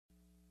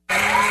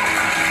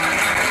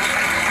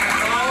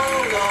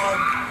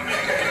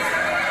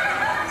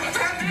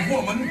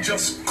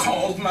just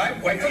called my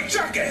wife a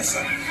jackass.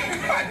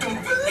 I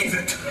don't believe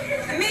it.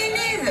 Me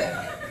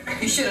neither.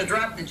 You should have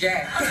dropped the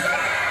jack.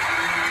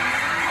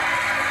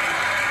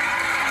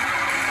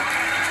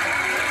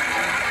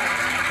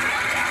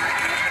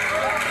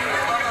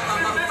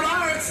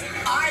 Florence,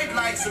 I'd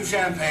like some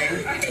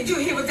champagne. Did you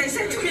hear what they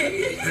said to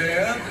me?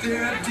 There,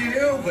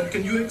 dear. What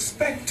can you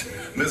expect?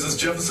 Mrs.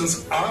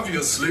 Jefferson's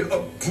obviously a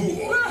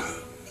boor.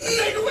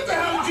 Nigga, what the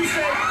hell did you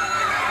say?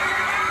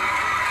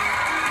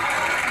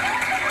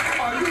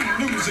 Are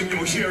you losing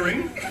your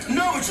hearing?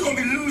 No, but you're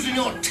gonna be losing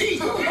your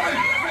teeth. I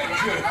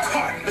beg your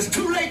pardon. It's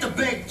too late to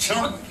beg,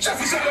 chump.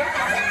 Jefferson, what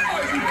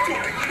are you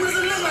doing? What does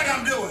it look like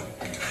I'm doing?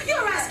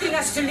 You're asking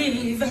us to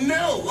leave.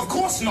 No, of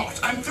course not.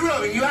 I'm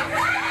throwing you out.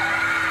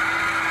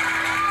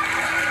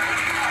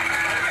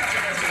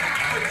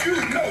 But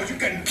you know you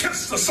can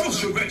kiss the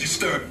social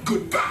register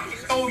goodbye.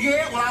 Oh,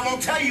 yeah? Well, I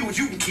won't tell you what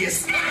you can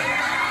kiss.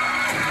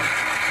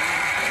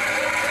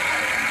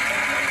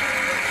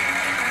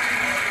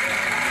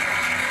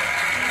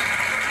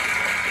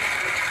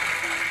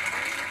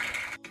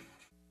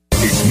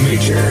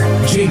 Major,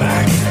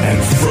 J-Mac,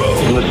 and Fro.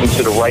 Listen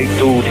to the right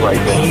dudes right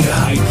there.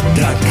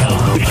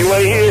 HoodHype.com. If you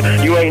ain't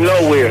here, you ain't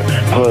nowhere.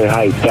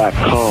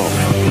 HoodHype.com,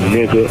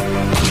 nigga.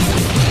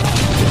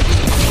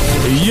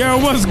 Yo,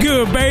 what's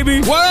good,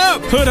 baby? What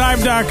up?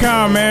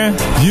 HoodHype.com, man.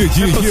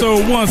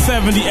 Episode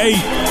 178.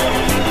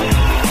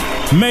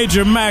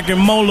 Major Mac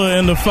and Mola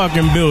in the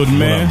fucking building,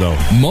 man. What up,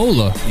 though?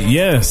 Mola?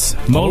 Yes.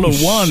 Mola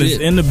 1 shit. is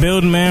in the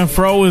building, man.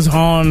 Fro is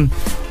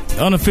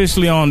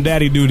unofficially on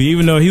daddy duty,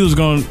 even though he was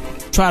going to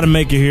try to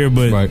make it here,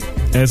 but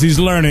as he's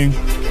learning,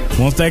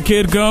 once that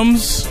kid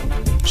comes,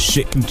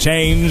 shit can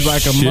change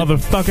like a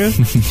motherfucker.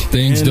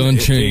 Things done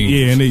change.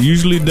 Yeah, and it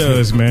usually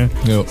does, man.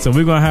 Yep. So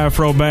we're going to have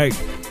Fro back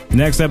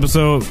next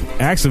episode.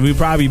 Actually, we'll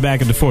probably be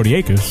back at the 40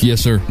 Acres. Yes,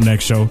 sir.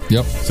 Next show.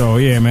 Yep. So,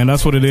 yeah, man,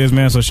 that's what it is,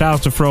 man. So, shout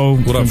out to Fro.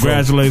 What up,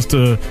 Congratulations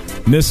to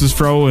Mrs.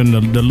 Fro and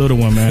the little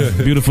one, man.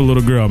 Beautiful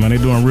little girl, man. They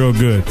doing real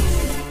good.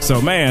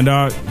 So, man,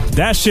 dog,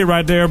 that shit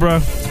right there, bro,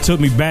 took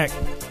me back.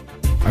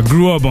 I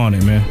grew up on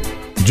it, man.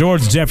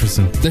 George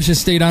Jefferson. That shit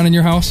stayed on in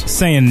your house?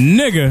 Saying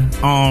nigga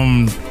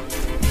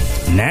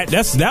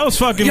that was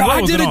fucking. Yeah,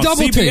 I did a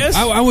double take. That's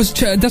why I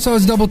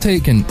was double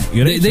taking.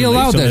 Yeah, they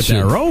allowed that shit.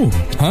 That roll.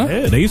 Huh?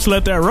 Yeah, they used to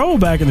let that roll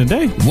back in the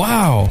day.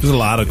 Wow. There's a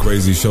lot of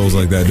crazy shows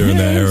like that during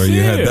that era.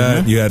 You had that.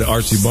 Man. You had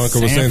Archie Bunker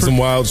was saying some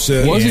wild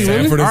shit. Was he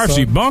really?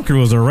 Archie Bunker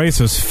was a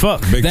racist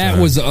fuck. That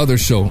was the other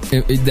show.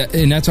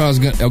 And that's how I was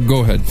going to...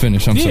 go ahead.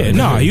 Finish. I'm sorry. Yeah,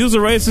 no, he was a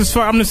racist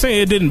fuck. I'm just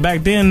saying it didn't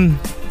back then.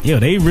 Yeah,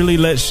 they really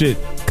let shit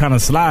kind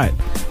of slide.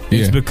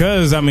 It's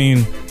because, I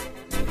mean,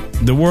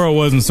 the world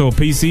wasn't so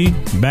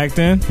PC back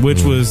then, which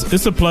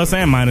it's a plus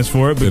and minus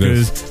for it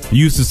because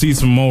you used to see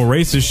some more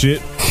racist shit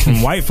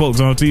from white folks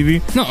on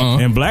TV.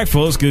 And black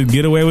folks could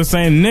get away with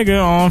saying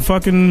nigga on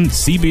fucking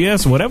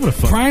CBS, whatever the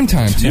fuck. Prime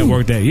time, too.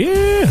 Network that.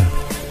 Yeah.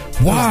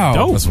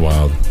 Wow. That's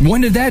wild.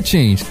 When did that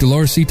change?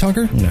 Dolores C.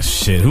 Tucker?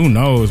 Shit, who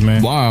knows,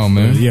 man? Wow,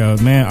 man. Yeah,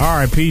 man.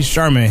 R.I.P.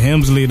 Sherman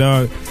Hemsley,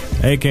 dog.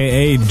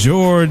 A.K.A.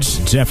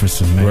 George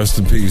Jefferson, man. Rest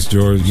in peace,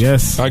 George.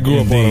 Yes. I grew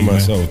up on him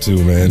myself, too,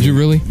 man. Did you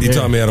really? He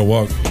taught me how to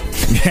walk.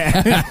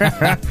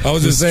 I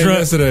was just saying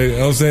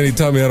yesterday, I was saying he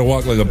taught me how to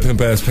walk like a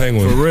pimp-ass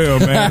penguin. For real,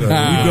 man. You go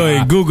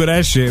ahead and Google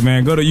that shit,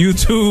 man. Go to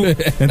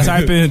YouTube and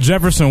type in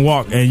Jefferson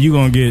Walk, and you're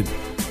going to get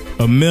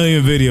a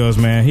million videos,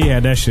 man. He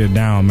had that shit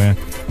down, man.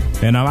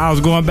 And I was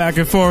going back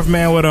and forth,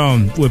 man,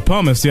 with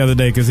Pumice the other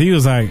day because he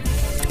was like...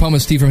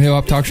 Pumice T from Hip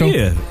Hop Talk Show?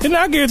 Yeah. And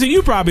I guarantee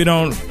you probably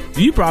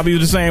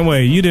the same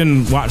way. You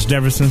didn't watch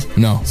Jefferson's.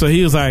 No. So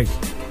he was like,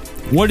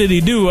 what did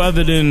he do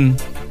other than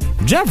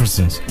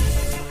Jefferson's?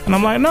 And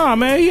I'm like, nah,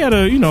 man, he had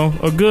a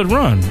good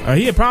run.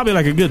 He had probably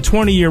like a good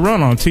 20-year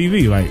run on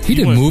TV. Like he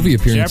did movie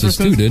appearances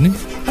too, didn't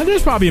he?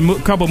 There's probably a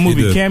couple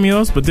movie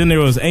cameos, but then there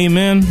was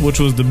Amen, which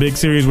was the big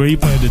series where he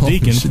played the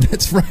deacon.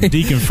 That's right.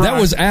 Deacon Fry.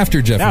 That was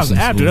after Jefferson.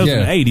 That was in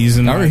the 80s.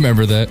 And I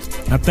remember that.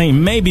 I think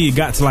maybe it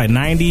got to like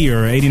 90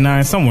 or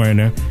 89, somewhere in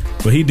there.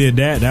 But he did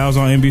that. That was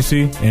on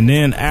NBC. And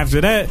then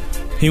after that,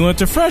 he went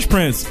to Fresh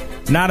Prince.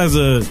 Not as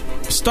a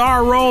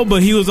star role,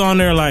 but he was on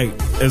there like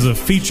as a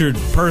featured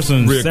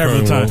person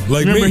several times.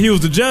 Like remember, me. he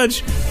was the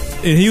judge,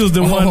 and he was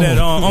the one that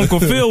Uncle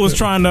Phil was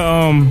trying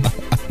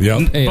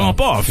to bump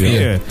off.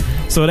 Yeah.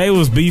 So they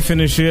was beefing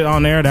and shit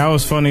on there. That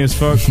was funny as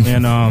fuck.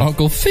 And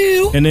Uncle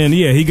Phil. And then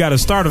he got a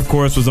start. Of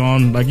course, was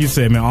on, like you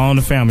said, man, All in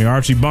the Family.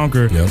 Archie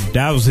Bunker. Yep.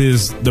 That was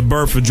the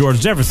birth of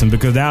George Jefferson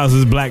because that was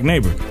his black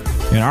neighbor.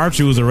 And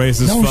Archie was a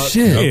racist. No fuck.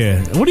 shit.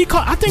 Yeah. What do you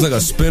call? I think it's like a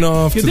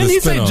spinoff. Didn't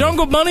he say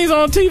Jungle Bunnies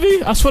on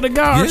TV? I swear to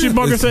God, Archie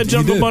Bunker said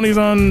Jungle Bunnies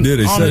on. Did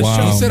he said?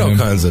 Wow, he said all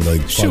kinds of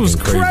like. Shit was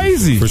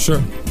crazy for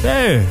sure.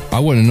 Yeah. I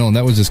wouldn't have known.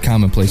 That was just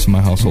commonplace in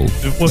my household.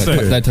 What's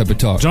that? That type of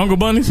talk. Jungle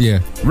Bunnies?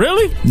 Yeah.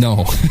 Really?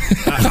 No.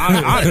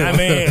 I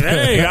mean,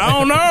 hey, I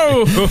don't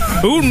know.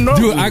 Who knows?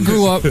 Dude, I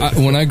grew up,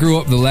 when I grew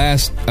up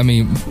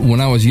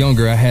when I was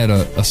younger, I had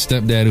a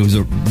stepdad who was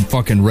a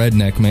fucking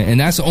redneck, man. And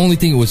that's the only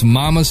thing. It was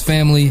mama's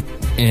family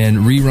and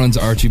reruns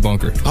of Archie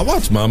Bunker. I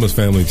watched Mama's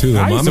Family too.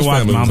 I used to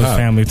watch Mama's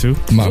Family too.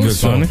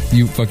 Mama's funny.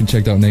 You fucking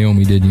checked out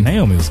Naomi, didn't you?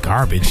 Naomi was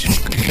garbage.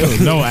 There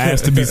was no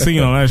ass to be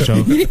seen on that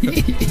show.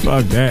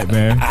 Fuck that,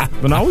 man.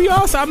 But no, we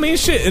also, I mean,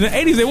 shit. In the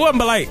 80s, there wasn't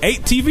but like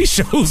 8 TV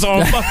shows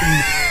on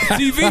fucking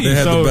TV. They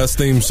had the best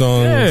theme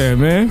song. Yeah,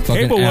 man. Fucking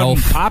Cable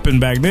wasn't popping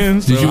back then.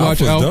 Did you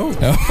watch Alf?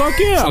 Fuck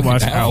yeah, I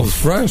watched Alf Alf. was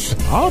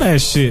fresh. All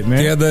that shit,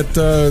 man. Yeah, that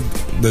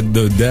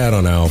the dad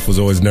on Alf was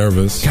always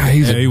nervous. God,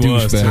 he's a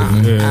was, douchebag,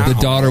 man. yeah. The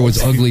daughter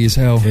was ugly as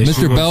hell. Yeah, she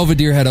Mr. was.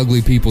 Belvedere had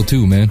ugly people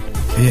too, man.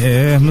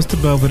 Yeah,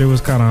 Mr. Belvedere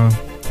was kind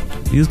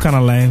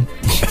of lame.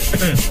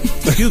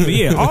 Excuse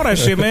me, yeah, all that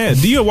shit, man.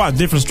 Do you watch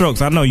Different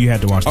Strokes? I know you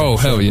had to watch that. Oh,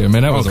 hell yeah,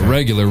 man. That was a Okay.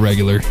 regular.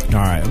 All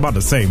right, about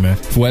to say, man.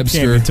 Webster,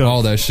 Can't be tough.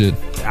 all that shit.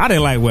 I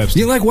didn't like Webster.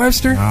 You like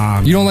Webster?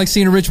 Nah, You don't like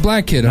seeing a rich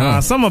black kid, huh?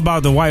 Something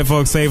about the white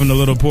folks saving the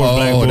little poor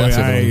black boy. that's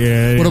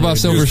Yeah, What about He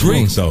Silver was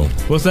Greek, Spoon? though.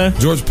 what's that?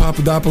 George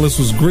Papadopoulos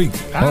was Greek.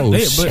 Oh,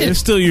 But shit. it's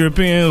still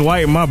European,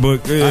 white in my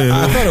book.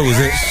 Yeah. I thought it was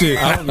it. Shit.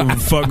 I don't give a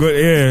fuck with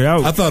yeah.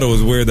 I thought it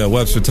was weird that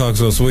Webster talked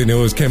so sweet and it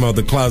always came out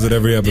the closet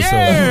every episode.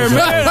 Yeah,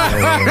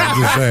 man.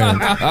 I'm just saying.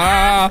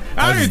 I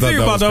just didn't thought think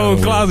that about was the kinda whole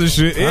weird. closet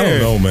shit. Yeah. I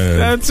don't know, man.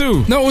 That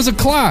too. No, it was a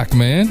clock,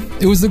 man.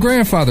 It was the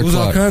grandfather It was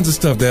all clock. kinds of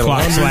stuff. That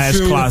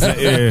Closet / closet.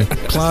 Yeah.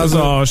 Closet. It's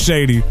all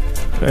shady.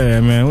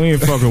 Yeah, man. We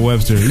ain't fucking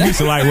Webster. You used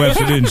to like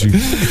Webster, didn't you?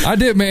 I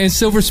did, man. And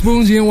Silver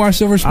Spoons, you didn't watch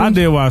Silver Spoons? I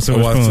did watch Silver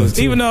I watched Spoons. those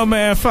too. Even though,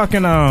 man,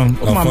 fucking my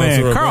Alfonso man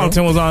Ribeiro?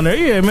 Carlton was on there.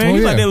 Yeah, man. Oh,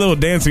 He's yeah. like that little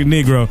dancing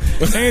Negro.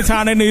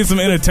 Anytime they need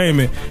some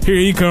entertainment, here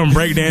he come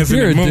breakdancing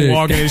You're and a dick.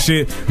 moonwalking and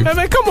shit. Hey,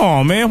 man, come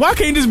on, man. Why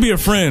can't he just be a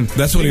friend?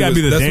 That's what he gotta was,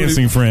 be the that's what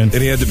dancing friend.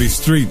 And he had to be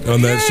street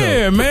on that show.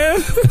 Yeah,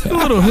 man. A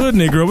little hood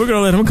Negro. We're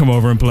gonna let him come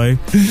over and play,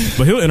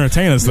 but he'll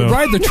entertain us though.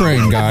 Ride the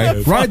train,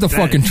 guy. Ride the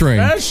fucking train.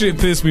 That shit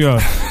pissed me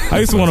off. I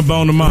used to want to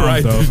bone the mom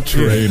Ride though. the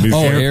train. Yeah.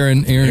 Oh,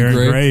 Aaron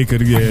Gray.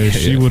 could. Yeah,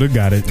 she would have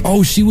got it.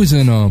 Oh, she was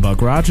in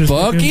Buck Rogers.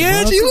 Buck,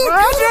 yeah, she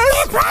looked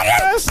good. Buck Rogers.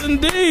 Yes,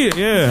 indeed.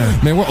 Yeah.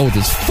 Man, we're old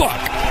as fuck.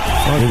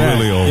 Fuck We're that.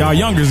 really old. Y'all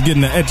youngers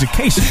getting an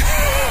education.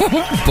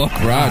 Buck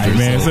Rogers.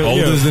 man. So, Old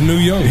yeah. as the new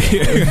young.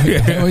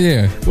 Oh,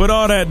 yeah. With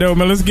all that though,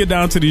 man, let's get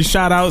down to these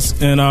shout outs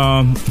and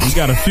we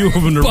got a few of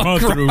them to run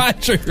Buck through.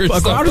 Rogers.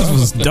 Buck Rogers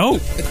was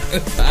dope.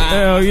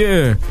 Hell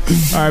yeah.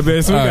 All right,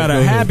 man. So we All right, got go a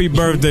ahead. happy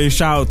birthday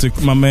shout out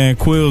to my man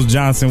Quills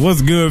Johnson.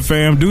 What's good,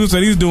 fam? Dude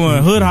said he's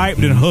doing hood hype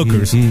and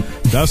hookers.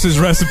 That's his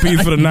recipe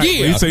for the night.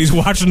 Yeah. He said he's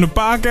watching the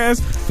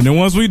podcast, and then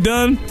once we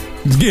done,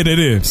 let's get it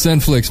in.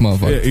 Send flicks, Yeah,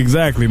 motherfucker.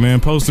 exactly, man.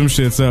 Post them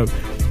shits up.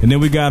 And then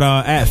we got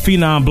at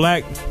Phenom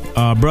Black,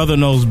 Brother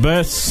Knows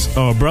Best,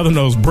 Brother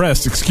Knows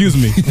Breast, excuse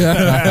me.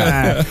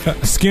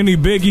 Skinny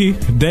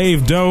Biggie,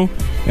 Dave Doe,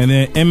 and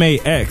then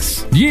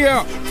MAX.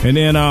 Yeah. And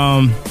then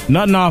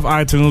nothing off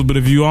iTunes, but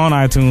if you on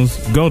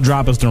iTunes, go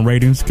drop us some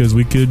ratings because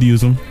we could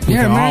use them. We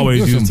Yeah, can man. always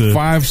Give use some to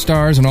 5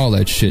 stars and all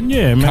that shit.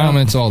 Yeah, man.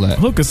 Comments, all that.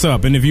 hook us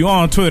up. And if you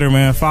on Twitter,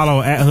 man,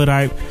 follow at Hood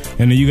Hype.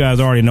 And then you guys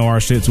already know our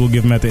shit, so we'll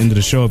give them at the end of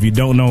the show if you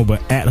don't know.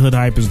 But at Hood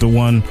Hype is the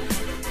one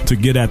to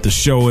get at the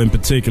show in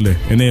particular.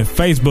 And then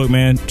Facebook,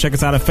 man, check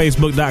us out at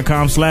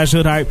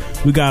facebook.com/Hood Hype.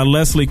 We got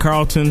Leslie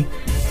Carlton,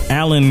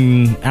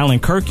 Alan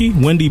Kirky,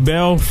 Wendy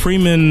Bell,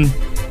 Freeman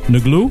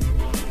Nuglu,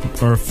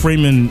 or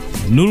Freeman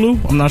Nulu.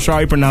 I'm not sure how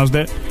you pronounce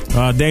that.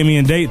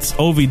 Damian Dates,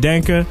 Ovi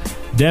Danka,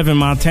 Devin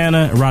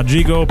Montana,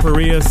 Rodrigo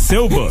Perea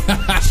Silva.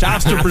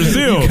 Shouts to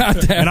Brazil.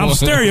 And I'm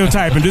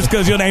stereotyping just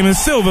because your name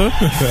is Silva,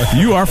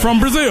 you are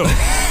from Brazil.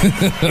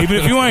 Even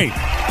if you ain't.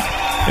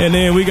 And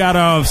then we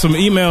got some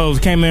emails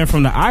came in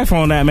from the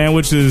iPhone app, man,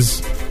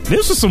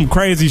 this was some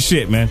crazy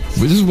shit, man.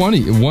 But this is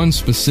one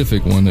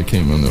specific one that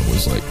came in that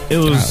was like, It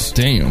was- God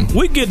damn.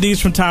 We get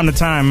these from time to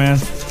time, man.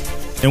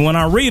 And when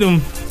I read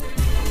them,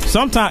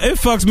 sometimes it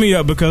fucks me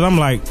up because I'm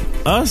like,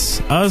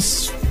 us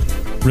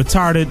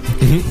retarded,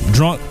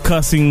 drunk,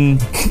 cussing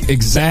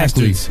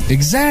Exactly. bastards.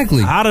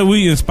 Exactly. How do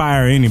we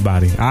inspire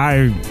anybody?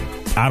 I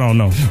don't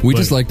know. We But-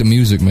 just like the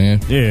music,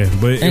 man. yeah,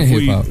 but And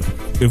hip-hop.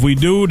 if we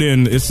do,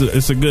 then it's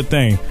a good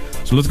thing.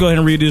 So let's go ahead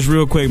and read this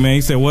real quick, man.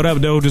 He said, "What up,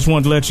 though? Just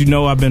wanted to let you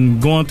know I've been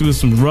going through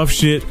some rough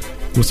shit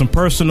with some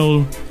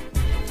personal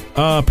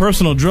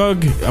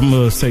drug, I'm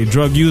going to say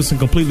drug use and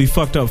completely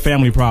fucked up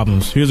family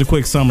problems. Here's a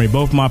quick summary.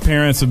 Both my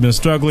parents have been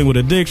struggling with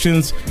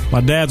addictions.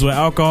 My dad's with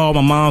alcohol,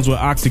 my mom's with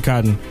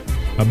Oxycontin.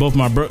 Both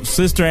my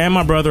sister and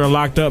my brother are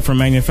locked up for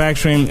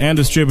manufacturing and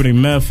distributing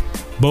meth,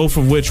 both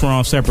of which were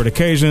on separate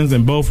occasions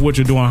and both of which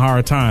are doing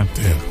hard time.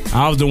 Damn.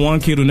 I was the one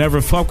kid who never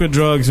fucked with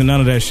drugs and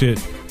none of that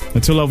shit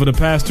until over the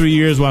past 3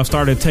 years where I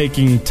started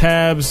taking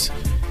tabs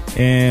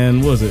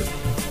and what was it?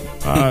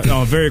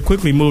 Very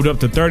quickly moved up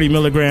to 30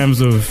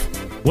 milligrams of,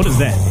 what is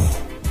that?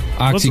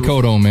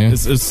 Oxycodone, man.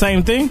 It's the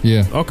same thing?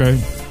 Yeah.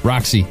 Okay.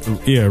 Roxy.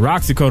 Yeah,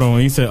 Roxycodone.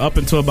 He said, up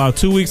until about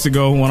 2 weeks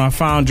ago when I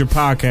found your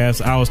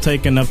podcast, I was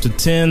taking up to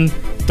 10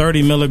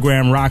 30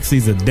 milligram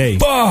Roxys a day.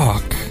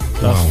 Fuck.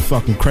 That's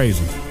fucking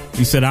crazy.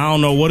 He said, I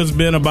don't know what it's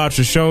been about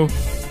your show,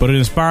 but it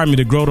inspired me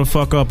to grow the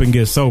fuck up and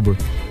get sober.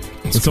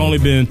 It's only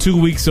been 2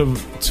 weeks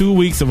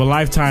of a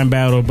lifetime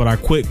battle, but I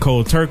quit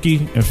cold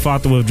turkey and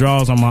fought the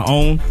withdrawals on my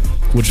own,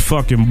 which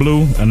fucking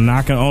blew. And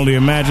I can only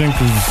imagine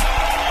because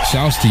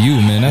Shouts to you,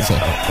 man. That's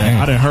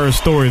I done heard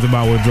stories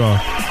about withdrawal.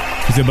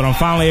 He said, but I'm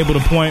finally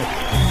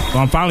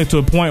to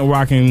a point where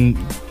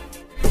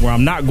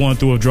I'm not going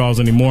through withdrawals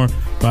anymore.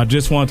 But I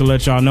just wanted to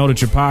let y'all know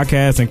that your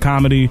podcast and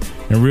comedy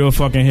and real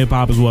fucking hip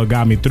hop is what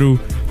got me through.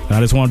 And I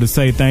just wanted to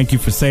say thank you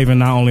for saving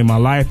not only my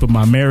life but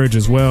my marriage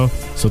as well.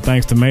 So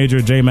thanks to Major,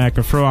 J-Mac,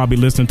 and Fro. I'll be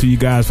listening to you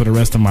guys for the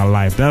rest of my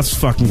life. That's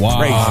fucking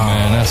crazy,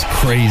 man. That's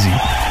crazy.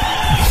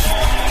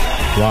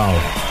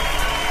 Wow.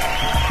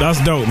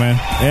 That's dope, man.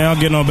 It don't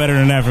get no better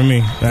than that for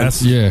me. That's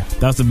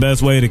the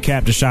best way to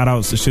cap the shout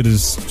outs. The shit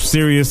is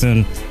serious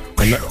and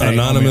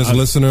anonymous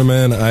listener,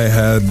 man. I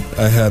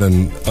had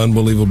an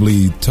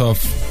unbelievably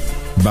tough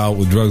bout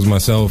with drugs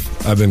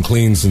myself. I've been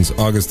clean since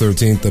August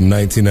 13th of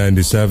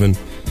 1997,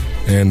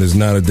 and there's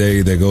not a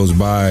day that goes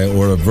by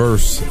or a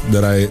verse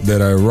that I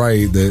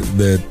write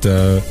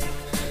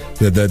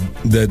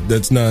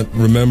that's not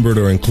remembered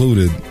or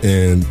included.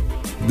 And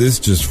this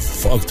just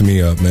fucked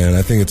me up, man.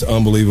 I think it's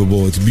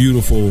unbelievable. It's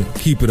beautiful.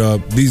 Keep it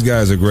up. These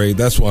guys are great.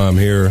 That's why I'm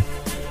here.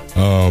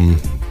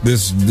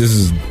 This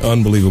is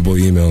unbelievable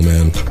email,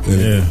 man.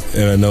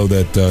 And I know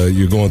that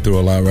you're going through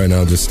a lot right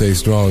now. Just stay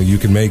strong. You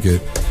can make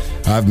it.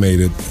 I've made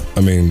it.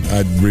 I mean, I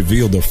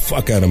revealed the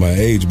fuck out of my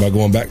age by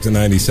going back to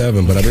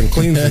 97, but I've been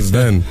clean since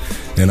then,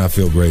 and I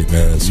feel great,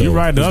 man. So you're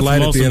right. That's the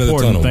most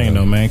important thing,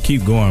 though, man.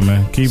 Keep going,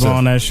 man. Keep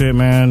on that shit,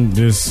 man.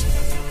 Just,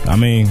 I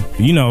mean,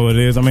 you know what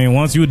it is. I mean,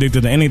 once you're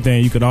addicted to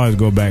anything, you could always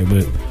go back,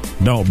 but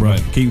don't, bro.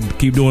 Right.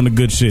 Keep doing the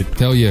good shit.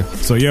 Hell yeah.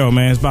 So, yo,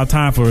 man, it's about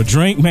time for a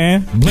drink,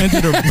 man.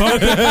 Blended or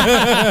bumped.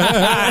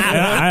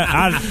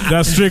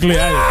 That's strictly.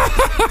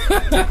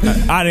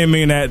 I didn't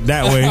mean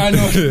that way. I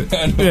know.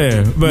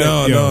 Yeah, but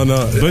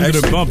no.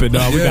 Blended or bump it,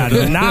 dog. We got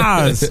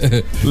Nas.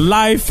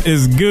 Life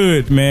is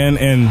good, man,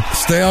 and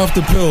stay off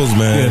the pills,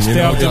 man. Yeah,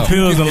 stay off the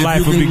pills, and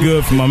life will be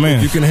good for my man.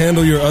 If you can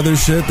handle your other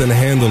shit, then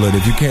handle it.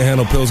 If you can't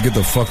handle pills, get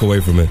the fuck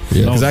away from it.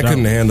 Because I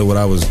couldn't handle what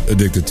I was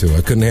addicted to.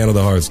 I couldn't handle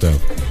the hard stuff.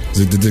 I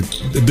was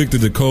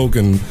addicted to coke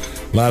and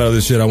a lot of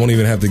other shit I won't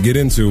even have to get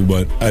into,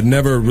 but I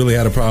never really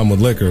had a problem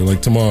with liquor.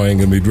 Like, tomorrow I ain't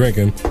gonna be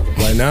drinking.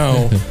 Right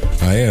now,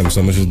 I am,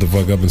 so I'm gonna shut the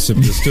fuck up and sip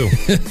this too.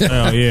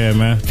 Hell yeah,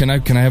 man. Can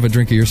I have a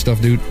drink of your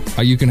stuff, dude?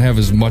 You can have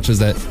as much as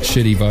that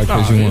shitty vodka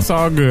as you want. It's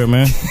all good,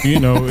 man. You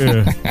know,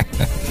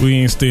 we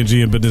ain't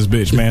stingy but this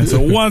bitch, man. So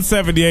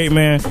 178,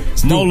 man.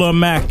 Mola,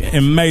 Mac,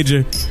 and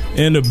Major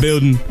in the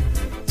building.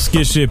 Let's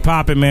get shit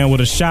popping, man,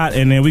 with a shot,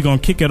 and then we're gonna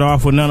kick it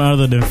off with none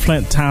other than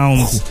Flint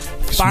Town's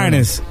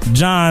finest,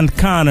 John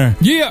Connor.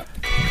 Yeah.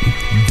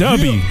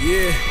 W.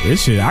 Yeah.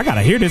 This shit, I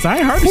gotta hear this. I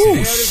ain't heard this.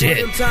 Ooh,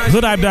 shit.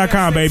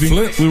 Hoodhype.com, baby.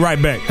 Flint. We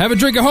right back. Have a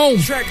drink at home.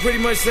 Track pretty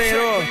much saying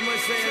all.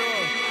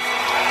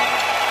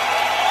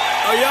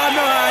 Oh, y'all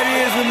know how it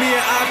is when me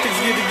and Optics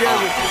get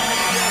together.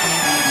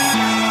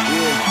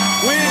 Yeah.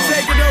 We ain't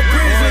taking no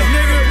prisoners,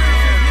 nigga.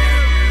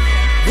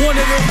 One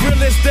of the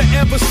realest to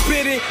ever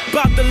spit it.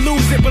 About to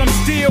lose it, but I'm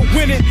still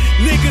winning.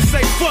 Niggas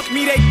say fuck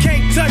me, they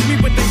can't touch me,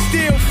 but they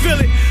still feel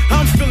it.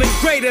 I'm feeling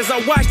great as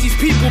I watch these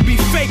people be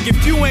fake.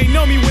 If you ain't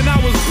know me when I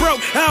was broke,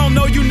 I don't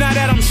know you now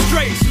that I'm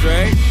straight.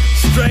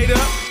 Straight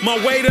up, my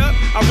weight up.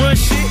 I run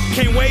shit,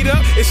 can't wait up.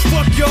 It's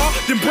fuck y'all,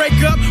 then break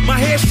up. My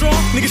head strong,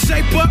 nigga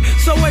shape up.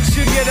 So what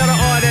you get out of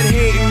all that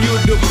hate and you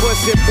the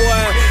pussy,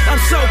 boy?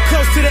 I'm so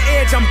close to the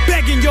edge, I'm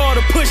begging y'all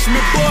to push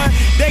me, boy.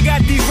 They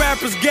got these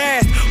rappers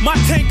gassed, my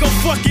tank gon'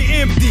 fucking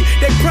empty.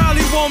 They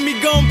probably want me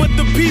gone, but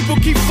the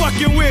people keep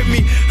fucking with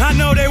me. I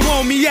know they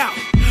want me out,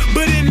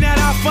 but in that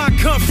I find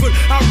comfort.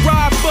 I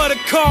ride for the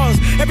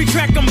cause. Every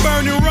track I'm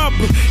burning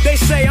rubber. They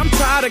say I'm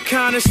tired of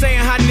kinda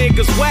saying how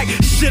niggas whack.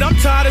 Shit, I'm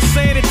tired of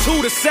saying it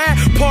too. The sad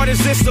part is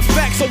it's a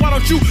fact. So why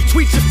don't you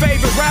tweet your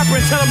favorite rapper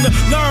and tell them to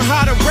learn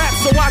how to rap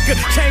so I could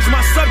change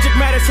my subject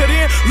matter to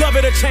then love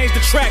it or change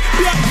the track.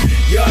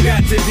 Y'all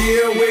got to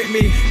deal with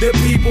me. The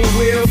people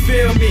will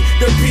feel me.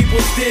 The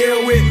people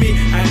still with me.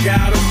 I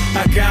got them.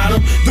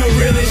 The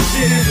realest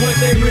shit is what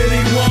they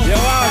really want. Yo,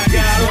 I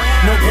got them.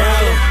 No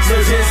problem. So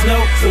just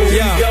know.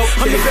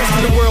 I'm the best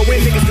in the world. When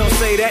niggas don't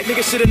say that,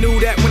 niggas shoulda knew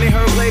that when they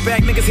heard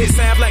playback. Niggas hit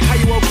sound like how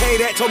you okay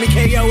that? Told me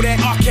KO that,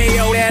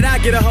 RKO that. I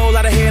get a whole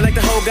lot of hair like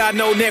the whole got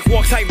no neck.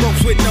 Walk tight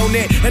ropes with no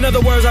net. In other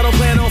words, I don't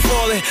plan on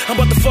falling.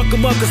 I'm about to fuck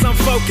them up cause I'm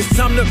focused.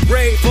 Time to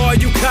raid for all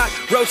you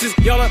cockroaches.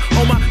 Y'all are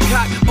on my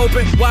cock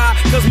open wide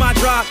cause my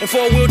drive and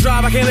 4-wheel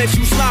drive. I can't let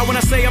you slide when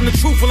I say I'm the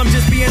truthful. I'm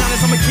just being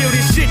honest. I'ma kill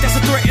this shit. That's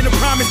a threat and a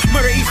promise.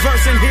 Murder each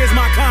verse and here's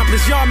my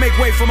accomplice. Y'all make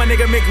way for my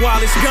nigga Mick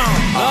Wallace gone.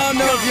 I don't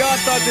know if y'all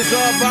thought this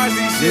all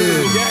varsity shit was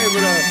a game,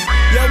 but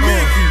yo,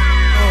 Mickey.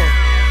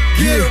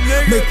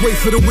 Make way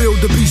for the wheel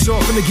to be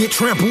sharp and to get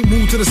trampled.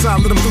 Move to the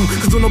side, let them through.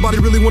 Cause don't nobody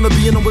really wanna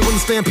be in no way when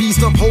the stampede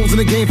stump holes in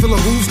the game full of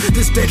hooves.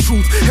 This that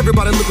truth.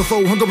 Everybody looking for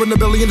hunger in the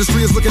belly.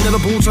 Industry is looking at a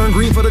bull. Turn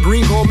green for the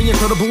green. Call me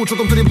incredible. Took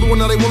them to the blue and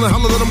now they wanna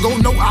holler. Let them go.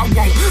 No, I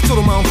won't. Told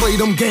them I don't play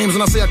them games.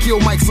 And I say I kill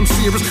Mike, some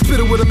serious.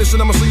 Spit it with a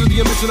mission. I'ma show you the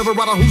ambition of a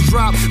rider who's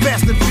drive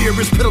fast and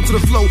furious. Pedal to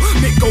the flow.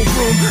 Nick go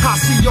vroom. I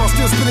see y'all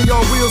still spinning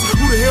y'all wheels.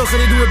 Who the hell say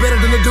they do it better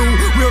than the dude?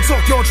 Real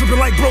talk, y'all tripping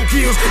like broke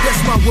heels.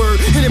 That's my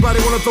word. Anybody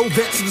wanna throw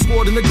vets to the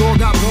squad in the guard? war,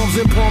 got bombs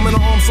in palm and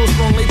an arm so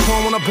strong they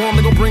palm. When I bomb,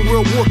 they gon' bring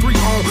World War III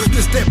on.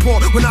 This that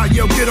part when I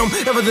yell get 'em.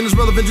 Everything is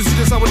relevant, you see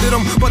this how I did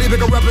 'em. Body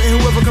bigger rapper and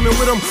whoever coming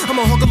with 'em. I'm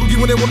a hunk of loogie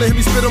when they wanna hear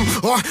me spit 'em.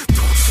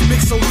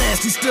 Mix so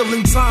nasty, still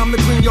in time to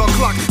clean your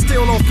clock. Stay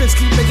on offense,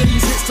 keep making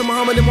these hits to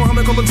Muhammad and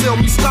Muhammad gonna tell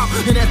me stop.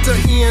 And at the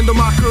end of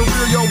my career,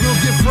 y'all will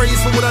get praise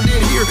for what I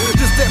did here.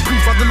 Just that proof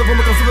I deliver,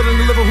 make 'em feel it and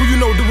deliver. Who you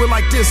know do it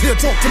like this? Here,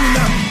 talk to me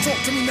now. Talk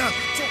to me now.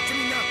 Talk to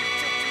me now.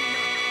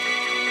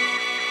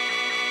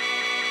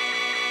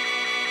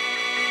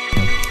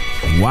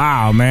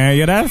 Wow, man.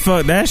 Yeah,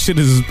 that shit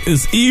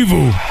is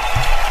evil.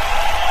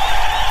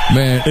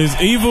 Man. It's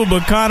evil,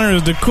 but Connor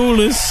is the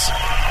coolest,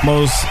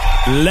 most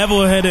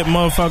level-headed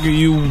motherfucker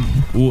you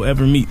will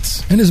ever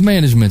meet. And his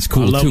management's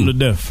cool, I love too. him to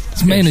death.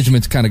 His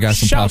management's kind of got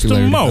some Shouts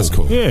popularity. to Mo. That's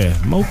cool. Yeah,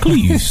 Mo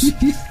Cleaves.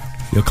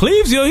 Yo,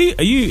 Cleaves, yo,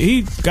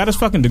 he got his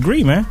fucking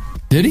degree, man.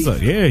 Did he? So,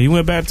 yeah, he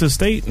went back to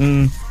state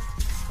and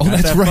Oh, got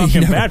that's that right.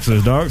 fucking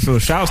bachelor's, dog. So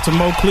shouts to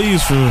Mo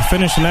Cleaves for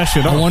finishing that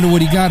shit off. I wonder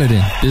what he got it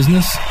in.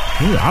 Business? I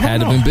don't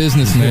Had to know. been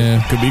business,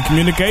 man. Could be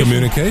communication.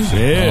 Communication.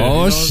 Yeah. Oh, you know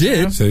what I'm shit.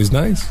 saying? So he's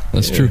nice.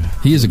 That's true.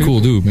 He is a cool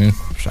dude, man.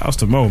 Shouts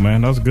to Mo,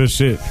 man. That was good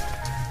shit.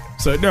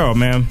 So, no,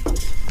 man.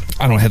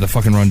 I don't have the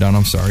fucking rundown.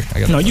 I'm sorry.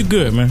 No, you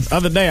good, man. The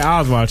other day, I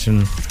was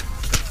watching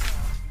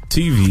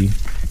TV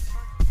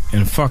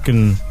and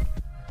fucking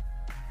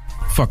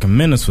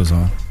Menace was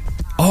on.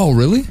 Oh,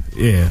 really?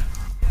 Yeah.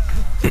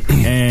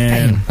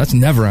 And Damn, that's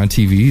never on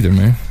TV either,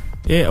 man.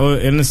 yeah,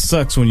 and it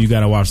sucks when you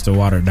gotta watch the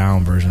watered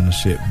down version of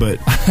shit, but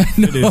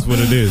it is what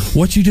it is.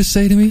 What you just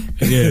say to me?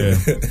 Yeah.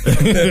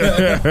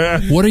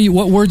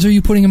 What words are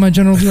you putting in my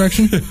general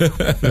direction?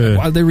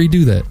 Why'd they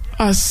redo that?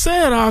 I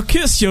said I'll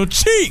kiss your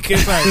cheek.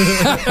 It's like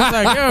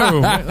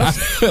yo, man, what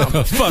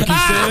the fuck you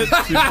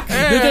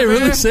said? Did they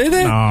really say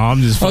that? No,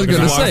 I'm just. I was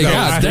gonna say,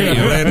 God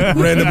damn.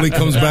 Randomly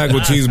comes back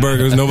with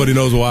cheeseburgers. Nobody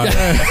knows why.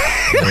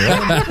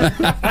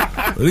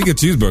 Where do you get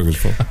cheeseburgers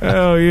from?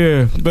 Hell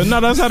yeah, but no,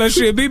 that's how that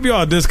shit be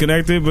all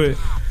disconnected. But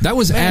That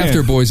was Man.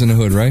 after Boys in the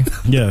Hood, right?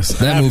 yes,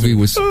 That movie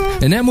was,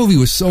 and that movie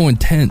was so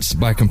intense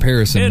by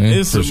comparison, man.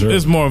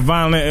 It's more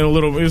violent and a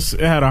little. It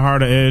had a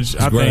harder edge.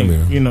 I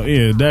grimier.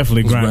 think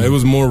definitely grimy. It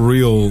was more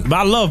real. But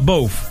I love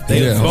both.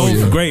 They Yeah, both oh,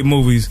 yeah. great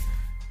movies.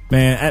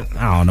 Man,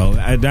 I don't know.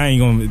 I ain't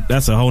gonna.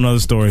 That's a whole nother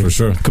story For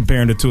sure.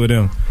 Comparing the two of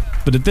them.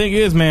 But the thing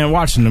is, man,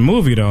 watching the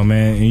movie though,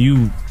 man, and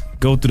you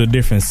go through the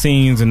different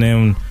scenes, and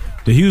then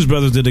the Hughes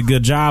brothers did a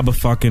good job of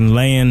fucking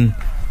laying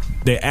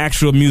the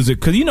actual music.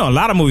 Because a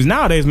lot of movies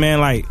nowadays, man,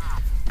 like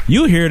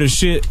you hear the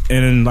shit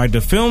and like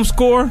the film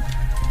score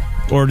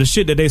or the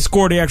shit that they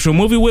score the actual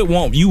movie with,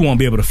 you won't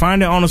be able to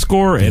find it on the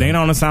score. It ain't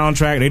on the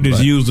soundtrack. They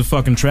just use the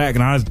fucking track,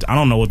 and I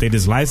don't know what they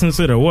just licensed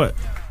it or what.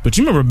 But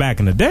you remember back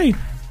in the day,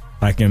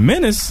 like in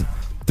Menace,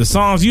 the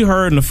songs you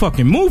heard in the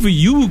fucking movie,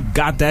 you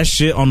got that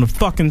shit on the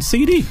fucking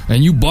CD.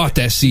 And you bought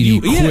that CD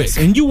quick. Yes,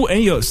 and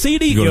your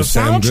CD, You go your to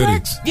Sam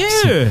soundtracks,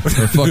 yeah.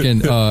 Or fucking,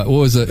 what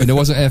was it? And it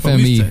wasn't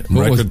FME.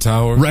 What was Record it?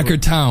 Tower.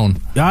 Record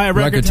Town. I had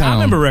Record Town. I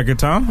remember Record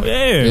Town.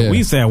 Yeah. We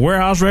used to have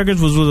Warehouse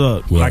Records, was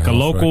like a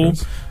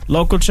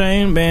local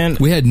chain, man.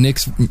 We had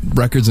Nick's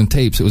records and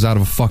tapes. It was out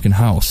of a fucking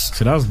house.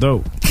 So that was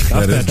dope.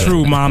 That's that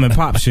true mom and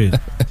pop shit.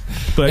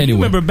 But Anyway. you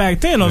remember back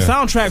then, those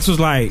soundtracks was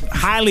like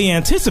highly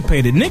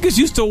anticipated. Niggas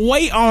used to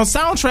wait on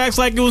soundtracks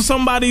like it was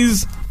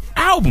somebody's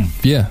album.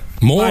 Yeah.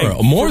 More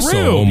for so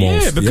real.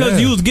 almost. Yeah,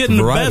 because you was getting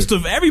the Variety. best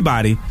of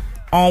everybody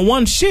on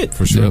one shit.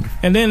 For sure. Yep.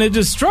 And then it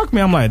just struck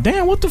me. I'm like,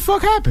 damn, what the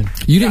fuck happened?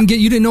 You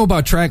didn't know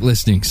about track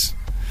listings.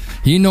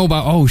 You didn't know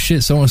about, oh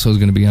shit, so and so is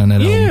going to be on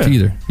that album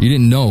either. You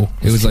didn't know.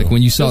 It was like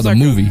when you saw It's the like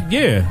movie.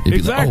 Yeah, It'd be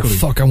exactly. like,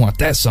 oh fuck, I want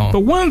that song.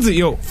 But when's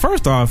it,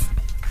 first off,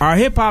 our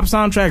hip hop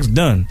soundtracks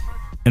done.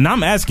 And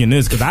I'm asking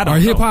this because I don't Our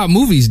know. hip hop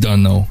movies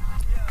done though.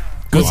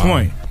 Good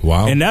point.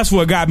 Wow. And that's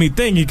what got me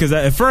thinking, because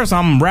at first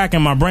I'm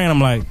racking my brain.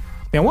 I'm like,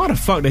 man, why the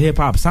fuck the hip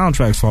hop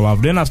soundtracks fall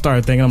off? Then I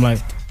started thinking, I'm like,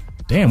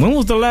 damn, when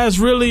was the last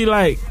really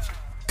like?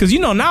 Because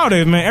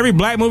nowadays, man, every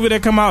black movie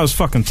that come out is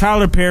fucking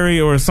Tyler Perry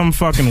or some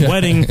fucking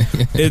wedding.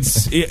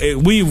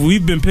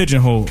 We've been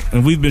pigeonholed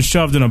and we've been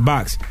shoved in a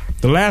box.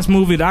 The last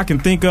movie that I can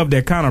think of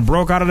that kind of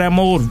broke out of that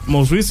mold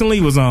most recently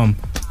was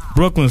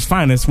Brooklyn's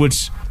Finest,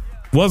 which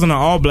wasn't an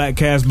all black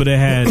cast, but it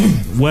had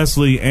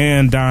Wesley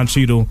and Don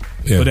Cheadle,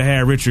 but it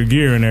had Richard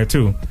Gere in there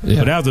too. Yeah.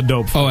 But that was a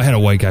dope. Oh, I had a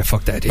white guy.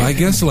 Fuck that. I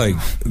guess like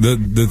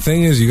the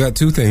thing is, you got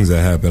two things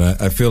that happen.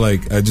 I feel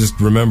like I just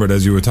remembered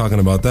as you were talking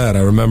about that.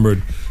 I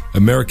remembered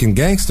American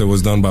Gangster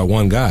was done by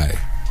one guy,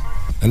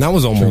 and that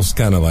was almost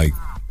kind of like,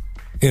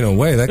 in a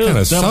way, that It kind of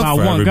was done sucked by for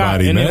one guy,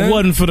 everybody, and man. it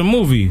wasn't for the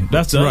movie.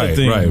 That's the other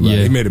thing. Right.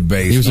 Yeah. He made it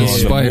based. He was on-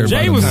 inspired by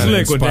Jay the was movie.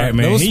 slick with that,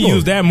 man. He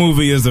used that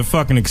movie as a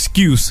fucking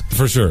excuse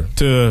for sure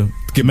to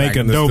Get make back a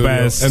in the dope studio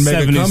ass and make a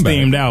 70s comeback.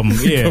 themed album.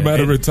 Yeah, Come out of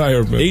And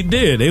retirement. He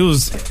did.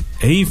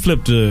 He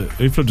flipped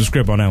the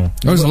script on that one.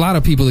 There's a lot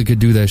of people that could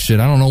do that shit.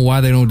 I don't know why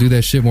they don't do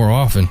that shit more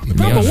often. to be No,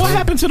 but honest. what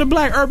happened to the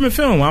black urban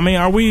film? I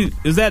mean,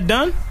 is that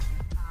done?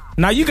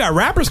 Now you got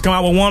rappers come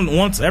out with one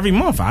once every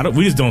month.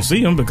 We just don't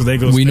see them because they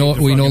go. We no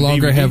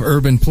longer DVD. have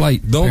Urban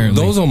Plight.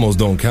 Those almost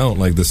don't count,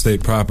 like the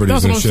state properties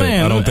That's and what I'm shit.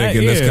 saying. I don't think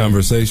in this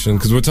conversation,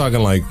 because we're talking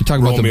like about the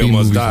Romeo B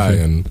Must movies Die,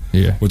 and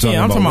we're talking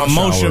I'm talking about Rush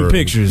motion Hour.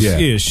 pictures.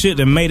 Yeah, shit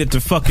that made it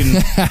to fucking.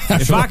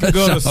 If I could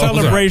go to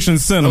Celebration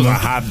Cinema, that was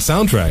a hot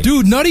soundtrack.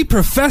 Dude, Nutty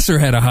Professor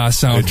had a hot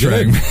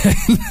soundtrack,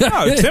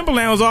 man.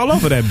 Timberland was all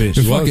over that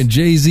bitch. Fucking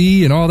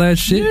Jay-Z and all that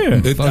shit.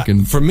 Yeah.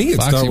 For me, it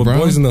Foxy started with Brown.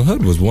 Boys in the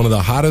Hood was one of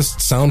the hottest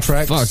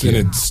soundtracks, Fuck and yeah.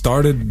 it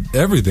started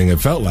everything. It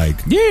felt like.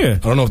 Yeah. I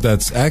don't know if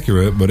that's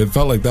accurate, but it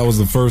felt like that was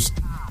the first.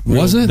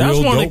 Was it? That's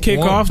real one to dope kick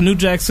one. off. New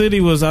Jack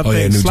City was, I Oh, yeah,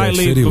 think, New Jack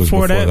slightly City was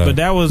before that, but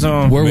that was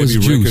Where was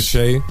maybe Juice?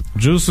 Ricochet.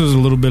 Juice was a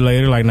little bit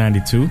later, like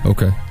 92.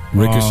 Okay.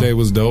 Ricochet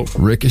was dope.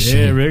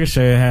 Ricochet. Yeah,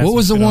 Ricochet had. What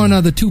was the one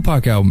the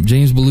Tupac album?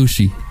 James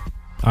Belushi.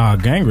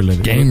 Gang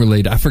related. Gang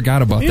related. I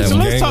forgot about Yeah, that so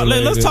one.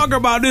 let's talk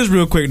about this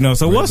real quick now.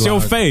 So what's your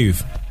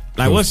fave?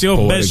 Like, what's your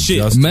Poetic best shit?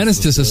 Justice. Menace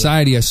to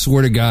Society, I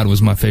swear to God,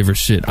 was my favorite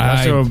shit.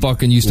 I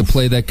fucking used to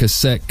play that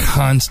cassette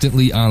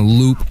constantly on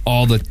loop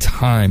all the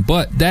time.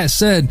 But that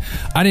said,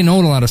 I didn't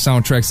own a lot of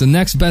soundtracks. The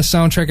next best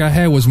soundtrack I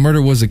had was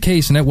Murder Was a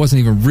Case, and that wasn't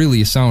even really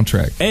a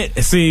soundtrack.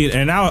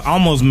 And I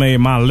almost made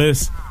my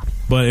list,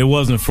 but it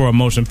wasn't for a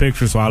motion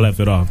picture, so I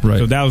left it off. Right.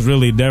 So that was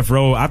really Death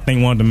Row. I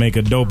think wanted to make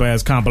a dope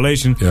ass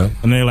compilation. Yeah.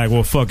 And they're like,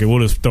 well, fuck it, we'll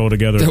just throw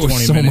together There a 20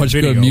 was so minute much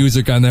video. good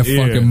music on that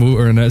fucking movie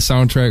or in that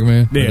soundtrack,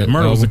 man. Yeah, That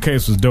Murder Was the album.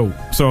 Case was dope.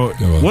 So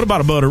what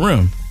about Above the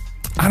Rim?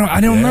 I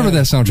don't remember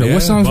that soundtrack. Yeah.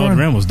 What songs were Above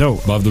the on? Rim was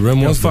dope. Above the Rim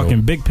It was was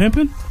fucking dope. Big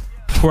Pimpin'.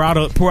 Pour out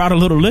a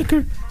little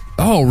liquor.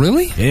 Oh,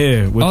 really?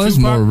 Yeah. With Oh, that's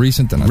Tupac. more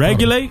recent than I thought.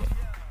 Regulate.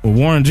 Well,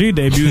 Warren G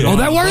debuted. Oh, on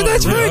that word?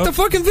 That's Above the right. Rim. The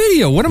fucking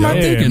video. What am I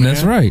Yeah, thinking? man.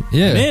 That's right.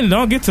 Yeah. Then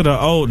don't get to the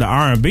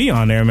R&B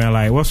on there, man.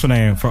 Like, what's her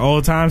name? For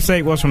old time's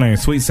sake, what's her name?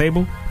 Sweet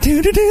Sable?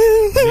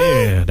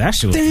 Yeah, that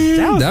shit was...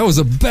 That was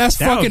the best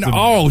that fucking... was the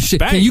Oh, shit.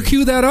 banger. Can you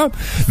cue that up?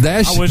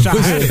 That I wish I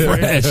was had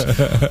fresh.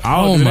 it.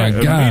 Oh, do my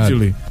that God.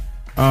 Immediately.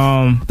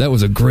 That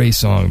was a great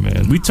song,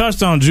 man. We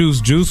touched on Juice.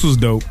 Juice was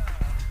dope.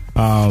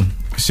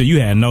 So you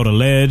had Know the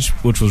Ledge,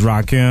 which was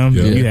Rakim.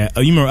 Yeah. You had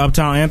you remember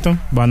Uptown Anthem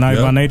by Night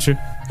Yeah. by Nature?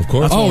 Of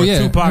course. That's one where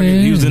Tupac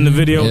he was in the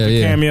video with the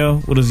Yeah.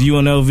 cameo with his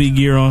UNLV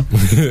gear on.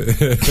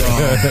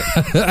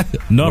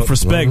 Enough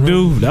respect,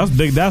 dude. That was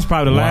big. That's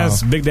probably the Wow.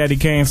 last Big Daddy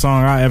Kane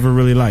song I ever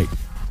really liked.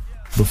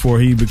 Before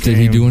he became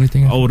he do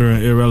anything else? older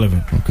and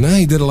irrelevant. Now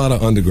he did a lot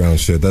of underground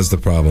shit. That's the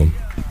problem.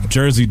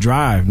 Jersey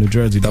Drive, New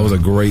Jersey. That was a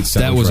great soundtrack.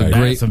 That was a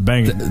great... That's a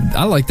banger.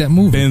 I like that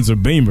movie. Benz or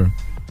Beamer.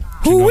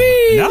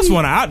 Hoo-wee! That's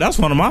one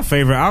of my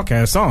favorite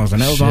Outkast songs,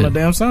 and that was on the Shit.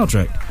 damn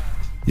soundtrack.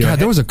 God,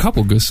 there was a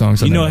couple good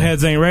songs on You know, that.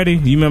 Heads Ain't Ready.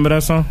 You remember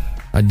that song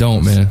I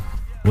don't, man.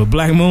 with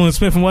Black Moon and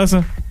Smith and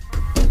Wesson?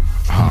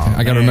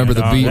 I gotta remember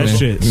the beat, That man.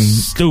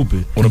 shit's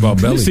stupid. What about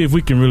Belly? Let's see if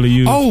we can really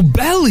use. Oh,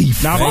 Belly!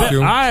 Now, Fuck.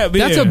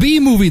 That's yeah. a B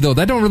movie, though.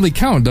 That don't really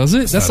count, does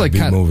it? That's not a like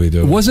B movie,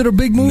 dude. Was it a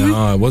big movie?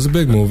 Nah, it was a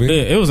big movie.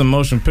 Yeah, it was a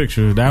motion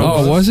picture. That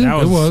Oh, was it?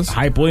 That It was.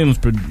 Hype Williams.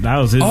 That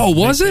was his. Oh,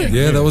 was big it? thing.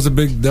 Yeah, that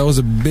was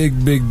a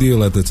big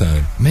deal at the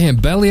time. Man,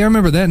 Belly, I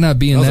remember that not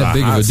being That was that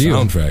big of hot a deal.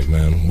 soundtrack,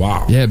 man.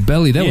 Wow. Yeah,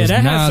 Belly, that Yeah, was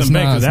that had Nas, some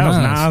bangers. That was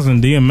Nas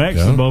and DMX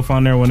Yeah. was both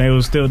on there when they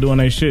was still doing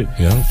their shit.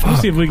 Yeah. Let's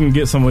see if we can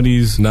get some of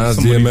these Nas,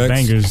 some of these DMX,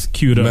 bangers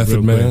queued up Method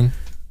real quick. Man.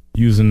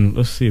 Using,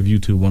 let's see if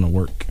YouTube want to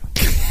work.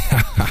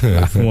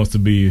 If it wants to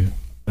be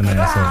an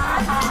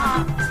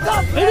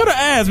asshole. They go to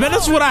ads, man.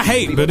 That's what I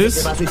hate, but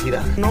it's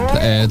The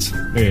ads.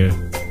 yeah.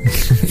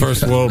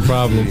 First world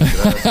problem. You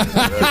got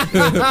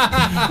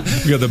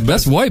the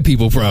That's white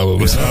people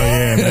problems. Oh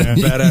yeah, man.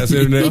 badass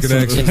internet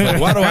connections. Like,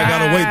 why do I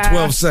gotta wait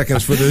 12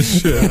 seckons for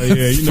this shit?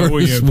 Yeah, you know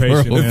we're First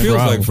impatient. world. It man. feels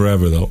like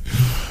forever though.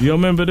 You don't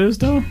remember this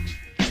though?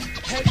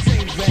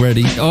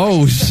 Ready?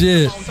 Oh,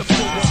 shit.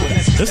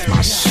 This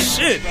my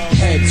shit.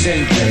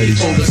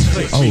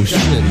 Oh,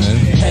 shit, man.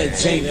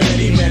 Heads ain't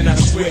ready, man, I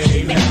swear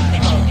they not.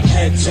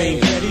 Heads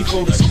ain't ready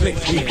for the split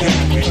we got.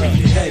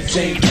 Heads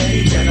ain't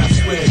ready, man, I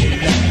swear they not.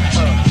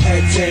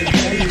 Heads ain't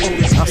ready for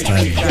the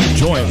split we got.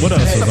 Joint. What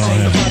else is on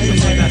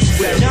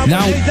there?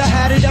 Now- I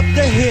had it up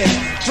the hill,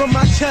 from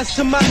my chest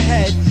to my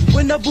head.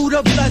 When the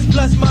Buddha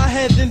bless my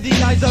head, then the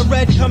eyes are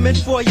red, coming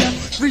for ya.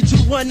 3, 2,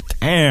 1.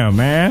 Damn,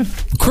 man.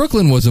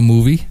 Crooklyn was a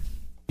movie.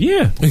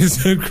 Yeah. He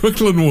said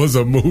Crooklyn was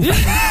a movie.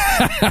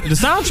 The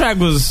soundtrack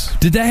was.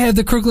 Did that have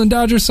the Crooklyn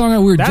Dodgers song?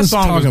 We were That just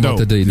song talking was about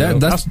dope. today. Yeah.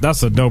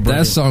 That's a dope record.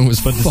 That song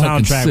was but the fucking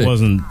soundtrack sick.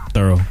 wasn't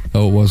thorough.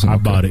 Oh, it wasn't. I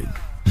Okay. bought it.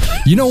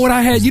 You know what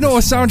I had? You know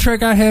what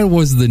soundtrack I had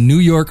was the New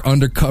York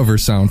Undercover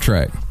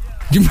soundtrack.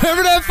 You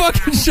remember that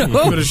fucking show?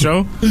 Remember the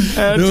show?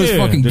 There was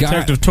fucking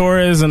Detective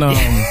Torres and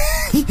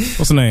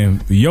what's the name?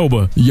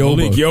 Yoba.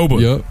 Malik Yoba.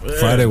 Yep.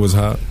 Friday was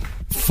hot.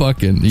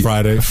 Fucking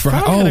Friday.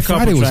 Had a couple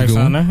Friday was a tracks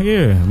good on one.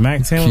 there. Yeah,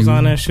 Mac 10 was Cube.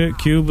 on that shit.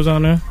 Cube was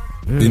on there.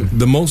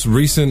 The most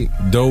recent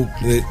dope,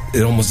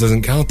 it almost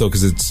doesn't count though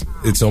because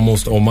it's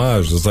almost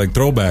homage. It's like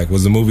throwback.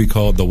 Was the movie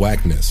called The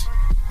Whackness?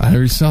 I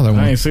never saw that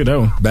one. I ain't see that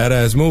one.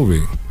 Badass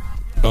movie.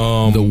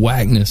 The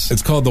Whackness.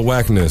 It's called The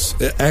Whackness.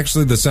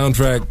 Actually, the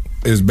soundtrack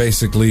is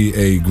basically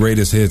a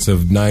greatest hits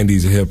of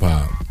 90s hip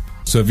hop.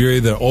 So if you're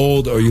either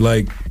old or you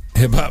like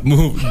hip hop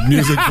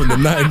music from the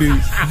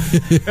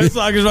 90s. That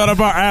song is right up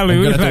our alley.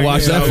 We're gonna have to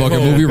watch that fucking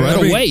movie right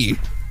away.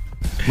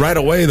 Right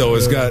away though,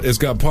 it's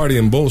got party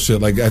and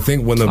bullshit. Like I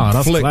think when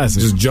the flick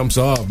just jumps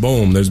off,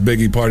 boom, there's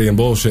Biggie Party and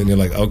Bullshit, and you're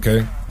like,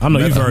 okay. I know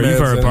you've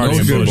heard Party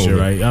and Bullshit,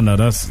 right? I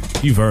know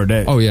you've heard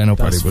that. Oh yeah, I know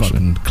Party and Bullshit.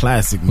 Fucking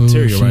classic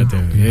material right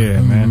there.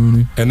 Yeah,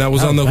 man. And that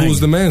was on the Who's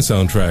the Man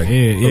soundtrack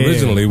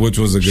originally, which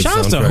was a good soundtrack.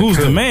 Shouts to Who's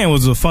the Man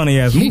was a funny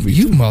ass movie.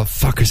 You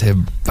motherfuckers have.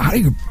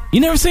 You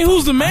never seen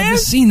Who's the Man? I haven't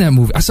seen that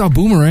movie. I saw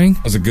Boomerang.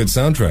 That was a good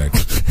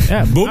soundtrack.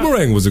 Yeah,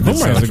 Boomerang was a good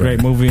soundtrack. Boomerang's a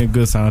great movie and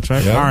good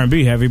soundtrack. Yeah.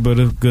 R&B heavy, but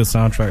a good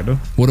soundtrack though.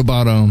 What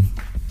about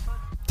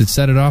did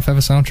Set It Off have a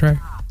soundtrack?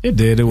 It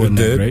did. It wasn't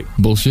that great.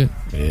 Bullshit.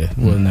 Yeah, it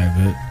wasn't that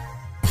good.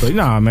 But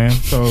nah, man.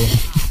 So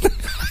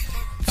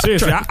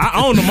seriously,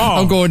 I own them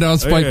all. I'm going down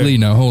Spike Lee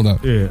now. Hold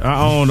up. Yeah,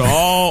 I own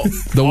all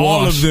the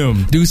all Wash. of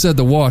them. Dude said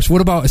The Wash.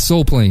 What about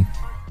Soul Plane?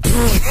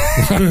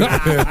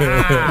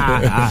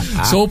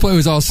 Soul Plane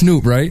was all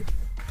Snoop, right?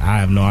 I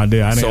have no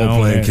idea. I didn't Soul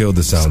Plane killed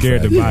the soundtrack.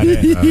 Scared to buy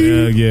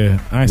that. Yeah.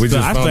 I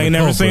still ain't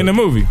never seen the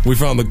movie. We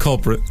found the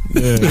culprit.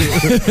 Yeah.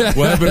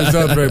 What happened to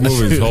soundtrack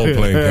movies? Soul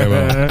Plane came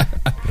out.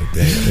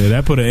 Yeah,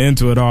 that put an end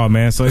to it all,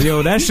 man. So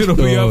that shit'll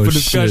be up for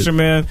discussion,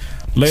 man.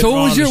 So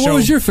what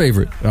was your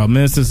favorite?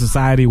 Menace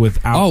Society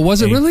without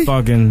was it really?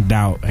 Fucking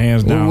doubt,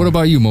 hands down. What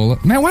about you, Mola?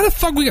 Man, why the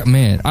fuck we got?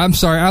 Man, I'm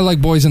sorry. I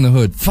like Boys in the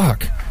Hood.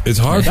 Fuck. It's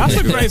hard. That's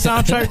a great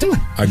soundtrack too.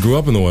 I grew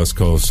up in the West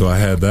Coast, so I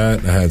had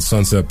that. I had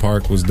Sunset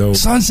Park was dope.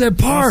 Sunset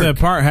Park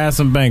had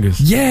some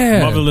bangers.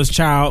 Yeah. Motherless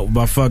Child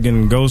by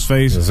fucking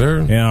Ghostface. Yes,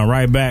 sir. And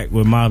Right Back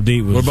with Mobb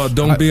Deep. What about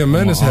Don't Be a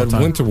Menace? Had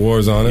Winter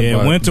Wars on it.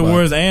 Yeah, Winter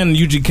Wars and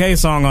UGK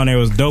song on there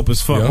was dope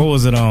as fuck. Yeah. What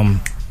was it?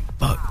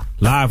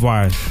 Live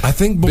Wire. I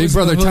think Big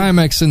Brother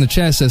Timex in the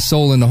chat says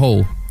Soul in the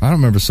Hole. I don't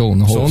remember Soul in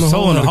the Hole.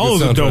 Soul in the Hole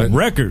is a dope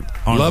record.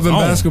 Love and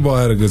Basketball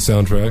had a good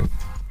soundtrack.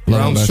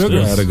 Brown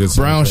Sugar had a good soundtrack.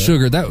 Brown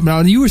Sugar.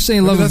 Now you were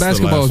saying Love and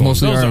Basketball was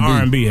mostly R&B.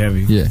 R&B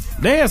heavy. Yeah.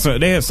 They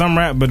had some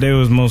rap, but they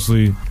was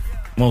mostly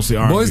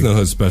R&B. Boys in the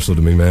Hood special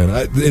to me, man.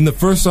 In the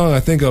first song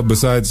I think of,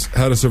 besides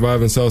How to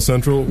Survive in South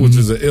Central, which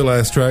is an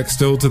ill-ass track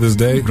still to this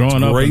day.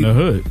 Growing up in the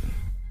hood.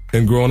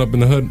 And growing up in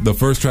the hood, the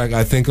first track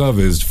I think of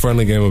is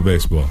Friendly Game of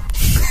Baseball.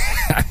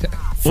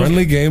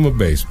 Friendly Game of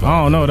Baseball.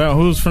 I don't know that.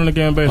 Who's Friendly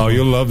Game of Baseball? Oh,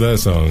 you'll love that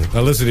song.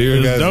 I listen to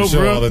your guys'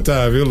 show all the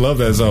time. You'll love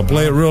that song.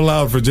 Play it real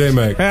loud for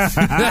J-Mac. That's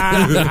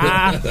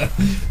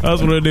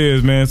what it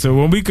is, man. So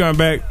when we come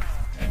back,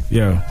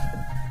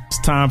 it's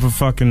time for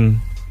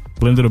fucking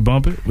Blender to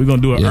bump it. We're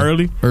going to do it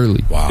early.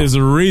 Early. Wow. There's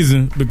a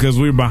reason, because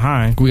we're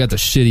behind. We got the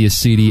shittiest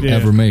CD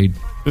ever made.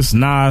 It's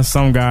Nas,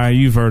 some guy.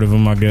 You've heard of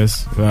him, I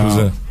guess. Who's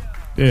that?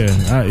 Yeah.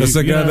 That's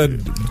the guy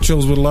that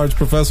chills with a large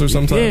professor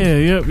sometimes?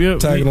 Yeah, yep.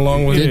 Tagging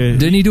along with him?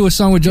 Didn't he do a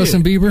song with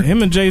Justin Bieber?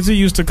 Him and Jay-Z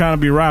used to kind of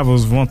be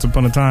rivals once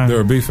upon a time. They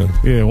were beefing.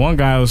 Yeah, one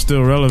guy was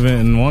still relevant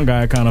and one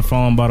guy kind of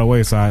falling by the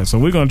wayside. So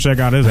we're going to check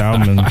out his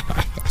album and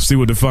see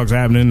what the fuck's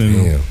happening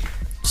and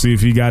see if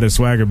he got his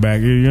swagger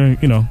back. You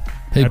know.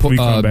 Hey,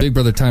 Big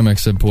Brother Timex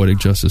said Poetic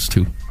Justice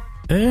too.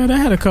 Yeah, they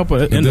had a couple.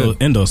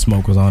 Endo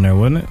Smoke was on there,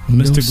 wasn't it?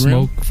 Mr.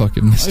 Grimm.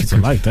 Fucking Mr.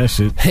 Grimm. I like that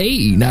shit.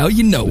 Hey, now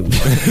you know.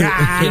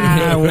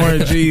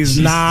 Warren G's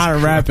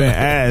not rapping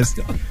ass.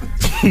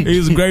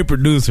 He's a great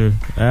producer.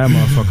 That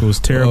motherfucker was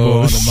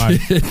terrible on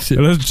the mic. So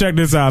let's check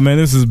this out, man.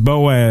 This is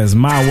Boaz,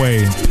 My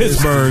Way,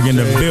 Pittsburgh in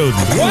the building.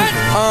 What?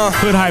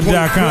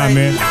 Hoodhype.com,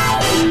 man.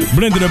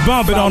 Blender to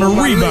bump it on a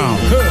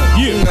rebound.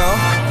 Yeah.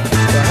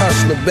 The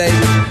hustler,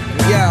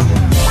 baby.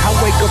 Yeah. I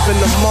wake up in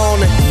the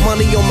morning,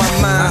 money on my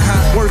mind.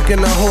 Work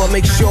in the hood,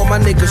 make sure my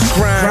niggas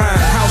grind.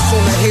 House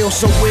on the hill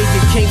somewhere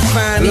you can't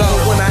find. Even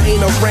when I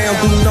ain't around,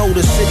 you know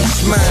the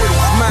city's mine.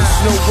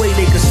 There's no way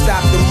they can stop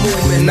the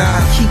movement. Nah,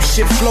 I keep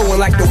shit flowing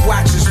like the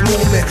watch is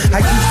moving.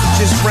 I used to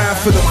just rhyme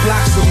for the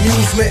block's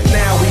amusement.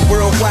 Now we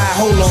worldwide,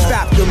 hold on,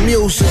 stop the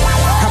music.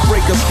 I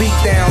break a beat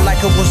down like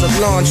it was a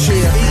lawn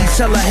chair.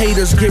 Tell the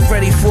haters, get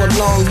ready for a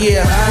long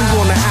year. We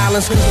on the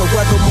islands cause the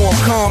weather more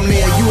calm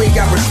there. You ain't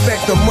got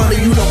respect or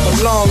money, you don't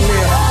belong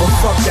there. But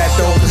fuck that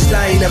though, cause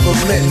I ain't ever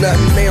meant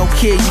nothing. They don't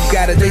care, you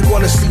got it, they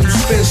wanna see you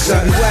spend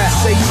something. Why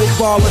say you a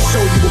baller,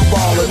 show you a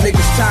baller.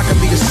 Niggas talking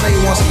be the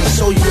same ones that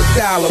show you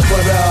 $1.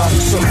 But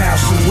somehow,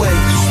 some way,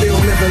 still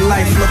living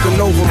life looking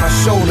over my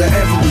shoulder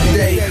every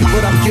day.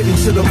 But I'm getting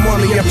to the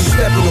money every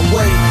stepping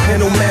away.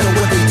 And no matter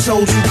what they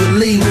told you,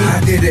 believe me, I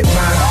did it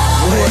mine.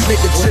 Hood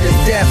nigga to the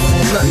death,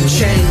 nothing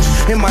changed.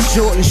 In my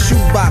Jordan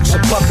shoebox,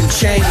 a bucket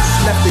change.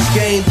 Left the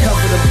game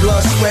covered in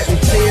blood, sweat, and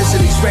tears.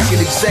 And these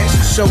record execs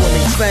are showing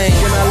their fame.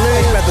 And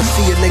I'd rather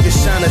see a nigga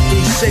shine a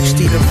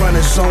 360 than run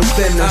his own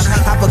business.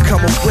 I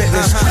become a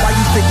witness. Why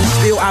you think we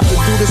still have to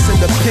do this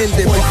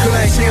independent? But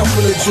couldn't tell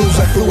from the Jews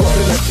I grew up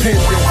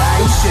independent.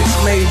 Them shit's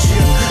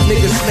major.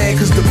 Niggas man,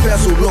 cause the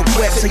bezel look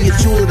wet, so your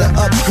jeweler to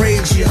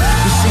upgrade you.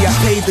 You see, I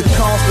paid the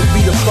cost to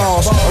be the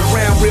boss.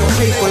 Around real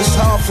paper, it's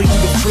hard for you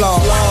to flaw,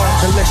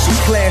 unless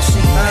you're classy.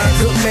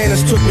 Good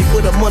manners took me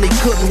where the money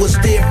couldn't, was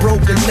dead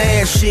broke and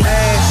ashy.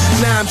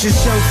 Now I'm just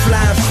young,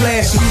 fly, and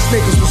flashy. These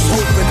niggas was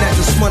hoping that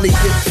this money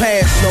get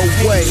past. No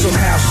way,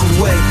 somehow, some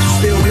way.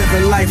 Still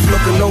living life,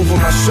 looking over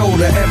my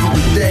shoulder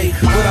every day.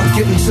 But I'm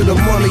getting to the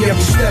money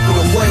every step of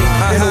the way.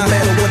 And no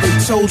matter what they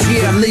told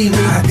you, believe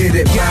me, I did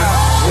it my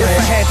way. If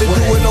I had to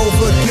do it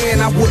over again,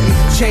 I wouldn't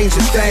change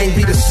a thing.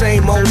 Be the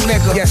same old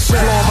nigga. Yes, sir.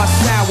 Blowing my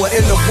sour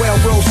in the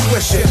well-rolled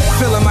swisher.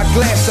 Filling my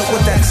glass up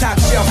with that top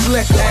shelf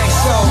liquor.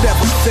 So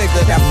never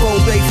figured that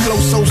Bombay flow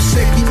so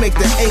sick. He make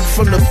the ink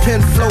from the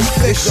pen flow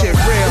thick. Shit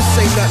real.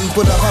 This ain't nothing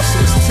but a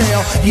hustler's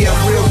tale. Yeah,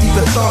 I'm real deep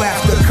in thought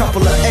after a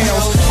couple of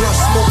L's. Blunt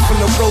smoke from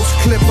the roach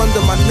clip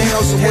under my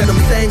nails. And when them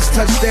things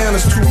touch down,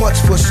 it's too much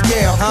for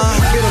scale.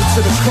 Get them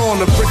to the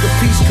corner, break a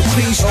piece,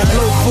 capiche.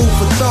 Low food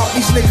for thought.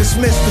 These niggas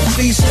missed the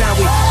feast. Now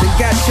we done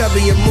got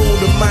Chubby and Moon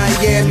to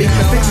Miami.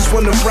 Bitches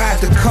wanna ride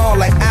the car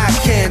like I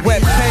can.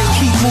 Wet paint,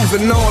 keep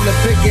moving on to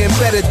bigger and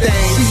better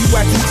things. See you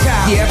at the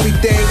top, yeah,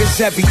 everything is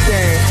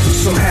everything.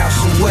 Somehow,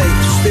 some way,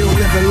 still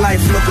living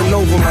life looking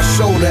over my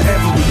shoulder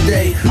every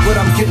day. But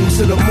I'm getting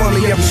to the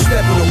money every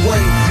step of the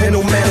way. And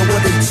no matter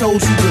what they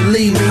told you,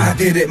 believe me, I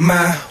did it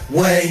my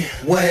way.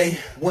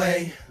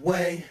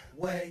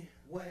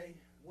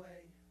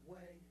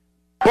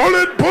 Pull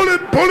it, pull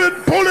it, pull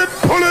it, pull it,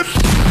 pull it.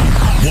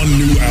 One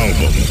new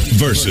album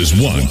versus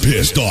one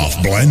pissed off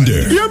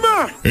blender. Yeah,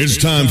 man. It's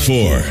time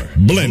for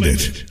Blend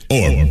It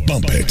or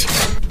Bump It.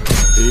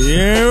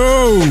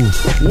 Yo,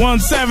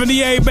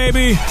 178,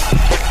 baby.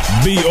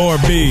 B or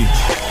B.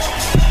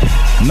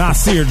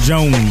 Nasir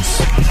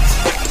Jones.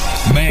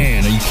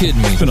 Man, are you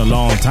kidding me? It's been a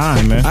long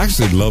time, man. I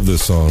actually love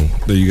this song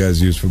that you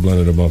guys used for Blend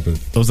It or Bump It.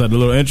 Was that the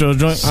little intro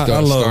joint? I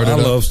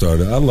love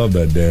Started. I love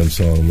that damn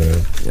song,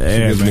 man. Yeah,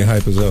 it gives me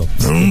hype as hell.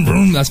 Vroom,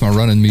 vroom. That's my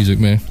running music,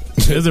 man.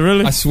 Is it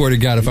really? I swear to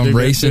God, if I'm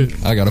racing,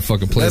 I gotta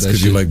fucking play That's that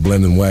shit. because you like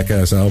blending whack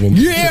ass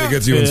albums. Yeah, it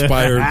gets you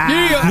inspired.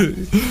 Yeah.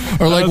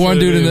 Or like one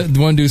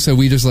dude said,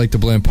 we just like to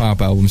blend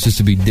pop albums just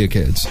to be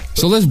dickheads.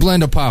 So let's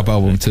blend a pop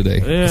album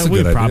today. Yeah,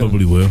 we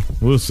probably will.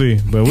 We'll see,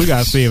 but we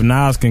gotta see if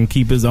Nas can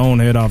keep his own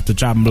head off the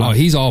chopping block. Oh,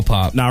 he's all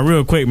pop. Now,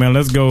 real quick, man,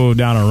 let's go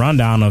down a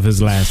rundown of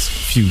his last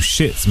few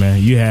shits,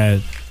 man. You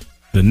had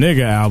the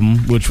Nigga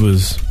album, which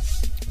was,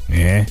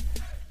 yeah,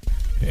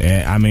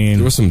 I mean,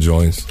 there were some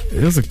joints.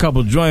 There was a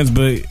couple joints,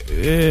 but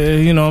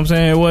you know what I'm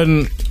saying? It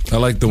wasn't. I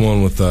like the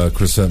one with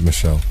Chrisette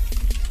Michele.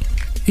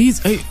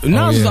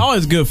 Nas is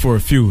always good for a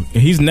few.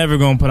 He's never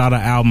gonna put out an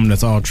album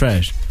that's all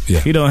trash. Yeah,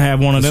 he don't have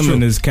one of them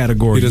in his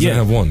category. He doesn't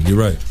have one. You're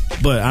right.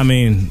 But I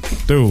mean,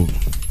 dude,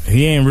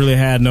 he ain't really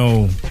had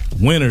no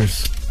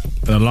winners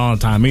in a long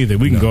time either.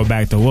 We can go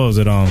back to what was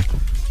it on?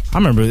 I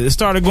remember it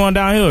started going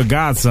downhill with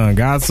Godson.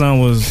 Godson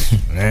was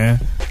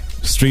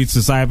Streets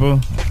Disciple,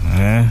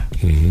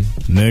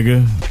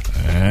 Nigga.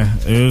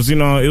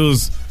 It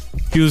was,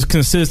 he was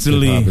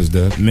consistently. Hip Hop is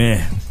Dead.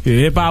 Man,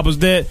 Hip Hop was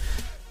dead.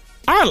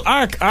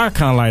 I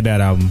kind of like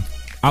that album.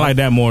 I like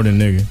that more than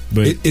Nigga.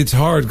 But it's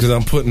hard because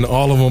I'm putting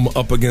all of them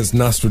up against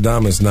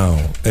Nostradamus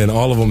now, and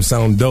all of them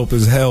sound dope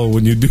as hell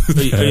when you do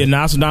that. Yeah,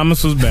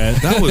 Nostradamus was bad.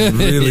 That was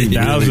really,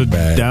 really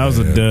bad. That was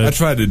a dud. I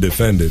tried to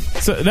defend it.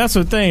 So that's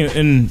the thing,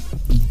 and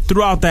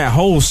throughout that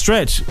whole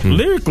stretch,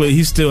 lyrically,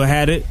 he still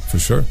had it. For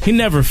sure. He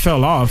never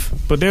fell off,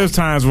 but there was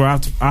times where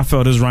I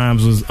felt his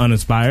rhymes was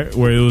uninspired,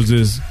 where it was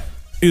just,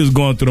 he was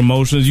going through the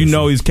motions. You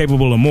know he's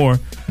capable of more,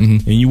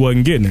 and you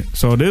wasn't getting it.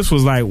 So this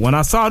was like, when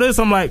I saw this,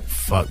 I'm like,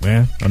 fuck,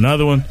 man.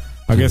 Another one.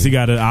 I guess he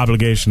got an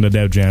obligation to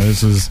Def Jam.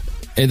 This is...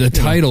 And the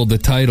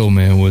title,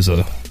 man, was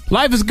a...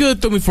 Life is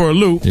Good threw me for a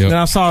loop. Yep. Then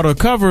I saw the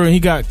cover, and he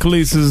got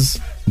Khalees's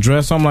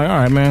dress. So I'm like, all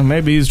right, man,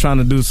 maybe he's trying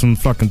to do some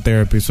fucking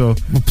therapy. So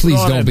well, please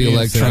don't be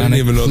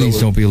electronic. Please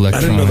don't be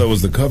electronic. I didn't know that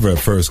was the cover at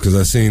first, because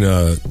I seen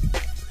a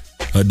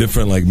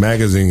different like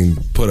magazine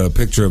put a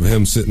picture of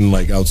him sitting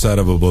like outside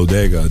of a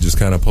bodega, just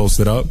kind of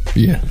posted up.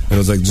 Yeah, and it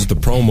was like just a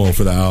promo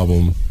for the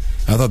album.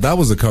 I thought that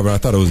was the cover. I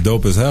thought it was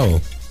dope as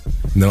hell.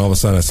 And then all of a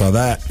sudden I saw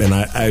that, and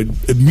I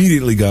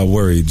immediately got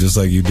worried, just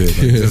like you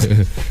did.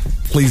 Like,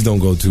 please don't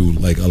go to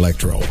like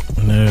electro.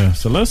 Yeah.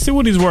 So let's see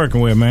what he's working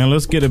with, man.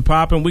 Let's get it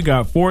popping. We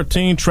got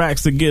 14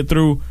 tracks to get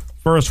through.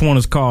 First one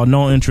is called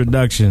No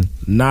Introduction.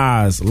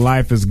 Nas,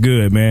 Life is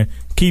Good, man.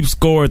 Keep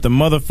score at the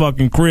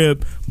motherfucking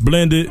crib.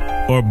 Blend it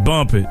or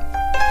bump it.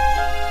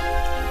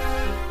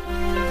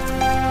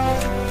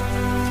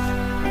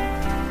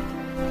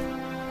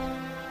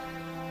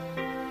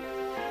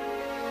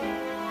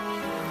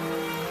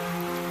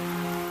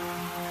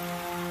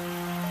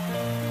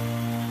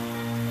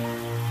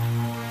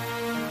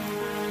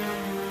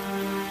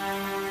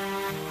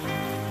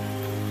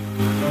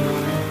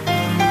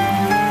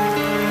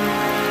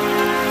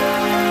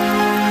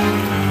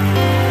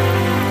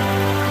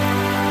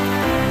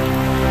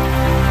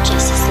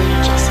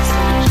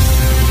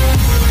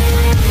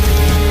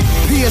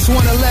 PS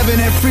 111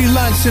 at free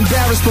lunch,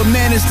 embarrassed but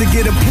managed to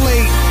get a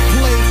plate.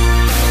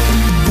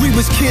 We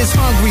was kids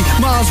hungry,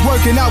 mom's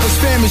working, I was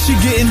famished, she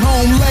getting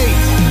home late.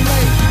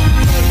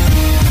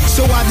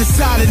 So I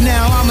decided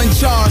now I'm in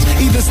charge.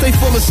 Either stay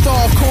full of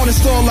starve, corner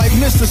store like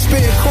Mr.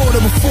 Spare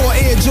Quarter before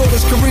Air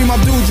Jordans, Kareem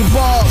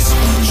Abdul-Jabbar's.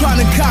 Trying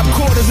to cop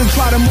quarters and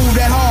try to move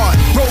that hard.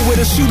 Roll with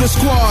a shooter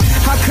squad.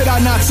 How could I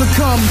not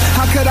succumb?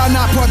 How could I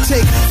not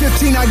partake?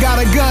 15 I got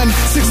a gun,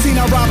 16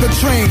 I robbed a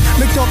train.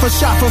 Licked off a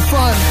shot for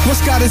fun.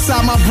 What's got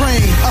inside my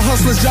brain? A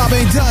hustler's job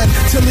ain't done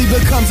till he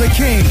becomes a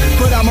king.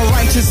 But I'm a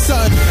righteous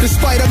son,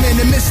 despite I'm in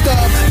the midst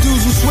of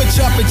dudes who switch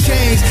up and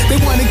change. They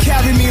wanna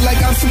carry me like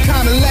I'm some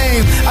kind of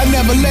lame. I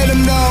never let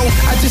them know,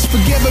 I just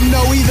forgive them,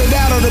 no, either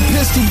that or the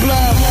pistol blow.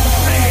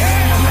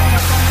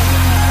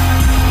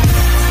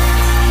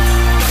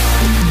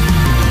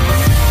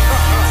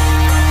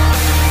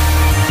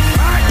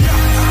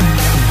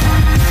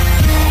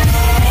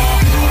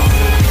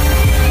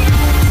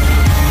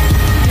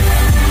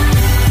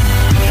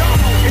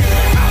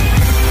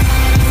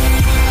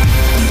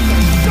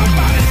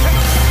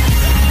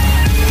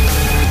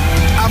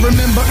 I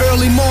remember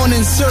early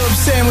mornings, syrup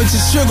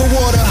sandwiches, sugar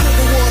water.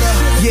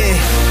 Yeah,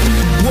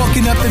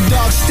 walking up the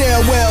dark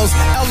stairwells.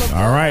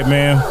 All right,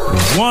 man.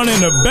 One in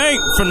the bank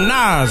for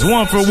Nas.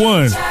 1 for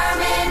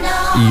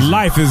 1.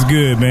 Life is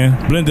good,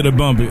 man. Blended or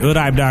bumpy.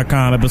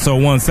 Hoodhype.com, episode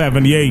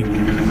 178.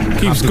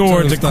 Keep score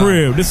at the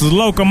crib. This is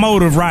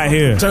Locomotive right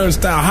here.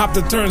 Turnstile. Hop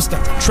the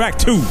turnstile. Track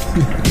 2.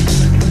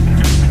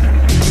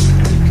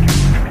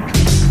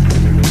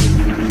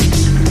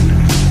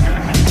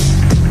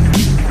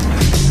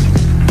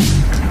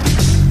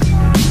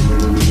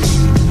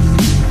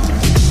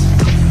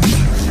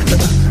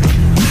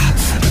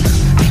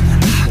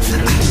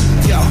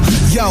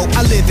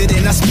 I live it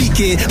and I speak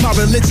it. My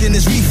religion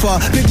is reefer.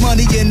 Big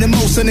money and the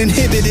most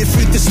uninhibited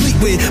freak to sleep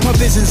with. My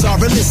visions are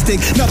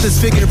realistic, nothing's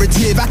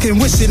figurative. I can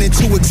wish it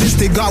into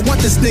existence. God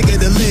want this nigga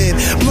to live.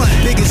 Blunt,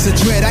 biggest of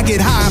dread. I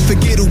get high and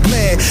forget who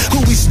bled.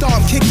 Who we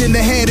starved, kicked in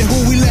the head, and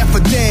who we left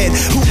for dead.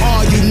 Who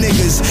are you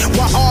niggas?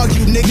 Why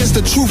argue niggas?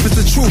 The truth is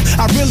the truth.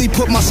 I really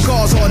put my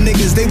scars on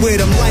niggas. They wear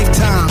them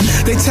lifetime.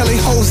 They tell they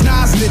hoes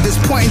Nas did this.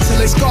 Pointing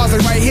till they scars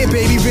are right here,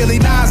 baby. Really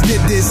Nas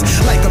did this.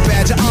 Like a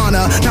badge of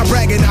honor. Not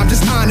bragging, I'm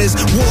just honest.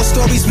 War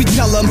stories we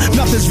tell them,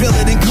 nothing's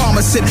realer than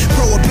karma. Sip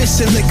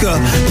prohibition liquor,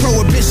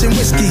 prohibition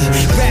whiskey.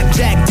 Rap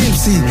Jack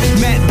Dempsey,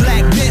 Matt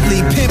Black,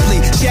 Bentley,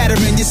 Pimply.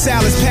 Shattering your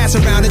salads, pass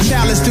around the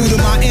chalice due to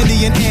my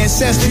Indian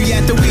ancestry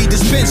at the weed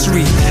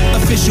dispensary.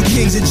 Official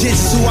kings and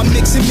gents who I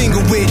mix and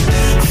mingle with.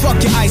 Fuck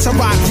your ice, I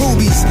rock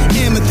rubies,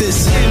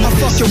 amethyst. I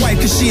fuck your wife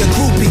cause she a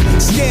groupie,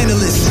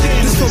 scandalous.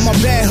 This for my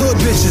bad hood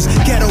bitches,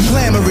 ghetto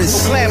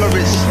glamorous.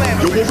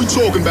 Yo, what we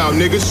talking about,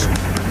 niggas?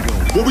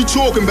 What we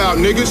talking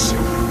about, niggas?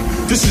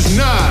 This is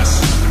Nas.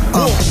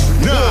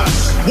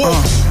 Nas.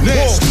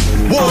 Nasty.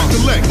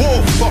 Collect.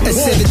 At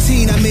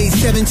 17, I made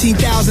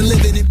 17,000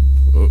 living in.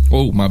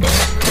 Oh, my bad.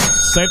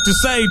 Safe to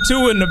say,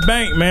 2 in the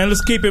bank, man.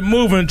 Let's keep it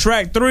moving.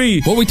 Track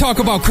 3. What we talk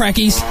about,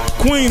 crackies?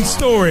 Queen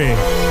Story.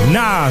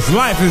 Nas,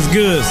 Life is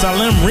Good.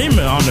 Salim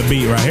Rima on the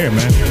beat right here,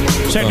 man.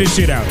 Check this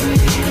shit out.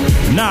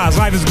 Nas,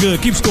 Life is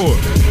Good. Keep score.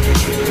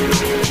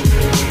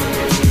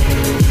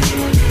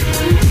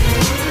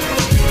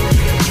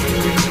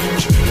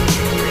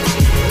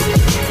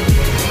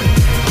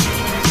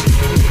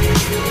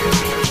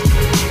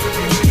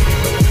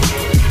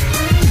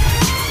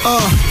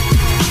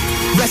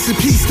 Rest in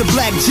peace to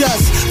Black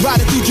Just.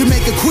 Riding through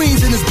Jamaica,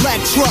 Queens in his black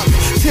truck.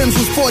 Tim's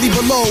was 40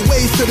 below,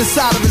 waves to the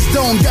side of his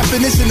dome.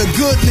 Definition of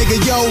good nigga,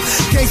 yo.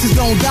 Gangsters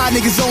don't die,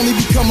 niggas only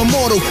become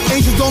immortal.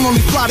 Angels don't only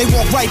fly, they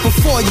walk right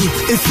before you.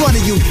 In front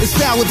of you, it's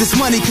foul what this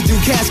money could do.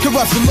 Cash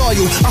corrupts and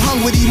loyal. I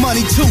hung with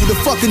E-Money too, the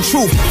fucking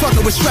truth.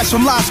 Fucking with Stretch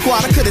from Live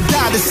Squad. I could've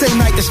died the same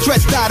night that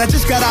Stretch died. I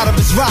just got out of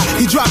his ride.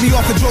 He dropped me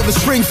off and drove to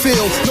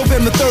Springfield.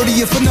 November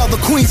 30th, another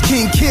Queens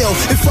King kill.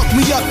 It fucked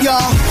me up,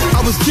 y'all.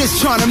 I was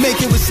just trying to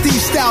make it with Steve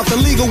Stout, the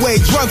legal way,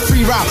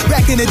 drug-free route.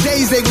 Back in the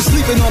days, they was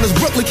sleeping on us.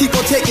 Brooklyn keep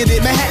on taking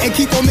it. Manhattan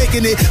keep on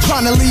making it.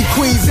 Trying to leave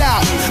Queens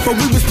out. But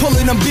we was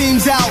pulling them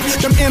beams out,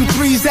 them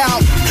M3s out.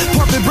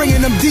 Pumping,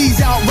 bringing them D's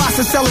out.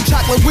 Rasta selling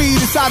chocolate weed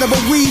inside of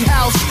a weed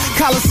house.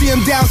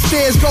 Coliseum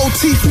downstairs, gold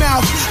teeth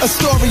mouth.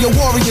 Astoria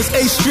Warriors,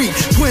 A Street,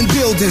 twin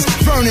buildings.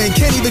 Vernon,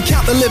 can't even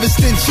count the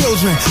Livingston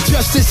children.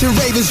 Justice in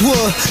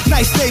Ravenswood,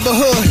 nice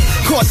neighborhood.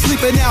 Caught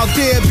sleeping out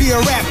there, be a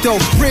rap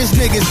though. Riz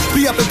niggas,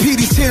 be up in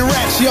PD's 10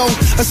 racks, yo.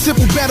 A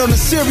simple bet on a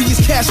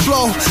serious cash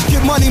flow.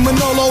 Get money,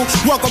 Manolo,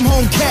 welcome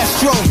home,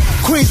 Castro.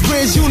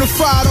 Queensbridge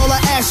unified, all I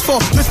ask for.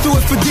 Let's do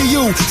it for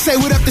DU. Say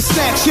what up to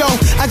Snacks, yo.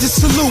 I just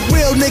salute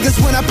real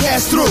niggas when I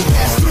pass through.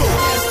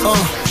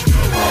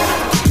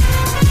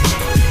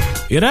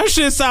 Yeah, that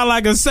shit sound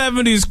like a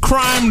 70s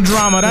crime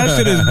drama. That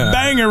shit is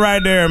banging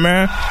right there,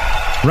 man.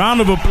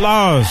 Round of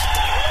applause.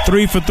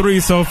 3 for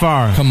 3 so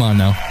far. Come on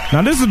now.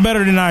 Now, this is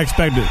better than I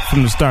expected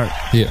from the start.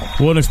 Yeah.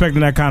 Wasn't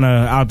expecting that kind of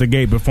out the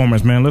gate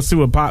performance, man. Let's see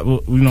what Pop,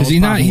 because he's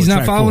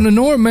not following the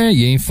norm, man.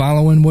 You ain't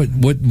following what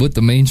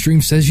the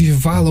mainstream says you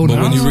should follow. But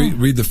when you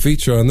read the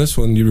feature on this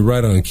one, you're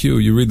right on cue.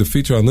 You read the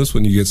feature on this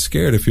one, you get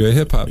scared if you're a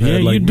hip hop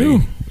head like you do.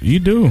 Me. You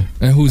do.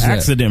 And who's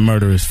Accident that?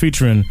 Murderers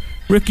featuring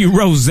Ricky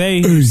Rose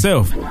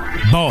himself.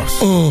 Boss.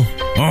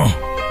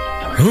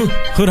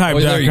 Hoodhype.com. Oh,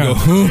 there you go.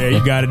 Yeah,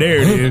 you got it. There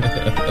it is.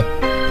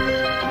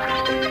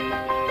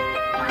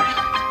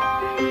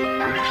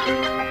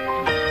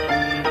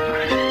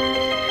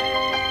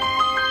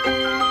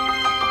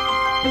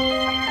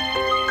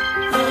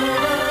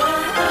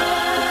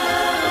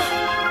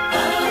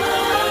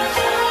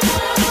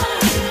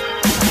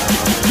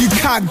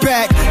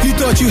 Back, you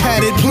thought you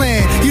had it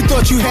planned. You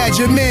thought you had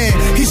your man.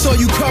 He saw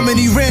you coming,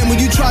 he ran when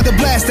you tried to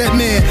blast that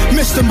man.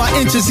 Missed him by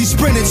inches, he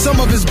sprinted.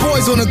 Some of his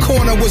boys on the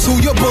corner was who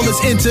your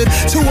bullets entered.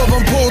 2 of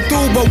them pulled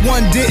through, but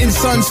 1 didn't.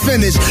 Son's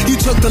finished. You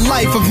took the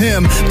life of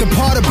him. The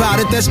part about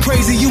it that's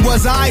crazy, you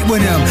was alright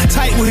with him,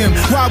 tight with him.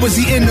 Why was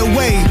he in the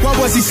way? Why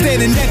was he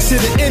standing next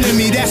to the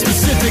enemy that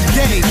specific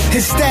day?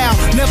 His style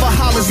never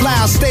hollers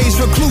loud, stays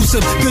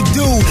reclusive. Good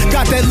dude,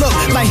 got that look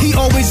like he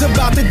always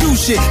about to do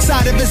shit.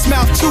 Side of his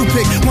mouth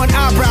toothpick, 1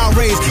 eyebrow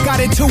raised. Got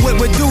into it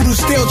with dude who's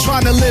still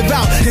trying to live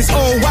out his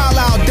old wild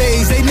out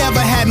days. They never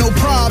had no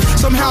problems.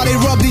 Somehow they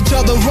rubbed each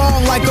other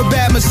wrong like a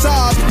bad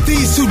massage.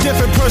 These 2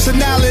 different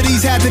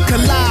personalities had to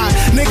collide.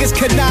 Niggas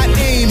could not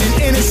aim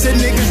and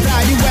innocent niggas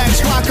die. You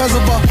ask why? Cause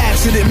of an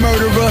accident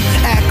murderer.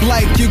 Act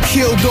like you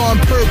killed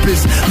on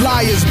purpose.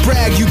 Liars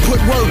brag you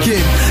put work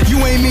in. You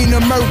ain't mean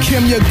to murk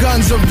him, your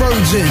gun's a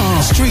virgin.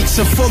 Streets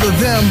are full of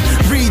them.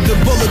 Read the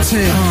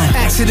bulletin.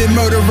 Accident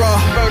murderer.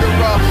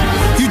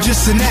 You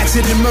just an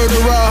accident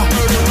murderer.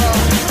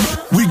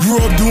 We grew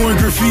up doing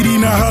graffiti,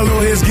 now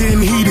hollow heads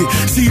getting heated.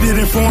 Seated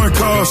in foreign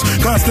cars,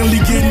 constantly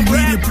getting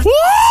weeded. Woo!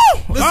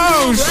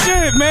 Oh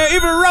shit, man.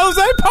 Even Rose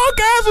punk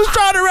ass was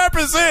trying to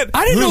represent.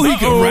 I didn't know he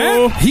could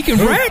rap. He can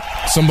rap?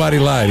 Somebody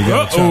lied. He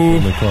got a chopper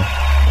in the car.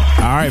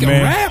 All right,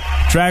 man. Rap?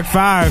 Track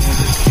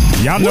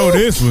 5. Y'all know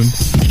this one.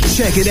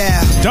 Check it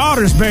out.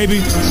 Daughters,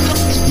 baby.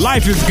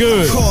 Life is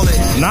good. Call it.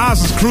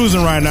 Nas is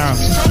cruising right now.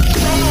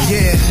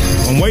 Yeah.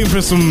 I'm waiting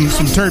for some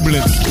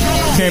turbulence.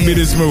 Can't be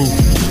this smooth.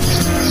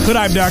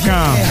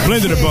 Hoodhype.com.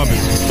 Blended or bump it.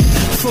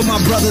 For my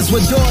brothers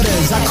with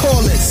daughters, I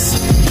call this.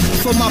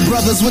 For my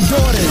brothers with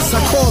daughters,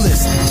 I call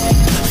this.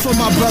 For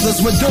my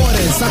brothers with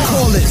daughters, I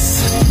call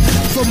this.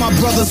 For my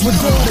brothers with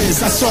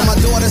daughters, I saw my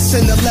daughter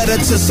send a letter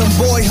to some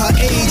boy her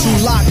age who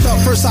locked up.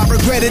 First I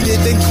regretted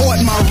it, then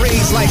caught my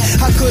rage. Like,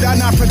 how could I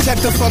not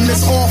protect her from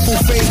this awful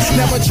fate?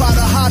 Never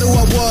tried to hide who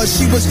I was,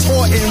 she was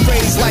taught and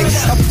raised like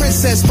a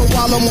princess. But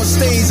while I'm on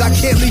stage, I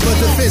can't leave her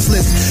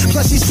defenseless.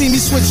 Plus she see me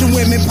switching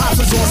women,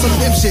 pops was on some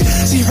pimp shit.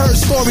 She heard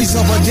stories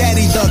of her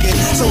daddy thugging.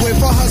 So if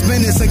her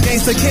husband is a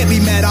gangster, can't be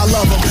mad, I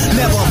love him.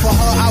 Never, for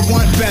her I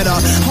want better.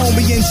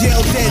 Homie in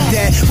jail, dead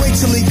dad. Wait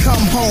till he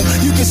come home,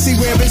 you can see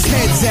where his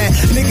head's at.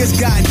 Niggas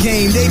got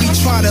game, they be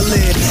trying to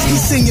live. He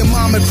seen your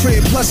mama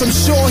crib, plus I'm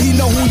sure he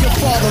know who your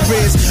father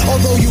is.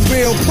 Although you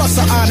real, plus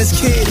an honest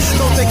kid.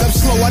 Don't think I'm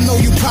slow, I know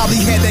you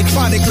probably had that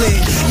chronic lid.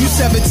 You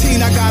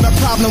 17, I got a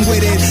problem with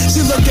it.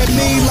 She look at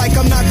me like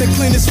I'm not the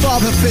cleanest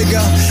father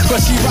figure,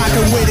 but she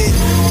rockin' with it.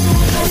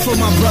 For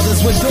my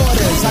brothers with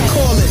daughters, I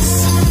call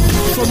this.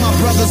 For my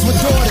brothers with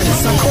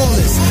daughters, I call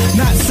this.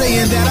 Not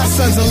saying that our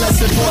sons are less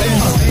important.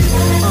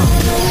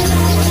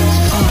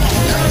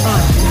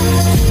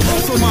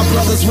 For my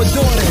brothers with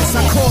daughters,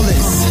 I call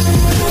this.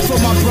 For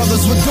my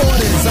brothers with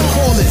daughters, I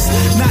call this.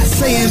 Not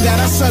saying that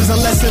our sons are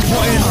less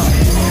important.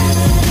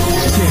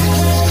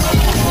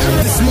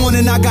 Yeah. This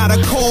morning I got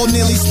a call,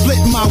 nearly split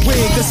my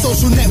wig. The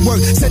social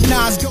network said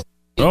Nas go.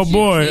 Oh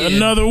boy,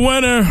 another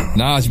winner.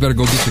 Nas, you better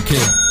go get your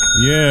kid.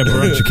 Yeah,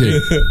 bro. Get your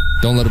kid.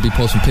 Don't let her be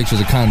posting pictures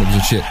of condoms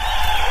and shit.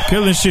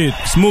 Killing shit.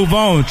 Let's move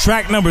on.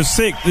 Track number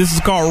 6. This is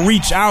called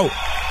Reach Out.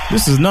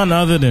 This is none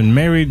other than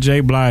Mary J.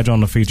 Blige on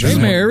the feature. Hey,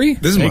 Mary.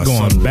 This is my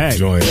going sunroof back.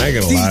 joint. I ain't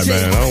gonna lie,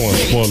 man. I don't want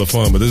to spoil the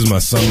fun, but this is my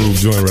sunroof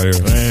joint right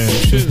here. Man,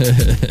 shit.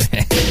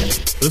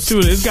 Let's see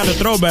what it's got a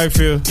throwback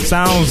feel.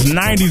 Sounds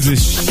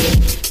 90s-ish.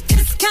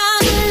 This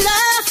kind of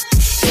love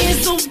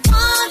is the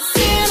once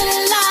in a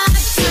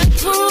lifetime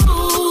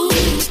proof.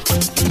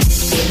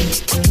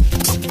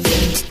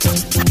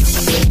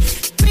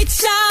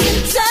 Reach out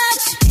and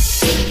touch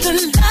the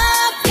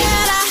love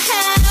that I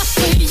have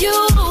for you.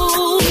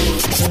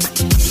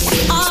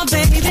 Oh,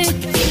 baby,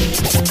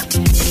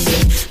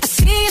 I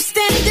see you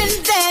standing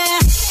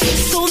there,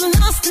 so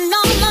lost and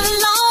all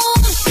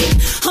alone.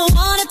 I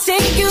wanna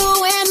take you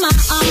in my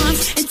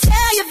arms and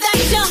tell you that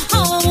you're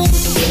home.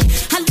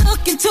 I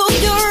look into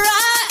your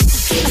eyes,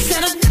 I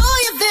said I know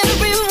you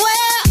very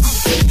well.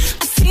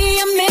 I see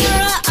a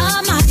mirror of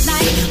my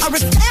life, a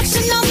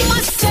reflection of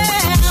myself.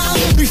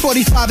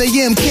 3:45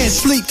 a.m., can't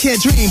sleep, can't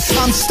dream.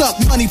 I'm stuck,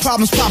 money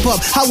problems pop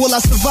up. How will I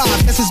survive?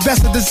 Guess it's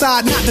best to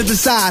decide not to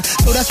decide.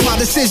 So that's my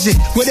decision.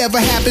 Whatever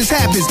happens,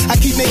 happens. I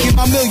keep making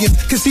my millions.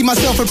 Can see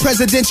myself in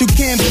presidential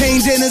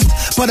campaign dinners,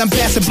 but I'm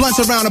passing blunts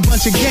around a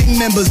bunch of gang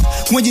members.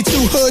 When you're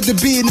too hood to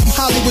be in them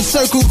Hollywood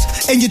circles,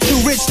 and you're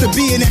too rich to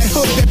be in that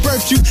hood that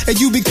birthed you, and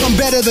you become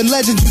better than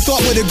legends you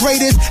thought were the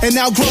greatest, and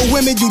now grow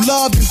women you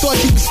loved and thought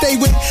you would stay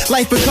with.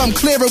 Life become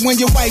clearer when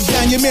you wipe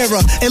down your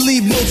mirror and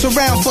leave notes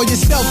around for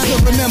yourself to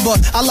remember.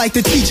 I I like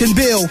to teach and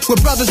build with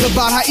brothers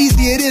about how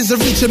easy it is to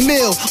reach a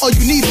mill. All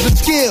you need is a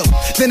skill,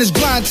 then it's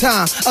grind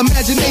time.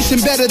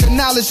 Imagination better than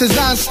knowledge, says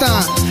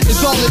Einstein.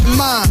 It's all in the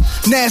mind,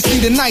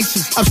 nasty the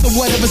nicest. I'm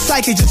somewhat of a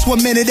psychic, just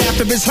 1 minute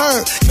after it's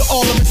heard. You're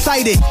all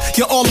excited,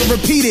 you're all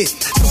repeated.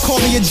 So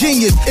call me a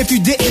genius. If you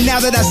didn't, now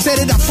that I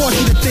said it, I force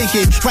you to think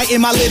it.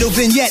 Writing my little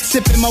vignette,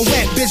 sipping my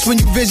wet. Bitch, when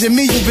you vision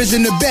me, you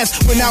vision the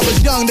best. When I was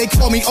young, they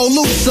called me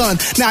Olu's son.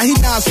 Now he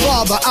Nas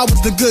father. I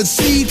was the good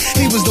seed,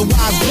 he was the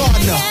wise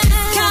gardener.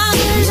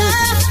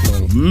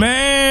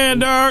 Man,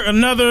 dog,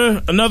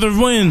 another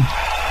win.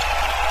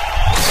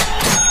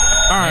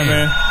 All right,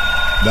 man.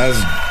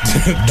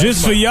 That's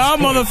just for y'all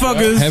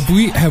motherfuckers. Have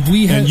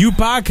we and you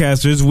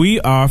podcasters, we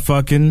are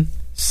fucking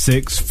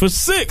 6 for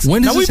 6.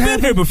 When does now, this we've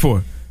happen? been here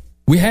before.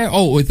 We had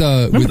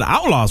remember the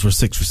Outlaws were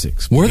 6 for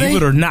 6. Were Believe they?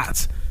 it or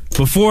not?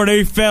 Before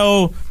they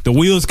fell, the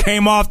wheels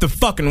came off the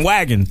fucking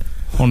wagon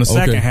on the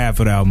second half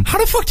of the album. How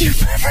the fuck do you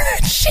remember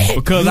that shit?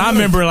 Because I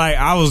remember, like,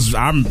 I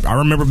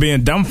remember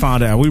being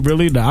dumbfounded. Are we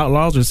really the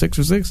Outlaws are 6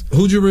 for 6?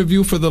 Who'd you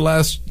review for the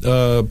last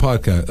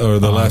podcast or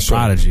the last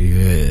Prodigy?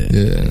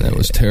 Yeah, that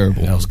was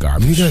terrible. That was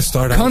garbage. You guys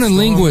started. Cunning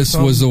Linguist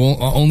was the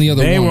only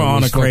other they one. They were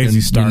on a crazy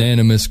start.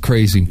 Unanimous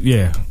crazy.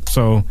 Yeah.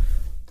 So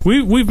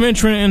we've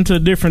ventured into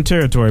different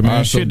territory,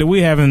 man. Shit that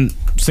we haven't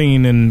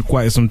seen in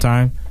quite some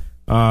time.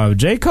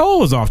 J.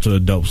 Cole was off to a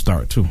dope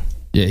start too.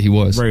 Yeah, he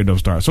was. Very dope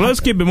start. So let's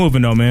keep it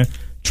moving though, man.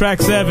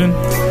 Track 7,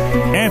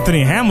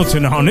 Anthony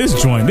Hamilton on this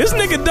joint. This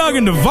nigga dug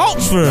into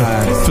vaults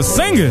for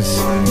singers.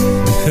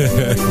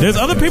 There's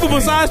other people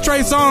besides Trey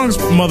Songz,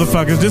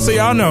 motherfuckers, just so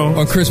y'all know.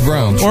 Or Chris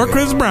Brown.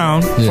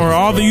 Or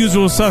all the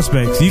usual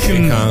suspects. You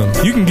can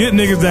get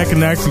niggas that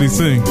can actually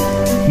sing.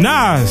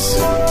 Nas.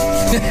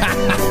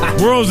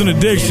 World's an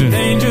addiction.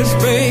 Dangerous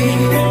space.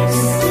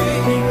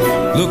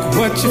 Look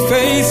what you're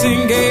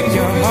facing, gave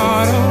your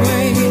heart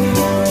away.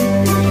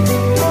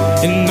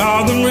 And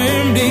all the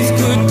remedies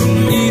couldn't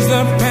ease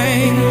the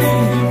pain.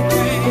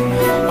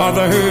 All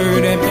the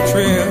hurt and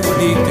betrayal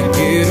need to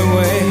get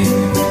away.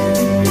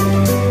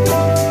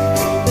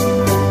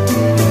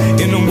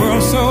 In a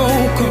world so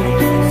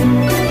cold,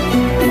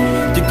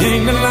 you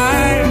gain the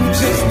life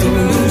just to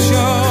lose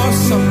your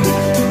soul.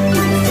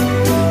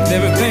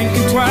 Never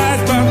thinking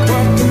twice about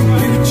what the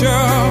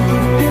future.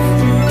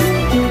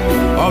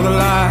 All the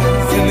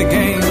lies in the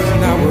game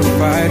now we're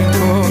fighting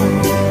for.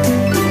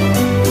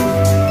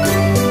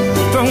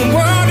 The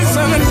world is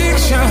an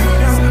addiction.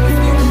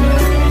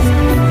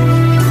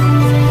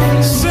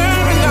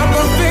 Serving up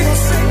a fix.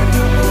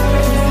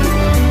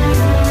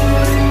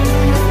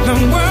 The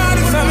world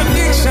is an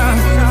addiction.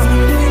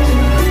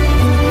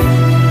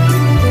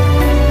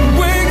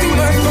 Way too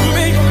much for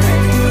me.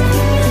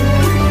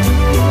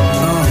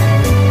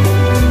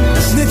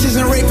 Snitches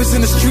and rapists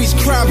in the streets,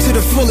 crime to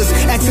the fullest.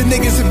 Asking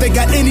niggas if they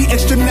got any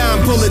extra 9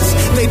 bullets.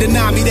 They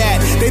deny me that.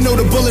 They know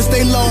the bullets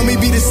they loan me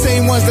be the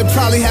same ones that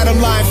probably had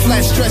them lying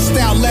flat, stressed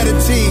out, letter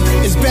T.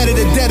 It's better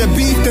to dead a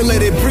beef than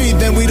let it breathe,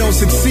 then we don't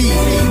succeed.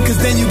 Cause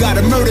then you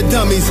gotta murder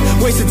dummies.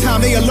 Waste of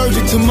time, they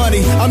allergic to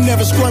money. I'm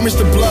never squirmish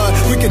to blood.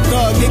 Wicked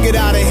thug, get it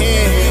out of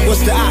hand.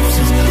 What's the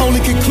options?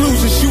 Only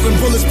conclusion, shooting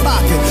bullets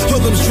popping.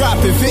 Hoodlums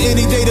dropping. For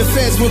any day the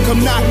feds will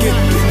come knocking.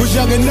 Was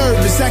young and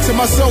nervous, asking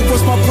myself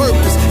what's my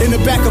purpose. In the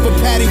back of a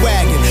paddy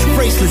wagon.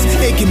 Bracelets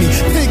aching me.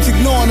 Pigs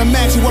ignoring the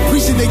match. What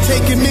precinct they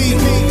taking me?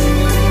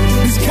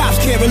 These cops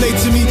can't relate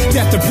to me.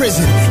 Death to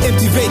prison.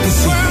 Empty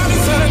vacancy. World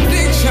is an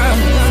addiction.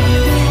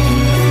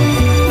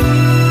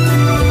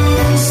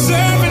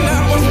 Serving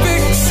up a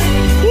fix.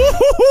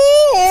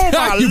 Oh my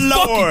Are you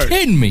Lord. fucking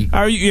kidding me?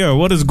 Are you? Yeah,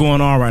 what is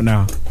going on right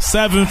now?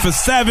 7 for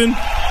 7.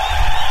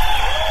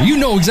 You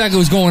know exactly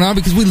what's going on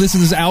because we listen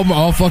to this album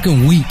all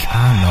fucking week.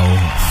 I know.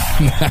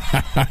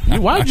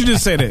 Why did you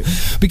just say that?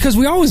 Because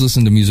we always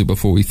listen to music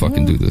before we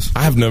fucking do this.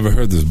 I've never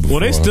heard this before. Well,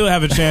 they still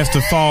have a chance to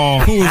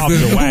fall off the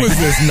wagon. Who is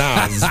this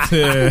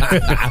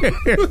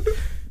Nas?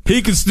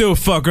 He can still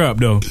fuck up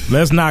though.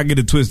 Let's not get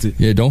it twisted.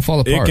 Yeah, don't fall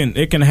apart.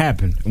 It can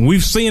happen.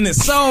 We've seen it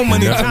so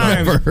many times.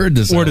 I've never heard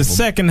this where album. the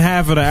second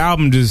half of the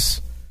album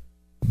just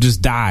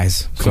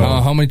dies. So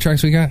how many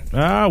tracks we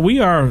got? We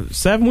are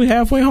 7. We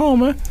halfway home,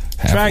 man.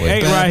 Track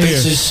 8 right here.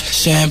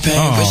 Champagne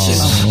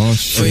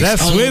Is that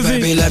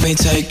Swizzy? Let me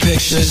take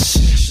pictures.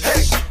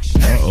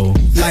 Uh-oh.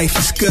 Life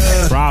is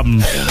good. Problem.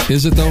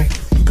 Is it though?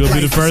 Could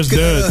be the first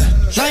dud.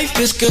 Life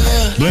is good.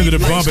 Blended to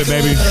bump it,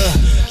 baby.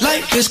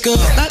 Life is good.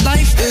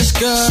 Life is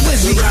good.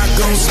 Swizzy. Rock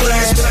on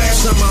splash.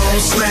 Summer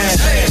on smash.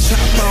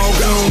 Top on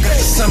gone.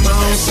 Summer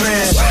on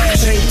smash.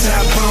 Tank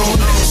top on.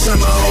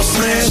 Summer on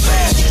smash.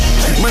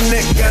 My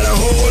neck got a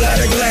whole lot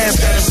of glass.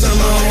 Got a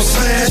summer on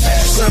smash.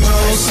 Summer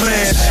on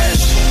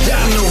smash. Y'all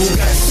know who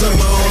got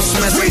summer on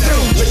smash. We do.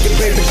 Look at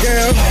baby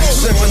girl.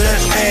 Showing her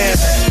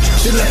ass.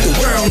 She let the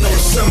world know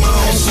summer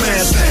on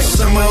smash.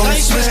 Summer on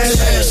smash.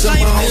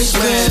 Summer on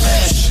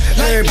smash.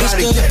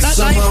 Everybody got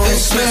summer on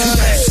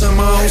smash.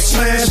 Summer on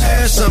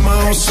smash. Summer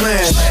on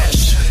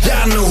smash. Y'all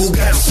Y'all know who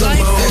got summer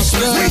on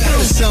smash.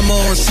 The summer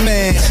on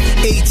smash,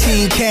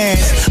 18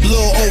 cash.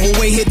 Little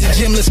overweight, hit the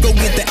gym, let's go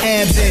get the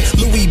abs in.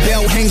 Louis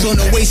belt hangs on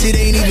the waist, it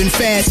ain't even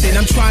fastened.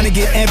 I'm trying to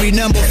get every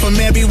number from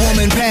every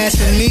woman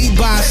passing me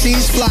by.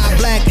 She's fly,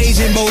 black,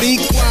 Asian,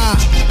 Boricua,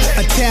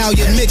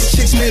 Italian, mixed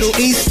chicks, Middle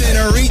Eastern,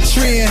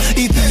 Eritrean,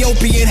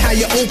 Ethiopian, how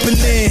you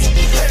opening?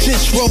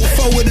 Just roll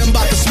forward, I'm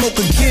about to smoke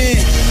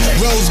again.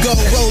 Rose gold,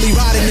 rollie,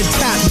 riding the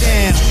top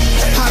down.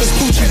 Hottest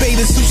coochie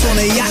bathing suits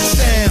on a yacht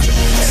sound.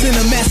 Send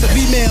a massive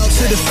email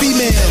to the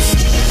females.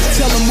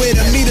 Tell them where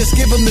to meet us,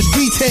 give them the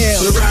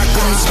details. The rock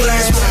on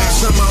splash,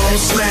 summer on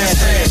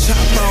smash. Top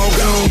all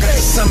gone,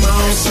 summer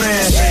on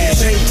smash.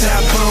 Tank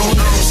top on,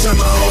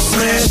 summer on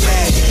smash.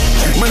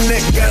 My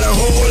neck got a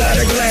whole lot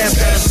of glass,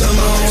 got summer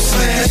on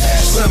smash,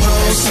 summer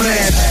on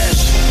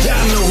smash.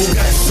 Y'all know who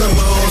got summer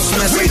on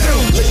smash. We do.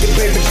 Look at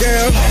baby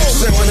girl,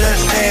 showing her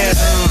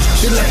ass.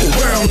 She let the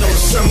world know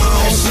summer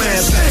on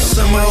smash,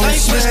 summer on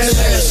smash,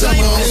 summer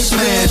on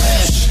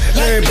smash.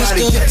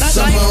 Everybody get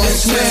summer on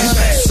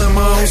smash,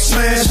 summer on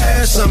smash,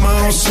 summer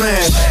on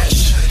smash.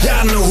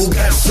 Y'all know who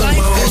got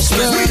summer on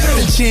smash.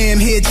 The jam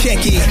here,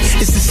 check it.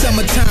 It's the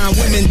summertime,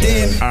 women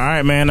dim. All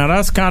right, man. Now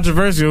that's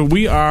controversial.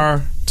 We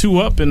are 2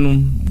 up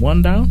and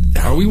 1 down.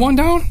 Are we 1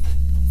 down?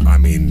 I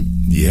mean,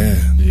 yeah,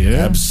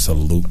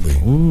 absolutely.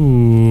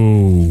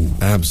 Ooh,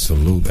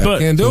 absolutely. But I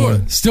can't do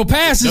it. Still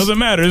passes. Doesn't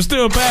matter. It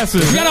still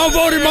passes. You got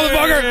outvoted,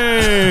 motherfucker.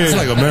 It's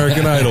like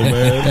American Idol,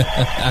 man.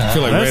 I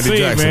feel like Let's Randy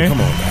see, Jackson. man.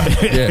 Come on,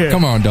 now. Yeah,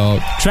 come on,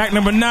 dog. Track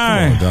number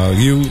 9. Come on,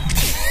 dog.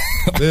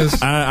 This.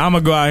 I'm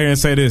gonna go out here and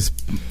say this.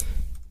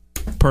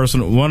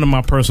 One of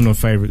my personal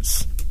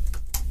favorites.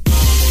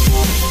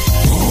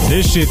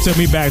 This shit took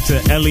me back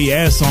to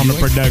LES on the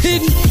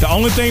production. The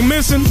only thing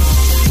missing,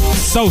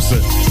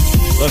 Sosa.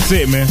 That's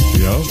it, man.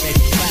 Yo.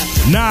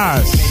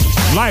 Nas,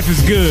 Life is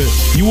Good.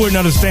 You wouldn't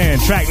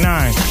understand. Track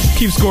 9.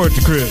 Keep score at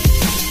the crib.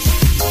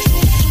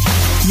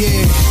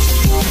 Yeah.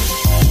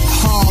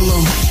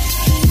 Harlem,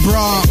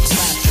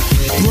 Bronx,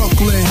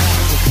 Brooklyn.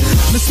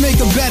 Let's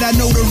make a bet, I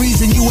know the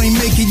reason you ain't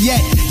make it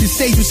yet. The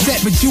stage was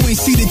set, but you ain't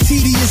see the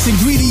tedious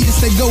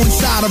ingredients that go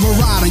inside of a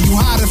rider. You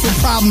hiding from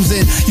problems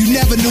and you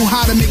never knew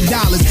how to make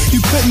dollars.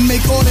 You couldn't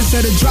make orders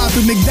at a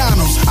drive-thru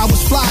McDonald's. I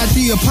was fly at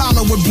the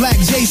Apollo with Black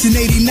Jason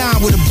 89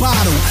 with a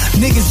bottle.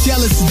 Niggas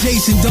jealous of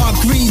Jason, dark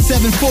green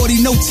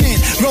 740, no tint.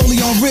 Rollie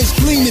on wrist,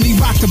 gleaming, he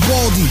rocked the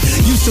Baldy.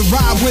 Used to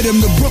ride with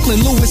him to Brooklyn,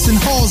 Lewis and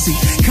Halsey.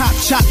 Cop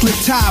chocolate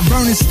tie,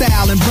 burning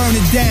style and burn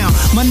it down.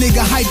 My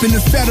nigga hyping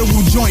the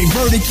federal joint,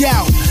 verdict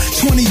out.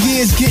 20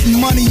 years getting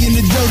money in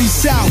the dirty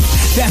South.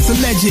 That's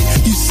alleged.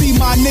 You see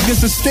my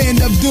niggas a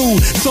stand-up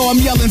dude, so I'm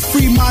yelling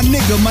free my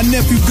nigga. My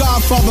nephew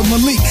Godfather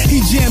Malik, he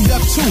jammed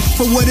up too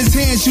for what his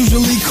hands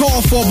usually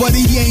call for, but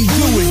he ain't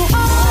do it. You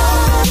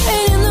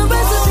ain't in the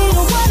recipe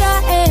of what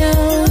I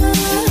am.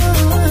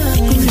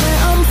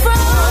 Where I'm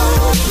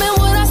from, man,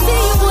 what I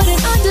see you wouldn't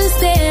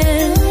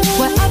understand.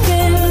 Where I've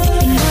been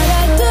and what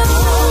I do,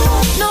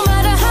 no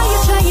matter how you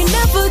try, you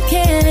never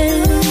can.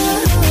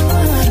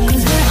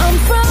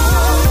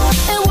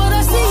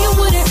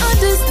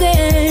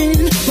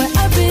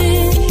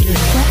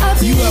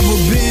 You ever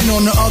been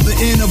on the other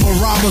end of a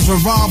robber's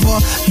revolver?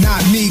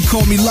 Not me,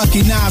 call me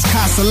Lucky Nas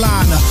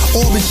Castellana.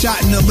 Orbit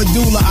shot in the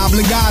medulla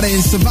oblongata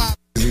and survive.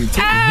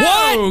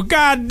 What?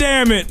 God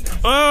damn it.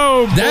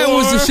 Oh, boy. That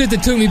was the shit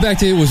that took me back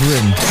to It Was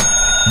Written.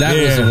 That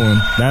was the one.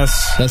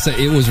 That's a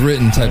It Was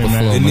Written type of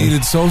flow. It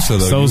needed Sosa,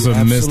 though.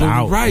 Sosa missed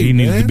out. Right, he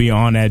needed to be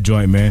on that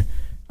joint, man.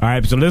 All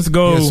right, so let's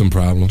go. He had some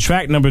problems.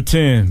 Track number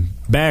 10.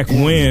 Back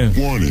when.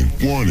 Warning,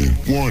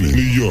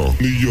 New York.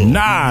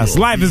 Nas,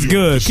 Life is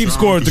Good. Keep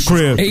score at the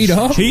crib. 8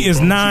 up? He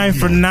is 9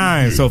 for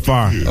 9 so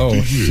far.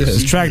 Oh, shit.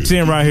 It's track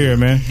 10 right here,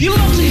 man. You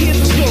love to hear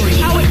the story,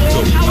 how it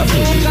all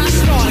got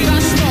started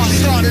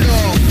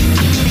off.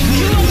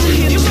 You love to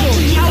hear the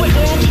story, how it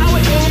all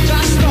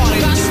got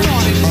started.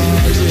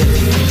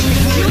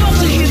 You love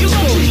to hear the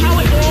story, how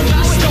it all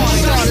got started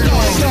off.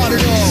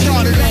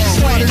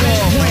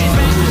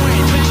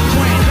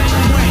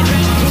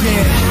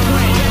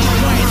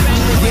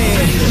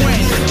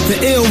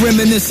 The ill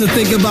reminiscent,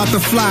 think about the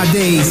fly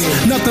days.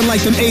 Nothing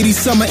like them 80s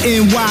summer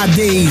NY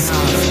days.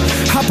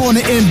 Hop on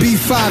the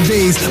MB5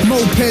 days.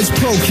 Mopeds,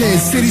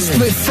 pro-kids, city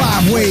split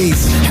 5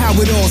 ways. How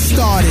it all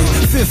started.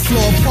 5th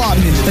floor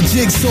apartment. A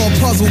jigsaw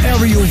puzzle,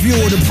 aerial view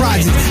of the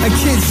project. A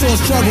kid saw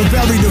struggle,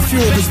 buried a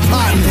few of his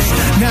partners.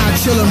 Now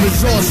chillin'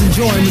 resorts,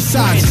 enjoying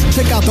massages.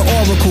 Check out the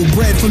Oracle,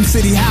 bread from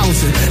city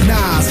housing.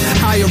 Nas,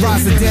 higher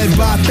rise the dead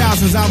by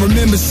thousands. I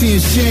remember seeing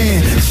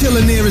Shan,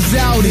 chillin' near his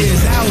out ears.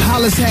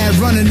 Hollis had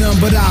running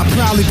them, but I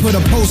proudly put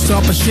a poster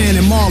up of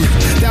Shannon Marley.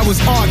 That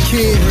was our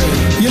kid.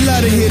 You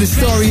let her hear the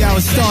story how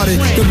it started.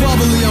 The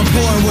bubbly I'm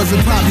pouring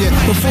wasn't pop yet.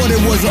 Before there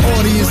was an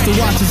audience to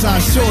watch us, I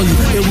assure you,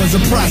 it was a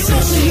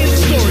process. Yeah.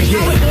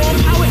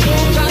 How it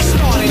all got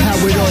started. How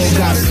it all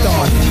got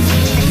started.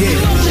 Yeah.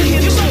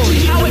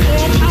 How it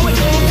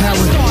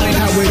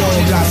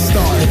all got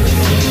started.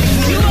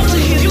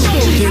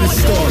 Hear the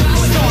story.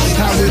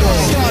 How it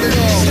all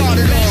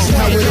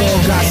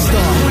got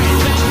started.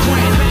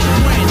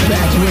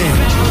 Back when.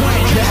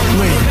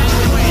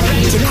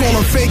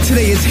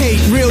 Today is hate,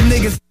 real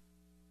niggas.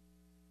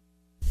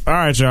 All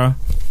right, y'all.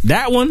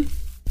 That one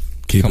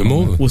Keep it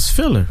moving. was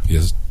filler.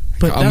 Yes.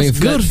 But I mean, that's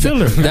good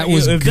filler. that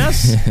was if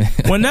that's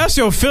when that's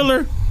your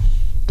filler,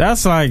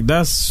 that's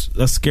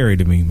scary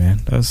to me,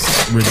 man. That's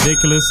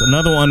ridiculous.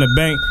 Another one on the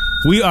bank.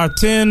 We are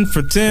 10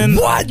 for 10.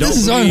 What? This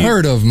is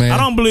unheard of, man. I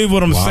don't believe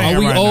what I'm saying. Are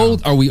we right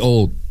old? now. Are we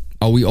old?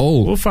 Are we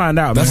old? We'll find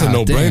out. That's man. a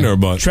no-brainer,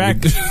 but Track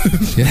 11,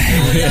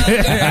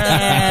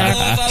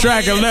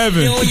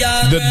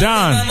 The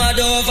Don.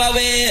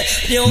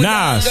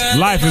 Nas,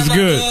 Life is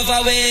Good.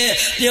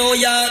 New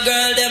York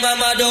girl, them a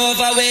mad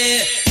over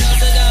way.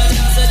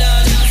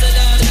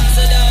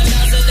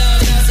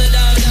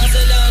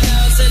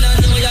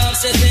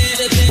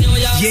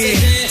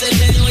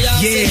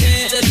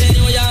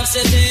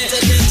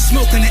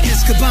 Smoking an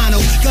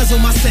Escobano,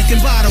 guzzle my second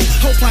bottle.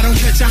 Hope I don't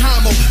catch a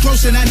homo.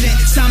 Grossing that net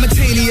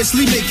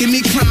simultaneously, making me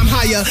climb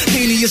higher.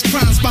 Heinous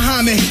crimes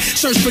behind me.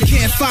 Search but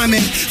can't find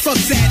me. Fuck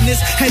sadness.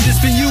 Had this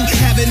been you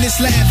having this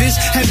lavish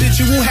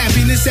habitual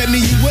happiness at me,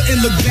 you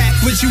wouldn't look back,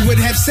 but you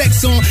would have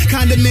sex on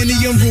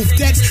condominium roof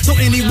decks. So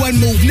anyone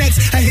move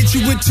next, I hit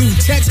you with 2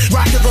 texts.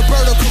 Rockin'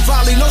 Roberto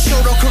Cavalli, no show,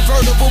 no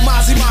convertible.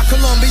 Mozzie, my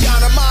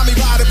Colombiana, mommy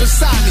riding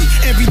beside me.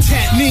 Every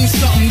tat means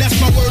something, that's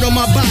my word on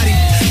my body.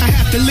 I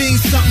have to lean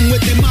something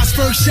within my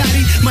first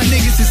shotty. My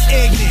niggas is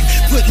ignorant,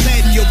 put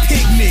lead in your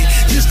pigment.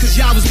 Just cause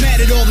y'all was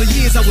mad at all the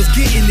years I was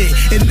getting it.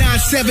 And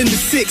 9-7 to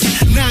 6,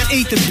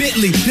 9-8 to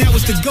Bentley. Now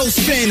it's the Ghost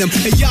Phantom,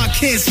 and y'all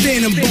can't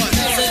stand them, but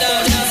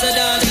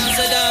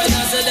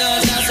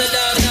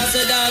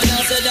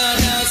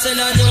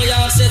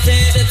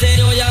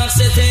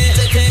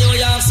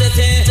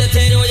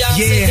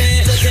yeah,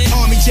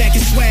 army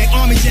jacket swag,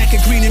 army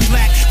jacket green and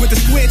black with a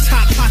square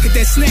top pocket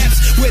that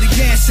snaps. Where the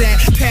gas at?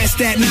 Past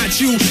that, not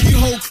you. You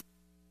hold.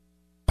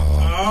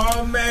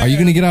 Oh, man. Are you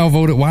gonna get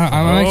outvoted? Wow,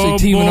 I'm actually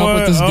teaming up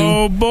with this dude.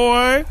 Oh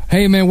boy!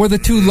 Hey man, we're the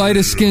 2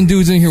 lightest skinned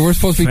dudes in here. We're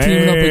supposed to be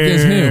teaming up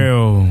against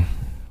him.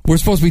 We're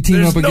supposed to be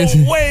teaming up against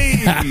him. No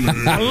way!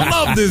 I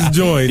love this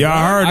joint.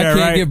 Y'all heard that, I can't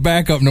right? get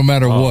back up no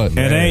matter what.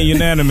 It ain't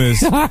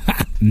unanimous.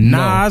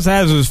 Nas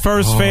has his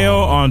first fail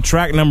on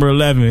track number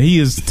 11. He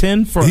is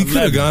 10 for 11. He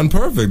could have gone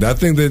perfect. I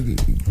think that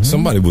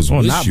somebody was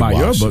wishy-washy. Not by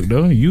your book,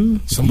 though. You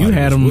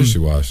had him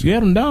wishy-washy. You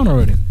had him down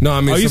already. No,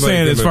 I mean, are you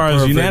saying as far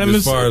as unanimous?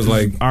 As far as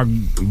like our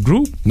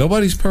group,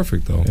 nobody's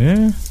perfect though.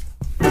 Yeah,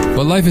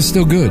 but life is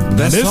still good.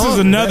 This is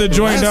another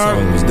joint, dog.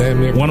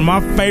 One of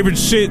my favorite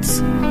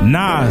shits.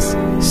 Nas,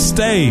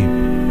 Stay.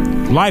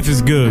 Life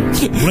is Good.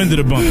 Blended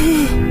a bump.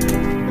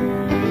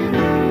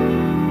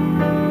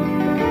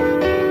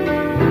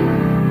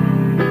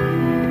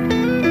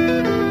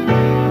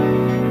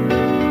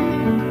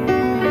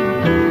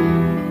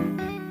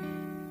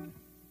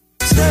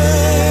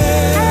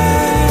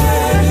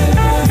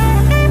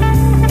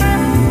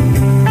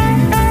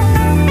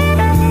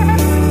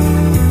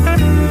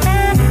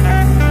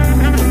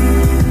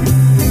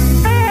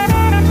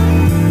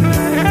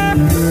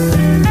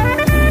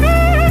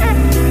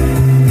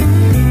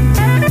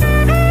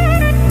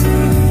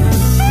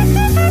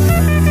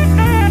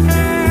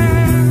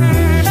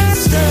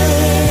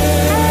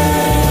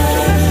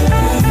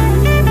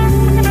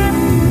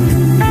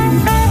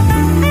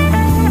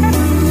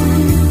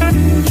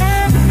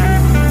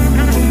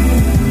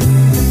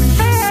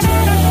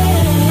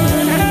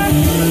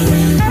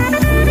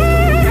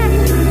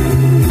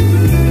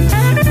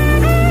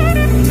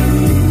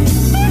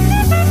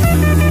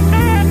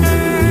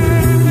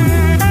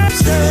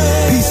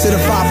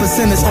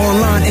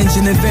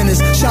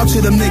 Shout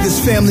to them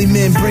niggas, family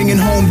men bringing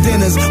home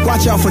dinners.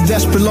 Watch out for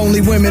desperate,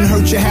 lonely women,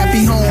 hurt your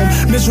happy home.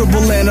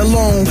 Miserable and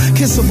alone,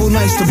 kissable,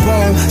 nice to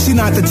bone. She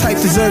not the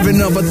type deserving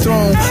of a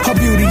throne. Her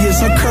beauty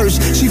is her curse.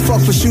 She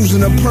fuck for shoes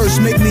in her purse.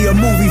 Make me a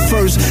movie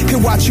first.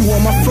 Can watch you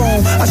on my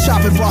phone. I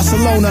shop in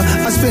Barcelona.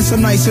 I spend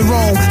some nights in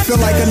Rome. Feel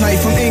like a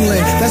knight from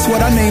England. That's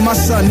what I named my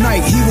son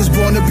Knight. He was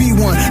born to be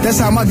one. That's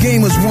how my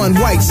game was won.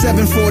 White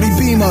 740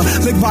 Beamer,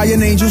 licked by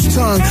an angel's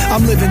tongue.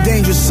 I'm living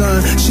dangerous,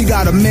 son. She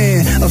got a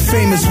man, a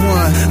famous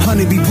one.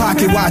 Honeybee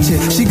pocket watching.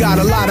 She got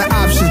a lot of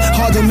options.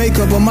 Hard to make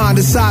up her mind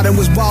deciding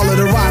which baller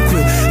to rock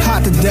with.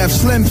 Hot to death,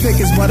 slim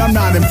pickings, but I'm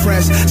not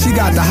impressed. She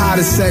got the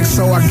hottest sex,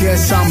 so I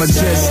guess I'ma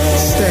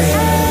just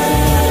stay.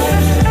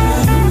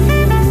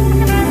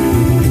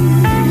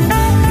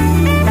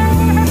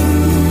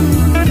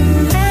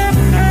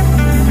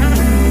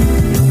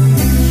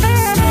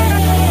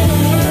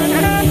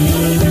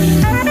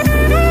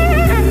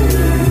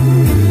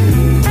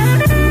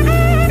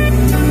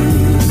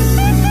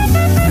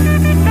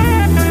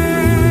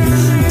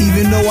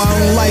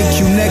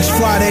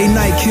 Friday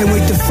night, can't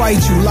wait to fight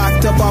you.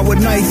 Locked up, I would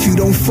knife you,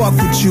 don't fuck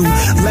with you.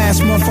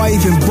 Last month I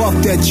even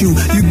bucked at you.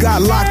 You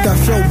got locked, I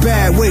felt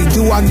bad. Wait,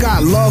 do I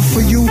got love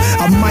for you?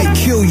 I might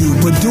kill you,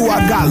 but do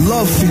I got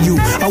love for you?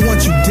 I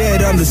want you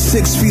dead under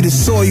 6 feet of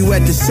soil. You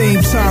at the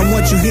same time,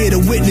 want you here to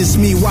witness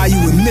me while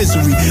you in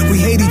misery. We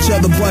hate each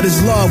other, but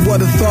it's love,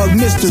 what a thug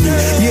mystery.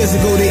 Years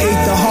ago they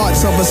ate the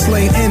hearts of a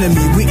slain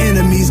enemy. We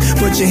enemies,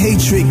 but your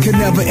hatred could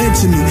never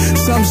enter me.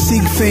 Some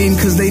seek fame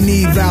cause they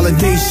need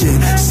validation.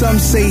 Some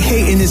say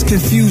hating is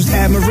confused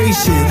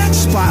admiration.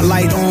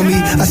 Spotlight on me,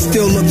 I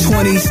still look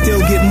 20, still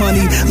get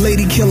money.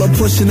 Lady killer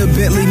pushing a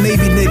Bentley.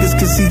 Maybe niggas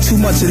can see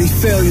too much of these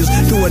failures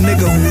through a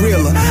nigga who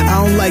realer. I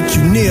don't like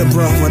you near,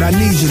 bro, but I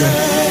need you to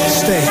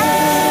stay.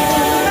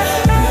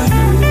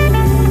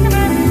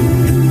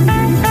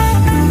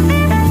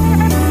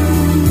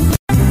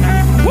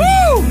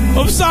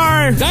 I'm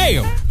sorry.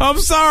 Damn. I'm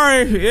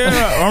sorry.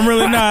 Yeah, I'm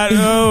really not.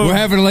 We're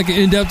having like an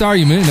in-depth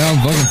argument. Now I'm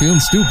fucking feeling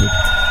stupid.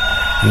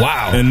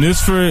 Wow. And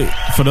this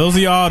for those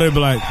of y'all that be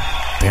like,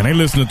 damn, they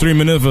listen to 3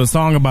 minutes of a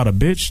song about a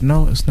bitch.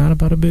 No, it's not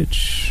about a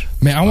bitch.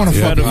 Man, I want to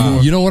fuck.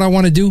 You know what I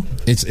want to do?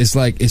 It's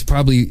like it's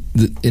probably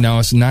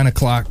it's 9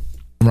 o'clock.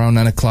 Around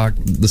 9 o'clock,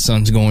 the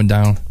sun's going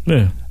down.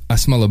 Yeah. I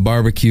smell a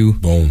barbecue.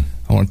 Boom.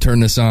 I want to turn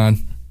this on.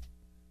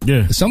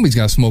 Yeah. Somebody's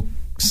got to smoke.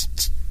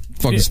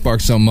 Fucking spark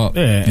something up.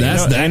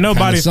 Yeah, ain't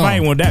nobody's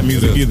fighting with that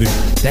music either.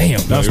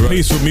 Damn, that's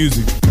peaceful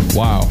music.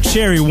 Wow.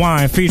 Cherry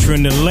Wine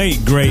featuring the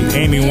late great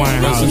Amy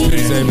Winehouse.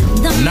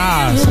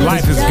 Nas,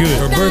 Life is Good.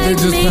 Her birthday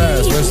just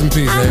passed. Rest in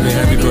peace, Amy.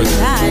 Happy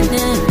birthday.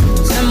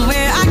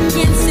 Somewhere I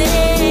can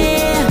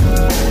say,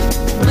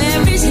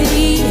 where is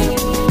he?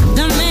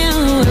 The man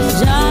who was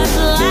just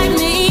like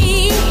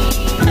me.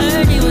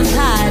 Heard he was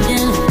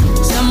hiding.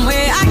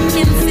 Somewhere I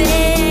can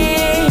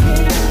say,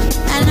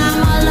 and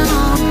I'm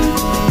alone.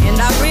 And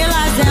I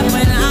realize that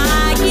when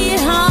I get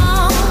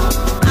home,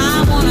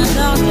 I wanna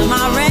talk to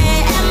my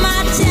Ray and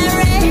my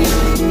Terry.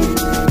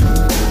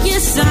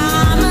 Yes,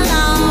 I'm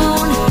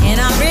alone. And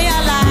I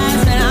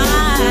realize when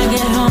I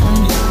get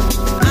home,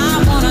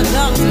 I wanna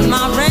talk to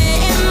my Ray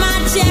and my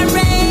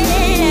Terry.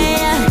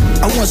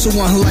 I want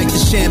someone who like the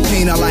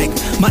champagne I like.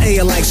 My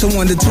A like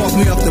someone to talk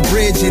me off the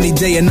bridge any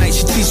day or night.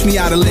 She teach me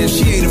how to live,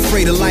 she ain't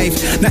afraid of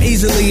life. Not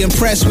easily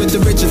impressed with the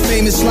rich and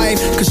famous life,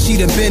 cause she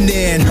done been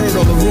there and heard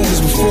all the rumors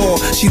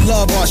before. She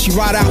love art, she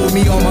ride out with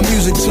me on my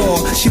music tour.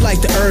 She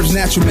like the herbs,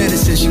 natural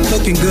medicine, she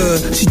cooking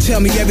good. She tell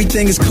me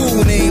everything is cool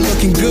when they ain't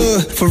looking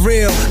good. For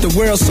real, the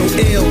world's so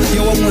ill.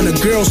 Yo, I want a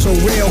girl so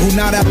real, who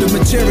not after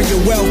material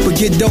wealth, but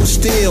get dope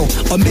still.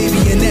 Or maybe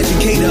an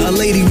educator, a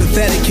lady with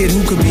etiquette,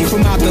 who could be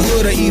from out the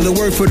hood or either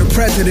work for the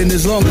president,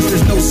 as long as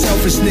there's no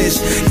selfishness.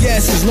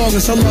 Yes, as long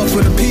as her love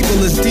for the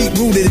people is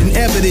deep-rooted and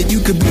evident, you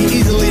could be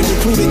easily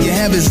recruited, your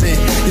heaven's in.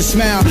 Your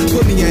smile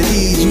put me at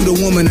ease, you the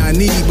woman I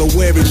need, but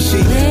where is she?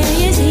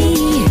 Where is he?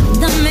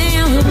 The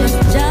man who was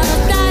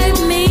just like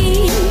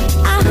me.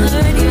 I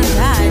heard he was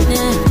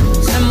hiding.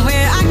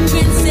 Somewhere I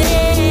can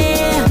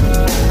say,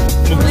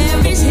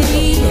 where is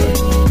he?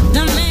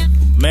 The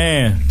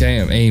Man.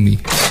 Damn, Amy.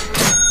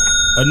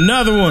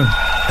 Another one.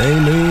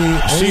 Amy.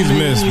 She's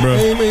missed, bro.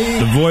 Amy.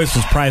 The voice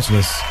was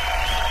priceless.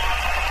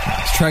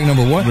 It's track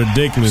number what?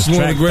 Ridiculous. She's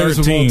one Track of the greatest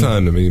 13. of all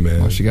time to me,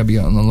 man. Oh, she gotta be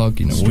on the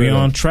lucky number. We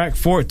on track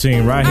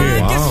 14 right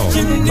here.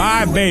 Wow.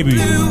 Bye, baby.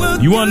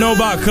 You want to know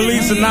about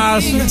Khalees and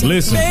Nas?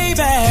 Listen.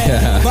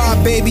 Bye,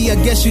 baby, I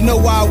guess you know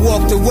why I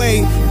walked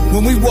away.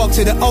 When we walked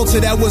to the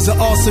altar, that was an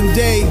awesome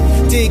day.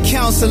 Did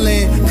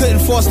counseling, couldn't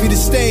force me to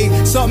stay.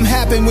 Something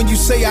happened when you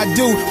say I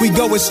do, we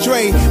go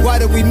astray. Why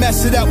did we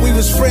mess it up? We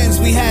was friends,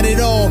 we had it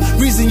all.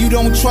 Reason you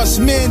don't trust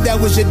men, that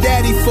was your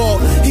daddy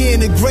fault. He in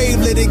the grave,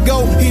 let it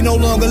go, he no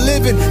longer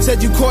living.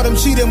 Said you caught him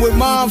cheating with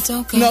mom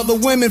and other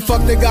women.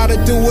 Fuck they gotta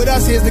do with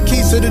us. Here's the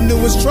keys to the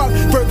newest truck.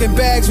 Birkin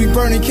bags, we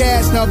burning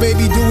cash, now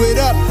baby do it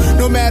up.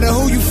 No matter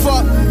who you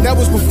fuck, that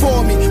was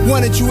before me.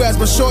 Wanted you as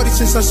my shorty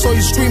since I saw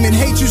you screaming.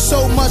 Hate you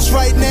so much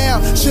right now.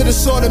 Should've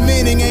saw the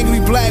meaning. Angry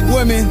black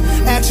women,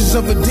 actions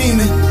of a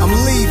demon. I'm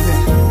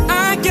leaving.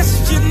 I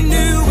guess you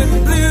knew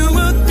it blew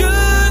a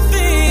good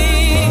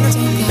thing,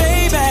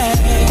 baby.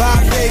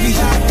 Bye, baby.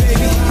 Bye,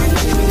 baby.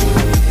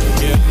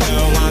 You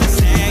know I'm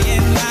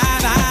saying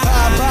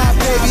bye-bye. Bye,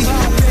 baby.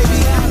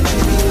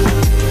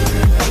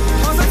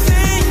 Cause I'm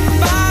saying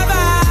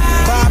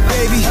bye-bye. Bye,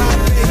 baby.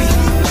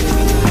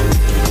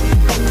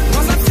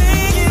 Cause I'm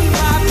saying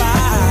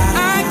bye-bye.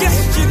 I guess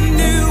you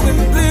knew it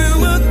blew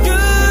a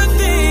good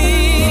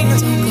thing,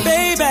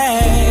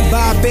 baby.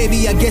 Bye,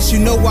 baby, I guess you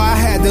know why I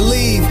had to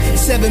leave.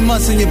 7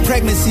 months in your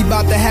pregnancy,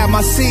 about to have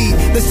my seed.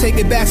 Let's take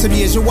it back some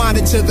years, rewind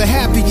it to the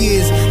happy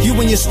years. You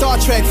and your Star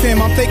Trek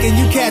fam, I'm thinking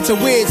you cats are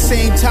weird.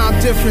 Same time,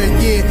 different,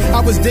 yeah.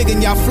 I was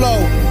digging y'all flow.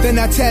 Then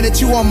I tatted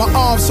you on my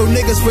arm so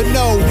niggas would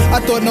know.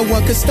 I thought no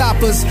one could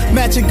stop us.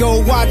 Matching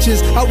gold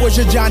watches, I was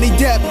your Johnny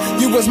Depp.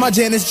 You was my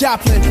Janis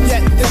Joplin,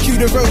 yet the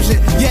cute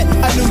erosion. Yet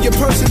I knew you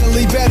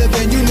personally better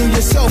than you knew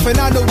yourself. And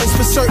I know this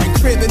for certain,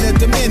 crib in the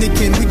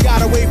Dominican. We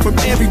got away from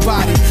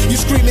everybody. You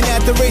screaming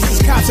at the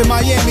racist cops in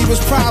Miami was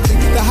probably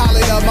the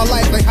highlight of my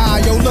life. Like, hi,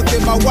 yo, look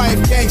at my wife,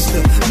 gangster.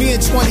 Me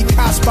and 20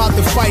 cops about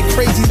to fight,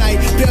 crazy night.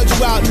 Bailed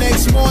you out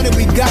next morning,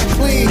 we got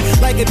clean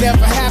like it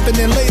never happened.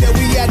 And later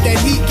we had that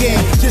heat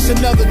game. Just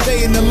another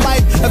day in the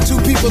life of two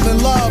people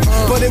in love,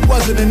 but it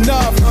wasn't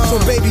enough. So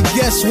baby,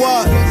 guess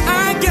what?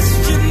 I guess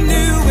you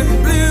knew it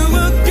blew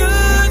a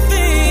good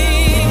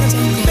thing,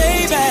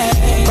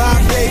 baby.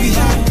 Bye, baby.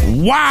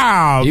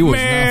 Wow, He was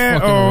man,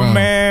 not fucking around.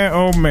 man,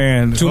 oh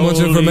man. too much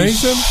Holy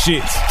information?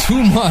 Shit.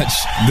 Too much.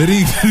 Did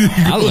he?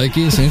 I like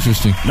it. It's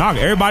interesting. Nah,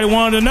 everybody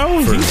wanted to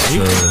know. For He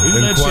sure. let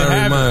you Inquiring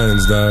have it.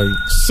 minds, dog.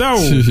 So,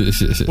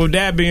 with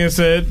that being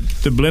said,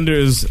 the blender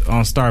is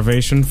on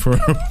starvation for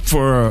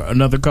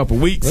another couple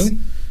weeks. Really?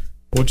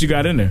 What you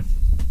got in there?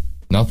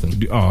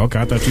 Nothing. Oh,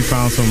 okay. I thought you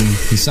found some.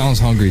 He sounds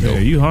hungry though. Yeah,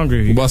 you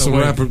hungry? What about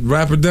some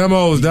rapper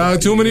demos,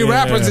 dog? Too many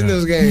rappers in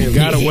this game. You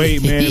gotta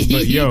wait, man.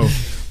 But yo,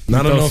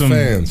 not enough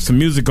fans. Some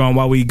music on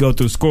while we go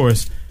through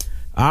scores.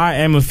 I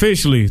am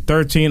officially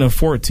 13 of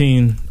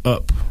 14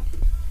 up.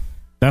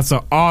 That's an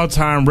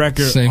all-time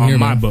record Same on here,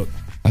 my man. book.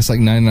 That's like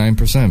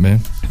 99%,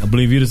 man. I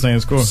believe you the same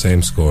score.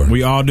 Same score.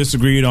 We all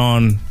disagreed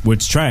on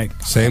which track.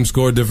 Same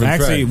score, different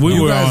Actually, track. we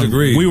You were guys on.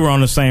 agreed. We were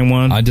on the same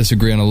one. I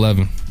disagree on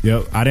 11.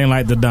 Yep, I didn't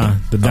like the Don.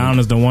 The Don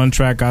is the one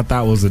track I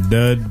thought was a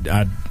dud.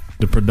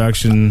 The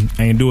production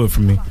ain't do it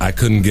for me. I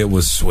couldn't get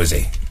with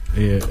Swizzy.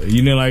 Yeah,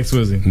 you didn't like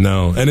Swizzy.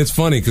 No, and it's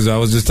funny because I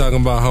was just talking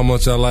about how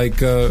much I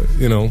like,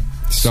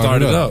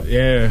 Start It Up.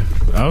 Yeah,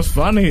 that was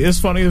funny. It's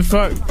funny as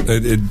fuck.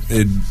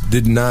 It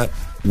did not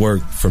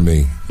work for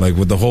me. Like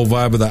with the whole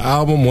vibe of the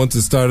album, once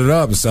it started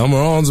up, Summer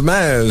on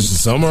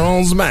Smash.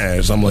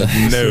 I'm like,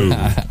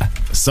 no.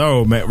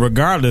 So, man,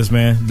 regardless,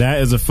 man,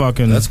 that is a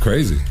fucking. That's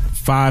crazy.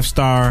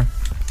 5-star,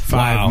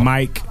 5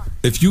 mic.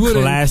 If you would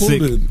have classic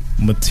included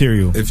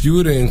material. If you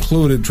would have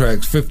included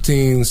tracks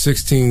 15,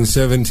 16,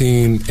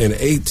 17, and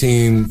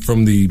 18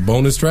 from the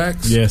bonus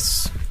tracks,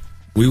 yes,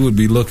 we would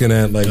be looking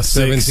at like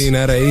 17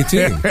 out of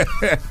 18.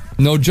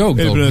 No joke,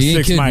 though. He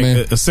ain't kidding, man.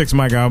 A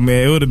 6-mic album,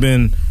 man. It would have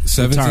been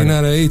 17 retarded.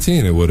 out of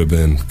 18 it would have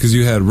been. Because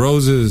you had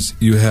Roses,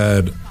 you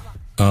had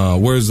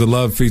Where's the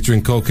Love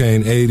featuring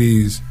Cocaine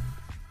 80s,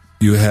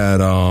 you had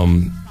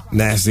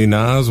Nasty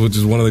Nas, which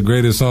is one of the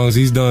greatest songs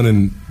he's done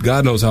in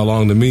God knows how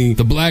long to me.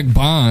 The Black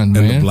Bond,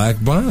 man. And the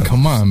Black Bond.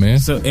 Come on, man.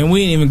 So, and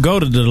we didn't even go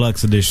to the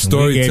deluxe edition.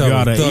 We gave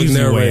y'all the Thug easy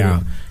way narrator.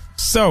 out.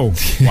 So,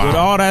 with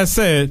all that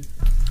said,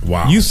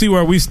 wow, you see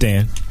where we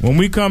stand. When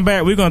we come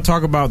back, we're going to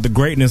talk about the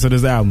greatness of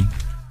this album.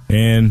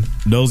 And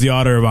those of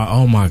y'all that are about,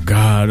 oh my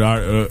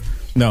God,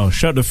 no,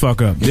 shut the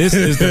fuck up. This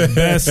is the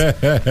best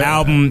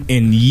album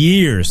in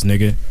years,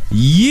 nigga.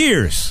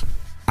 Years.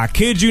 I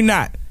kid you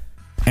not.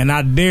 And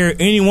I dare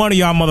any one of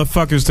y'all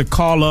motherfuckers to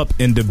call up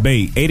and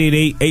debate.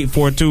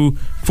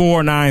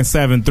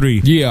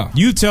 888-842-4973. Yeah.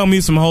 You tell me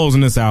some holes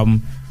in this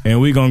album,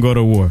 and we gonna go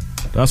to war.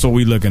 That's what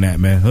we looking at,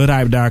 man.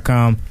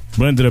 Hoodhype.com.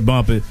 Blender to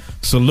bump it.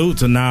 Salute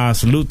to Nas.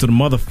 Salute to the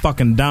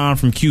motherfucking Don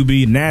from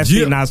QB.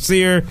 Nasty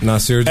Nasir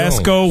Jones.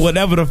 Esco,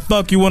 whatever the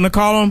fuck you want to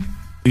call him.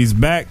 He's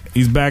back.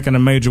 He's back in a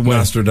major way.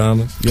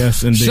 Nostradamus.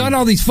 Yes, indeed. Shut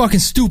all these fucking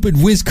stupid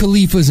Wiz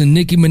Khalifas and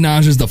Nicki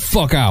Minaj's the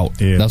fuck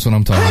out. Yeah. That's what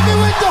I'm talking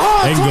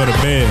about. They can go to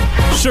bed.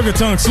 Sugar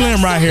Tongue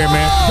Slim right here,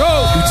 man.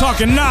 Go. We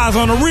talking Nas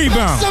on the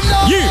rebound.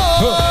 Yeah.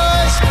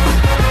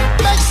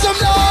 Make some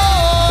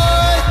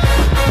noise.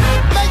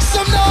 Make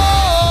some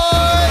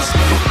noise.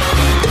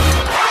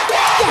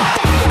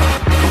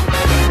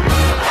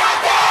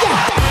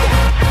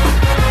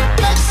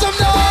 Make some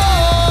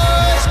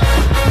noise.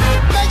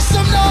 Make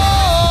some noise.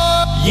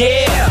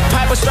 Yeah,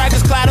 Piper Strikers,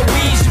 cloud of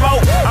weed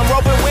smoke. I'm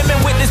roping women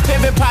with this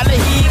pimpin' partner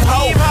heave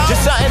ho.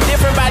 Just something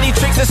different, body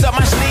tricks that's up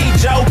my sleeve,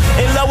 Joe.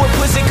 In love with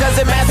pussy cause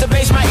it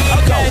masturbates my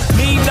ego.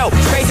 Need no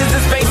spaces and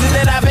spaces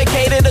that I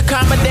vacated,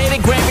 accommodated,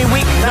 Grammy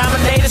week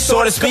nominated,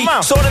 so to speak.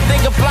 Sort of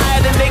think of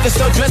flyer than niggas,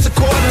 so dress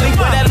accordingly.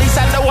 But at least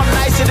I know I'm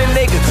nicer than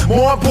niggas.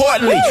 More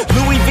importantly,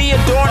 Louis V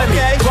adorning me.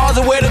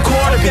 Closet wear the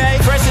quarter me.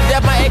 Fresh to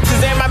death, my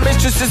exes and my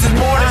mistresses is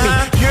more than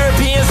me.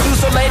 European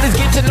suits, so ladies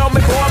get to know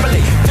me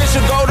formally. Fish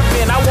will go to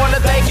bin, I wanna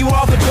thank you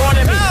all for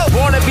joining me.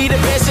 Wanna be the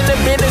best in the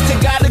business, to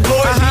God the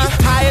glory be.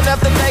 High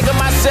enough to think of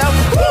myself,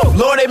 woo,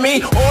 Lord at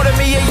me. Order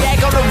me a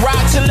yak on the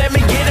rocks and let me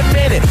get a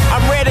minute.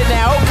 I'm ready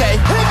now, okay.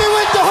 Hit me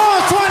with the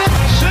horn, 20.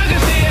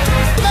 Sugar's here.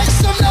 Make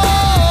some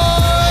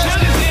noise.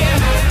 Sugar's here.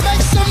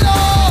 Make some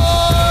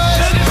noise.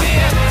 Sugar's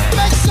here.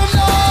 Make some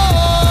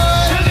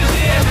noise. Sugar's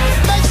here.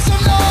 Make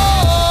some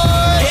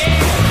noise.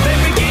 Yeah, let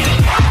me get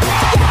it.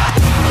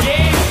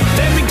 Yeah,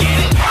 let me get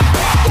it.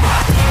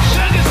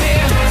 Sugar's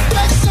here.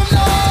 Make some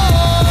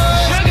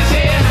noise. Sugar's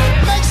here.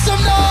 Make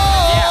some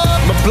noise.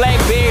 Yeah, my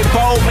Blackberry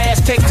bold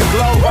mask takes the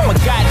glow. I'm a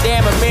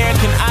goddamn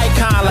American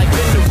icon like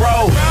Bend the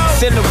Road.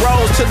 Send the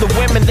rose to the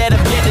women that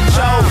have yet to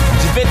chose.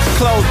 Da Vinci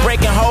clothes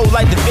breaking holes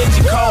like Da Vinci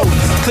Code.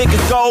 Click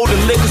is gold, the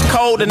liquor's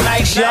cold, the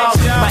night's young.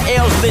 My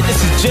L's lit, this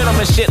is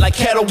gentleman shit like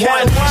Kettle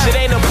One. Shit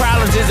ain't no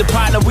problems, is it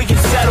partner? We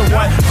can settle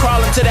one. Crawl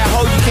into that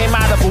hole you came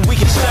out of, but we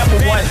can shovel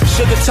one.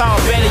 Sugar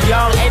Tone, better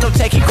young, ain't no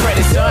taking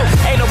credit, son.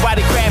 Ain't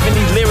nobody crafting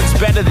these lyrics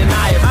better than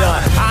I have done.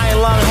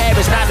 Iron lung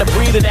habits, not the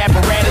breathing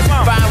apparatus.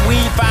 Fine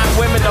weed, fine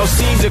women, no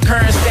seeds or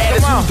current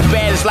status. Who's the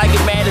baddest like it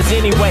matters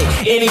anyway?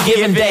 Any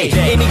given day,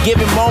 any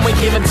given moment,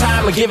 given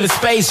time, or given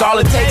space. All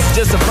it takes is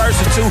just a verse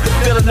or two.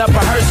 Filling up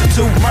a hearse or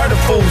two. Murder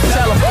fools,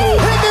 tell them fool.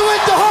 Hit me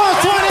with the horn,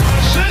 20.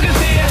 Sugar's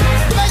here.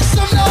 Make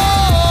some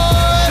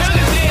noise.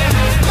 Sugar's here.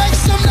 Make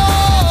some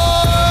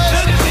noise.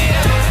 Sugar's here.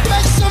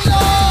 Make some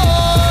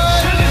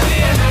noise. Sugar's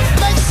here.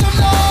 Make some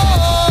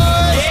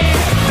noise. Yeah,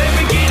 let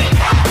me get it.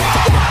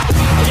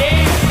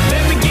 Yeah,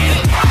 let me get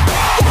it.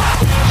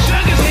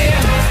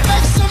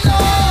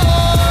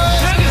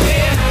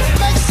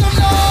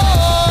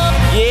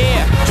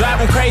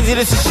 Jazzy,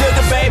 this is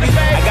sugar, baby.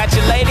 I got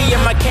your lady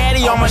and my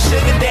caddy on my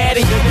sugar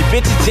daddy. Your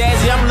bitch is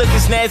jazzy, I'm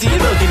looking snazzy, you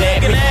looking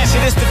at me.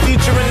 Shit, it's the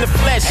future in the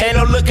flesh, ain't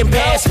no looking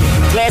past me.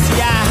 Glassy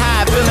eye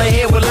high, fill her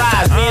head with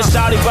lies. Me and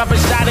Shawty bumping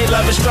shot, they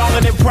love it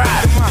stronger than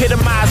pride.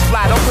 Epitomize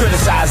fly, don't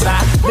criticize,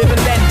 I live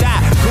and let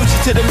die.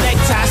 Gucci to the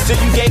necktie, still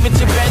you gave it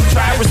your best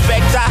try.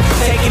 Respect, I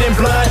take it in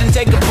blood and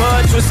take a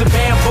bud, twist a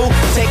bamboo.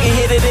 Take a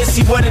hit of this,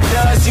 see what it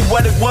does, see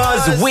what it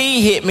was. The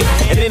weed hit me,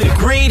 and then the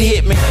greed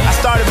hit me. I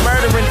started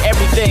murdering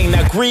everything,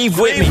 now grieve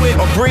with me.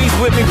 Or breathe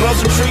with me, blow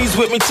some trees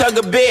with me, tug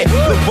a bit.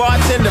 Look,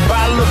 bartender,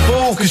 bottle of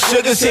booze, cause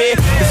sugar's here.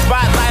 The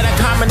spotlight, I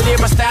commandeer,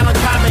 my style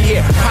uncommon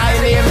here.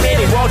 Pioneer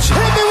mini, won't you?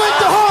 Hit me with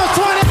the horn,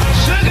 20.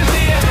 Sugar's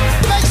here.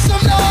 Make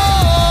some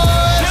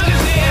noise.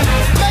 Sugar's here.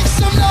 Make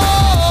some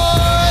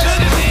noise.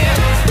 Sugar's here.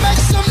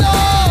 Make some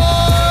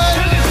noise.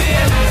 Sugar's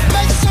here.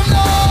 Make some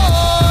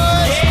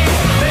noise.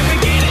 Yeah, let me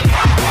get it.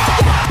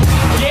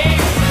 Yeah,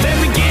 let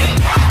me get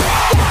it.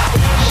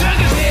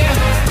 Sugar's here.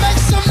 Make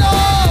some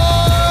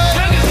noise.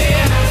 Sugar's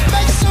here.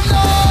 Make some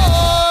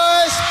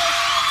noise.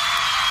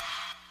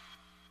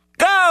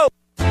 Go!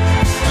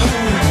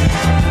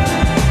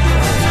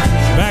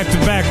 Back to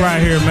back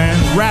right here, man.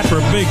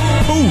 Rapper Big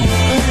Pooh.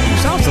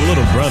 Shouts to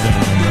little brother,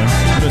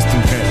 man. Listen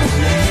to cats.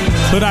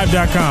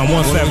 Hoodhype.com,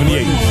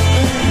 178.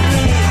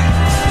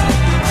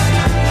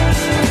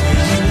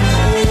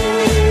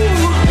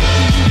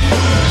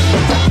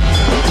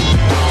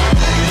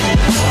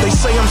 They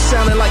say I'm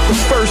sounding like the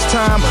first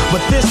time,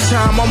 but this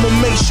time I'ma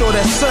make sure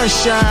that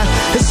sunshine.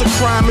 It's a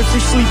crime if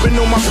you're sleeping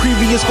on my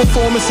previous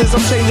performances. I'm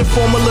changing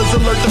formulas,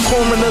 alert the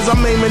coroners. I'm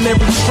aiming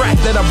every track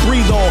that I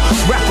breathe on.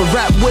 Rapper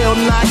rap well,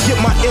 now I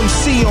get my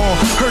MC on.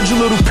 Heard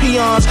you little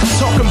peons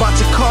talking about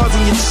your cars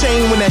and your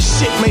chain when that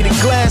shit made of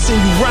glass and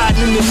you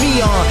riding in the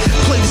neon.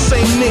 Play the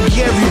same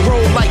nigga every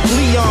role like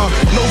Leon.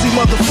 Nosy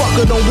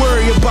motherfucker, don't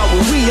worry about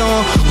what we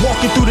on.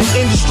 Walking through the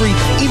industry,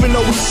 even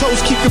though we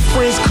toast, keep your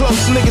friends close.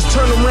 Niggas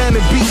turn around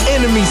and be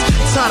enemies.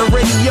 Tired of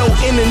radio,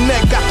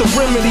 internet, got the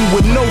remedy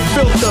with no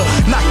filter.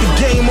 Knock the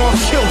game off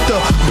kilter.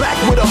 Back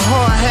with a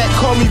hard hat,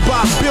 call me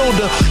Bob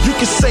Builder. You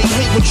can say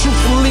hate, but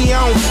truthfully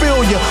I don't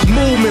feel ya.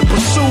 Movement,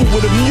 pursued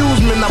with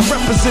amusement. I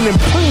represent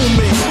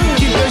improvement.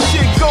 Keep that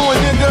shit going,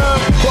 nigga.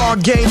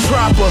 Bar game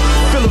proper.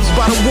 Phillips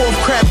by the wharf,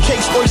 crab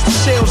cakes, oyster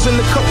shells, and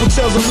a couple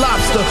tails of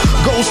lobster.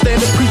 Gold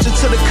standard preacher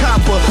to the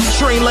copper.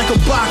 Train like a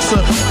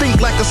boxer, think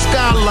like a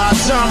scholar.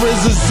 Genre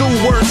is a zoo,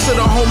 word to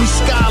the homie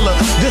scholar.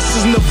 This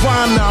is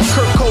Nirvana. I'm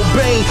Kurt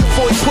Cobain.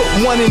 Before he put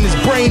one in his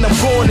brain, I'm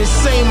going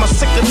insane. My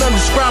sick and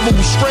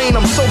undescribable strain,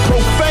 I'm so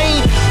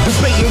profane.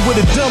 Debating with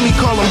a dummy,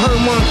 call him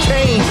Herman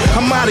Cain.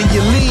 I'm out of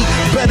your league,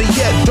 better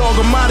yet, dog,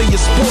 I'm out of your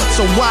sport.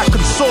 So why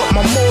consort?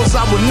 My morals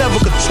I would never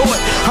contort.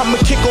 I'ma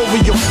kick over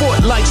your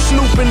foot like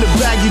Snoop in the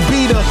baggy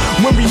beater.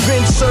 When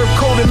revenge serve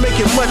cold and make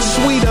it much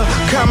sweeter.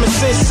 Common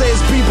sense says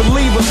be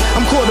believers.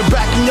 I'm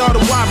quarterbacking y'all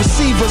the wide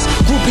receivers.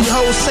 Groupie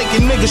hoes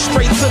taking niggas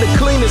straight to the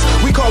cleaners.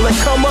 We call it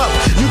come up.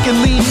 You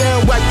can leave now,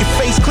 wipe your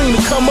face clean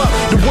and come up.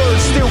 The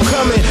word's still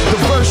coming. The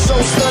verse so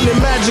stunning,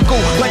 magical,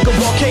 like a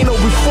volcano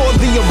before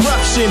the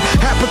eruption.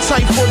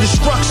 Appetite for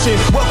destruction.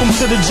 Welcome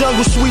to the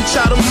jungle, sweet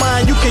child of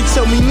mine. You can't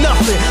tell me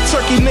nothing.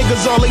 Turkey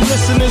niggas, all they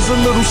missing is a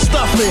little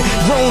stuffing.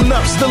 Grown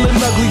up, still an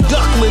ugly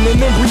duckling.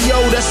 An embryo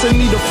that's in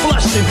need of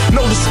flushing.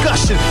 No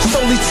discussion.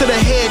 Slowly to the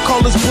head,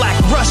 call us Black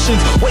Russians.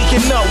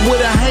 Waking up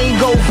with a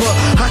hangover.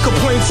 I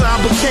complained till I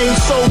became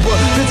sober.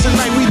 Then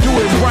tonight we do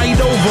it right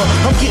over.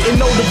 I'm getting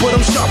older, but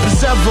I'm sharp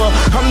as ever.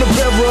 I'm the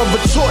bearer of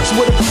a torch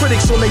with the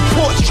critics on their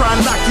porch. Try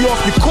and knock you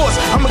off your course.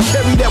 I'ma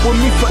carry that with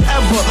me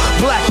forever.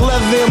 Black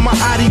leather in my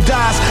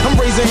Adidas. I'm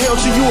raising hell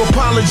till you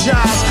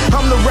apologize.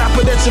 I'm the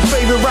rapper that your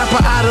favorite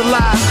rapper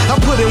idolize. I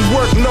put in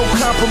work, no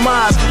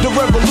compromise. The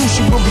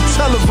revolution will be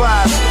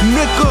televised.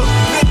 Nigga.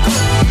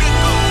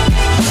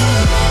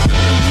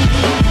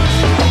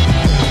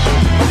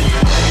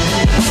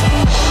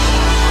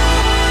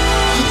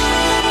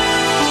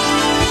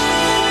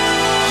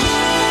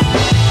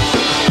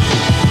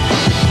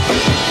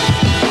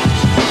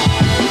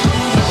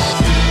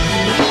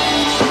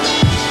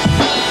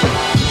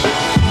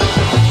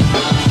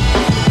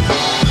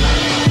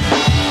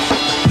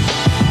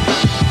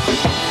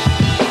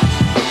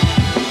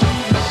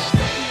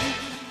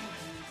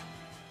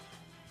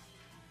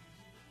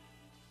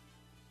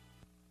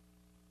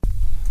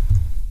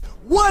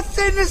 What's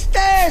in the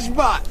stash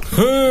box?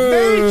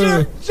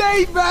 Major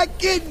J-Mac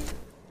getting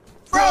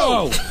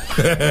bro.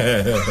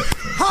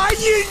 How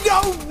you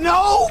don't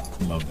know?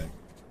 Love that.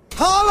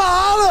 Holla,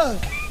 holla.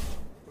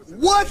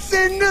 What's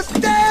in the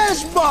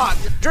stash box?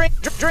 Drink.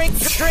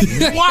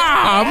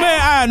 Wow, man,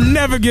 I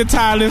never get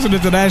tired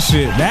listening to that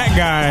shit. That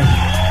guy,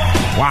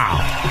 wow.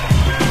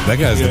 That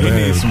guy's the man.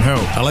 He needs some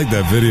help. I like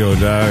that video,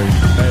 dog.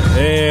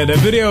 Yeah, the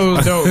video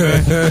is dope,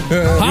 man.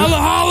 Holla,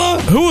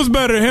 holla. Who was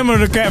better, him or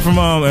the cat from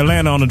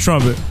Atlanta on the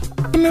trumpet?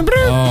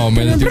 Oh,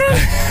 man.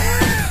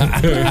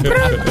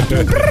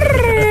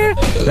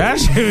 That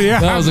shit, yeah.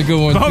 That was a good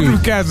one, both too. Both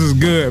of cats is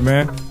good,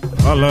 man.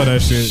 I love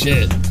that shit.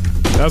 Shit.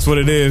 That's what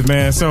it is,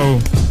 man. So,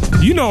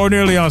 you know,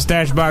 ordinarily on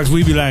Stash Box,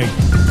 we be like,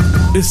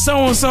 it's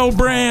so-and-so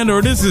brand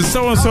or this is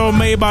so-and-so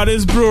made by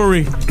this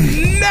brewery.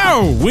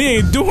 No, we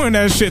ain't doing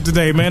that shit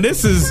today, man.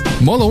 This is...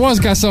 Mola One's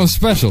got something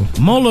special.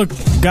 Mola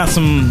got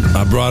some...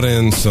 I brought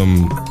in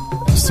some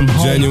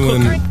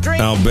genuine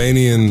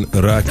Albanian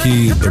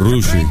Raki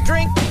Rushi.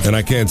 And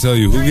I can't tell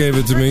you who gave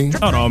it to me.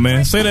 Hold on,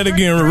 man. Say that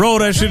again. Roll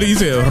that shit. You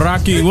said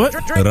Raki what?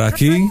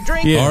 Raki.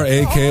 Yeah.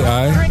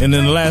 R-A-K-I. And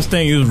then the last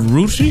thing is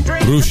Rushi?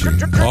 Rushi.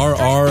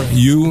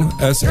 R-R-U-S-H-I.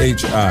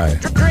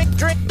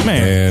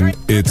 Man. And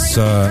it's,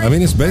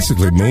 it's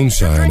basically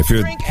moonshine. If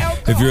you're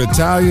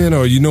Italian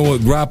or you know what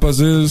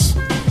grappas is,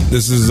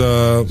 this is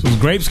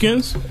grape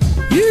skins?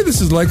 Yeah, this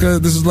is like a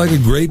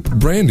grape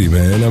brandy,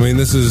 man. I mean,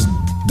 this is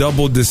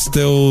double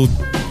distilled,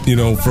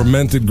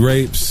 fermented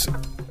grapes.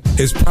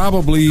 It's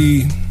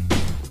probably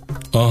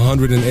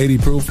 180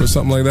 proof or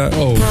something like that.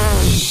 Oh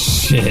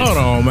shit! Hold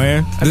on,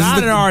 man.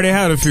 I already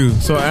had a few,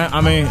 so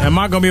am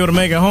I gonna be able to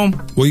make it home?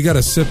 Well, you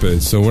gotta sip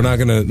it. So we're not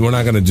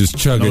gonna just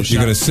chug it.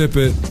 You're gonna sip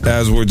it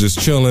as we're just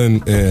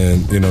chilling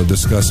and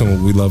discussing what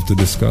we love to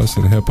discuss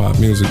in hip hop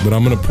music. But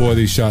I'm gonna pour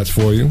these shots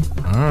for you.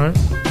 All right.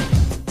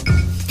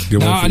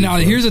 Now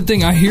here's the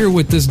thing. I hear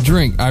with this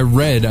drink,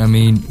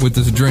 with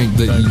this drink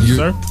that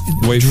you're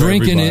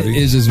drinking it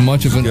is as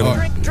much of an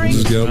art.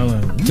 Just get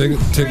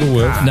take a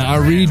whiff. Now I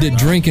read that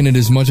drinking it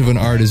as much of an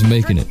art as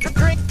making it.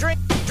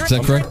 Is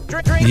that correct?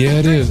 Yeah,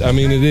 it is. I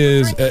mean, it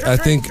is. I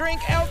think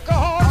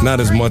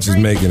not as much as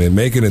making it.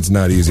 Making it's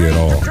not easy at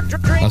all.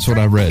 That's what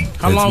I read.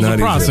 How long's the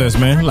process,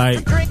 man?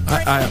 Like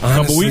I a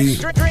couple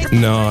weeks?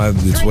 No,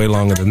 it's way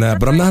longer than that.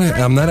 But I'm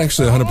not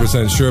actually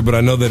 100% sure. But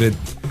I know that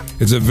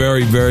it's a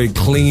very, very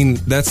clean.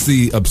 That's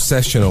the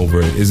obsession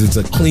over it. It's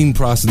a clean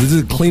process. This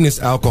is the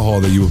cleanest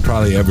alcohol that you would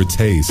probably ever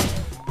taste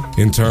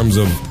in terms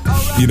of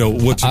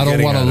what you're I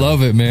don't want to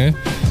love it, man.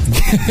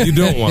 You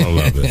don't want to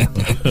love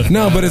it.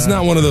 No, but it's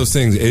not one of those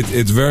things.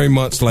 It's very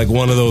much like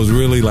one of those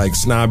really like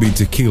snobby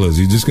tequilas.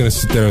 You're just gonna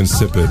sit there and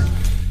sip it.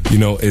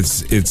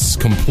 It's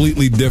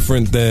completely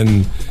different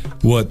than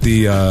what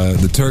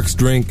the Turks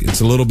drink. It's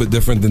a little bit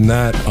different than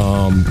that.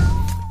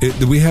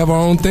 We have our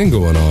own thing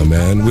going on,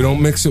 man. We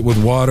don't mix it with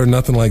water,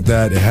 nothing like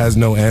that. It has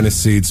no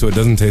aniseed, so it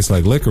doesn't taste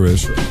like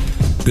licorice.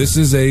 This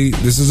is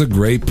a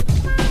grape.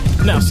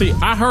 Now, see,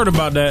 I heard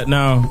about that.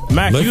 Now,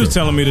 Mac, you was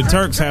telling me the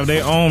Turks have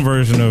their own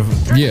version of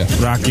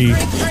Rocky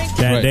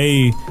that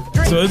they.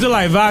 So is it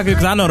like vodka?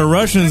 Because I know the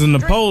Russians and the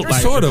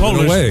Polish, in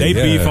a way, they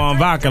beef on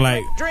vodka.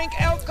 Like,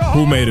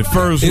 who made it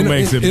first? Who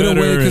makes it better? In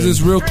a way, because it's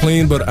real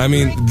clean. But I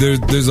mean,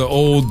 there's an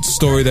old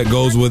story that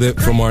goes with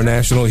it from our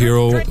national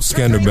hero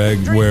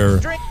Skanderbeg, where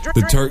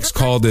the Turks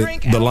called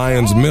it the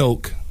lion's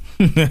milk,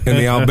 and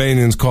the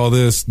Albanians call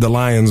this the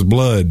lion's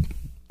blood.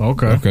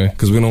 Okay.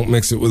 Because we don't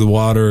mix it with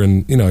water,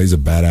 and he's a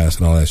badass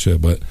and all that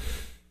shit. But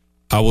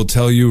I will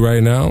tell you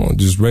right now,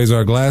 just raise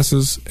our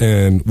glasses,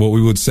 and what we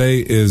would say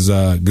is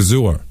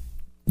Gazur.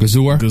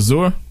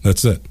 Gazur?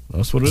 That's it.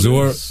 That's what it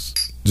is.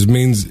 Just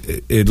means,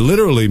 it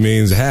literally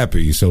means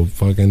happy. So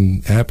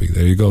fucking happy.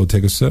 There you go.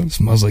 Take a sip.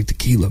 Smells like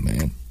tequila,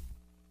 man.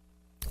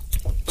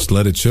 Just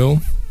let it chill.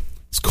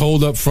 It's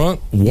cold up front,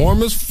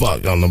 warm as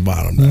fuck on the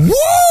bottom.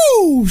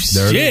 Woo!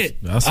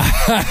 Shit! That's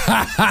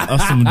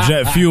some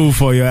jet fuel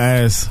for your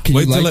ass.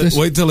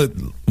 Wait till it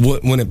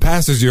when it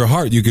passes your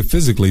heart, you can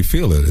physically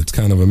feel it. It's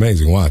kind of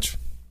amazing. Watch.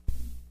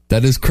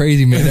 That is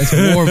crazy, man. That's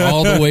warm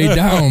all the way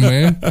down,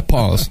 man.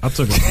 Pause. I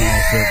took a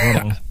small sip. Hold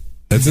on.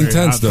 It's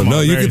intense though.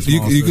 No,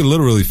 you could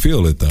literally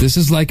feel it though. This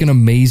is like an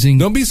amazing.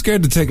 Don't be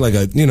scared to take like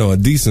a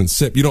decent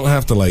sip. You don't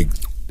have to like.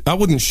 I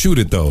wouldn't shoot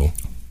it though.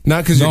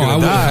 Not because you're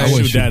gonna die. I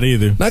wouldn't shoot that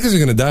either. Not because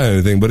you're gonna die or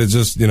anything. But it's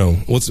just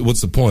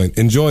what's the point?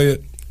 Enjoy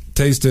it.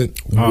 Taste it.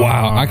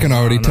 Wow, I can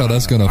already tell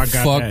that's gonna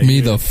fuck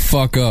me the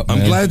fuck up.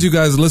 I'm glad you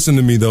guys listened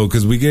to me though,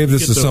 because we gave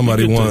this to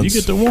somebody once.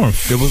 You get the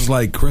warmth. It was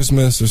like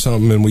Christmas or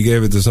something, and we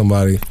gave it to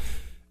somebody.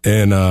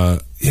 And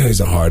he's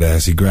a hard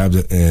ass. He grabbed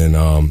it and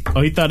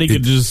he thought he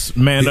could just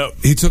man up.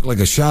 He took like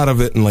a shot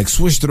of it and like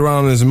swished it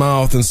around in his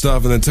mouth and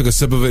stuff, and then took a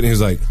sip of it. And he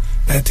was like,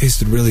 "That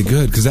tasted really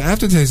good." Because the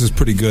aftertaste is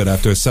pretty good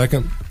after a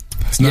second.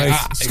 It's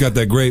nice. It's got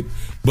that grape.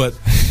 But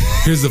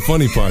here's the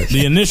funny part.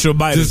 The initial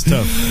bite is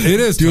tough. It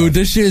is, dude.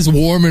 This shit is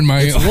warm in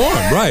my. It's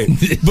warm, right?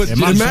 But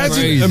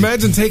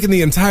imagine taking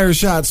the entire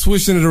shot,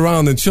 swishing it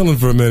around, and chilling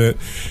for a minute.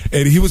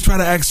 And he was trying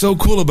to act so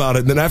cool about it.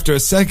 And then after a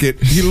second,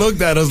 he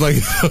looked at us like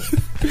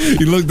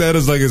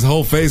his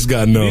whole face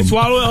got numb. Did he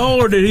swallow it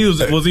whole, or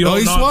was he? Oh,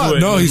 he swallowed.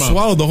 No, he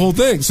swallowed the whole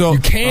thing. So you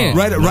can't.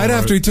 Right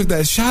after he took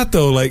that shot,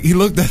 though, like he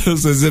looked at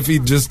us as if he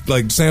just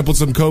like sampled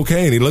some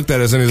cocaine. He looked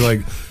at us and he's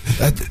like,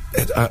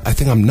 "I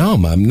think I'm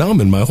numb. I'm numb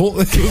in my whole."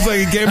 It was like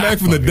he came back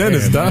from the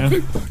dentist,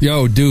 dog.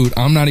 Yo, dude,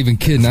 I'm not even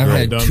kidding. I've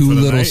had 2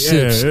 little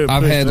sips.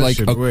 I've had like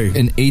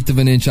an eighth of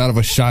an inch out of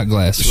a shot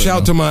glass.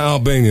 Shout to my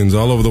Albanians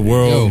all over the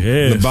world,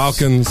 the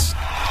Balkans,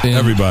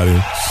 everybody.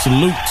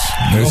 Salute.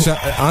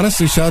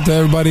 Honestly, shout to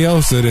everybody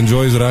else that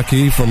enjoys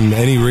Raki from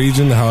any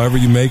region, however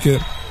you make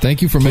it.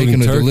 Thank you for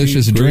making a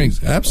delicious drink.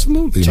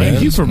 Absolutely,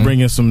 Thank you for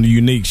bringing some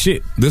unique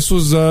shit. This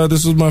was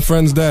my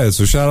friend's dad,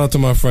 so shout out to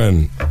my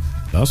friend.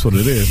 That's what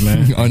it is,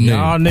 man. Unnamed.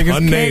 Y'all niggas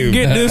Unnamed. can't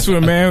get this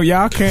one, man.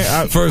 Y'all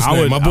can't. First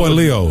name, my boy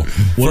Leo. Would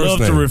First love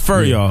to name.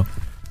 refer y'all,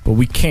 but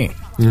we can't.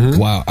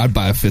 Wow, I'd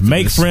buy a fifth.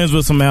 Make friends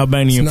with some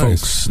Albanian It's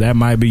nice. folks. That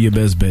might be your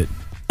best bet.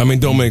 I mean,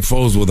 don't make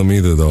foes with them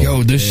either, though.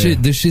 Yo, this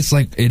shit's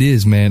like, it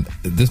is, man.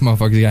 This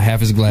motherfucker got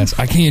half his glass.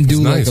 I can't do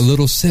It's like nice. a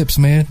little sips,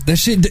 man. That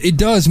shit, it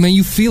does, man.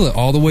 You feel it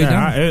all the way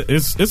down.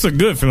 It's a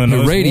good feeling.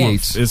 Though. It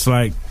radiates. It's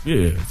like, yeah,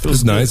 it feels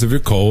It's nice if you're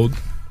cold.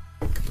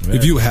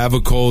 If you have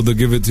a cold, they'll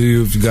give it to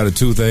you. If you got a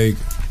toothache.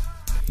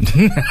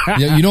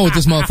 Yeah, you know what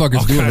this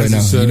motherfucker's doing right kinds now.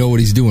 of shit. You know what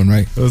he's doing,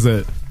 right? What's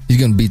that? He's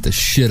gonna beat the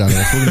shit out of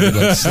us. We're gonna be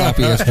like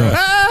sloppy ass drunk.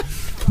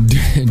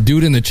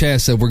 Dude in the chat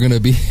said we're gonna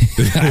be.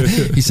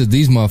 He said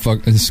these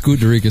motherfuckers. Scoot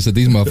Dorica said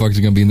these motherfuckers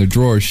are gonna be in the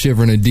drawers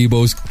shivering in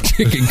Debo's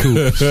chicken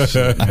coop.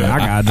 Man, I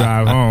gotta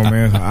drive home,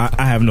 man.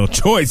 I have no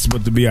choice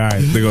but to be all right.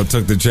 They gonna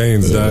tuck the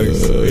chains, dog.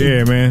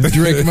 Yeah, man.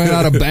 Drake ran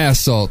out of bath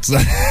salts.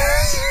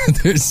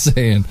 They're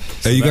saying.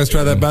 Hey, you guys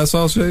try that bath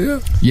salt shit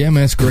yet? Yeah,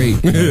 man, it's great.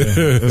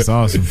 That's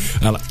awesome.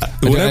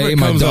 Whenever ate it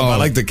my comes up, dog. I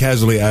like to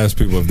casually ask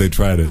people if they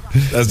tried it.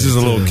 That's just a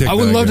little kick. I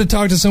would love to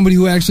talk to somebody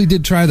who actually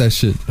did try that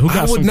shit. Who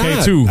got some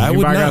K2? I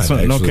would Anybody got not,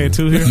 some, no actually.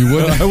 K2 here? You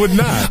would? I would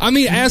not. I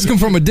mean, ask them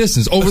from a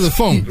distance over the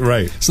phone,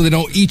 Right. So they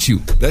don't eat you.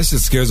 That shit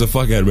scares the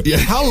fuck out of me. Yeah.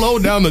 How low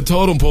down the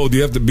totem pole do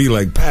you have to be,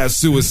 like past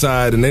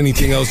suicide and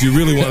anything else you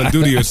really want to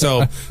do to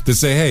yourself to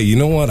say, hey, you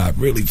know what? I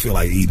really feel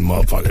like eating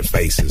motherfucking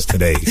faces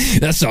today.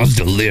 That sounds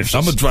delicious.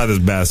 I'm gonna try this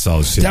bath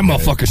salt shit. That man.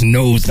 motherfucker's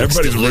nose looks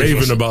Everybody's delicious.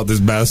 raving about this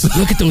bath salt.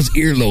 Look at those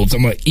earlobes.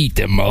 I'm gonna eat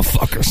them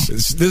motherfuckers.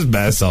 This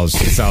bath salt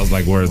shit sounds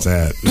like where it's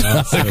at.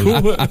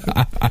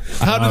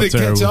 How did it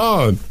catch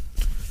on?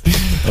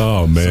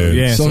 Oh man!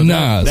 Yeah, So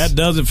Nas. that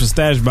does it for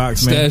Stash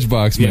Box, man. Stash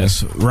Box, man.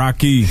 Yes,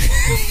 Rocky.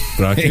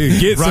 Rocky,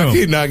 Get some.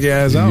 Rocky, knock your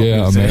ass out.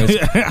 Yeah, man.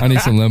 I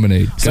need some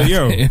lemonade. So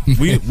yo,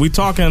 we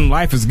talking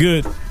life is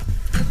good,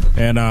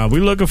 and we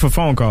looking for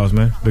phone calls,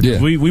 man.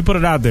 Because Yeah. we put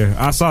it out there.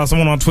 I saw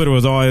someone on Twitter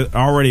was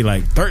already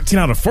like 13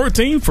 out of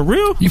 14 for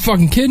real. You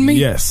fucking kidding me?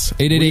 Yes,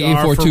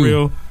 888-842. For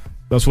real.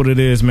 That's what it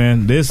is,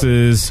 man. This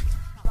is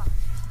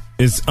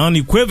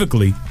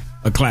unequivocally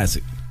a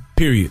classic.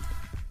 Period.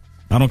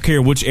 I don't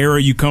care which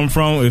era you come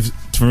from. If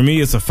for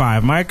me it's a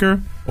 5 micer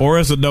or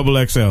it's a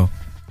double XL,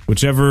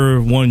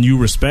 whichever one you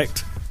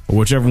respect or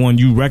whichever one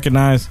you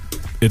recognize,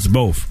 it's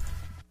both.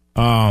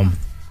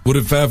 What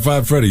did Fab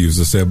Five Freddy used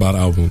to say about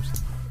albums?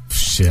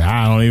 Shit,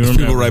 I don't even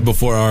remember. People right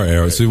before our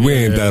era. See, we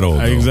ain't that old.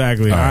 Though.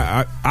 Exactly. All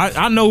right.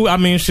 I know. I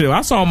mean, shit.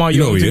 I saw my You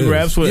know Young who he T is.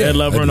 raps with Yeah, Ed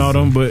Lover that and all is-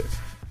 them, but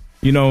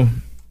you know,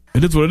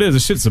 it is what it is. The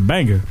shit's a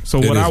banger. So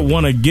It what is I a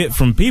want to get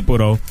from people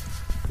though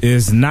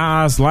is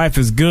Nas' "Life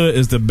Is Good"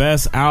 is the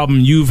best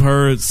album you've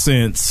heard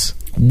since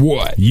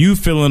what? You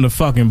Fill in the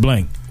fucking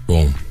blank.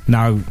 Boom.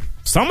 Now,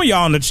 some of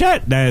y'all in the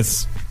chat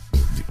that's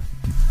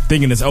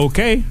thinking it's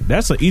okay.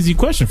 That's an easy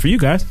question for you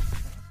guys.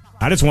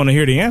 I just want to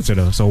hear the answer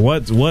though. So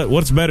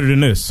what's better than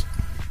this?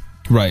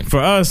 Right. For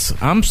us,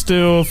 I'm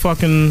still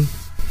I'm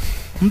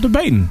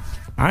debating.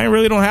 I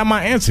really don't have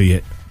my answer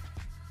yet.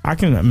 I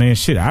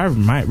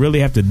might really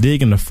have to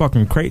dig in the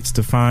fucking crates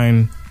to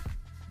find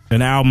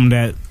an album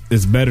that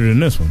is better than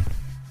this one.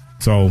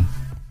 So,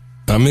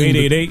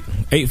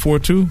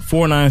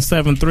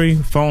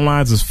 888-842-4973. Phone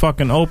lines is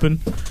fucking open.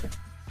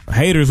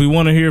 Haters, we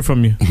want to hear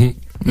from you.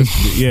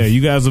 Yeah,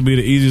 you guys will be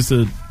the easiest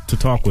to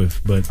talk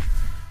with, but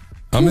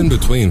I'm in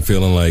between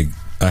feeling like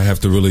I have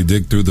to really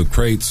dig through the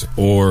crates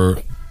or,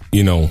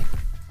 you know,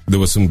 there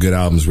was some good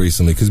albums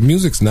recently because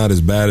music's not as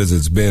bad as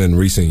it's been in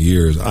recent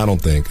years. I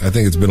don't think. I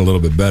think it's been a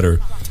little bit better.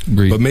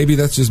 Agreed. But maybe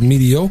that's just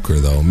mediocre,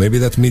 though. Maybe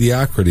that's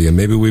mediocrity, and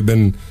maybe we've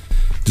been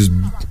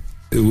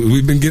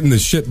getting the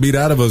shit beat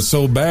out of us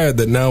so bad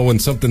that now when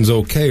something's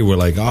okay, we're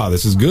like,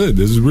 this is good.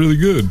 This is really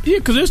good. yeah,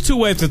 because there's two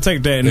ways to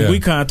take that, and Yeah. we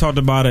kind of talked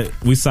about it.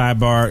 We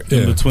sidebarred Yeah.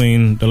 in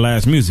between the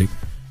last music,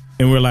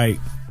 and we're like,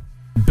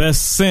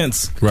 best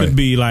sense Right. could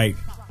be like,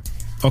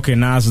 okay,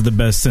 Nas is the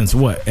best sense.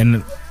 What?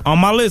 And on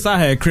my list, I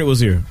had Crit Was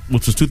Here,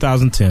 which was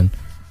 2010.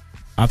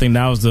 I think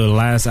that was the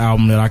last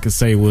album that I could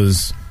say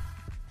was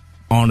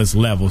on this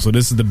level. So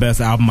this is the best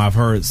album I've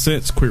heard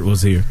since Crit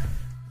Was Here.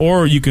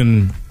 Or you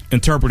can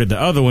interpret it the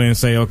other way and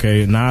say,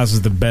 okay, Nas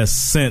is the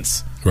best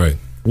since. Right.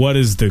 What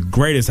is the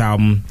greatest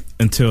album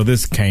until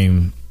this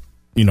came,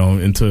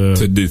 into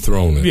To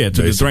dethrone it. yeah,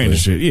 to dethrone the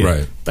shit. Yeah,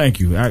 Right. Thank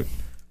you. Yeah,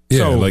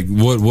 So- like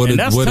what and did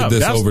that's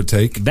this tough.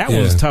 overtake? That Yeah.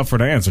 one's tougher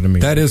to answer to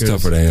me. That is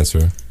because- tougher to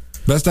answer.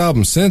 Best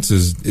album since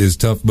is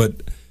tough, but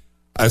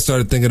I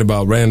started thinking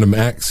about Random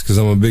Acts because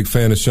I'm a big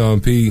fan of Sean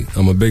P.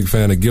 I'm a big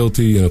fan of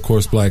Guilty and of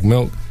course Black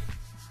Milk.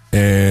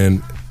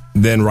 And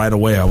then right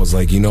away I was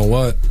like, you know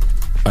what?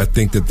 I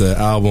think that the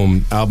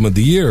album of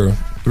the year,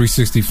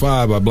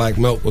 365 by Black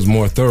Milk, was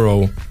more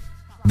thorough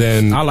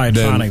than I like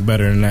Tronic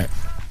better than that.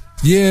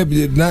 Yeah,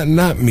 but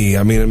not me.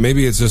 I mean,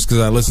 maybe it's just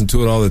because I listen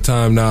to it all the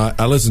time now.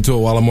 I listen to it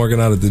while I'm working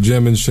out at the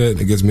gym and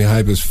shit. It gets me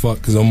hype as fuck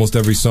because almost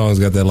every song's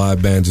got that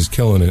live band just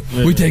killing it.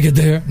 We take it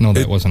there. No,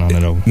 that wasn't on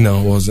it over.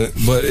 No, it wasn't.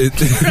 But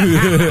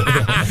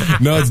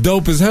no, it's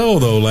dope as hell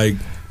though. Like,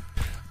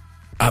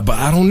 But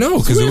I don't know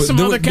because there was some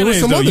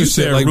other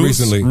shit like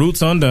recently.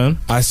 Roots Undone.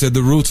 I said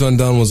the Roots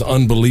Undone was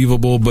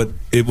unbelievable, but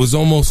it was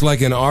almost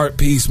like an art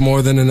piece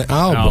more than an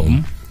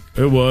album.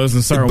 It was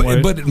in certain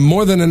ways, but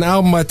more than an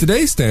album by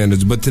today's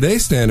standards. But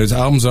today's standards,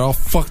 albums are all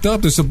fucked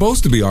up. They're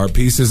supposed to be art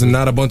pieces and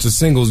not a bunch of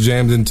singles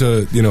jammed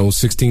into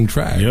 16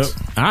 tracks. Yep.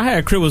 I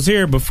had Crip Was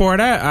Here. Before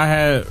that, I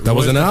had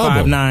was an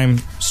album.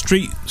 5'9"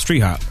 Street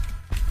Hop.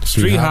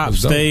 Street Hop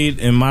stayed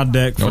in my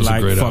deck for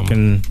like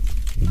fucking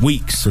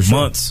weeks,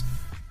 months,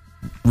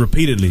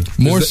 repeatedly.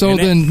 More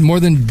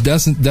than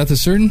Death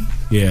Is Certain.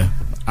 Yeah,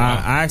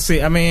 I can't say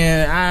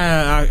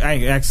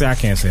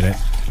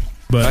that.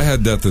 But I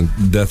had Death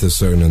Is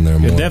Certain in there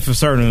more. Death Is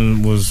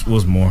Certain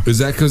was more. Is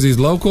that because he's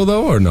local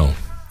though, or no?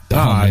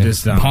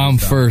 Bomb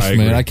first,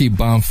 man. I keep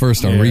Bomb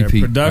first on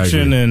repeat.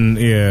 Production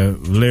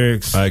and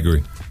lyrics. I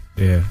agree.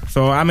 Yeah.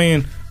 So I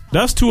mean,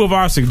 that's two of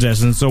our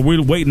suggestions. So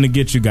we're waiting to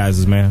get you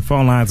guys, man.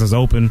 Phone lines is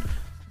open,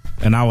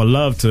 and I would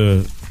love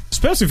to,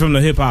 especially from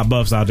the hip hop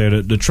buffs out there,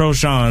 the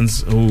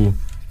Troshans who.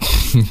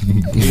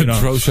 The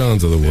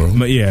Troshans of the world.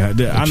 But yeah,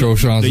 the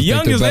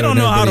youngest, they don't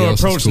know how to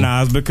approach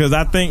Nas because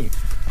I think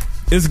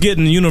it's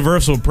getting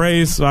universal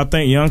praise, so I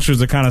think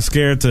youngsters are kind of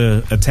scared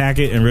to attack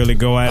it and really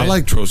go at it. I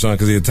like Troshan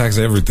because he attacks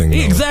everything. Though.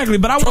 Exactly,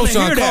 but I want to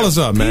hear that. Call us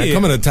up, man. Yeah.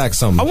 Come and attack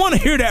something. I want to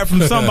hear that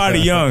from somebody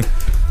young.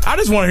 I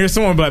just want to hear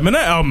someone be like, man,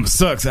 that album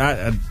sucks.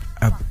 I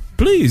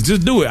please,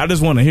 just do it. I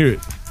just want to hear it.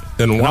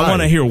 And why? I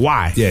want to hear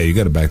why. Yeah, you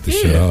got to back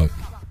this shit up.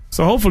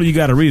 So hopefully you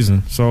got a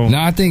reason. So no,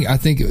 I think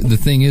the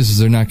thing is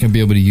they're not going to be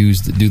able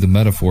to do the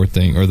metaphor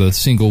thing or the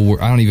single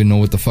word. I don't even know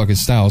what the fucking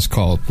style is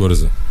called. What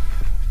is it?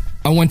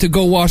 I went to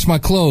go wash my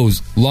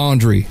clothes.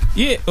 Laundry.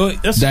 Yeah,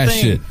 that's that the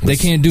thing. shit. They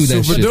can't do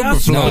that shit.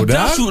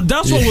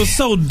 That's what was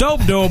so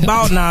dope though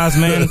about Nas,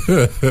 man.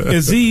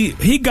 Is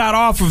he got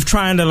off of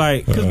trying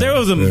to because there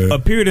was a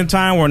period in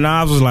time where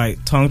Nas was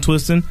like tongue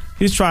twisting.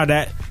 He's tried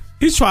that.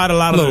 He's tried a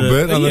little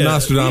bit on the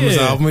Nostradamus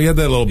album. He had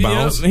that little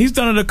bounce. He's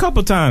done it a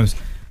couple times.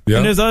 Yeah.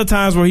 And there's other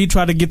times where he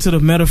tried to get to the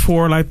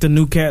metaphor like the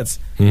New Cats.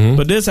 Mm-hmm.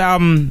 But this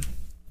album,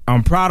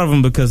 I'm proud of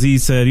him because he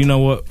said, you know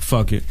what,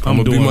 fuck it. I'm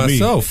gonna doing be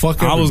myself. Me.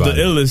 Fuck everybody. I was the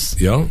illest.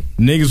 Yeah.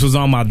 Niggas was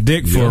on my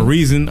dick for a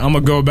reason. I'm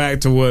gonna go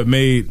back to what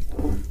made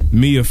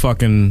me a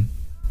fucking,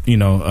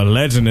 a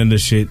legend in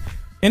this shit.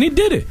 And he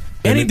did it.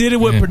 And he did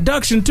it with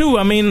production too.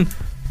 I mean,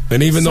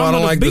 and even though I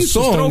don't like the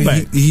song,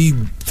 he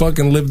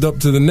fucking lived up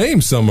to the name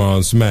Summer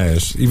on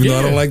Smash. Even though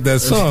I don't like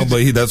that song,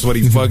 but that's what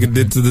he fucking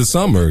did to the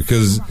summer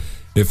because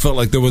it felt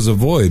like there was a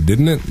void,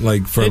 didn't it?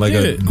 Like for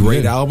a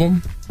great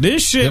album.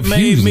 This shit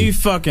made me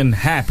fucking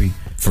happy.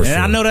 For sure.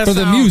 I know that for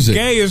sounds the music.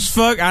 Gay as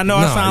fuck. I know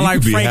I sound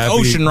like Frank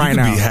Ocean right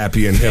now. You can be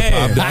happy in hip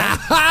hop. You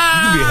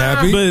can be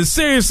happy. But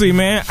seriously,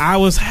 man, I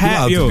was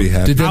happy. To be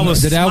happy. Did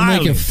that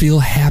make him feel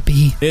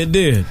happy? It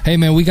did. Hey,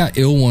 man, we got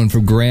Ill One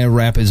from Grand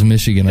Rapids,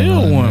 Michigan.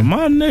 Ill One,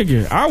 my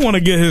nigga. I want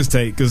to get his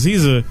take because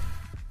he'll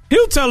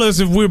tell us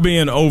if we're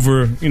being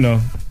over,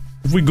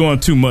 if we're going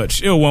too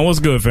much. Ill One, what's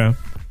good, fam?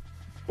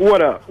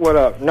 What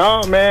up?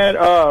 No,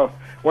 man,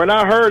 when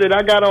I heard it,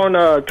 I got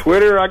on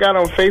Twitter, I got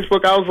on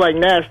Facebook, I was like,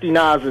 Nasty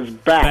Nas is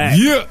back.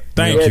 Yeah,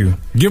 thank you.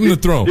 Give him the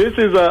throne. This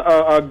is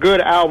a good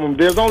album.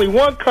 There's only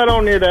one cut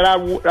on there that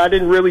I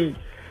didn't really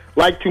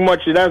like too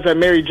much, and that's that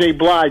Mary J.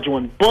 Blige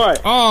one.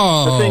 But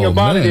the thing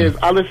about it is,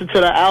 I listen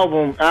to the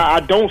album, I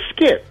don't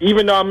skip.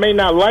 Even though I may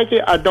not like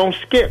it, I don't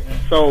skip.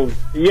 So,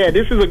 yeah,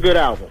 this is a good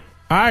album.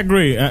 I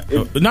agree.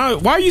 Now,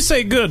 why you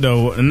say good,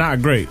 though, and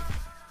not great?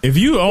 If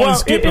you only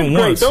skipping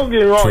once, don't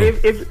get me wrong.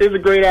 It's a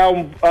great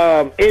album.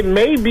 It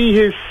may be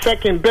his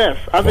second best.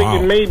 I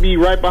think it may be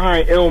right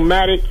behind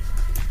Illmatic.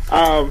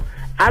 I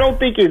don't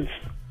think it's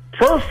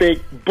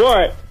perfect,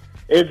 but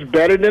it's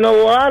better than a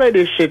lot of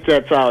this shit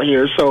that's out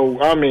here.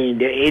 So I mean,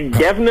 it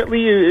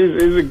definitely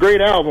is a great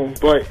album,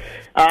 but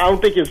I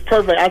don't think it's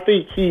perfect. I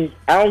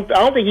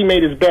don't think he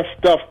made his best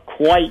stuff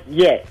quite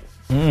yet.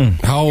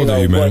 How old are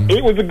you, man? But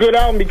it was a good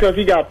album because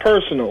he got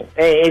personal.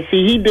 And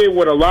see, he did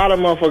what a lot of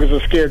motherfuckers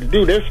are scared to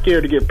do. They're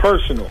scared to get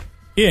personal.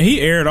 Yeah,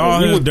 he aired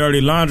all his dirty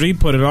laundry. He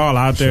put it all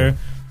out there.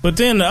 But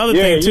then the other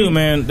thing, too,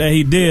 man, that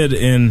he did,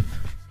 and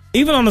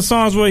even on the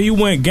songs where he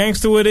went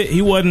gangster with it,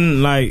 he wasn't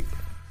like,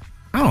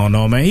 I don't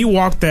know, man. He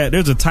walked that.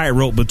 There's a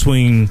tightrope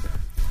between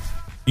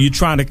you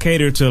trying to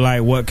cater to,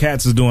 like, what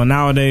cats is doing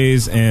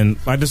nowadays. And,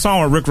 like, the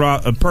song with Rick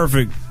Ross, a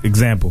perfect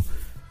example.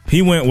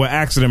 He went with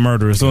Accident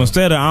Murderer. So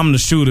instead of I'm the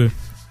shooter,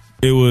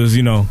 it was,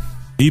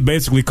 he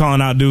basically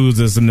calling out dudes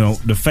as,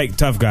 the fake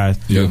tough guys.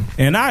 Yeah.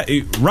 And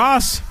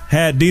Ross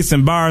had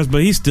decent bars,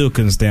 but he still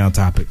couldn't stay on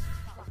topic.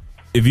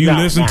 If you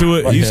listen to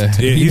it,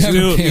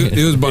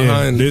 he was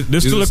behind.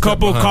 There's still a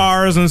couple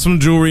cars and some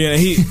jewelry, and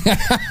he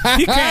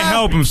can't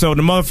help himself.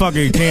 The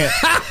motherfucker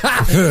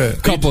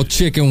can't. Couple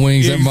chicken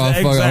wings, that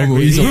motherfucker.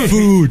 Exactly. He's some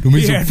food.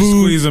 He had to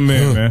squeeze him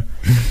in, man.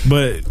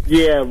 But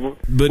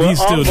he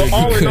still did.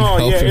 All in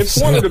all, it's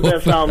one of the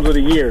best albums of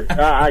the year.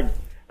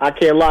 I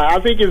can't lie.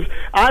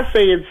 I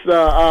say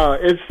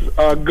it's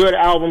a good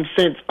album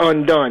since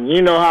Undone.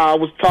 You know how I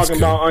was talking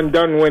about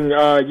Undone when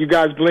you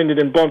guys blended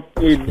and bumped.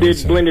 You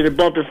did blended and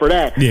bumped it for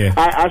that. Yeah.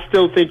 I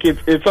still think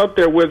it's up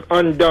there with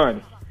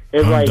Undone.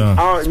 It's Undone.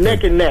 like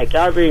neck and neck.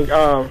 I think,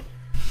 Undone.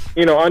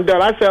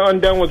 I said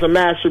Undone was a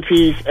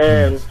masterpiece,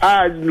 and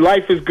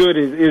Life is Good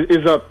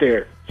is up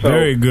there. So,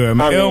 very good,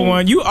 man.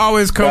 L1, you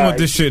always come with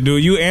this shit,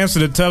 dude. You answer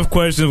the tough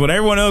questions when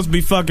everyone else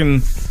be fucking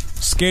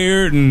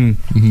scared and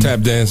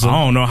tap dancing.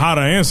 I don't know how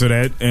to answer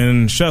that,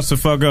 and shuts the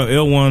fuck up.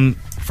 L1,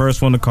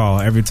 first one to call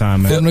every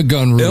time, man. From the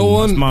gun room.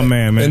 L1, that's my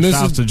man, man. and this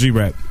Shouts is- to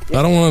G-Rap.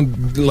 I don't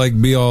want to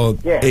be all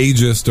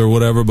ageist or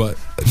whatever, but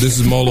this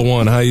is Mola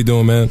One. How you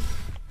doing, man?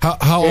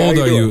 How old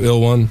are you,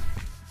 L1?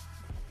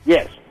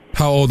 Yes.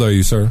 How old are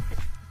you, sir?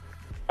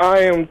 I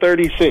am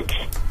 36.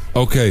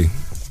 Okay,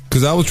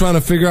 because I was trying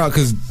to figure out,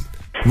 because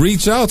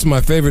Reach Out's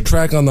my favorite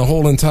track on the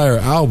whole entire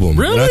album.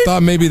 Really? And I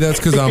thought maybe that's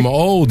because I'm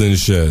old and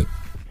shit.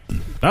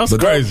 That's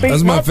crazy.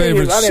 That's my thing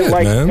favorite is, I didn't shit,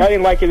 like, man. I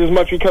didn't like it as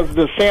much because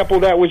the sample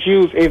that was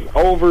used is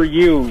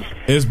overused.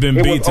 It's been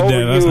It beat was to death.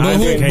 That's overused. not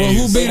And the then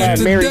case. they had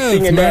Mary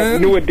singing that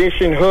New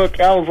Edition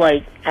hook. I was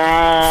like,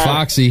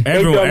 Foxy.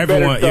 Everyone,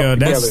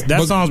 that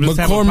But- song's been but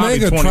sampled probably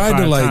Cormega 25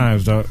 tried to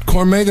times, dog.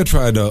 Cormega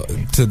tried to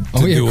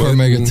Oh yeah, do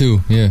Cormega it.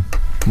 too. Yeah.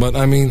 But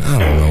I mean, I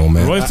don't know,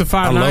 man. Royce the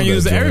I 5'9" love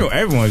used it. that joint.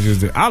 Everyone's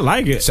used it. I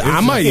like it.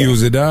 I might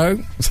use it, dog.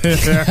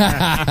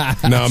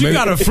 No, You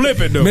gotta flip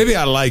it, though. Maybe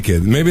I like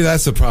it. Maybe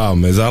that's the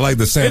problem. Is I like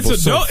the sample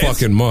so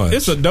fucking much.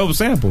 It's a dope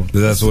sample.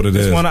 That's what it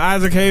is. It's one of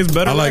Isaac Hayes'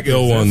 better. I like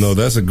records. L1 though.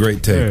 That's a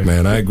great take, Yeah.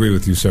 man. I agree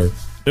with you, sir.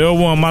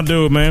 L1, my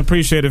dude, man.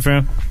 Appreciate it,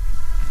 fam.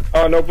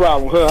 Oh, no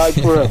problem. Hood hype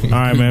forever. All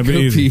right, man. Be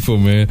Good easy. people,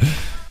 man.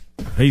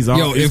 He's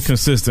always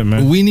consistent,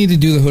 man. We need to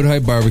do the Hood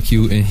Hype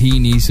Barbecue, and he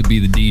needs to be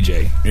the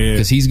DJ. Yeah.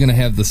 Because he's going to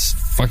have the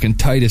fucking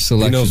tightest He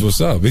selection. knows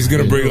what's up. He's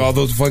gonna bring all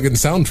those fucking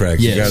soundtracks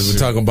you Yes. guys were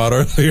talking about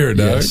earlier,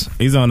 dog. Yes.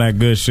 He's on that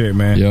good shit,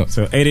 man. Yep.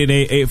 So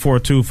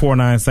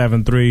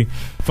 888-842-4973.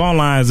 Phone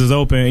lines is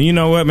open. And you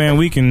know what, man?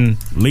 We can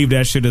leave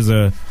that shit as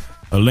a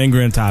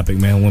lingering topic,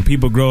 man. When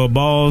people grow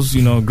balls,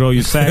 grow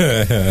your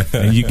sack,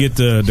 and you get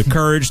the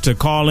courage to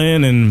call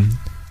in and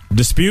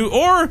dispute,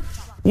 or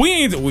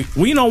we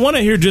don't want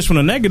to hear just from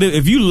the negative.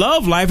 If you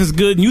love Life is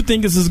Good and you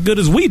think it's as good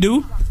as we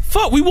do,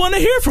 fuck, we want to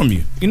hear from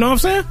you. You know what I'm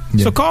saying?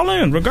 Yeah. So call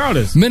in,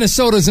 regardless.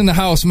 Minnesota's in the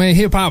house, man.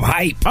 Hip hop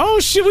hype. Oh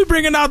shit, we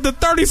bringing out the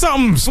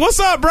 30-somethings. What's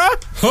up,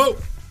 bruh? Oh.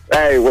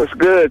 Hey, what's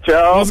good,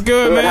 y'all? What's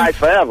good, man? Hype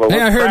forever. Hey,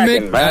 What's I heard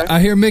cracking, Mick. man? I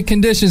hear Mick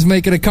Conditions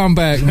making a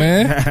comeback,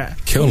 man.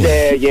 Kill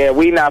him. Yeah,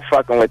 we not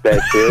fucking with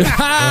that shit.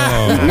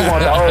 We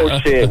want the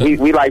old shit.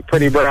 We like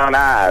Pretty Brown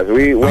Eyes.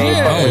 We ain't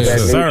fucking with that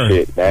sir. new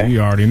shit, man. You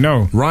already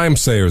know. Rhyme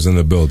sayers in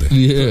the building.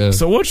 Yeah.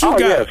 So what you Oh,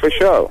 got? yeah, for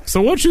sure.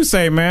 So what you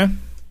say, man,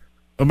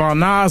 about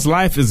Nas'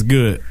 Life is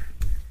Good?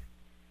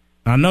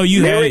 I know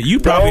you had it. You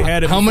probably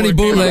had it. How many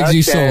before it came out. bootlegs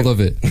you sold of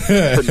it?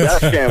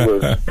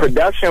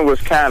 Production was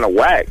kind of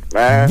whack,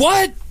 man.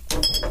 What?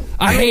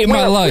 I hate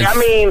my life. I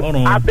mean, Hold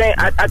on.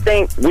 I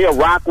think we'll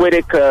rock with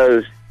it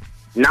because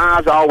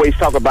Nas always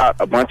talk about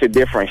a bunch of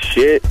different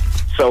shit.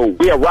 So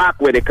we'll rock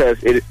with it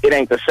because it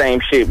ain't the same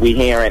shit we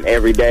hearing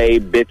every day.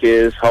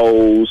 Bitches,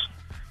 hoes,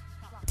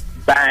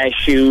 buying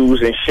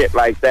shoes and shit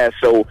like that.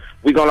 So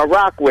we gonna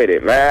rock with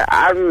it, man.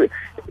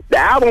 The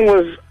album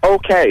was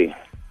okay.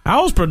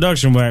 How was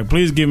production whack?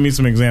 Please give me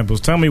some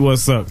examples. Tell me what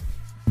sucked,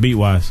 beat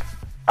wise.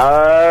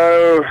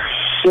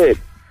 Shit.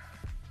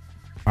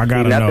 I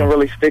gotta Nothing know.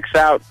 really sticks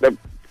out.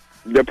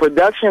 The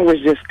production was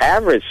just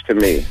average to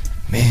me.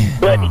 Man.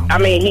 But I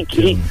mean,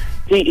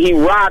 he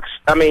rocks.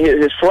 I mean,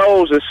 his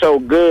flows are so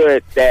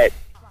good that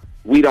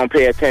we don't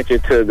pay attention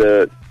to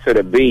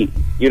the beat.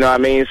 You know what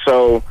I mean?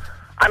 So,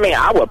 I mean,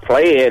 I would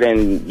play it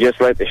and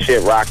just let the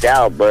shit rock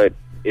out. But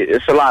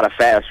it's a lot of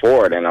fast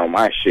forwarding on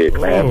my shit,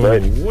 man. Oh,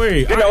 But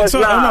wait. you know, it's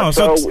not.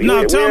 So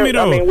tell me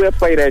though. I mean, we'll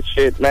play that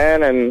shit,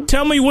 man. And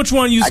tell me which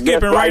one you I guess,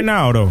 skipping right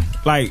now, though.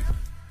 Like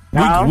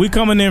we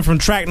coming in from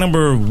track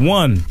number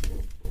 1.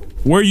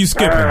 Where you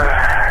skipping?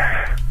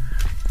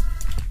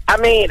 I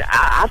mean,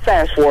 I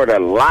fast forward a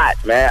lot,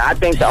 man. I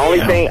think the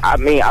only thing, I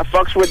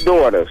fucks with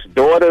Daughters.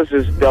 Daughters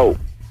is dope.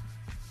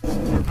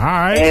 All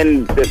right.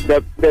 And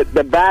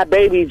the Bye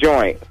Baby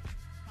joint.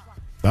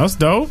 That's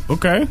dope.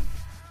 Okay.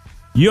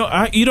 You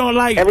don't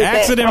like Everything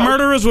Accident else.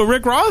 Murderers with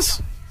Rick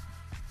Ross?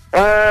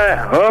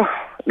 Nah,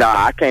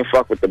 I can't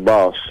fuck with the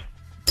boss.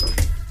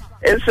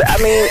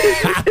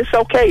 It's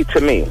okay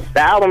to me. The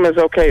album is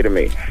okay to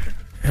me.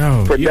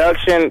 Yo,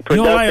 Production you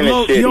don't like, is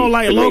shitty you don't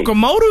like to me.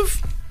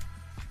 Locomotive?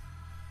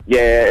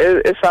 Yeah,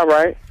 it's all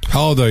right.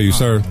 How old are you,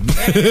 sir?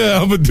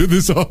 I'm gonna do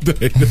this all day.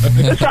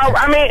 It's all.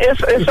 I mean,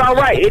 it's all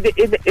right.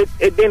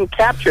 It didn't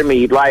capture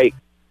me. Like,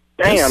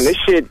 damn, this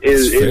shit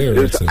is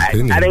I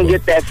didn't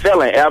get that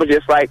feeling. I was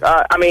just like,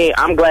 I mean,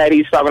 I'm glad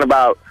he's talking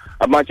about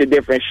a bunch of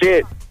different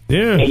shit.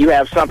 Yeah. And you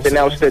have something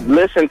else to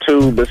listen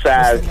to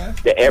besides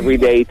the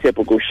everyday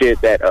typical shit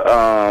that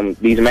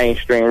these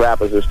mainstream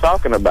rappers is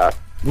talking about.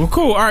 Well,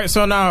 cool. All right,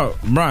 so now,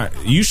 Brian,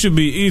 you should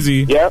be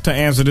easy to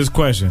answer this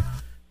question.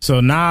 So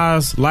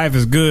Nas' Life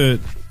is Good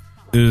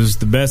is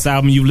the best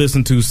album you've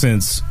listened to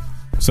since.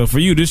 So for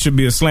you, this should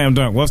be a slam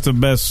dunk. What's the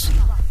best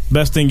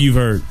thing you've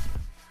heard?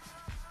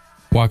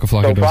 Waka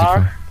Flocka So does it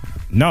far?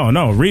 for-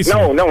 No,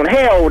 recently. No,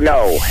 hell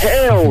no.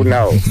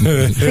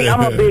 See,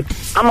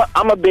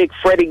 I'm a big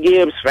Freddie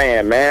Gibbs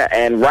fan, man,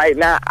 and right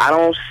now I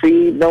don't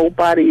see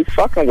nobody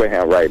fucking with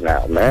him right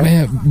now, man.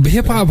 Man,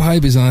 Hip Hop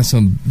Hype is on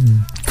some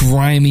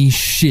grimy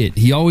shit.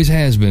 He always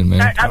has been,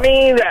 man. I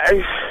mean,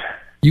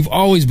 you've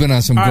always been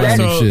on some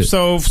grimy shit.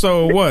 So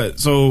what?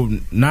 So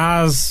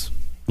Nas,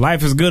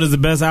 Life is Good is the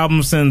best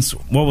album since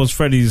what was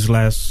Freddie's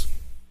last?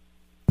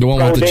 The one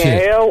with the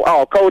chick. Hell?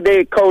 Oh,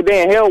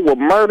 Codeine Hell would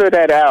murder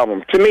that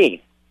album to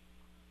me.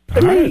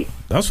 To me.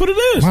 That's what it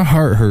is. My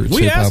heart hurts.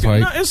 We Hip Hop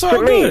asking, Hype. it's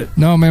all good.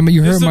 No, man, but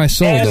you hurt my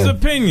soul. It's though.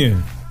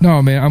 opinion.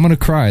 No, man, I'm gonna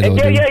cry though.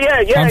 Dude.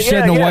 Yeah. I'm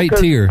shedding a white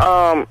tear.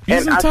 And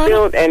I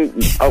still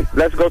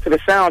let's go to the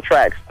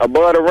soundtracks.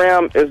 Above the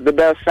Rim is the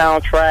best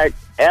soundtrack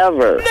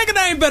ever. Nigga,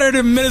 that ain't better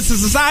than Menace to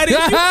Society. You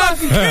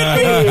fucking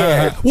kidding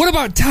me? What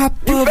about Top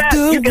of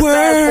the You can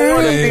fast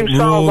forward a few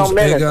songs on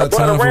Menace.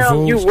 Above the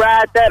Rim, you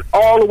ride that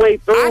all the way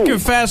through. I can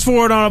fast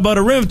forward on Above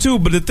the Rim too,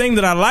 but the thing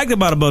that I liked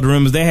about Above the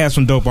Rim is they had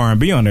some dope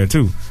R&B on there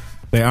too.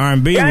 The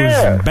R&B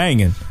was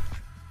banging.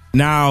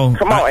 Now,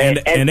 come on,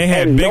 and they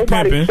had Big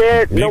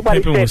Pimpin'.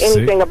 Nobody said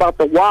anything about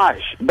The Wash.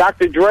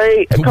 Dr.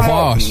 Dre, come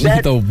on.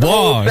 The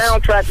Wash.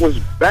 Soundtrack was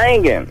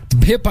banging.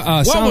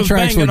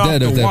 Soundtracks were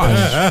dead at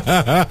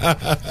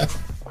that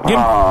point.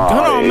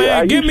 Hold on,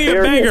 man. Give me a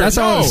banger. That's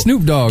all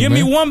Snoop Dogg. Give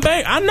me one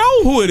bang. I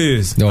know who it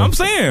is. No. I'm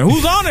saying,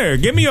 who's on there?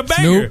 Give me a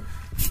banger.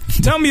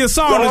 Snoop. Tell me a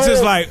song that's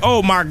just like,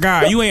 oh my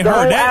God, you ain't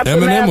heard that.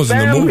 Eminem was in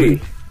the movie.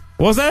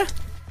 What's that?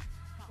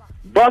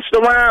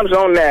 Busta Rhymes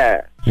on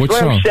that. What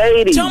Slim song?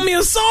 Shady. Tell me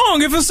a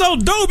song. If it's so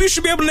dope, you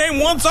should be able to name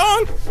one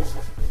song.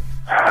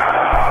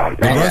 I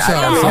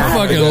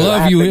fucking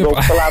love you. Go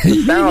pull out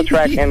the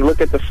soundtrack and look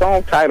at the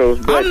song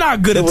titles. I'm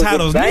not good at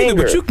titles neither,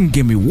 but you can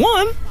give me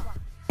one.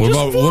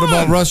 What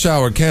about Rush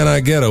Hour? Can I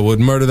Get Her? Would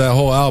murder that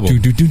whole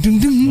album.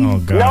 Oh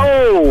God!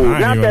 No,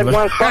 not that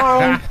one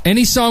song.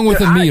 Any song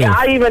with a meal.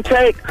 I even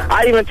take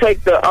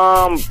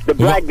the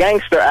Black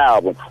Gangster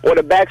album or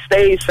the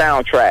Backstage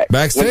soundtrack.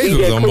 Backstage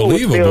was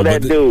unbelievable.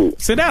 That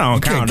dude. See, that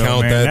don't count, can't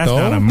count man. that, That's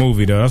though. not a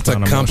movie, though. That's It's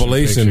not a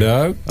compilation,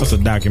 dog. That's a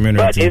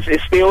documentary. But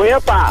it's still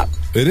hip hop.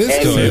 It is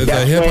still. It's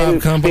a hip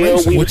hop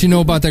compilation. What you know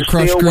about that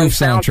Crush Groove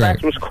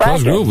soundtrack?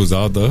 Crush Groove was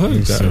out the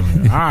hood.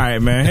 All right,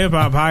 man. Hip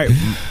hop hype.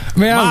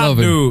 Man, I love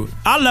it. Dude,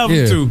 I love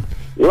him too.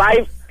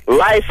 Life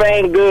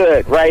ain't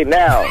good right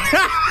now.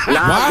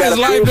 Why is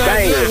life not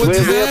good? What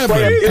just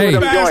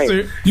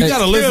happened? You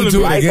gotta listen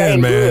to it again,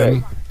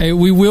 man. Hey,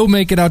 we will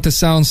make it out to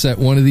Soundset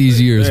one of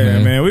these years,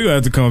 man. We gonna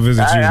have to come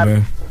visit you,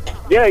 man.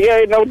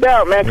 Yeah, no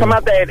doubt, man. Come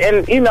out there.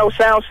 And,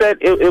 Soundset,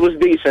 it was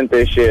decent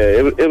this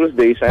year. It was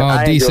decent.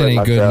 Oh, decent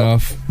ain't good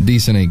enough.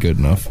 Decent ain't good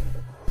enough.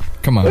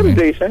 Come on, man.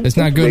 Decent. It's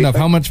not good enough.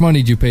 How much money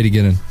did you pay to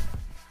get in?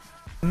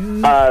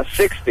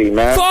 60,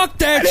 man. Fuck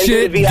that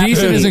shit.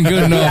 Decent isn't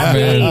good enough,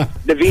 man.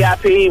 The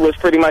VIP was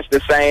pretty much the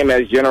same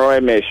as general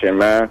admission,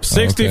 man.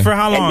 60 for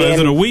how long? Is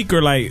it a week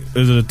or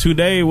is it a 2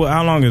 day?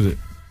 How long is it?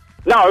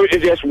 No,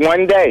 it's just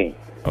 1 day.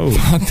 Oh,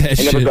 fuck that and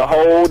shit. It was a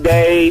whole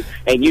day,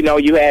 and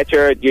you had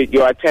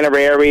your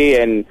itinerary,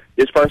 and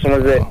this person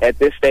was at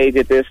this stage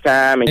at this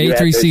time, and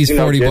A3C's you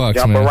had to, $40,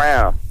 jump man.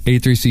 around.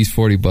 A3C's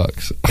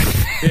 $40.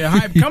 Yeah,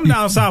 hype. Come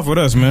down south with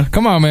us, man.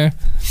 Come on, man.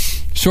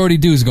 Shorty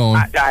Dew's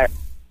going.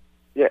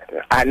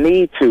 I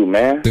need to,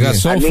 man. They got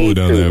soul food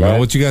down there, man.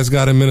 What you guys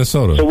got in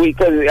Minnesota? So we're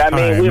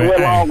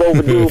long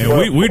overdue.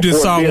 And we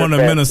just saw one of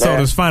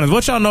Minnesota's finest.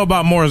 What y'all know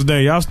about Morris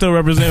Day? Y'all still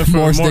represent for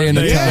Morris Day in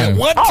the time.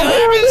 What time is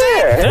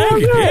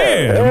it?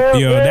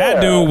 Yeah.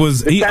 That dude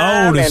was he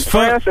old as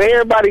fuck.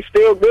 Everybody's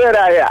still good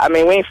out here. I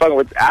mean, we ain't fucking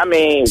with. I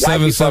mean,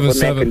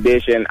 777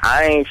 condition.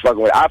 I ain't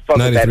fucking with. I fuck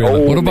with that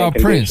old. What about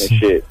Prince?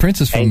 Shit.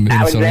 Prince is from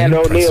Minnesota. Alexander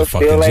O'Neal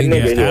still that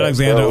nigga.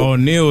 Alexander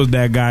O'Neal is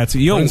that guy too.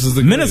 Yo,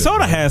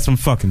 Minnesota has some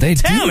fucking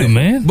talent,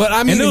 man. But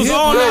I mean, and it was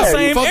all in that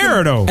same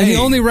era, though. And the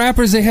only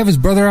rappers they have is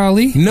Brother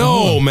Ali?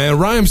 No, man.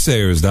 Rhyme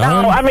sayers,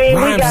 dog. No, I mean,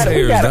 we got a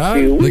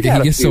few. Look at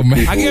he gets so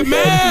mad. I get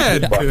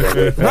mad.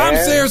 Rhyme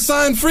sayers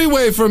signed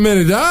Freeway for a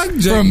minute,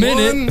 dog. For a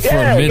minute.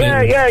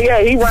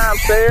 Yeah. He rhyme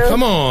sayers.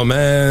 Come on,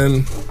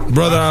 man.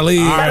 Brother Ali.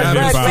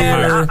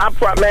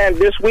 Man,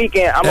 this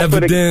weekend I'm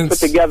gonna put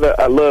together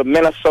a little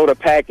Minnesota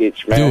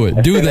package,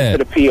 man. Do that. To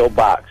the P.O.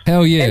 box.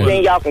 Hell yeah. And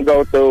then y'all can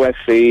go through and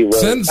see.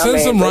 Send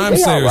some rhyme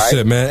sayer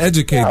shit, man.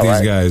 Educate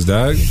these guys,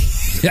 dog.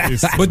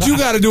 But you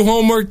got to do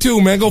homework too,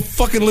 man. Go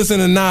fucking listen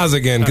to Nas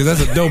again, because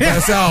that's a dope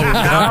ass album.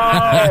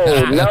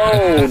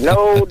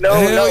 No.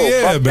 Hell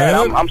yeah,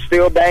 man. I'm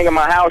still banging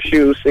my House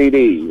Shoes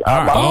CD.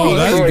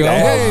 That's good.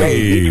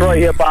 Hey. Detroit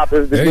hip hop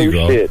is the new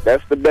shit.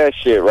 That's the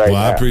best shit right now.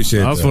 I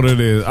appreciate that. That's what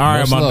it is. All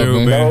right, my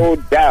dude, man. No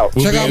doubt.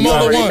 Check out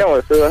Motor One.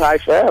 It's still high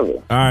forever.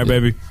 All right,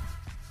 baby.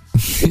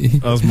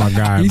 That's my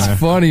guy, man. He's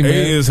funny, man.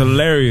 He is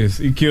hilarious.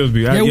 He kills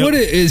me. Yeah, what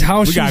is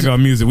House Shoes? We gotta go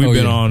music. We've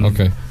been on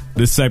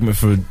this segment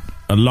for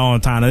a long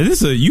time. Now,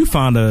 you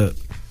found a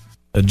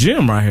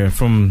gem right here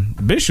from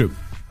Bishop.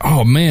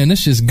 Oh man,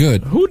 this is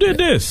good. Who did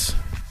this?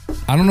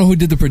 I don't know who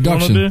did the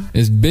production.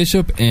 It's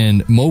Bishop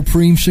and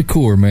Mopreem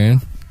Shakur,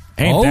 man.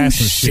 Ain't that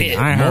some shit?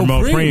 I ain't heard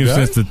Mopreem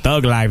since the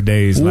Thug Life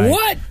days. Like,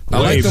 what? I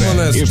like them on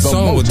that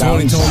song with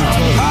Tony.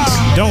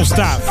 Don't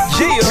stop.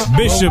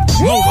 Bishop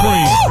Mo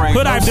Cream.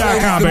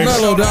 Hoodhype.com, baby.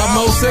 Mellow, dog.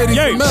 Mo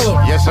Sadie Mellow.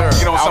 Yes, sir.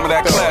 Get on some of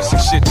that classic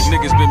shit that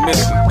niggas been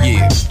missing.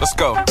 Yeah, let's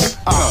go.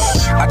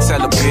 I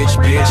tell a bitch,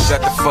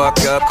 shut the fuck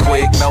up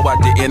quick. No, I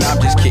didn't. I'm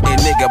just kidding,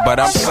 nigga, but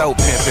I'm so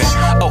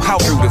pimpin'. Oh, how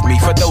rude of me.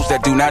 For those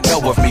that do not know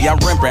of me, I'm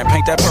Rembrandt.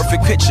 Paint that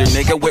perfect picture,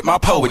 nigga, with my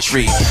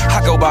poetry.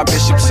 I go by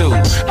Bishop too.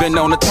 Been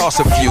known to toss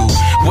a few.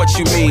 What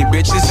you mean,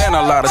 bitches? And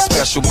a lot of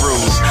special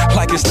brews.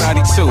 Like it's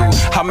 92.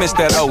 I miss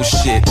that old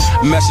shit.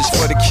 Message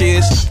for the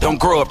kids, don't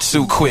grow up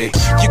too quick.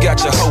 You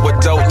got your whole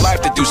adult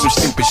life to do some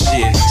stupid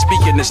shit.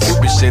 Speaking of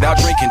stupid shit, I'll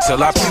drink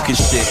until I puke and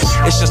shit.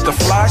 It's just a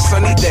fly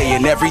sunny day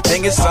and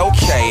everything is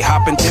okay.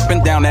 Hopping,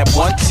 dipping down that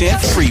 110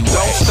 freeway.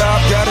 Don't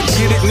stop, gotta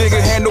get it, nigga,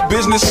 handle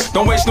business.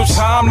 Don't waste no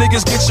time,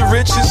 niggas, get your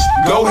riches.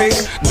 Go ahead,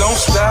 don't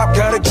stop,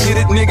 gotta get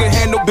it, nigga,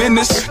 handle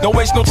business. Don't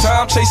waste no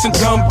time chasing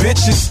dumb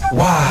bitches.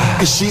 Why?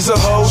 Cause she's a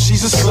hoe,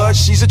 she's a slut,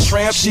 she's a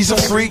tramp, she's a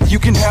freak. You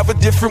can have a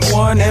different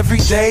one every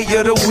day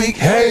of the week.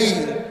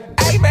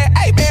 Hey man,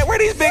 where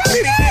these big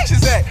city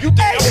bitches at? You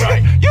damn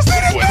right. You see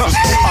this?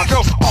 I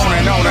go on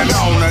and on and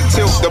on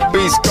until the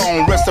beat's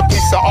gone. Rest in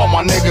peace to all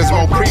my niggas.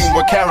 Mo Cream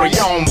will carry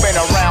on. Been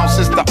around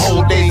since the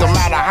old days. No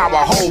matter how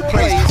I hold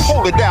place,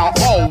 hold it down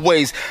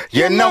always.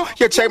 You know,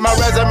 you check my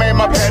resume,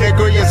 my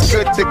pedigree is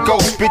good to go.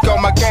 Speak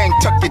on my gang,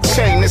 tuck your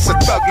chain. It's a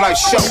thug life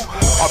show.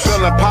 I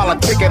bill and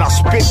politic and I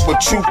spit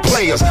with true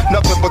players.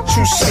 Nothing but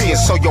true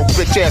sayers, so your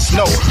bitch ass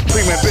know.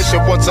 Cream and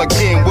Bishop once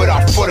again with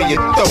our foot in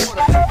your throat.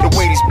 The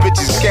way these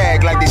bitches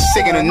gag like they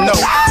singing a note.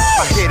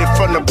 I hit it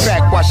from the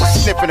back while she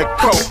sniffing a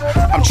coat.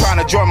 I'm trying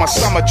to join my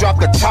summer, drop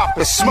the top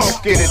and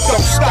smoke. And it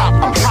don't stop,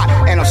 I'm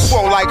hot and I'm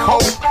swole like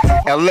hope.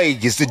 LA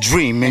is the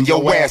dream and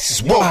your ass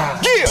is woke.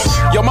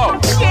 Yeah, yo Mo,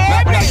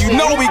 now you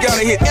know we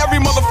gotta hit every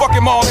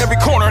motherfucking mall, every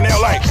corner in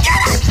LA.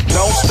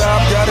 Don't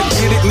stop, gotta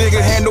get it,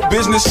 nigga, handle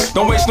business.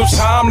 Don't waste no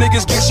time,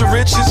 niggas, get your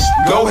riches.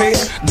 Go ahead,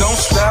 don't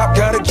stop,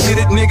 gotta get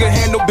it, nigga,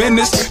 handle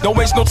business. Don't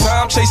waste no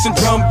time chasing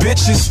dumb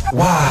bitches.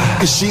 Why?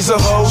 Cause she's a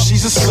hoe,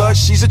 she's a slut,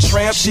 she's a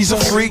tramp, she's a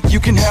freak. You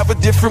can have a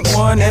different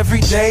one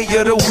every day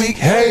of the week.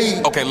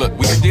 Hey. Okay, look,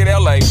 we did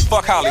LA,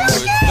 fuck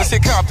Hollywood. Let's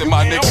hit Compton,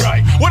 my nigga.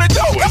 Right. What it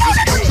do?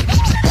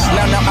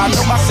 Now, I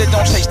know I said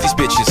don't chase these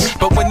bitches,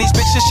 but when these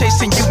bitches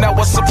chasing you, now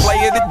what's a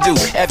player to do?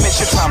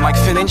 Adventure time like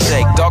Finn and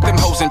Jake, dog them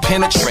hoes and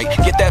penetrate.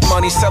 Get that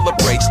money,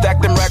 celebrate,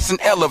 stack them racks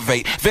and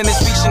elevate. Venice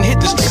Beach and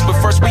hit the streets, but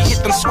first we hit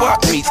them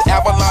swap meets.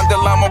 Avalon,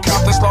 Delamo,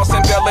 Compton, Sloss,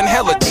 and Bell and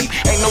Hella Deep.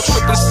 Ain't no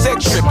trippin', set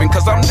trippin',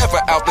 cause I'm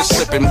never out there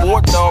slippin'.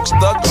 War dogs,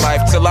 thug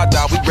life, till I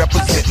die, we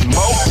representin'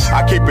 Mo.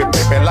 I keep it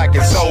pippin' like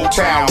it's Old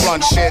Town,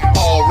 run shit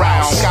all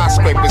round.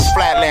 Skyscrapers,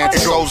 flatlands,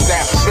 it goes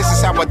down. This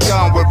is how I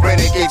done with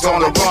renegades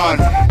on the run.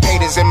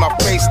 Haters in my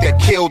face that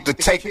killed to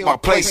take my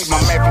place. My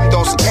man from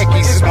Dos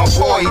Equis is my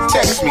boy, he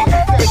texts me.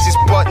 Bitches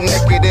butt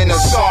naked in a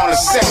sauna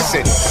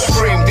sexing.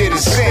 Cream did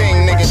his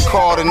thing, nigga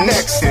called an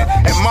exit.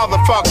 And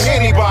motherfuck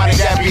anybody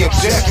that be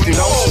objective.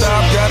 Don't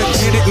stop, gotta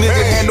get it,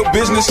 nigga, handle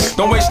business.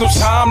 Don't waste no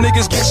time,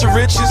 niggas, get your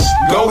riches.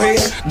 Go ahead,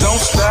 don't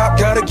stop,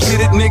 gotta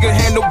get it, nigga,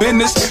 handle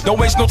business. Don't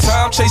waste no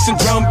time chasing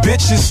dumb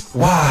bitches.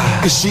 Why?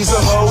 Cause she's a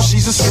hoe,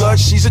 she's a slut,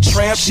 she's a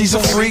tramp, she's a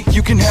freak.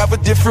 You can have a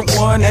different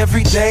one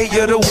every day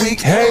of the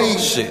week. Hey,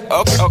 shit,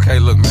 okay,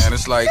 look, man,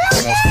 it's like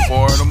almost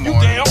 4 in the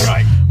morning. You damn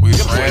right. We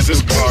ran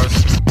some cars,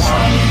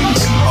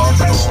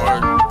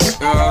 Hawthorne, you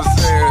know what I'm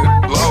saying?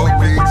 Long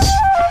Beach.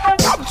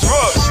 I'm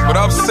drunk, but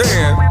I'm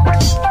saying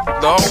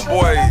the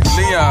homeboy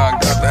Leon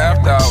got the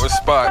after hour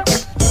spot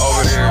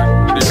over there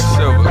near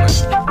Silver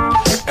Lake.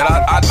 And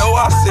I know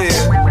I said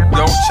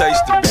don't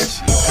chase the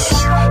bitches.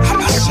 I'm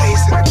not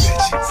chasing the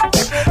bitches.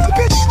 The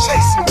bitches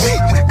chasing me,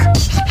 nigga.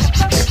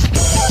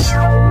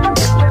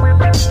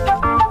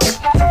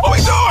 What we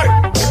doing?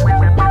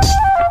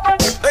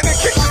 They done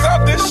kicked us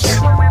out this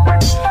shit.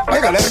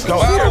 Nigga, let's go.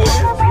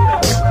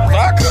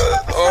 Vodka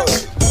or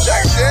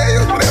Jack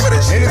Daniels, whatever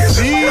this shit is.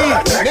 Hennessy.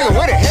 Nigga,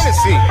 where the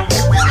Hennessy?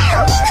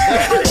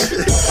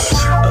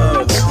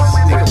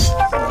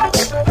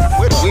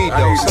 Where the weed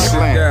though? Stop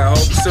playing. Yeah, I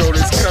hope so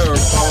this curve.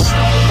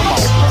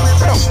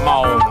 Come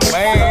on,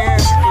 man.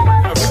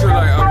 I feel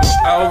like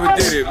I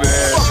overdid it, man.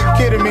 Fucking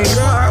kidding me?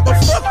 Nah, I'm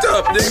fucked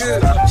up, nigga.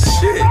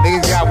 Shit.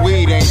 Niggas got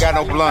weed, ain't got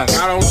no blunt.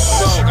 I don't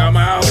smoke. I'm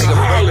out. Nigga,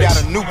 break down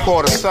a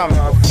Newport or something.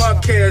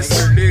 Fuck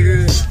cancer,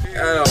 nigga.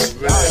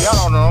 Y'all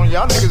don't know.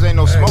 Y'all niggas ain't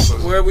no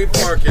smokers. Where we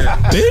park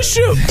at?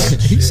 Bishop.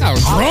 He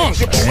sounds drunk.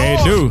 Hey,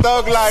 dude.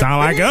 Sound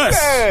like us.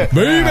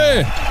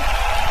 Baby.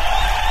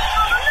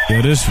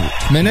 Yeah, this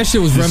man, that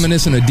shit was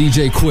reminiscent of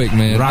DJ Quick,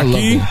 man.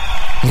 Rocky.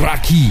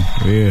 Rocky.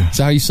 Yeah. Is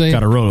that how you say it?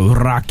 Gotta roll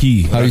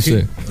Rocky. How do you say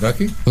it?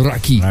 Rocky?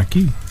 Rocky.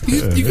 Rocky.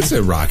 You can say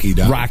Rocky,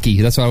 dog.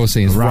 Rocky. That's what I was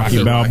saying. It's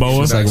Rocky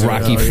Balboa. It's like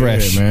Rocky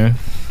Fresh. Yeah, man.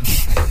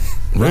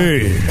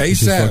 Hey.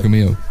 ASAP. Fucking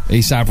me up.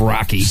 ASAP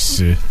Rocky.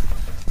 Shit.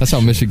 That's how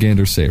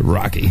Michiganders say it,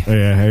 Rocky.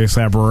 Yeah,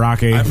 ASAP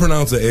Rocky. I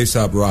pronounce it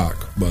ASAP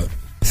Rock, but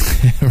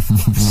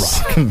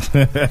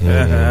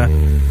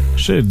Rock.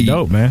 Shit,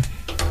 dope, man.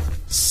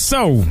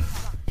 So,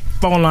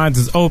 phone lines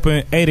is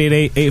open,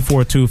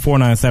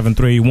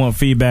 888-842-4973. You want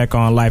feedback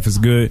on Life is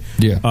Good.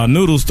 Yeah.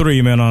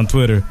 Noodles3, man, on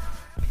Twitter.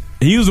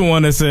 He was the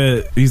one that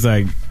said, he's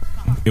like,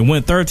 it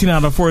went 13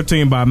 out of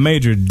 14 by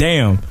Major.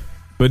 Damn.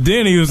 But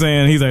then he was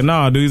saying, he's like,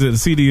 nah, dude, the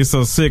CD is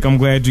so sick. I'm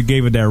glad you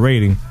gave it that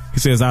rating. He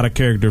says, out of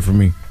character for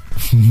me.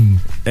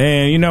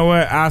 And you know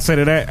what? I say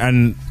to that,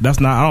 and that's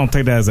not, I don't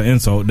take that as an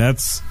insult.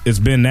 It's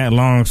been that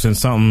long since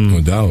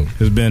something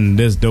has been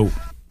this dope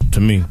to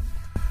me.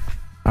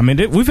 I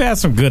mean, we've had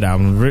some good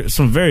albums,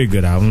 some very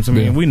good albums. I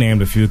mean, we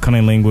named a few,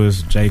 Cunning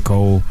Linguist, J.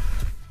 Cole.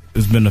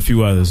 There's been a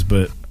few others,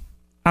 but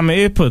I mean,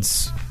 I ain't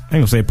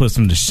gonna say it puts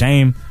them to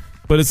shame,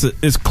 but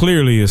it's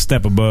clearly a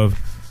step above,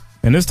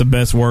 and it's the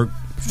best work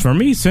for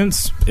me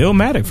since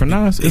Illmatic for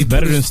Nas. It's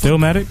better than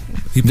Stillmatic.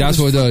 That's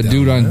what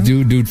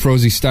dude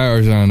Frozy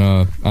Stars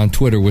on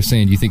Twitter was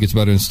saying. Do you think it's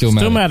better than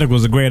Stillmatic? Stillmatic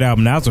was a great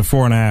album. Now it's a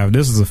 4.5.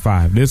 This is a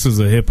 5. This is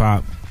a hip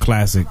hop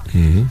classic.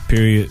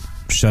 Period.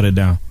 Shut it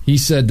down. He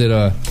said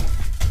that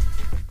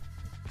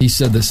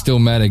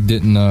Stillmatic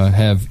didn't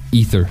have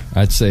Ether.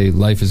 I'd say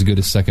Life is Good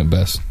is second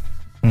best.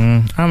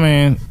 I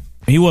mean,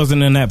 he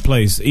wasn't in that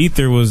place.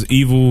 Ether was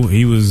evil.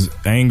 He was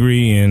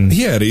angry, and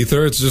he had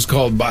Ether. It's just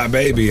called Bye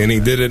Baby, and he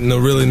did it in a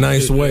really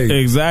nice way.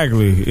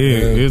 Exactly.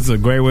 It's a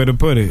great way to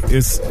put it.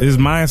 His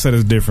mindset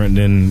is different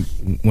than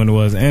when it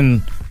was,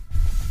 and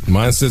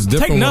mindset's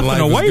different. Take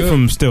nothing away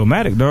from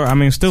Stillmatic, though. I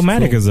mean,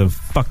 Stillmatic is a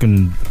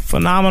fucking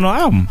phenomenal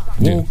album.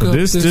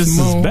 This is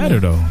better,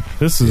 though.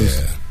 This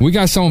is. We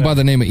got someone by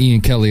the name of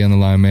Ian Kelly on the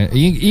line, man.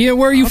 Ian,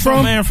 where are you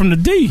from? Man, from the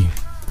D.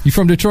 You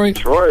from Detroit?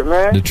 Detroit,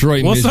 man.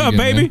 Detroit, What's Michigan, up,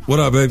 baby? Man.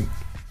 What up, baby?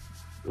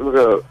 What's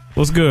up?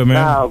 What's good, man?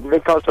 Now, when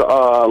it comes to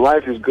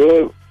Life is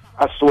Good,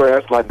 I swear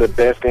that's like the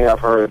best thing I've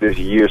heard this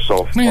year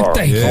so far. Man,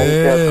 thank you.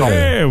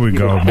 There we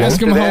go, man.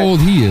 Ask him how old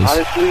he is.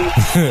 Honestly.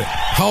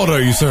 How old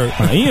are you, sir?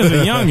 Ian's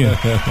a youngin'.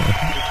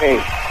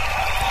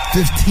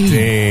 15.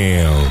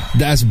 Damn.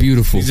 That's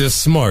beautiful. He's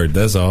just smart,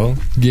 that's all.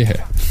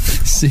 Yeah.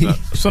 See?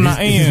 So now,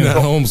 Ian. He's not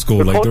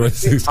homeschooled like the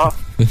rest of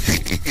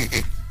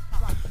these.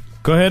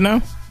 Go ahead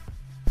now.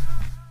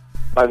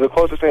 Like the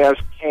closest thing I've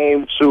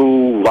came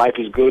to Life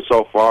is Good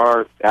so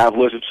far that I've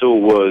listened to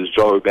was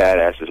Joey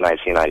Badass's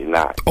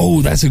 1999.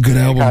 Oh, that's a good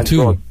album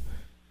too.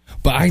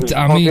 But I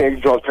mean, thing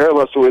it draws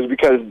parallels to is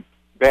because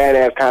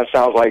Badass kind of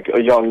sounds like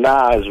a young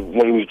Nas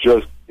when he was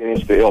just getting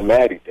into the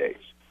Illmatic days.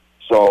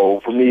 So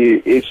for me,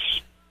 it's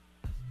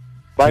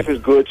Life is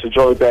Good to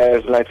Joey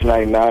Badass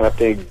 1999. I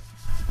think.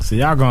 See,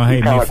 y'all gonna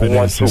hate me for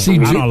this. See,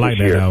 I don't like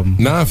that album.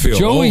 Nah, I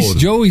feel old.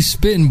 Joey's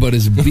spitting, but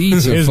his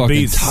beats are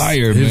fucking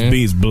tired, man. His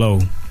beats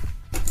blow.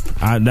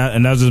 And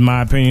that's just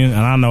my opinion,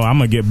 and I know I'm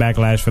gonna get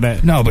backlash for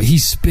that. No, but he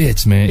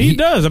spits, man. He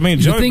does. I mean,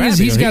 the thing is,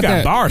 he's got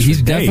that. bars.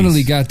 He's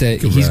definitely got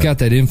that. He's got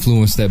that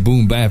influence, that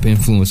boom bap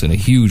influence, in a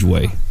huge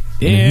way.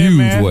 In a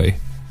huge way.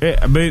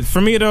 Yeah, but for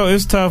me though,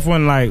 it's tough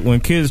when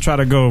kids try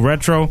to go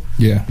retro.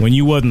 Yeah. When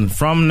you wasn't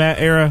from that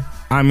era,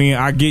 I mean,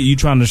 I get you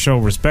trying to show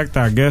respect,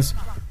 I guess.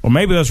 Or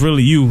maybe that's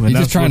really you. And He's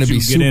that's just trying what to be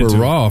super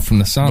raw from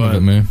the sound of it,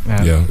 man.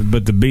 Yeah.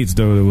 But the beats,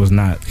 though, it was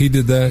not. He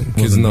did that.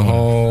 Kids in the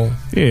Hall.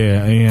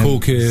 Yeah. And Cool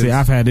Kids. See,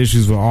 I've had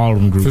issues with all of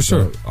them groups. For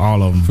sure. Though.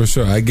 All of them. For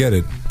sure. I get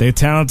it. They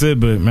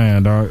talented, but,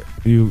 man, dog,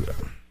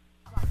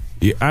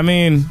 I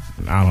mean,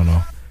 I don't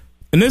know.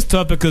 And it's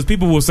tough because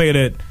people will say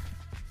that,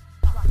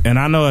 and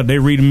I know that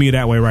they're reading me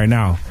that way right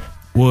now.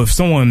 Well, if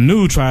someone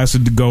new tries to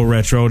go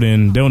retro,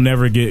 then they'll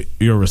never get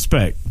your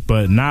respect.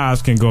 But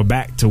Nas can go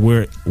back to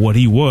what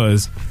he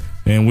was,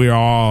 and we're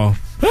all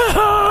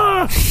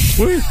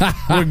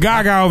we're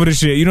gaga over the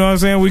shit. You know what I'm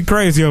saying? We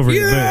crazy over it.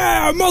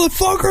 Yeah,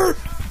 motherfucker.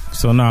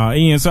 So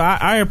Ian. So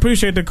I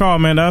appreciate the call,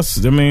 man. I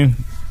mean,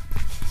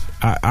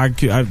 I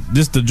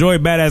just the Joey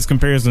Badass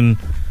comparison.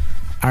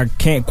 I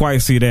can't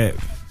quite see that.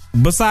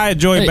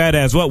 Besides Joey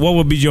Badass, what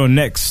would be your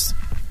next?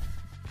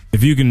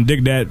 If you can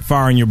dig that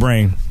far in your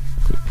brain.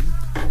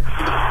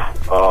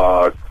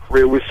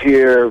 Career was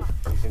here,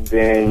 and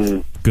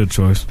then good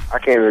choice. I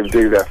can't even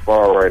dig that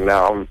far right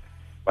now. I'm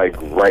like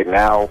right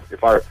now.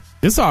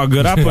 It's all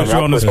good. I put you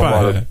on the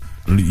spot.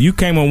 You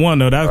came on one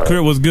though. That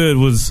Career was good.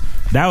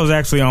 That was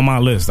actually on my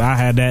list. I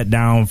had that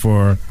down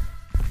for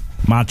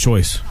my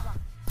choice.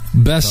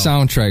 Best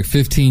soundtrack.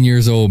 15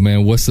 years old,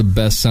 man. What's the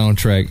best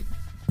soundtrack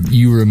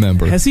you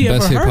remember? Has he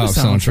best ever heard hip-hop a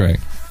soundtrack?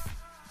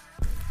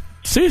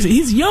 Seriously,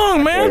 he's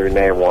young, man. I can't even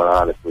name one,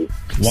 honestly.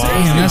 Wow.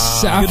 Damn,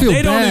 I feel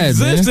they bad, don't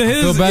exist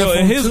man.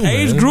 in his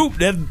age group.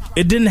 That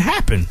it didn't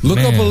happen. Look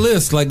up a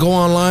list. Like, go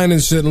online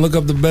and shit and look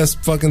up the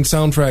best fucking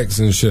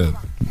soundtracks and shit.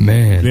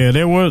 Man. Yeah,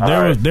 there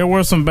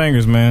were some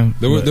bangers, man.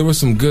 There were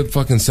some good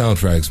fucking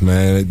soundtracks,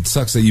 man. It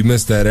sucks that you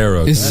missed that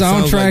era. Is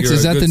soundtracks,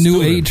 is that the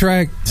new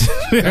 8-track?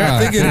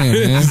 I think it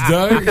is,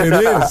 Doug. It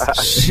is.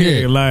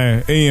 Shit,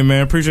 lying. Ian,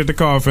 man, appreciate the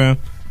call, fam.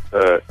 All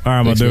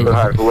right, my dude.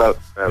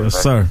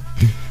 Yes, sir.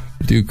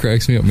 Dude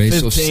cracks me up, man. He's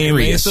so 15, serious.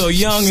 man. He's so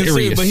young and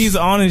serious, but he's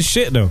on his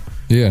shit though.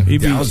 Yeah,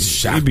 I was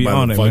shocked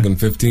by the fucking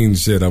 15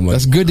 shit. I'm like,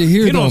 that's good to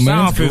hear, he though, don't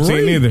man. sound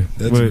 15 either.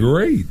 That's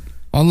great.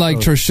 Unlike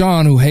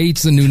Treshawn, who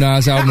hates the new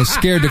Nas album, is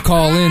scared to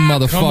call in,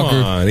 motherfucker.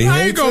 Come on, he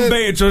I ain't gonna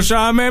bait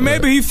Treshawn, man.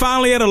 Maybe he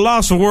finally at a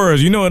loss for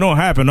words. You know, it don't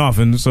happen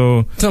often.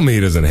 So tell me he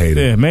doesn't hate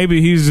it. Yeah,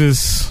 maybe he's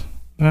just.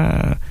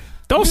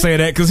 Don't say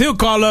that, because he'll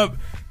call up.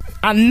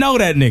 I know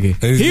that nigga.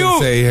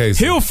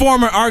 He'll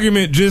form an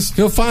argument just.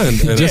 He'll find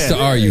just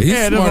to argue.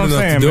 He's smart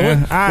enough to do it.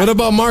 What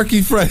about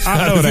Marky Fresh?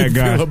 I know that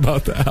guy. Feel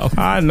about the album?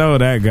 I know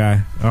that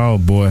guy. Oh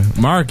boy,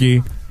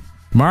 Marky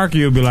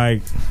will be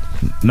like,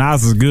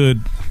 Nas is good.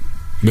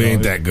 But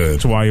ain't that good.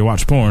 That's why you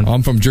watch porn.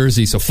 I'm from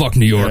Jersey, so fuck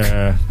New York.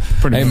 Yeah,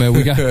 hey, man,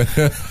 we got...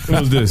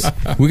 Who's this?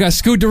 We got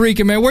Scoot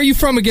DeRican, man. Where you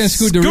from again,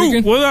 Scoot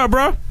DeRican? What up,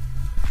 bro?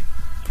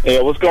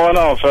 Yeah, what's going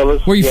on,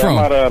 fellas? Where you from?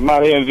 I'm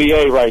out here in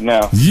VA right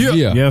now.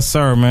 Yeah. Yes,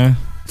 sir, man.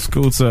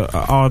 Scoot's a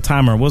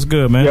all-timer. What's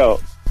good, man? Yo,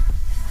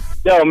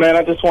 man,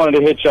 I just wanted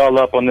to hit y'all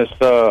up on this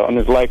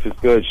Life is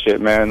Good shit,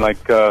 man.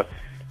 Like, for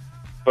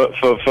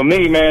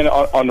me, man,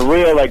 on the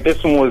real, like,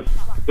 this one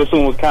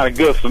was kind of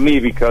good for me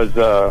because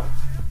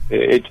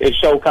it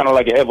showed kind of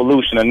like an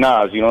evolution of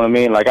Nas. You know what I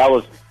mean? Like, I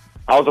was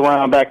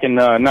around back in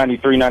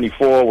 93,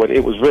 94 when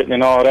it was written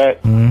and all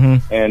that,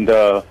 and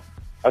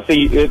I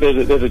see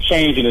there's a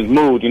change in his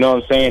mood. You know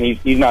what I'm saying?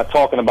 He's not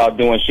talking about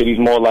doing shit. He's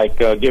more like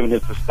giving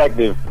his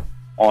perspective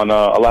on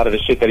a lot of the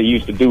shit that he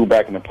used to do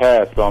back in the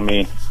past. So I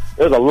mean,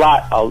 there's a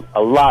lot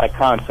of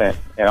content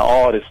and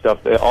all this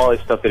stuff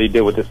that he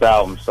did with this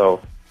album.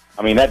 So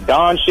I mean, that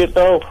Don shit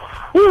though,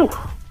 whew,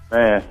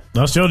 man.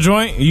 That's your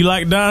joint? You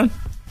like Don?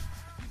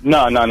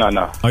 No.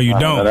 Oh, you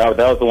don't? That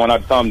was the one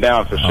I'd thumb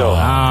down for sure.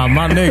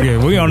 My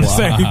nigga, we on the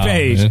same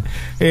page. Man.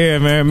 Yeah,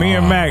 man. Me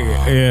and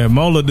Mac. Yeah,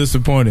 Mola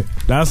disappointed.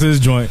 That's his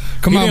joint.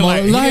 Come on,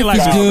 Mola. Life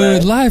is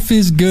good. Life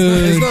is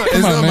good.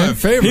 It's not my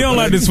favorite. He don't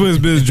like the Swiss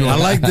Biz joint. I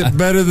liked it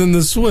better than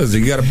the Swiss.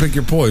 You got to pick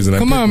your poison.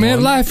 Come on,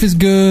 man. Life is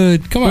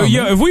good. Come on.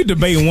 Yo, if we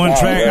debate one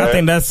track, I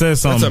think that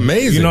says something. That's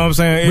amazing. You know what I'm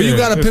saying? But you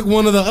got to pick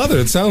one or the other.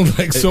 It sounds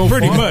like so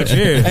pretty fun. much.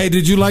 Yeah. Hey,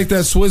 did you like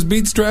that Swiss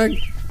Beats track?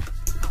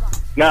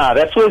 Nah,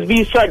 that Swiss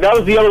Beats track, that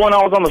was the other one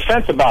I was on the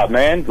fence about,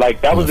 man.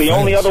 Like, that was the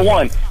only other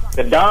one.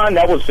 The Don,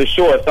 that was for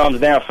sure a thumbs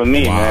down for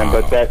me, man.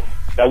 But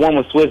that one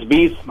with Swiss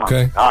Beats, my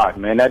God,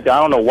 man. I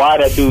don't know why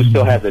that dude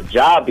still has a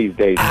job these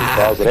days.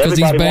 Because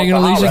he's banging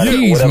Alicia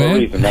Keys,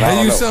 man.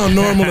 Hey, you sound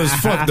normal as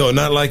fuck, though.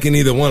 Not liking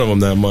either one of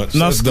them that much.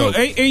 No,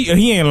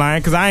 he ain't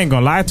lying, because I ain't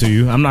going to lie to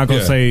you. I'm not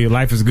going to say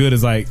Life is Good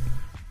is like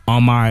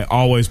on my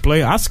always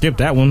play. I skip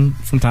that one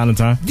from time to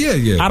time.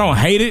 Yeah. I don't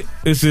hate it.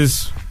 It's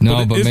just...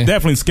 No, but it's man,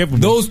 definitely skippable.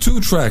 Those two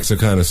tracks are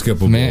kind of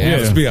skippable. Man,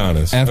 let's be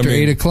honest. After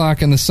 8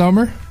 o'clock in the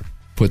summer,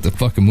 put the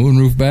fucking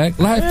moonroof back.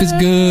 Life is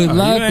good.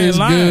 Life is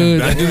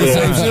good. I do the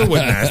same shit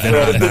with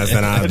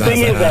The thing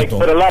is, like,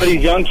 for a lot of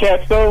these young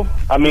cats, though,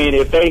 I mean,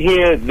 if they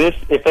hear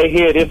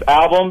this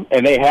album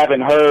and they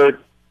haven't heard,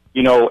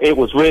 you know, It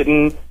Was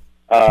Written,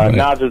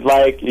 Nas is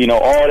like, you know,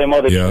 all them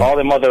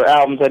other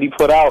albums that he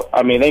put out,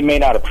 I mean, they may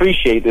not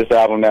appreciate this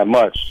album that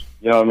much.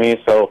 You know what I mean?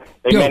 So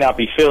they may not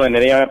be feeling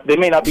it. They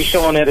may not be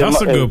showing it as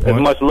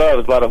much love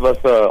as a lot of us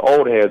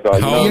old heads are.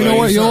 You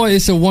know what?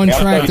 It's a one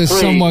track that's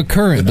somewhat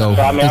current, though.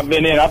 I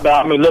mean, I've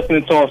been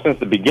listening to him since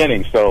the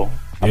beginning. So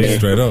I mean,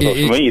 straight up. So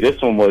for me,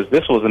 this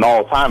was an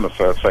all timer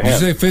for him. Did you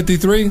say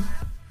 53?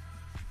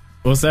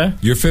 What's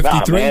that? You're 53?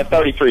 Nah, man,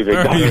 33, big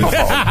dog. He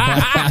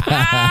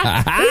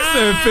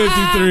said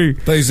 53.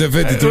 They said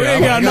 53. We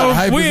ain't got no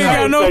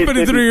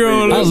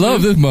 53-year-old. I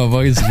love this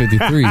motherfucker. It's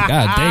 53.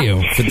 God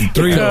damn.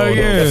 53.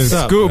 Yeah,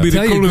 Scoop be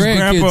the coolest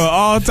grandpa of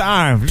all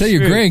time. Tell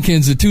your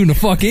grandkids to tune the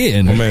fuck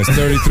in. My man's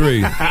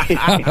 33.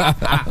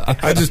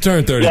 I just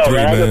turned 33, Yo,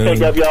 man.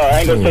 I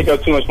ain't gonna take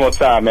up too much more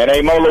time, man.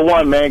 Hey, Mola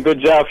One, man.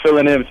 Good job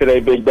filling in today,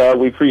 big dog.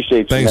 We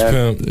appreciate you, man.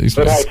 Thanks, Pimp.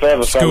 Good night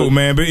forever, Scoop,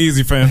 man. Be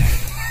easy, fam.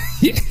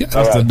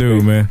 That's the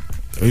dude, man.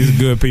 These are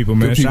good people,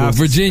 man. Good people.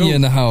 Virginia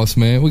in the house,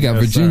 man. We got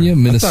Virginia,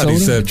 Minnesota. I thought he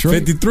said Detroit.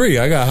 53.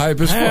 I got hype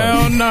as fuck.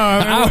 Hell no.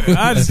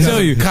 I just tell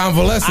you.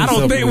 Convalescence. I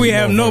don't think we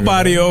have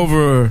nobody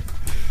over...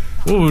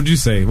 What would you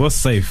say? What's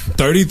safe?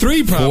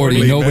 33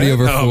 probably. 40. Nobody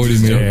over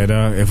 40, man.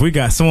 Yeah, if we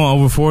got someone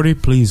over 40,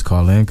 please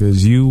call in,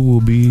 because you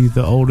will be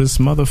the oldest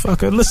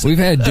motherfucker. Listen. We've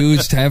had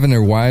dudes having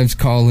their wives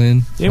call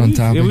in on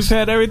topics. We've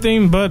had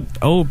everything but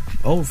old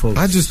folks.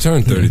 I just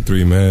turned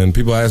 33, man.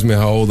 People ask me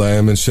how old I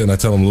am and shit, and I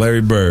tell them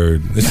Larry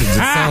Bird. This shit just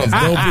sounds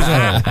dope as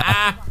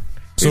hell.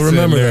 So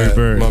remember that,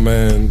 Bird. My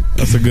man.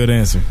 That's a good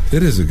answer.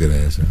 It is a good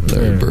answer.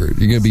 Larry Bird.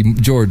 You're going to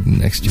be Jordan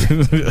next year.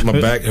 My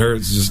back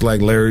hurts just like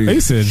Larry. He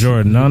said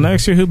Jordan. No,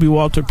 next year he'll be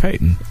Walter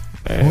Payton.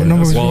 What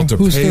number is Walter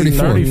Who's Payton?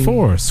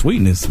 34.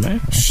 Sweetness, man.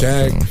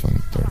 Shaq.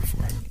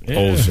 34. Yeah.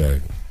 Old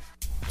Shaq.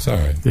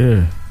 Sorry.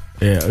 Yeah.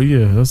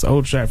 That's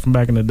old Shaq from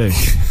back in the day.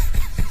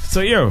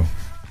 So, yo.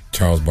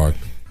 Charles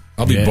Barkley.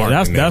 I'll be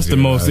Barkley. That's the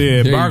most,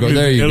 Barkley.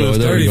 There you go.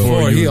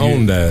 34. He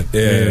owned that.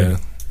 Yeah.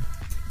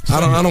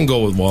 I don't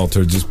go with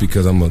Walter just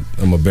because I'm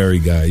a Barry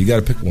guy. You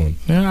got to pick one.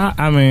 Yeah,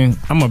 I mean,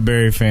 I'm a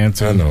Barry fan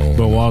too. I know,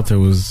 but Walter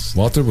was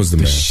the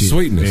man. Shit.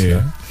 Sweetness,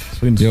 yeah.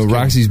 Yo,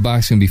 Roxy's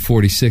box gonna be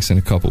 46 in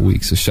a couple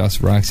weeks. So shots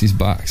Roxy's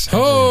box.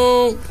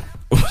 Oh,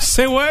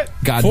 Say what?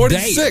 God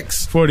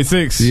 46.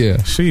 46.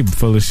 Yeah. She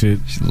full of shit.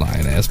 She's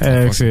lying ass.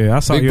 Yeah, I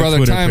saw Big your Brother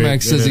Twitter Timex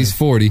pic. says he's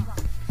 40.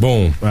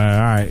 Boom. All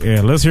right.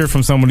 Yeah. Let's hear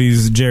from some of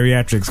these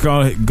geriatrics.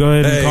 Go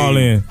ahead and call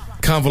in.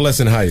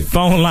 Convalescent height.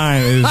 Phone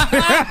line is.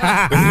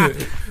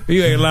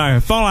 You ain't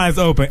lying. Phone line's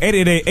open.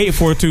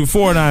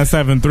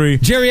 888-842-4973.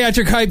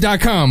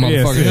 Geriatrichehype.com, motherfucker.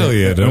 Yes, hell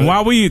yeah, dude. And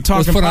while we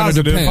talking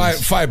positive,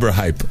 fiber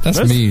hype.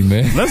 That's mean,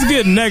 man. Let's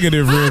get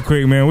negative real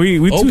quick, man.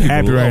 We too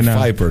happy right now.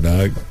 Fiber,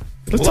 dog.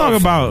 Let's talk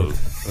about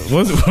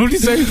what did you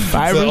say?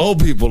 Fiber. The old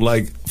people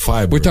like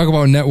fiber. We're talking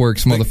about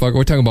networks, motherfucker.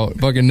 We're talking about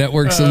fucking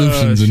network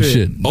solutions and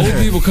shit. Old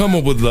people come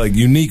up with like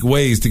unique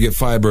ways to get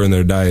fiber in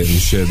their diet and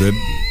shit.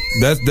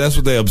 That's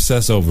what they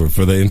obsess over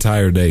for the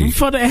entire day.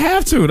 But they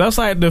have to. That's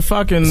like the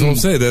fucking. That's what I'm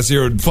saying. That's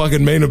your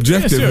fucking main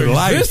objective in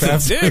life.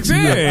 After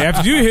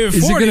you hit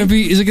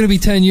 40. Is it gonna be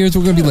 10 years?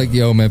 We're gonna be like,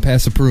 yo, man,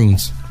 pass the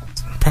prunes.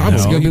 Probably.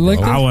 It's gonna be like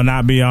I will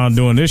not be on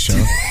doing this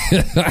show.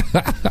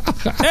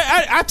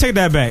 I take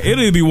that back.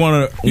 It'll be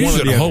one of. You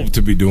should hope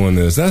to be doing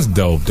this. That's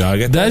dope, dog.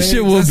 That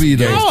shit will be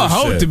though. I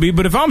hope to be,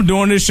 but if I'm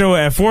doing this show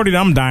at 40,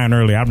 I'm dying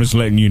early. I'm just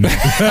letting you know.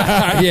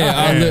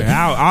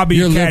 I'll be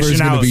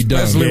cashing out.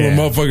 Especially when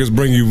motherfuckers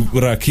bring you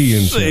Raki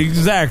and shit.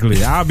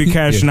 Exactly. I'll be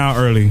cashing out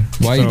early.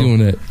 Why you doing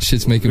that?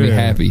 Shit's making me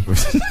happy.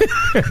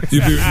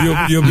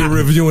 You'll be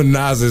reviewing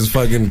Nas's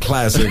fucking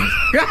classic.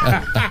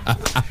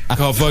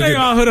 Called fucking. Hang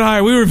on, Hood and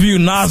High. We review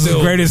Nas's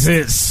greatest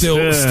hits.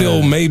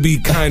 Still maybe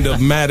kind of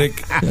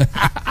Matic.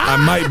 I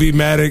might be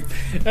Matic.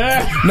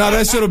 No,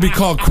 that shit'll be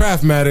called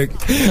Craftmatic.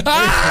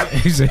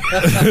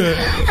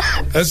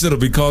 That shit'll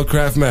be called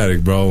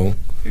Craftmatic, bro.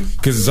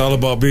 Because it's all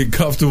about being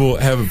comfortable,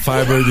 having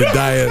fiber in your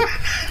diet.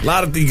 A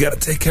lot of things, you gotta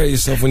take care of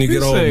yourself when you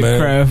get old, man.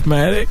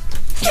 Craftmatic.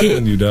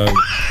 Killing you, dog.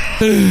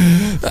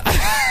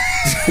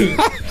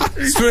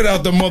 Straight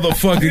out the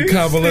motherfucking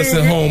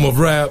convalescent home of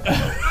rap.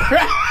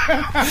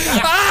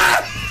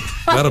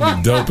 That'll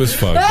be dope as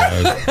fuck,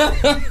 guys.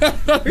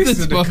 This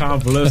is the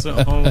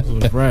convalescent home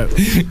of rap.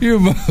 You're a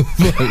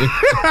motherfucker.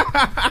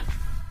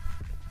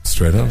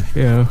 Straight up.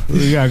 Yeah,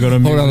 we gotta go to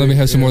music. Hold on, let me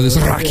have some more of this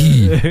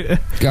Rocky.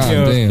 God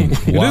damn.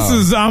 Wow. This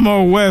is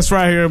Zamo West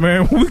right here,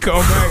 man. When we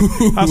come back,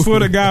 I swear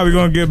to God, we're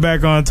gonna get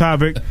back on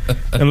topic.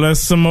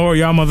 Unless some more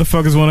y'all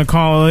motherfuckers wanna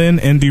call in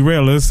and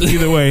derail us.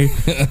 Either way,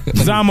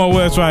 Zamo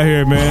West right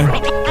here, man.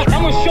 I'm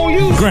gonna show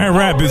you. Grand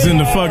Rapids in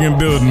the fucking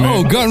building,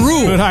 man. Oh, gun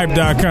rule.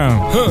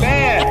 Goodhype.com.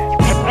 Bad.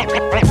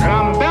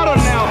 I'm better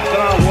now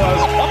than I was.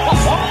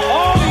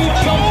 All you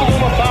chumps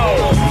are about.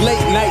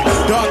 Late night,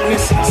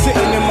 darkness,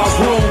 sitting in my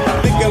room,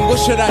 thinking what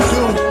should I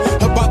do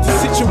about the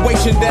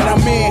situation that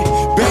I'm in.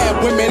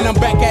 Bad women, I'm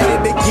back at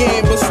it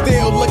again, but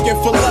still looking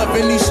for love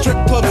in these strip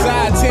clubs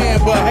I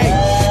attend. But hey,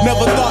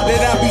 never thought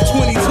that I'd be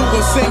 22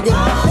 and single.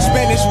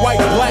 Spanish, white,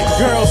 black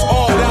girls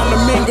all down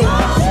the mingle.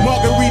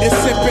 Margarita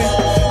sipping,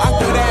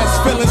 awkward ass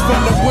feelings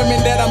from the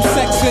women that I'm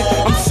sexing.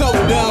 I'm so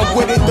done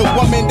with it, the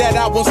woman that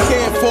I was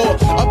cared for,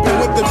 up and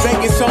with the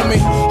Vegas on me.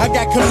 I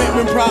got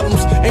commitment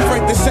problems, ain't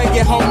afraid to say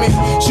it, homie.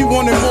 She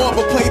wanted more,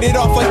 but played it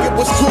off like it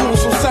was cool.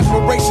 So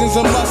separation's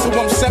a must, so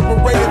I'm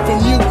separated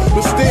from you.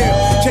 But still,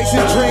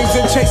 chasing dreams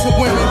and chasing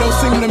women don't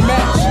seem to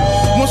match.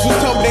 Once was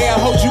told they I'd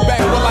hold you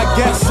back, well I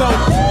guess so.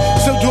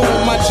 Still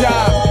doing my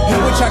job,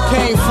 in which I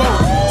came for.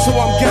 So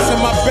I'm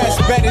guessing my best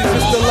bet is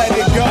just to let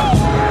it go.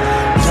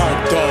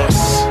 Dark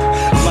thoughts,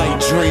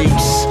 light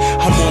dreams.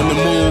 I'm on the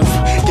move,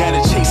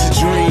 gotta chase a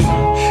dream.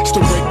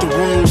 Still break the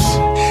rules,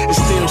 it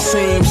still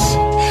seems.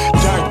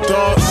 Dark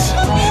thoughts,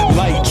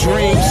 light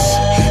dreams.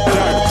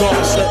 Dark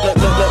thoughts,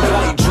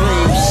 light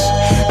dreams.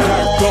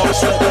 Dark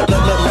thoughts,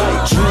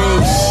 light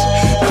dreams.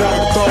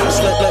 Dark thoughts,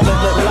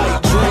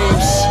 light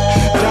dreams.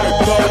 Dark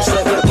thoughts,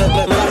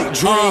 light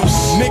dreams.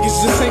 Niggas,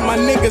 this ain't my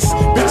niggas.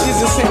 Bitches,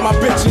 this ain't my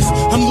bitches.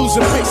 I'm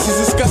losing patience,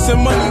 discussing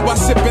money while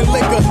sipping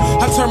liquor.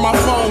 I turn my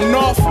phone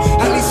off,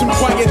 I need some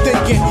quiet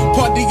thinking.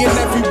 Partying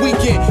every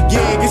weekend,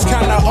 yeah, it's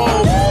kinda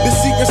old. The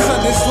secrets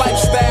of this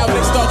lifestyle,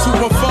 they start to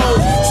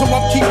unfold. So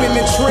I'm keeping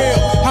it real,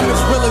 I'm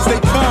as real as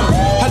they come.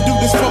 I do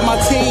this for my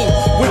team,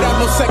 without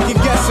no second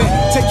guessing.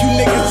 Take you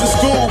niggas to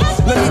school,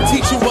 let me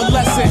teach you a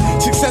lesson.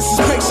 Success is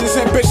patience,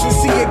 ambition,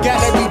 see it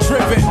gotta be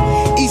driven.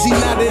 Easy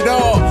not at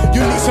all,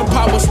 you need some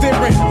power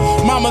steering.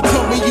 Mama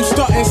told me you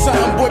starting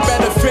something, boy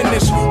better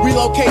finish.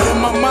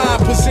 Relocating my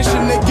mind,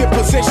 position to get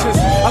positions.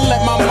 I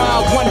let my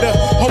mind wander,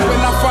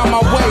 hoping I find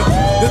my way.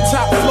 The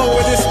top floor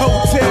of this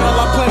hotel,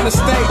 I plan to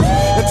stay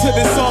until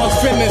this song's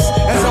finished.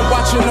 As I'm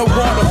watching the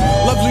water,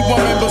 lovely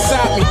woman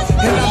beside me,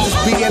 and I'm just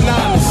being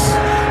honest.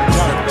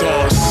 Dark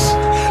thoughts,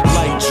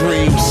 light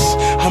dreams.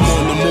 I'm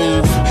on the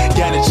move,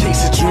 gotta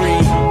chase a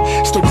dream.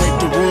 Still break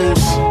the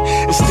rules,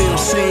 it still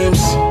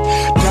seems.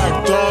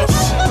 Dark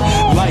thoughts,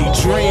 light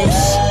dreams.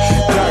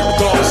 Dark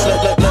thoughts,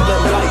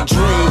 light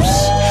dreams.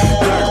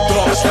 Dark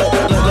thoughts,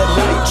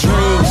 light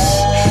dreams.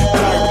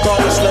 Dark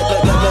thoughts,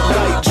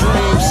 light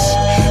dreams.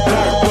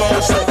 Dark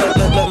thoughts,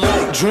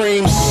 light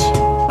dreams.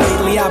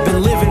 Lately I've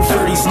been living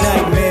for these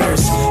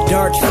nightmares.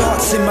 Dark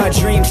thoughts in my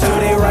dreams, so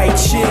they right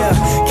here.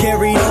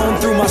 Carried on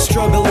through my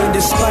struggle and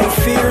despite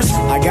fears,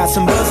 I got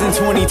some buzz in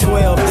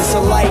 2012, this a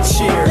light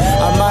cheer.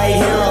 I might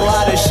hear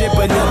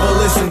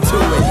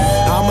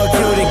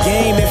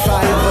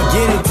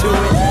into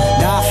it.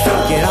 Nah,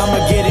 fuck it,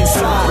 I'ma get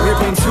inside,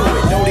 rip into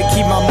it. Know to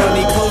keep my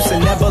money close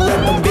and never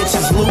let them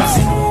bitches lose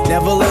it.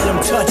 Never let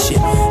them touch it,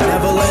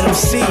 never let them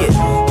see it.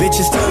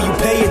 Bitches tell you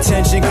pay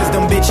attention cause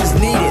them bitches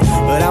need it.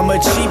 But I'm a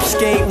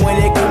cheapskate when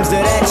it comes to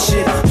that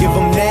shit. Give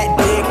them that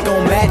dick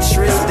on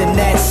mattress, then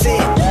that's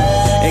it.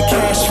 And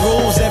cash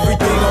rules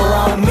everything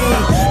around me.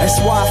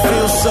 That's why I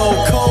feel so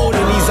cold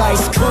in these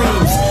ice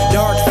creams.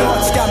 Dark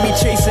thoughts got me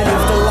chasing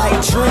after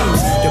light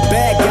dreams. The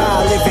bad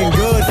guy living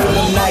good for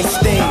them nice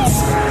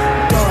things.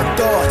 Dark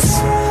thoughts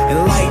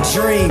and light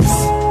dreams.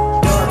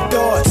 Dark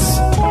thoughts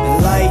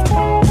and light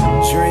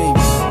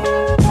dreams.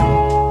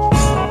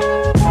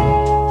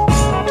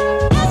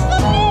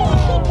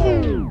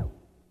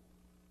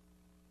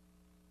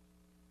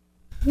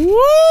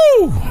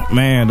 Woo!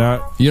 Man,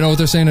 dog. You know what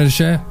they're saying in the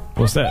chat?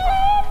 What's that?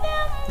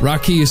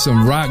 Rocky is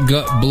some rock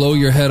gut, blow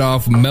your head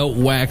off, melt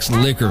wax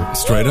liquor.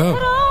 Straight up.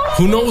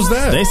 Who knows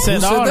that? They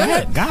said all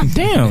that. God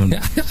damn.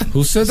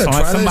 Who said that?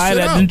 Try somebody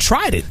that out. didn't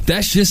tried it.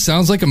 That shit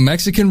sounds like a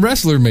Mexican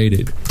wrestler made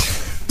it.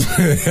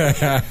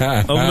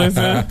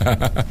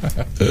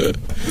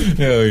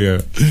 Hell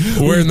yeah.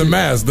 Wearing the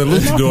mask, the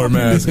luchador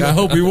mask. I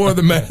hope he wore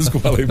the mask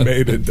while he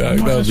made it, dog.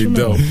 That would be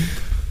dope.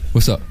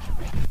 What's up?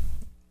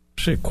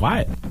 Shit,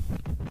 quiet.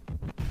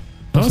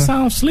 Don't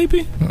sound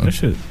sleepy? That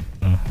shit.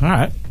 All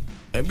right.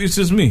 Maybe it's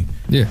just me.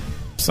 Yeah.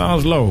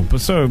 Sounds low.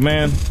 But sir,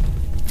 man.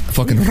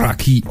 Fucking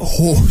Rocky.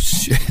 Oh,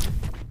 shit.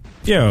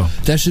 Yo.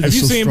 That shit have is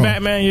you so seen strong.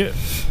 Batman yet?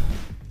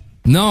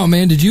 No,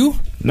 man. Did you?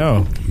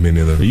 No. Me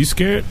neither. Are you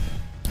scared?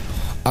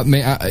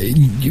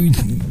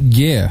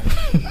 Yeah.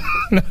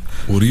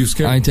 What are you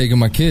scared? I ain't taking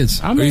my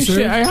kids. I mean,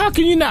 shit. How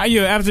can you not?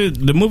 Yo, after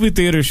the movie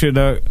theater shit,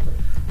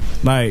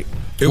 like.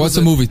 What's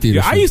a movie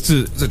theater? I used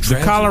to the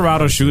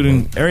Colorado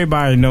shooting.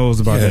 Everybody knows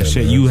about that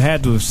shit. Man. You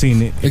had to have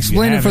seen it.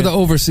 Explain it for the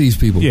overseas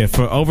people. Yeah,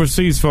 for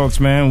overseas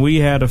folks, man, we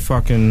had a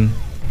fucking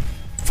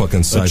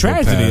psychopath.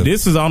 Tragedy.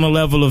 This is on the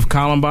level of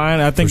Columbine.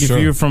 I think if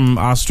you're from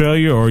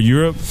Australia or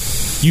Europe,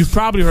 you've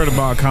probably heard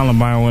about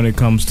Columbine when it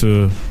comes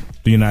to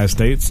the United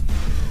States.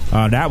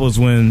 That was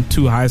when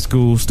 2 high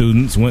school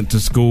students went to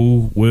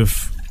school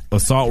with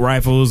assault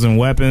rifles and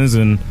weapons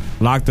and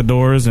locked the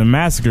doors and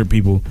massacred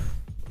people.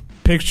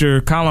 Picture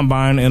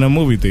Columbine in a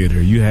movie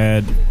theater. You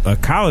had a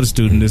college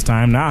student this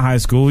time, not high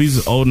school.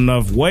 He's old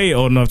enough, way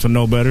old enough to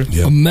know better.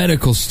 Yep. A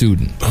medical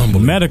student. A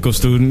medical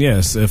student,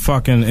 yes. A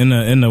fucking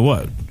in the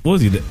what? What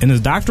was he in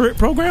his doctorate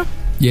program?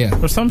 Yeah,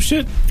 or some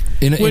shit.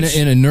 In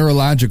a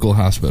neurological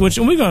hospital. Which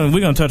we're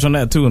gonna touch on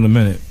that too in a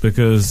minute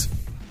because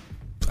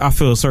I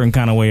feel a certain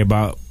kind of way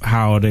about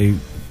how they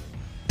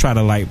try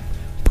to like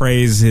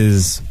praise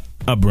his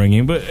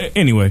upbringing. But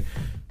anyway.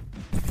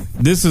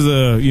 This is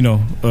a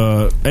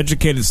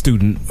educated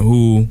student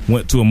who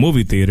went to a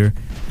movie theater.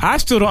 I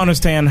still don't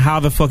understand how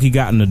the fuck he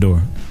got in the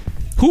door.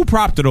 Who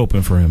propped it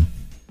open for him?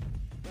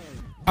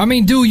 I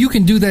mean, dude, you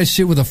can do that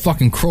shit with a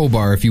fucking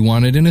crowbar if you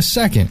wanted in a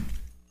second.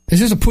 It's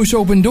just a push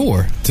open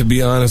door. To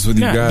be honest with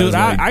you guys, dude,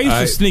 I used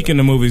to sneak in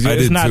the movies. Yeah,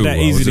 it's not that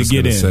easy to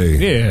get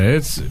in. Yeah,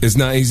 it's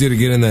not easy to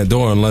get in that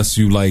door unless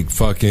you like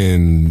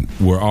fucking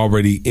were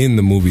already in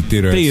the movie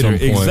theater at some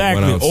point.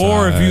 Exactly.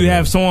 Or if you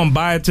have someone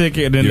buy a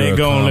ticket, then they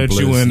go and let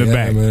you in the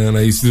back. Man,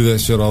 I used to do that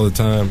shit all the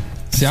time.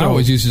 See, I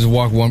always used to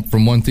walk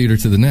from one theater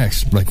to the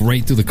next, like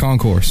right through the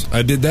concourse.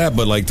 I did that,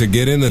 but like to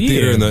get in the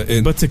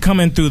theater, but to come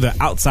in through the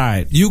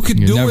outside, you could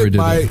do it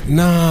by.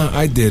 Nah,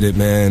 I did it,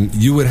 man.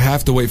 You would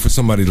have to wait for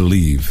somebody to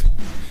leave.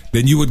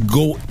 Then you would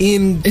go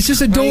in. It's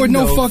just a door with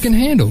no fucking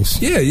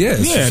handles. Yeah.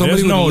 So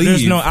there's no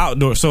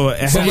outdoor. So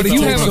if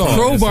you have a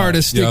crowbar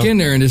to stick in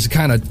there and just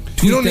kind of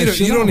you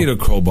don't need a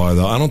crowbar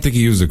though. I don't think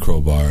he used a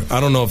crowbar. I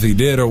don't know if he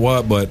did or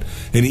what, but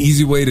an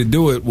easy way to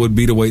do it would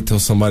be to wait till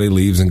somebody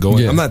leaves and go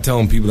in. I'm not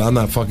telling people. I'm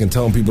not fucking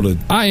telling people to.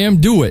 I am.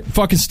 Do it.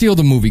 Fucking steal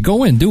the movie.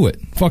 Go in. Do it.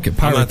 Fuck it.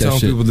 Pirate I'm not that telling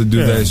shit. people to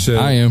do that shit.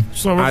 I am.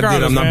 So I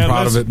did. I'm not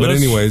proud of it. But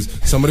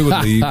anyways, somebody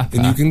would leave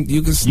and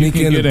you can sneak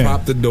in and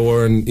prop the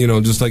door and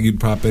just like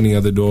you'd prop any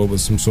other door with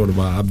some sort of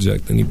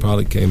object, and he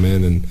probably came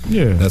in, and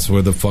that's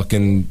where the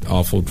fucking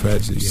awful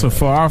tragedy. So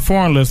for our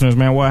foreign listeners,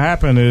 man, what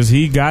happened is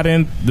he got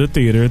in the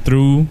theater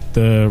through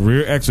the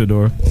rear exit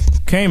door,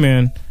 came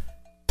in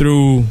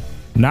through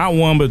not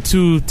one but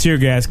 2 tear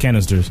gas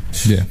canisters.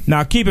 Yeah.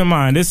 Now keep in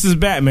mind, this is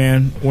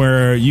Batman,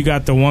 where you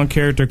got the one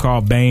character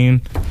called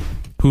Bane,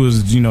 who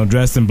is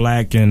dressed in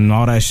black and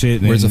all that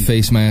shit. Wears a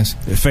face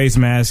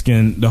mask.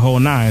 And the whole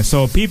nine.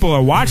 So people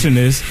are watching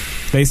this,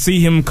 they see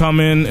him come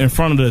in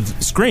front of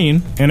the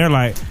screen, and they're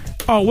like,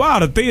 oh wow,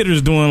 the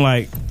theater's doing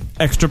like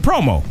extra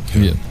promo.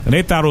 Yeah. And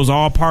they thought it was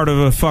all part of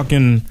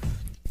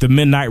the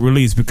midnight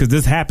release because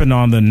this happened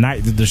on the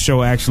night that the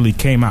show actually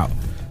came out.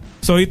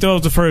 So he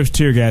throws the first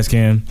tear gas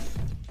can.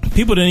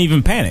 People didn't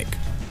even panic.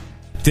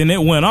 Then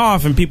it went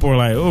off and people were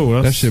like,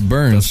 oh, that shit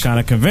burns. That's kind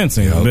of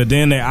convincing. Yep. But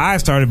then their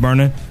eyes started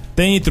burning.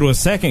 Then he threw a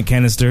second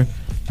canister.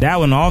 That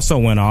one also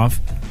went off.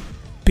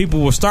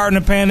 People were starting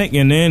to panic,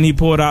 and then he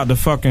pulled out the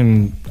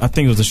fucking, I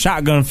think it was a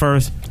shotgun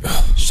first,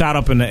 shot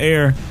up in the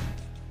air.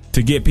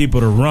 to get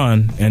people to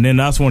run, and then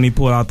that's when he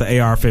pulled out the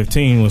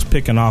AR-15, was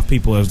picking off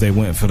people as they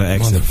went for the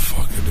exit.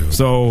 Motherfucker, dude.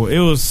 So it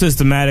was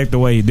systematic the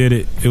way he did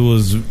it. It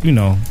was,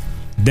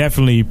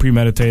 definitely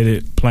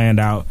premeditated, planned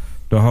out,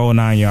 the whole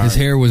 9 yards.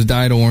 His hair was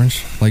dyed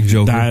orange, like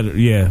Joker.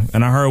 Yeah.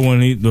 And I heard when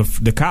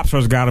the cops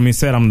first got him, he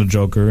said, "I'm the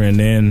Joker." And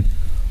then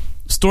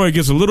the story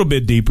gets a little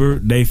bit deeper.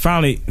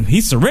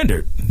 He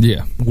surrendered.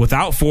 Yeah.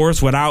 Without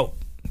force, without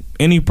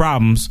any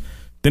problems.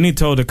 Then he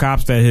told the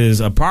cops that his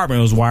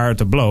apartment was wired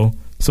to blow.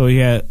 So he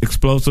had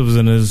explosives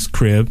in his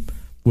crib,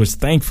 which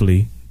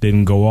thankfully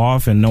didn't go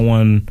off, and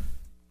nobody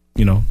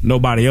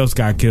else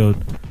got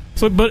killed.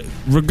 So, but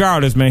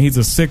regardless, man, he's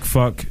a sick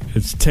fuck.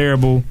 It's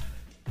terrible.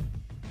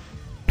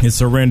 It's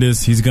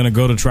horrendous. He's gonna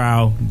go to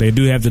trial. They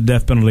do have the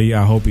death penalty.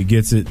 I hope he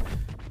gets it.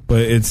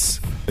 But it's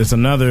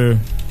another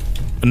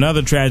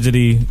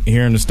tragedy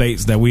here in the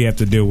States that we have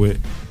to deal with.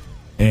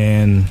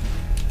 And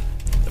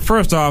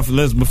first off,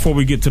 before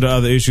we get to the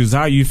other issues,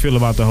 how you feel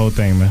about the whole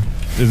thing, man?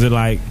 Is it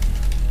like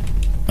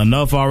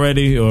enough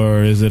already,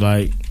 or is it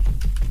like,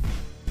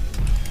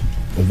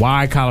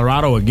 why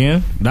Colorado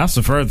again? That's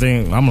the first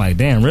thing. I'm like,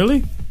 damn,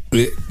 really?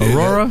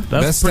 Aurora?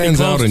 That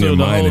stands out in your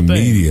mind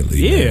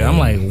immediately. Yeah, I'm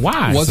like,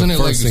 why? Wasn't it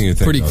like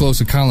pretty close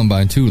to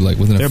Columbine too? Like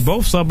they're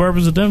both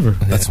suburbs of Denver.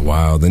 That's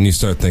wild. Then you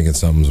start thinking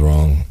something's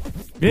wrong.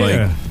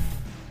 Yeah,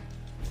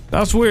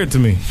 that's weird to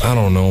me. I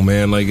don't know,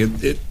 man. Like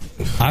it.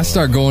 I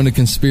start going the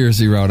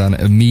conspiracy route on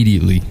it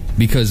immediately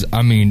because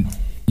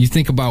you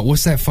think about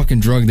what's that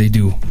fucking drug they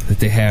do that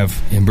they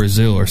have in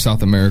Brazil or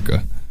South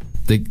America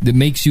that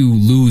makes you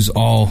lose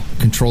all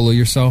control of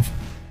yourself.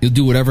 You'll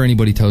do whatever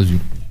anybody tells you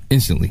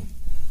instantly.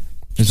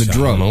 There's a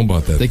drug. I don't know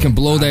about that. They can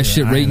blow that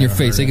shit right in your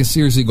face. They can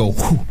seriously go,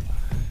 whew.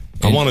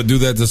 I want to do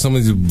that to some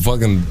of these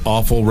fucking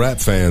awful rap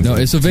fans. No,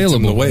 it's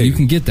available. You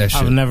can get that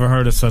shit. I've never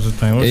heard of such a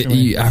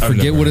thing. I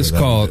forget what it's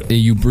called.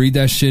 You breathe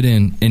that shit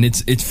in, and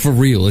it's for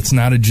real. It's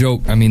not a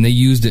joke. They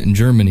used it in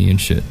Germany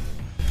and shit.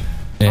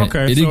 And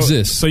okay, it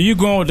exists. So you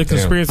going with the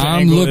conspiracy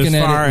I'm angle looking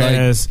as far at it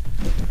as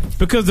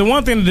because the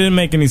one thing that didn't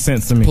make any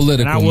sense to me,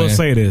 political, and I will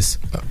say this: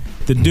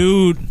 the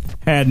dude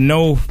had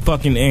no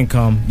fucking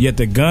income, yet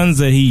the guns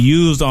that he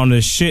used on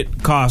this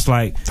shit cost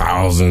like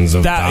thousands.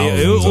 It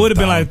would have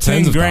been like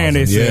 10 grand.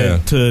 They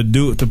said to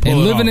pull and it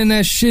living off. in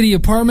that shitty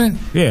apartment.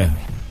 Yeah.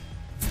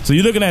 So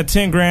you're looking at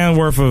 10 grand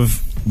worth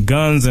of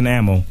guns and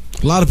ammo.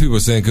 A lot of people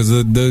are saying because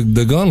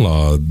the gun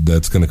law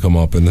that's going to come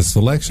up in this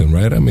election,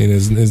 right?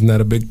 Isn't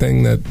that a big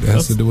thing that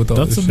has to do with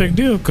all this? That's a big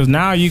deal because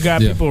now you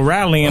got people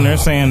rallying and they're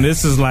saying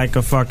this is like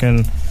a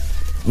fucking.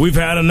 We've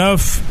had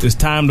enough. It's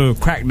time to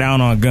crack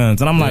down on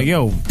guns. And I'm like,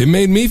 yo. It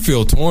made me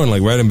feel torn,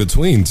 like right in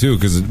between, too,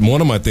 because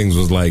one of my things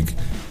was like,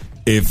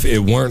 if it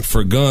weren't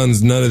for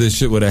guns, none of this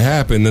shit would have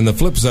happened. Then the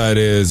flip side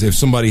is, if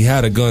somebody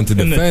had a gun to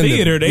defend in the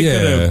theater, they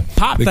could have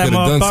popped that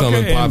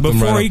motherfucker and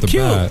before he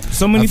killed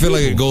so many people. I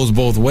feel like it goes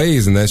both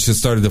ways, and that shit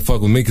started to fuck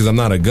with me because I'm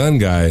not a gun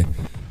guy.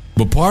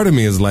 But part of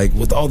me is like,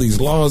 with all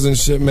these laws and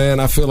shit, man,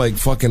 I feel like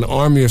fucking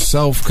arm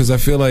yourself because I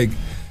feel like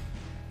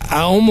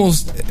I don't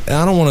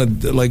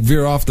want to like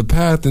veer off the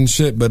path and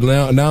shit, but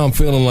now I'm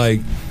feeling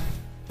like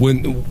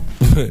when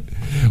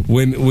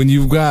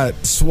you've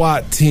got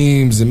SWAT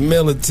teams and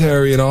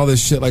military and all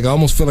this shit, like I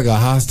almost feel like a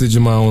hostage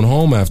in my own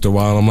home after a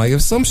while. I'm like,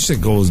 if some shit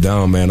goes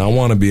down, man, I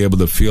want to be able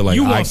to feel like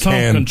I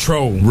can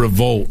control,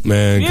 revolt,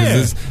 man,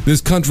 because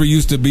this country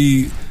used to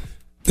be.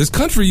 This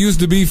country used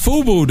to be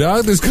FUBU,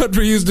 dog. This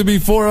country used to be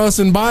for us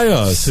and by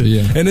us.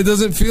 Yeah. And it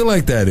doesn't feel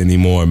like that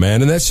anymore,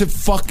 man. And that shit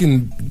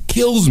fucking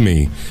kills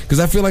me. Because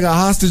I feel like a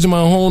hostage in my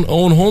own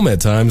home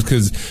at times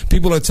because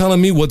people are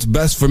telling me what's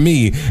best for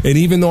me. And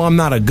even though I'm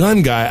not a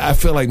gun guy, I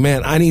feel like,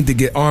 man, I need to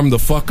get armed the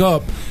fuck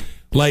up.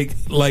 Like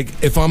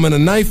if I'm in a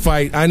knife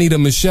fight, I need a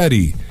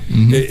machete.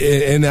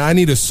 Mm-hmm. And I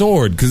need a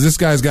sword because this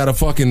guy's got a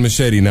fucking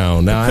machete now.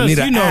 I need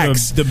an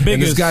axe.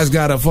 And this guy's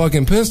got a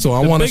fucking pistol.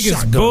 I want a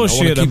shotgun.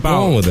 Bullshit I keep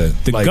going with it.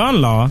 The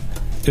gun law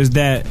is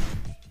that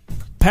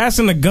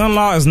passing the gun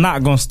law is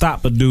not going to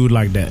stop a dude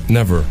like that.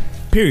 Never.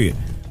 Period.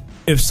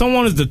 If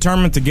someone is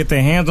determined to get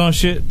their hands on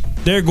shit,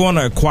 they're going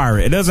to acquire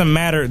it. It doesn't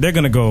matter. They're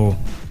going to go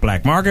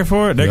black market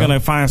for it. They're going to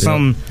find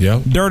some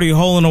dirty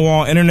hole in the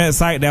wall internet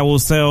site that will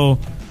sell.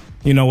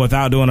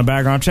 Without doing a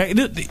background check.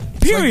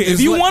 Period. If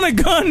you want a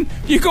gun,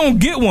 you're going to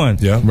get one.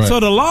 Yeah. Right. So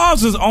the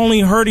laws is only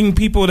hurting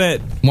people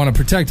that want to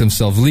protect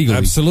themselves legally.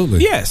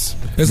 Absolutely. Yes.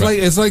 It's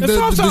like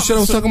the shit I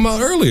was talking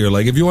about earlier.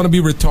 Like if you want to be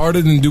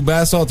retarded and do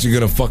bath salts, you're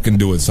going to fucking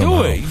do it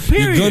somehow. Do it.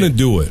 Period. You're going to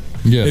do it.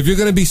 Yeah. If you're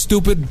going to be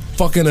stupid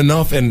fucking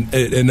enough and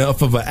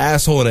enough of an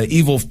asshole and an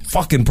evil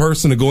fucking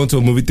person to go into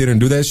a movie theater and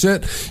do that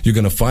shit, you're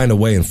going to find a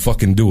way and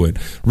fucking do it.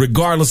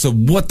 Regardless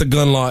of what the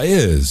gun law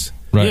is.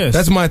 Right. Yes.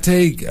 That's my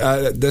take.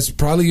 That's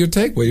probably your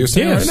take. What you're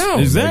saying right now.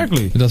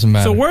 Exactly. It doesn't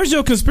matter. So where's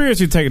your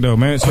conspiracy take though,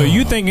 man? So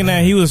you thinking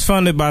that he was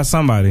funded by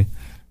somebody?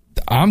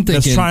 I'm thinking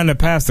that's trying to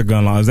pass the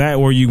gun law. Is that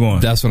where you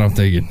going? That's what I'm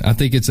thinking. I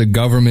think it's a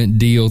government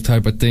deal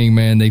type of thing,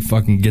 man. They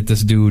fucking get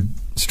this dude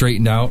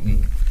straightened out,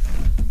 and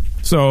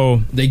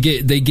so they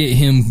get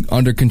him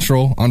under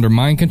control, under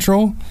mind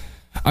control.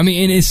 I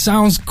mean, and it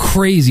sounds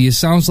crazy. It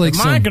sounds like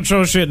the mind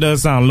control shit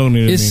does sound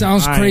loony to me. It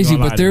sounds crazy,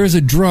 but there is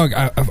a drug.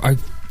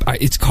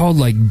 It's called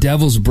like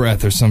devil's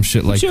breath or some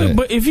shit like that.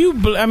 But if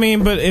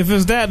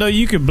it's that though,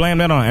 you could blame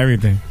that on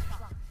everything.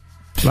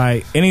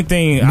 Like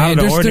anything out of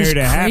the ordinary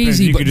that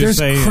happens, you could just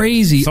say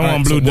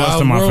someone blew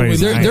dust in my face.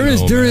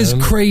 There is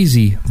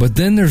crazy, but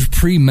then there's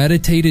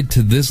premeditated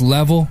to this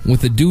level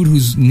with a dude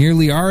who's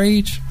nearly our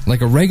age,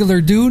 like a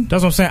regular dude.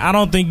 That's what I'm saying. I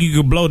don't think you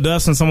could blow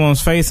dust in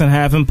someone's face and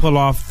have him pull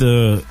off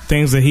the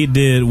things that he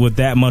did with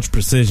that much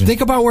precision.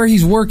 Think about where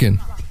he's working.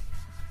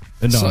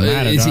 It don't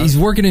matter. He's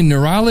working in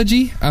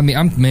neurology. I mean,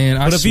 I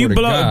swear to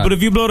God. But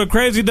if you blow the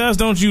crazy dust,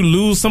 don't you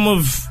lose some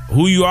of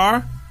who you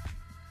are?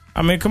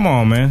 I mean, come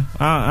on, man.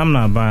 I'm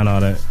not buying all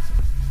that.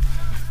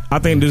 I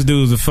think this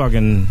dude's a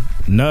fucking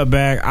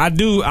nutbag.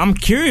 I'm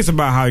curious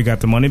about how he got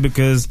the money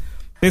because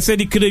they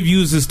said he could have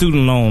used his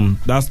student loan.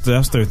 That's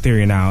their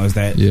theory now, is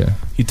that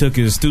he took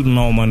his student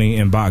loan money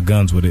and bought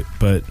guns with it.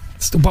 But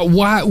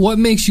why? What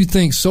makes you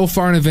think so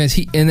far in advance?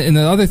 And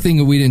the other thing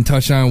that we didn't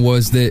touch on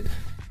was that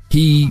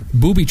he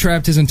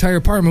booby-trapped his entire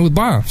apartment with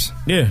bombs.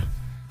 Yeah,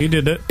 he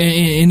did that.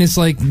 And it's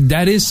like,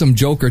 that is some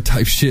Joker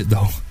type shit,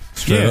 though.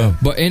 Straight up.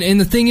 But and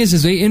the thing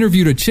is they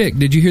interviewed a chick.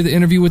 Did you hear the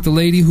interview with the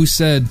lady who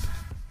said,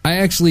 I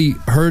actually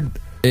heard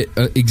it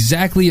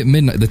exactly at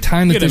midnight, the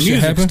time that this shit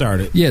happened.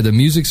 Started. Yeah, the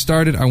music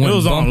started. I went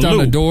and bumped on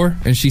the door,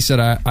 and she said,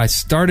 I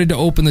started to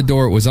open the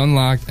door. It was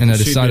unlocked, and I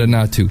decided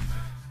not to.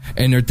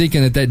 And they're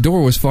thinking that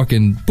door was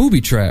fucking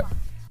booby-trapped.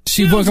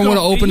 She wasn't going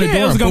to open the door.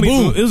 It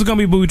was going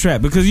to be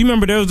booby-trapped because you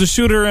remember there was a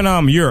shooter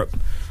in Europe.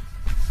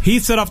 He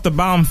set off the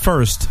bomb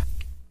first.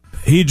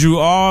 He drew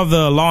all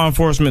the law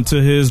enforcement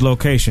to his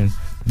location.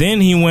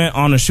 Then he went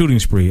on a shooting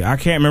spree. I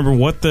can't remember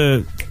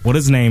what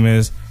his name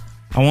is.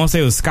 I want to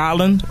say it was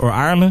Scotland or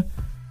Ireland.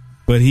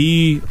 But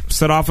he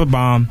set off a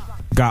bomb,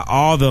 got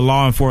all the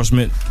law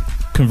enforcement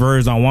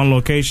converged on one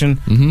location.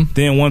 Mm-hmm.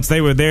 Then once they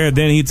were there,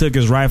 then he took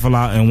his rifle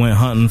out and went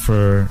hunting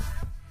for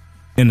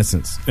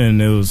innocents. And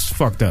it was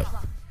fucked up.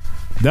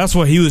 That's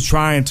what he was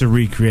trying to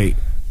recreate.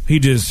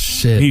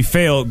 He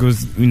failed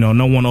because,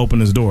 no one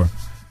opened his door.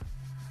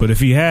 But if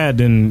he had,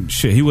 then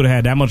he would have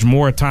had that much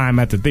more time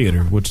at the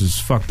theater, which is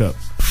fucked up.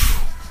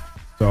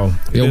 So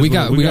we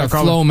got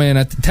Flo, man,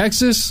 at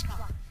Texas.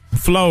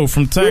 Flo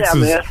from Texas.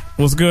 Yeah, man.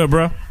 What's good,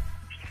 bro?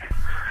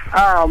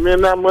 Oh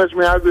man, not much,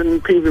 man. I've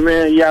been peeping,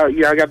 man. Y'all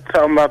got to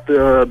talk about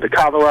the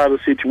Colorado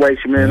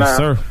situation, man. Yes,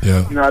 sir.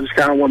 Yeah. I just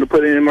kind of wanted to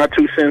put in my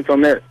 2 cents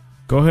on that.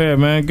 Go ahead,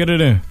 man. Get it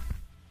in.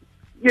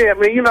 Yeah,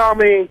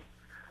 man.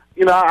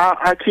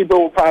 I keep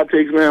up with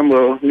politics, man.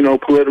 I'm a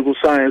political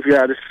science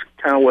guy. That's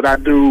kind of what I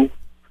do.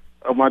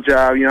 Of my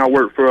job, I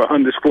work for an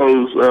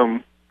undisclosed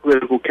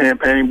political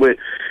campaign, but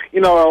a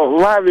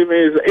lot of it,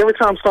 man, is every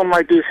time something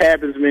like this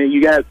happens, man,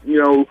 you got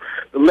the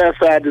left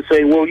side to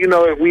say, well,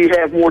 if we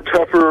have more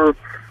tougher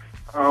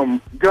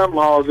gun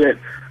laws, that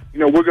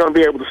we're going to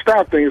be able to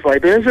stop things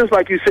like that. It's just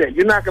like you said,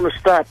 you're not going to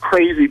stop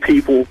crazy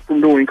people from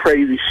doing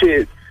crazy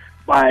shit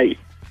by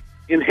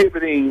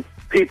inhibiting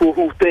people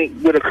who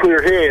think with a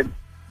clear head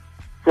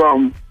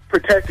from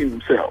protecting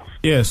themselves.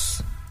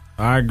 Yes,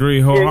 I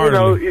agree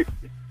wholeheartedly.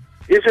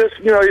 It's just,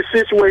 it's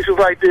situations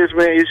like this,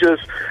 man, it's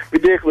just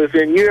ridiculous.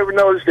 And you ever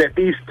notice that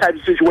these types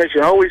of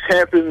situations always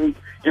happen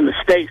in the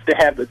states that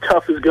have the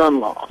toughest gun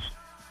laws?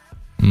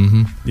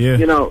 Mm-hmm. Yeah.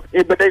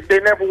 But they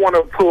never want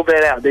to pull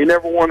that out. They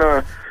never want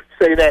to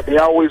say that. They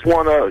always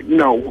want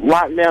to,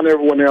 lock down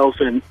everyone else.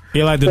 And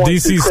like the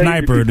DC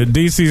sniper. The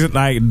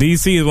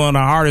DC is one of the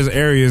hardest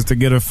areas to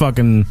get a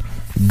fucking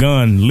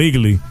gun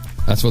legally.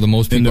 That's where the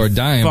most people are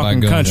dying by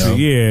guns.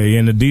 Country. Yeah,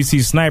 and the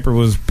DC sniper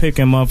was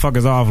picking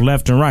motherfuckers off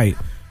left and right.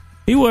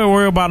 He wasn't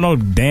worried about no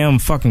damn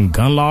fucking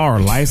gun law or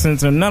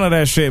license or none of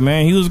that shit,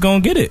 man. He was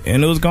going to get it,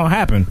 and it was going to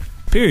happen,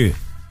 period.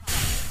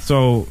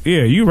 So,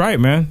 yeah, you're right,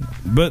 man.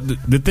 But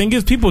the thing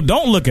is, people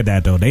don't look at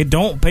that, though. They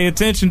don't pay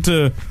attention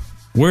to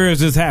where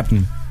is this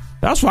happening.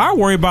 That's why I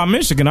worry about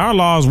Michigan. Our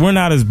laws, we're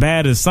not as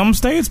bad as some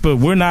states, but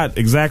we're not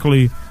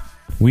exactly...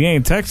 We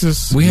ain't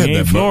Texas. We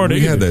ain't Florida.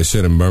 We had that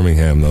shit in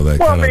Birmingham, though.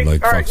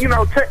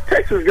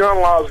 Texas gun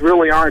laws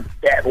really aren't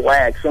that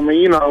lax. I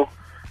mean,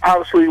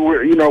 obviously,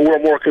 we're a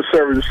more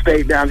conservative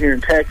state down here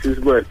in Texas,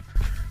 but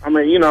I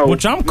mean,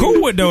 which I'm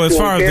cool with though, as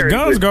far as the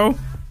guns go.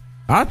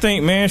 I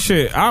think, man,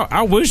 shit.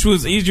 I wish it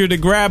was easier to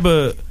grab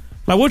a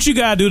what you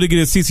gotta do to get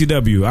a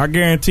CCW. I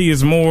guarantee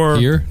it's more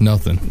here.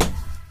 Nothing.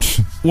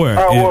 Where?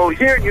 Well,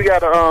 here you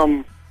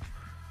gotta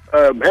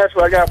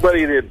actually, I got a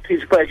buddy that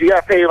teaches class. You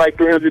gotta pay like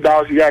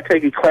 $300. You gotta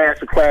take a class.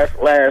 The class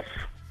lasts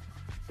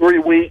 3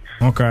 weeks.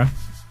 Okay.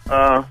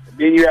 Then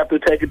you have to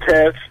take a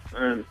test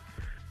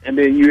and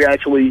then you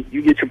get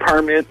your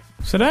permit.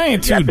 So that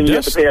ain't too. You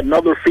have to pay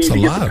another fee to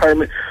get the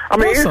permit. I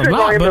mean, it's a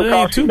lot, but it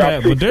ain't too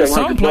bad. But there's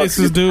some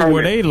places, dude,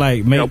 where they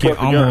make it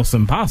almost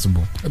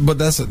impossible. But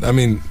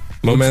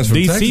my man's from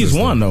DC's Texas,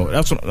 one though.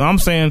 That's what I'm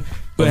saying.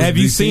 But have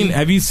you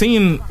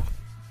seen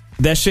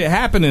that shit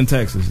happen in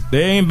Texas?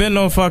 There ain't been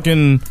no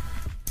fucking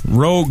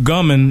rogue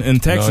gunman in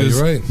Texas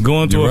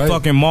going to a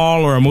fucking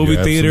mall or a movie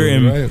theater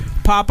and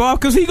pop off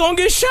because he gonna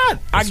get shot.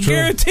 I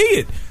guarantee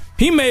it.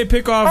 He may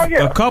pick off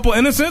a couple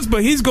innocents,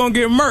 but he's gonna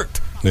get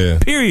murked. Yeah.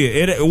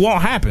 Period. It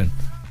won't happen.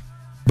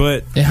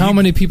 But and how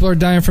many people are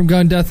dying from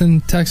gun death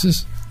in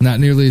Texas? Not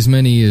nearly as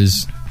many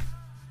as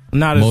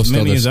as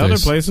many as other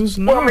places.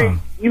 No. Well, I mean,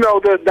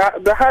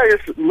 the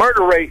highest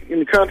murder rate in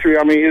the country,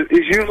 I mean,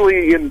 is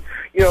usually in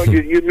your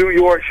New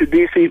York, your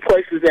D.C.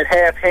 places that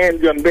have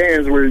handgun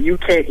bans where you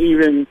can't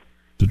even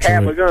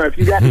have a gun. If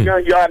you got a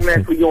gun, you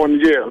automatically go in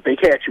jail if they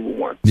catch you with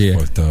one.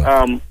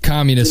 Yeah.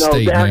 Communist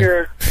state, down man.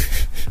 here.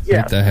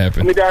 Yeah, that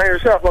happened. I mean, down here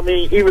itself. I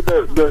mean, even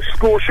the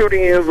school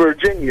shooting in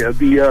Virginia,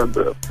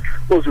 the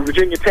what was it,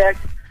 Virginia Tech?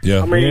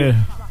 Yeah. I mean,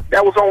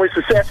 that was only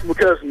successful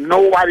because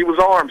nobody was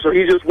armed. So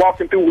he's just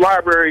walking through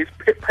libraries,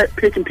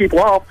 picking people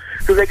off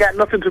because they got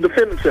nothing to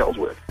defend themselves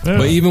with. Yeah.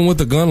 But even with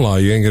the gun law,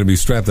 you ain't going to be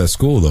strapped at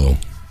school, though.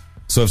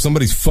 So if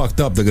somebody's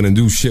fucked up, they're going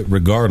to do shit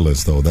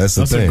regardless, though. That's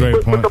the thing. A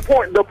great point. But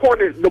the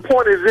point is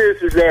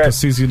that the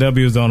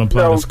CCWs don't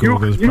apply to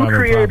school. You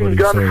creating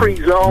gun-free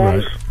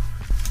zones. Right.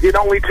 It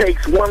only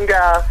takes one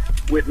guy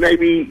with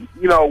maybe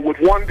with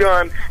one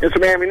gun and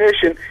some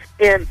ammunition,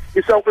 and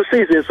it's open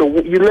season. So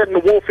you're letting the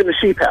wolf in the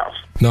sheep house.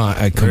 No,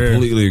 I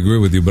completely agree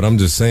with you, but I'm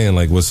just saying,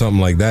 like with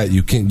something like that,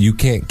 you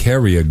can't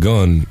carry a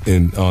gun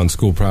on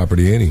school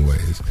property,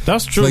 anyways.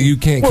 That's true. Like you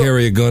can't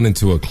carry a gun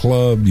into a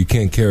club. You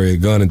can't carry a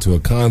gun into a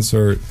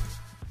concert.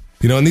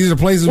 And these are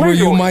places where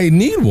you might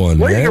need one,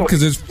 man,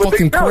 because there's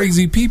fucking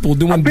crazy people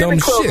doing dumb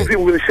shit.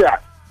 People get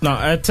shot. No,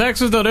 at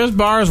Texas though, there's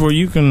bars where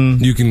you can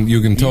carry.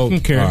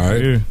 All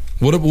right. Yeah.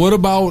 What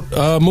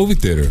about movie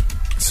theater?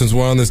 Since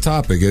we're on this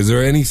topic, is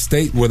there any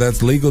state where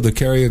that's legal to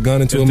carry a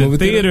gun into a movie theater? If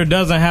the theater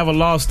doesn't have a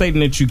law stating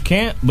that you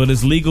can't, but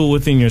it's legal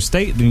within your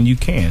state, then you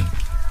can.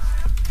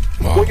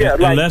 Wow. Well, yeah,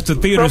 unless the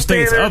theater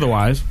states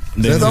otherwise.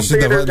 That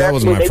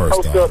was my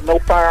first thought. Up no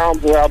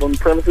firearms allowed on the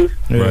premises.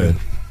 Yeah. Right.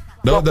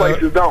 Some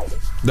places don't.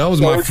 That was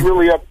it's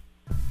really up.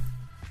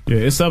 Yeah,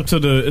 it's up to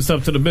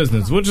the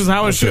business, which is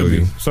how it should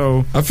be.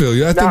 So I feel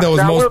you. I think that was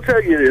I most. will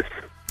tell you this.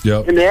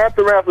 Yep. In the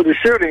aftermath of the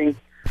shooting,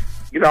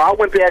 I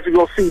went to actually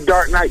go see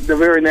Dark Knight the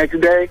very next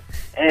day,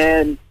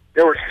 and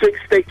there were 6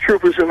 state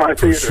troopers in my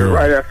theater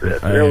right after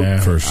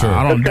that. For sure.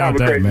 I don't doubt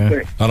that,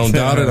 man. I don't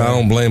doubt it. I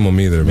don't blame them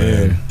either,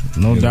 man.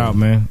 No doubt,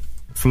 man.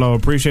 Flo,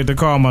 appreciate the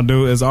call, my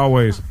dude, as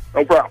always.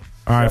 No problem.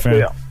 All right,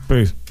 fam.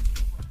 Peace.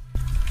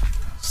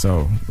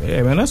 So,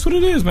 yeah, man, that's what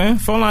it is, man.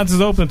 Phone lines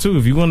is open, too.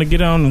 If you want to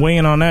get on, weigh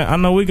in on that. I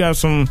know we got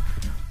some...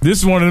 This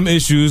is one of them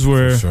issues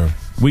where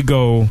we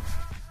got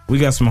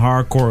some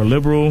hardcore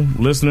liberal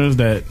listeners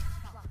that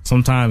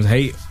sometimes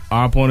hate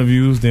our point of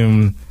views.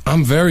 Then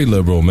I'm very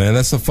liberal, man.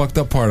 That's the fucked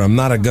up part. I'm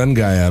not a gun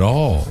guy at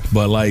all.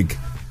 But, like,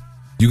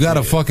 you got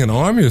to fucking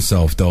arm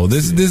yourself, though.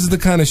 This is the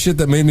kind of shit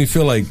that made me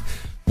feel like,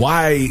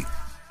 why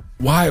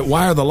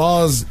are the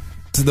laws...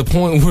 to the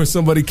point where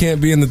somebody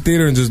can't be in the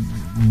theater and just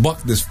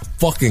buck this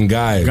fucking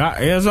guy.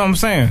 That's what I'm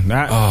saying.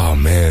 Oh,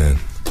 man.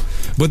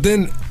 But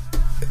then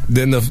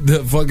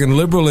the fucking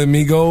liberal in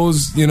me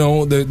goes,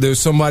 there's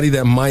somebody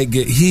that might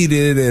get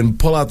heated and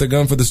pull out the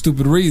gun for the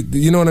stupid reason.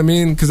 You know what I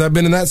mean? Because I've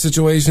been in that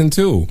situation,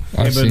 too.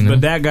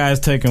 But that guy's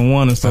taking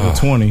 1 instead of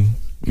 20.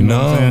 You know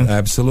what I'm saying?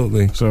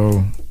 Absolutely.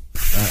 So...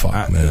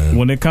 Fuck, man.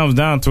 When it comes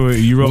down to it,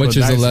 you roll which the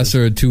is dice. the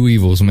lesser of two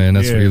evils, man.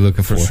 That's what you're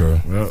looking for. Sure.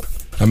 Yep.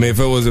 I mean, if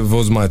it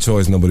was my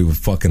choice, nobody would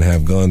fucking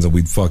have guns,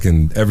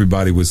 and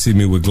everybody would see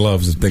me with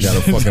gloves if they got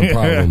a fucking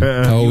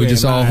problem. We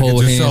just all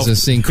hold hands and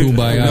sing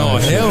Kumbaya. No,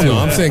 hell no.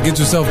 I'm saying get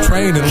yourself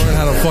trained and learn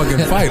how to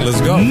fucking fight.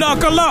 Let's go.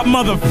 Knuckle up,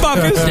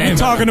 motherfuckers. Ain't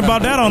talking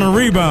about that on a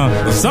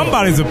rebound.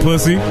 Somebody's a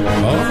pussy.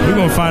 We're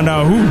going to find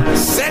out who.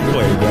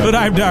 Segway.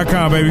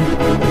 Hoodhype.com, baby.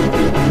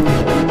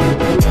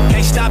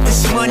 Can't stop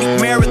this money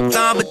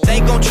marathon, but they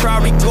gon'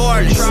 try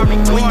regardless.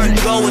 When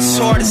you go as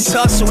hard as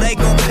hustle, they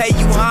gon' pay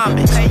you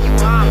homage.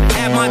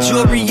 Add my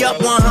jewelry up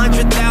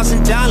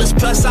 $100,000.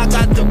 Plus I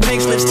got the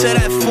pink slips to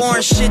that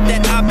foreign shit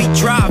that I be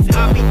driving.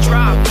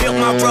 Built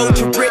my road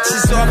to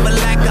riches off a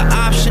lack of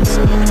options.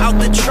 Out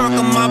the trunk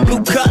of my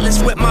blue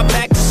Cutlass with my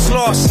back to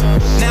Sloss.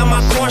 Now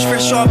my corn's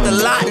fresh off the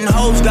lot and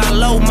hoes got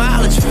low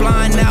mileage.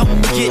 Flying out,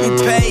 getting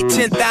paid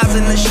 $10,000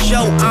 a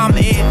show. I'm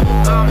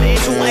in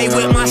 2A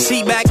with my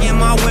seat back in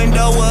my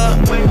window up.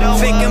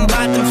 Thinking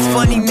about them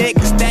funny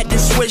niggas that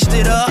just switched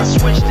it up.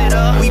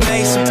 We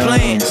made some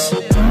plans,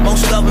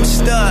 most of them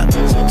stuck.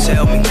 So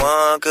tell me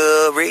one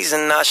good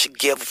reason I should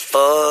give a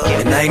fuck.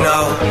 And they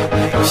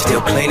know,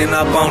 still cleaning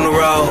up on the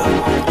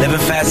road. Living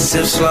fast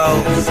and sip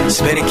slow.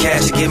 Spending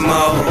cash to get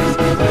more.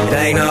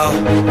 They know,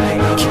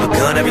 keep a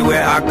gun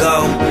everywhere I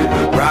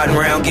go. Riding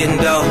around getting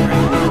dope.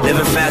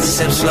 Living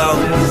fast and sip slow.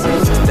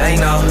 They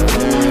know,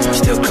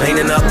 still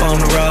cleaning up on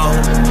the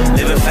road.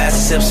 Living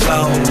fast and sip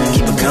slow.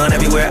 Keep a gun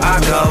everywhere I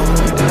go.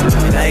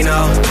 They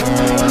know,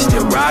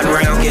 still riding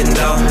around getting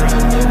dope.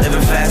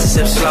 Living fast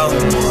and sip slow.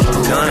 Keep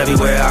a gun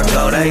everywhere I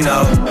go.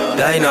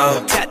 They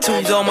know.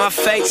 Tattoos on my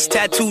face,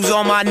 tattoos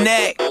on my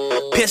neck.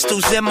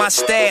 Pistols in my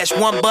stash,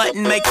 one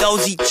button make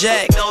those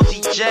eject.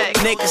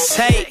 Niggas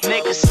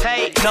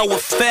hate, no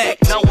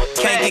effect.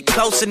 Can't get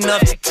close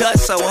enough to touch,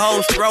 so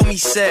hoes throw me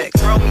sex.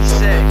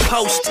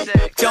 Post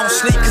it, don't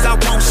sleep cause I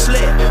won't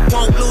slip.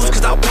 Won't lose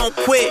cause I won't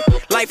quit.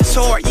 Life is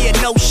hard, yeah,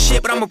 no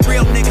shit, but I'm a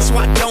real nigga, so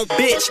I don't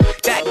bitch.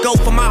 That go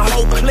for my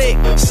whole clique.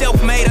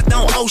 Self-made, I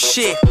don't owe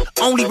shit.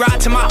 Only ride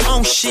to my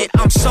own shit.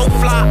 I'm so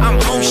fly, I'm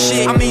on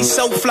shit. I mean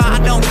so fly, I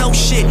don't know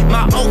shit.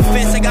 My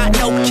offense, I got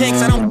no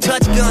kicks. I don't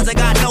touch guns, I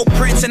got no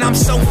prints. And I'm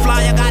so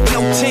fly, I got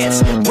no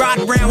tents. Ride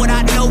around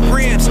without no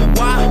rims.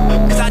 Why?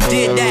 Cause I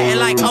did that in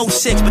like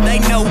 06, but they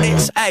know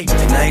this. Ay.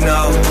 They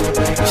know,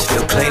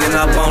 still cleaning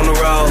up on the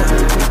road.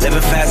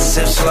 Living fast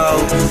and sip slow.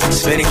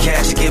 Spending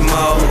cash to get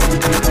more.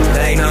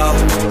 They know,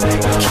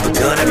 keep a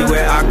gun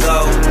everywhere I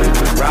go.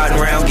 Riding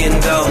around getting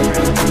dope.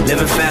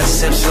 Living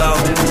fast and sip slow.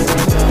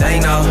 They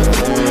know,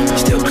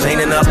 still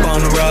cleaning up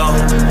on the road.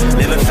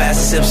 Living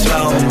fast and sip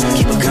slow.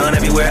 Keep a gun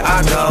everywhere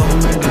I go.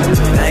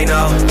 They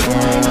know,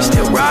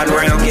 still riding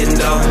around getting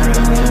dope.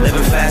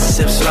 Living fast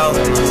and sip slow.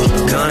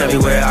 Keep a gun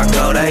everywhere I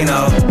go. They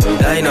know,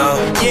 they know.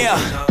 Yeah.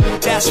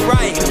 That's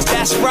right,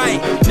 that's right.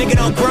 Nigga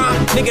don't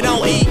grind, nigga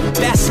don't eat.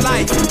 That's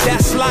life,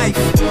 that's life.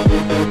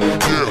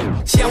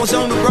 See, I was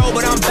on the road,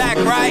 but I'm back,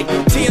 right?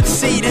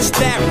 TMC, this,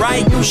 that,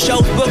 right? New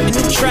shows booked and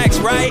new tracks,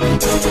 right?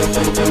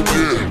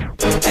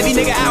 Every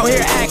nigga out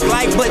here act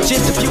like, but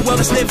just a few of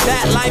us live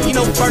that life. You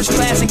know, first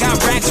class and got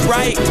racks,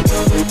 right?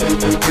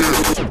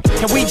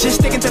 And we just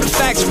sticking to the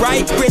facts,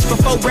 right? Rich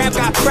before rap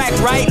got cracked,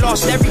 right?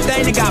 Lost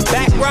everything and got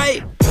back,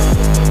 right?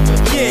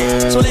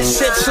 Yeah, so let's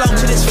sip slow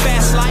to this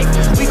fast life.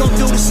 We gon'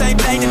 do the same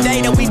thing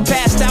today that we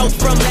passed out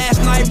from last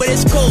night. But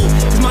it's cool,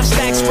 cause my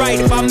stack's right.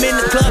 If I'm in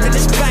the club and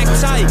it's packed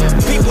tight,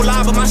 people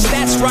lie, but my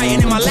stats right. And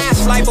in my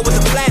last life, I was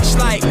a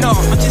flashlight. No,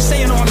 I'm just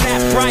saying on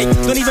that right.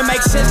 Don't even make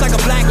sense like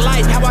a black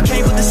light. How I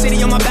came with the city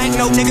on my back,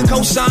 no nigga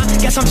cosign.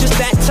 Guess I'm just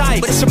that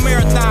tight. But it's a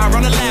marathon,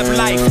 run a lap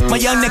life. My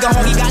young nigga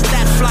homie got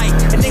that flight.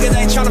 And niggas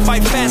ain't tryna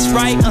fight fast,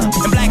 right?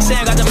 And Black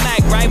Sam got the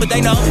Mac, right? But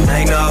they know.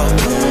 They know,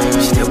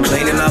 still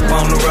cleaning up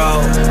on the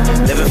road.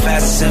 Living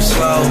fast and sip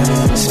slow.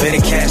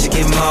 Spending cash to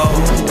get more.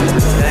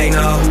 They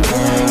know,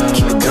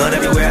 keep a gun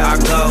everywhere I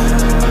go.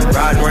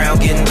 Riding around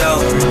getting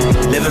dope.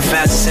 Living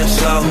fast and sip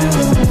slow.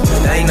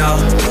 They know,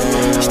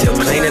 still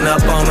cleaning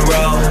up on the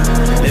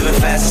road. Living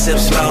fast and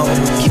sip slow.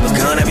 Keep a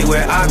gun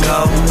everywhere I go.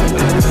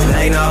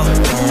 They know,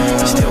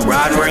 still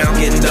riding around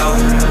getting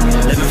dope.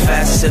 Living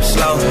fast and sip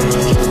slow.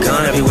 Keep a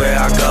gun everywhere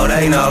I go.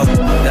 They know,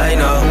 they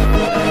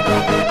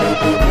know.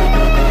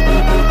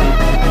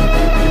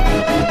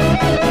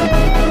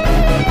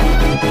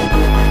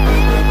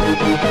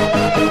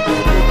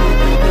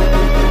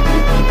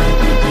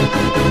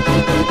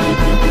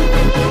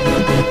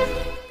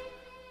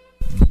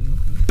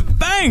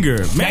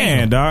 Banger,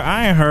 man, dog.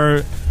 I ain't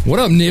heard. What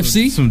up,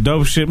 Nipsey? Some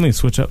dope shit. Let me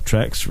switch up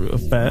tracks real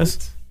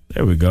fast.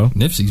 There we go.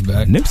 Nipsey's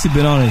back. Nipsey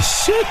been on his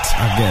shit,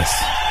 I guess.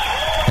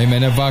 Hey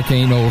man, that vodka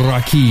ain't no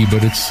Rocky,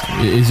 but it's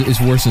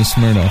worse than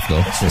Smirnoff though.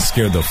 That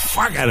scared the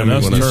fuck out of me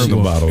That's when I heard the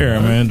bottle. Here,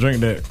 man, drink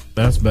that.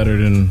 That's better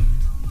than.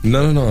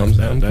 No, I'm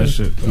that good.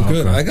 shit. I'm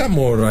good. Okay. I got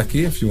more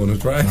Rocky if you want to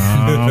try. Oh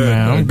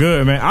man, I'm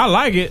good, man. I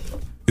like it.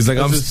 He's like,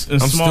 I'm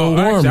still warm,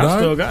 actually, dog. I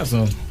still got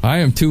some. I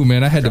am too,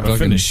 man. I had to Gotta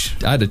fucking finish.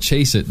 I had to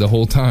chase it the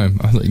whole time.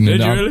 I was like, no,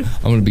 Did you I'm, really?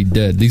 I'm gonna be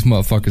dead. These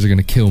motherfuckers are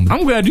gonna kill me.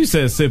 I'm glad you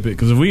said sip it,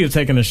 because if we had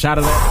taken a shot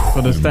of that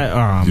for the stat,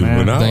 oh You man,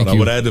 went out. Thank I you.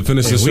 would have had to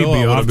finish the We'd show. be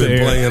I would off have the been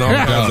air. playing all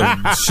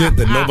kinds of shit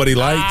that nobody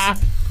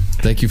likes.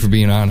 Thank you for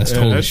being honest.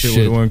 Yeah, Holy that shit shit.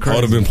 would've went I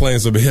would have been playing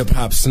some hip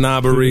hop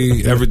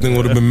snobbery. Everything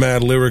would have been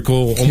mad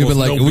lyrical. You've been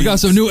like, we got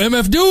some new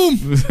MF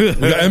Doom.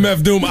 We got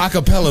MF Doom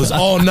acapellas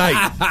all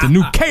night. the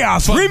new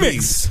Chaos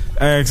remix.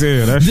 Yeah,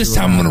 This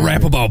time I'm gonna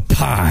rap about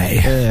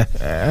pie.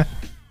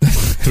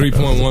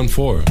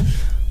 3.14.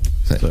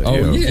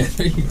 Oh yeah,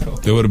 there you go.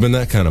 There would have been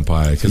that kind of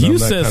pie. You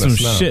said some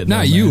shit. Not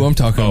though, you. man. I'm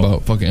talking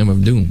about fucking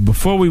MF Doom.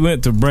 Before we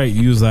went to break,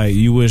 you was like,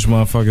 you wish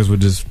motherfuckers would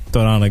just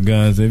throw down the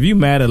guns. If you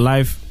mad at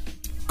life,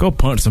 go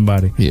punch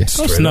somebody. Yeah, go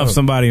straight snuff up.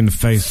 Somebody in the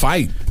face.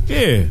 Fight.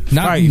 Yeah,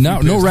 Not fight.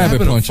 no rabbit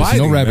having a punches.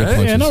 fighting, No rabbit man.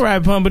 punches. Yeah, no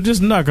rabbit punch, but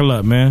just knuckle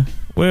up, man.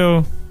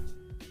 Well,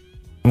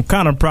 I'm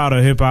kind of proud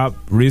of hip hop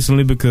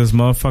recently because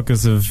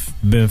motherfuckers have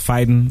been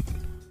fighting.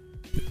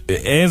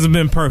 It hasn't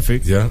been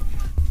perfect. Yeah.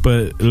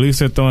 But at least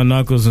they're throwing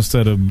knuckles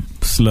instead of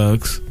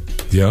slugs.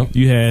 Yeah.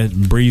 You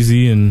had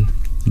Breezy and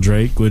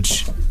Drake,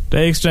 which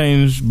they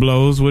exchanged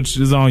blows, which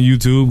is on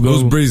YouTube.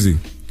 Who's Breezy?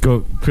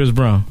 Go Chris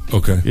Brown.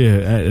 Okay. Yeah,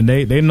 and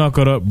they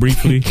knuckled up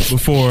briefly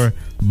before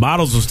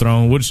Bottles was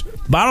thrown, which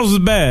Bottles was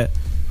bad.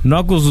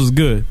 Knuckles was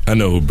good. I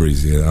know who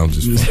Breezy is. I'm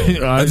just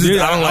I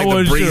don't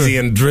like the Breezy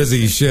and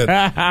Drizzy shit.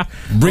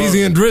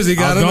 Breezy and Drizzy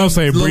got in a I was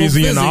gonna say little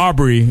Breezy and fizzy.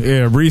 Aubrey.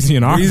 Yeah, Breezy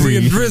and Aubrey. Breezy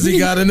and Drizzy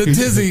got in a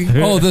tizzy.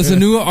 Oh, there's a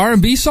new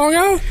R&B song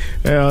out?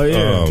 Hell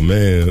yeah. Oh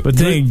man. But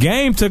then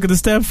Game took it a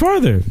step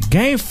further.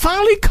 Game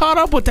finally caught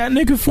up with that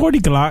nigga 40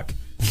 Glock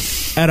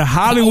at a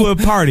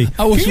Hollywood party.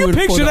 I wish Can you you would've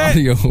picture put that?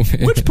 audio,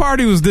 man. Which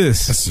party was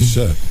this? That's the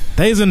shit.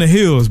 They's in the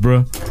hills,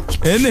 bro.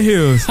 In the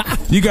hills.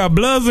 You got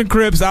Bloods and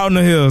Crips out in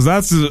the hills.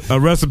 That's a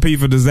recipe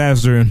for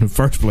disaster in the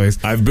first place.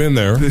 I've been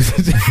there.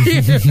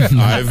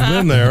 I've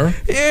been there.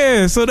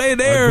 Yeah, so they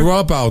there. I grew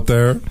up out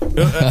there.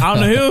 Out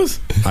in the hills?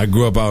 I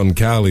grew up out in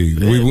Cali.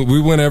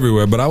 We went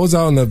everywhere, but I was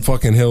out in the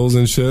fucking hills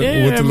and shit.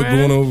 Yeah, with the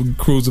Laguna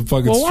Cruise and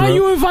fucking Well, why strip.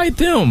 you invite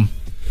them?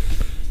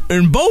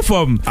 And both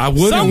of them. I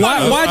wouldn't.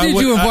 Why did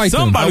you invite them?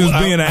 Somebody was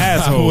being an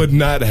asshole. I would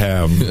not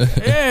have.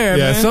 Yeah,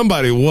 man.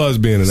 Somebody was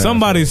being an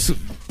Somebody's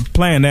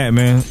playing that,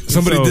 man.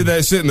 Somebody did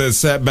that shit and then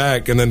sat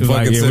back and then It's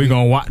fucking like, yeah, said, we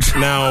gonna watch.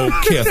 Now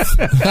kiss.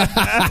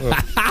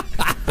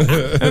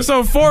 And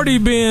so 40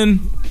 being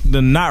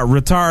the not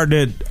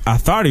retarded I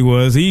thought he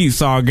was, he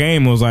saw a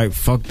game and was like,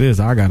 fuck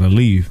this, I gotta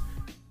leave.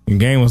 And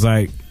Game was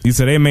like, he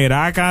said they made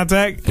eye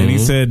contact and he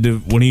said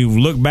that when he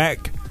looked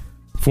back,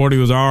 40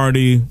 was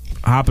already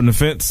hopping the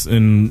fence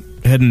and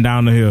heading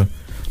down the hill.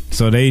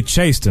 So they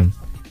chased him.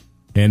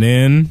 And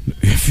then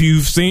if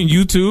you've seen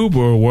YouTube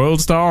or World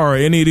Star or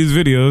any of these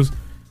videos,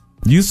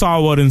 you saw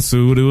what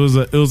ensued. It was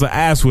an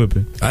ass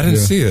whipping. I didn't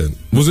see it.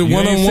 Was it You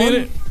ain't seen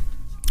one-on-one? it?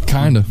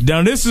 Kind of.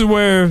 Now this is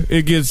where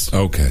it gets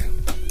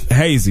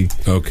hazy.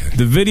 Okay.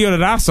 The video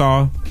that I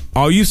saw,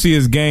 all you see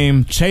is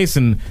Game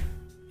chasing.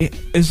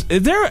 Is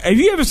there? Have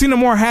you ever seen a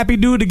more happy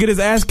dude to get his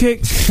ass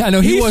kicked? I know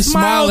he was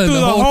smiled smiling through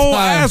the whole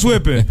time. ass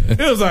whipping. It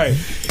was like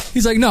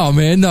he's like, no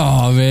man,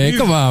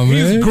 come on,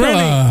 man. He's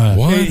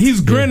grinning.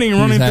 He's grinning,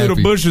 running through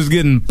the bushes,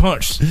 getting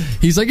punched.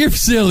 He's like, you're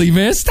silly,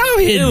 man. Stop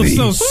hitting me. It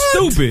was so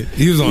stupid.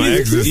 He was on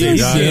ecstasy.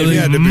 He's dog. silly. He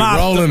had to be Mopped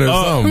rolling or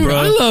up. something, bro.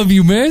 I love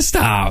you, man.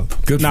 Stop.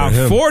 Good for Now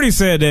him. 40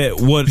 said that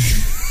what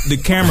the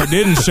camera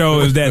didn't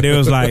show is that there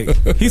was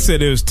he said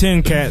there was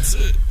 10 cats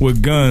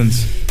with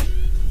guns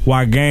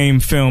while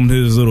Game filmed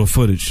his little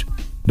footage.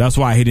 That's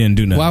why he didn't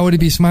do nothing. Why would he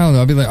be smiling?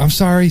 I'll be like, I'm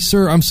sorry,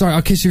 sir. I'm sorry.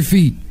 I'll kiss your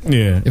feet.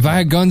 Yeah. If I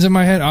had guns in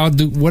my head, I'll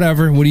do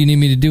whatever. What do you need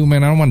me to do,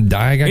 man? I don't want to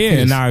die. I got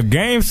kids. Now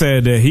Game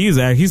said that he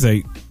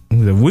said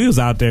we was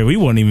out there, we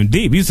wasn't even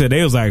deep. He said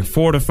there was like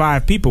 4 to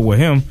 5 people with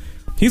him.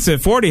 He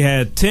said 40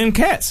 had 10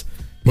 cats.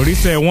 But he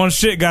said once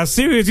shit got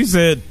serious, he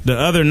said the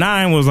other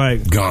 9 was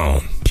like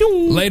gone.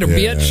 Later,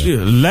 bitch.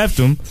 Yeah, left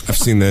him. I've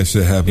seen that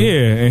shit happen.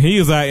 Yeah, and he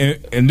was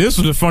like, and this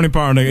was the funny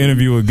part of the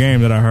interview with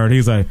Game that I heard.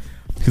 He's like,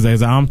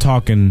 I'm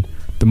talking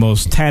the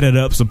most tatted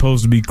up,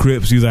 supposed to be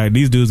Crips. He's like,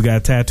 these dudes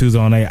got tattoos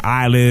on their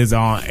eyelids,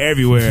 on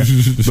everywhere.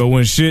 But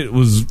when shit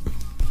was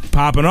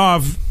popping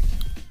off,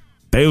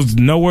 they was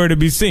nowhere to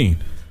be seen.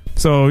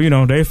 So,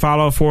 they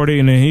followed 40,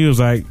 and then he was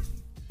like,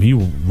 he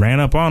ran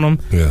up on him.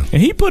 Yeah. And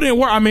he put in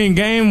work. I mean,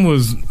 Game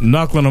was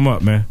knuckling him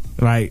up, man.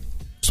 Like,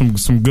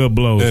 some good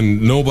blows.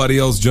 And nobody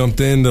else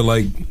jumped in to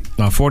like.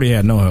 No, 40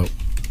 had no help.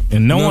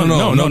 And no one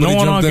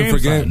on in for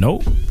Game.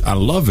 Nope. I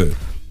love it.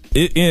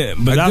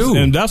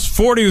 That's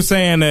 40 was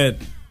saying that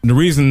the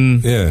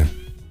reason,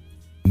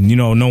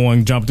 no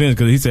one jumped in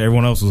because he said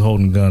everyone else was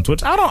holding guns,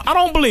 which I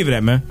don't believe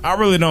that, man. I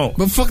really don't.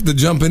 But fuck the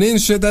jumping in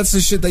shit. That's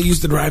the shit that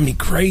used to drive me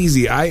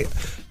crazy. I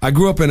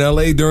grew up in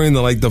LA during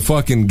the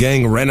fucking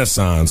gang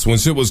renaissance when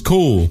shit was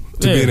cool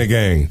to be in a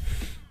gang,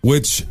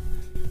 which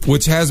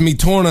has me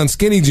torn on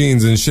skinny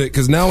jeans and shit,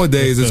 because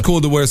nowadays it's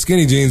cool to wear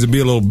skinny jeans and be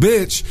a little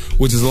bitch,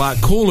 which is a lot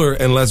cooler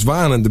and less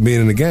violent than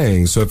being in a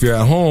gang. So if you're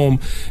at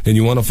home and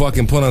you want to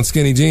fucking put on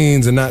skinny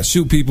jeans and not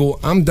shoot people,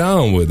 I'm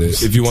down with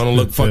it. If you want to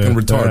look fucking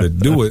retarded,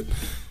 do it.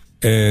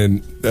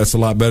 And that's a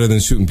lot better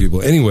than shooting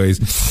people.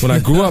 Anyways, when I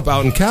grew up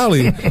out in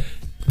Cali,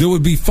 there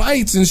would be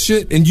fights and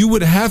shit, and you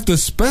would have to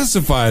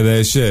specify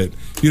that shit.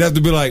 You'd have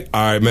to be like,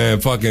 all right,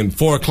 man, fucking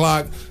 4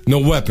 o'clock, no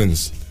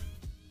weapons.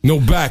 No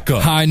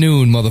backup. High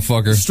noon,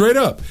 motherfucker. Straight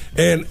up.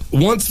 And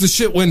once the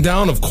shit went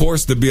down, of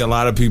course, there'd be a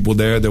lot of people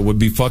there that would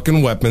be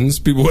fucking weapons.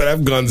 People would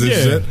have guns and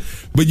shit.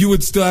 But you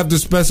would still have to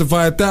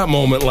specify at that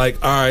moment,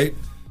 like, all right,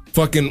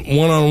 fucking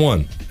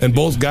one-on-one. And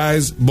both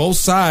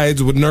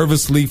sides would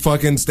nervously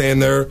fucking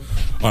stand there.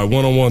 All right,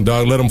 one-on-one,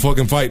 dog. Let them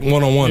fucking fight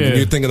one-on-one. And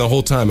you're thinking the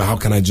whole time, how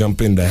can I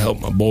jump in to help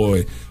my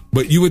boy?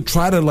 But you would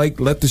try to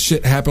let the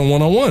shit happen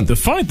one-on-one. The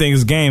funny thing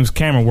is Game's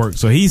camera works,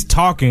 so he's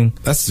talking.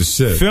 That's the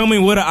shit.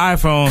 Filming with an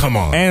iPhone. Come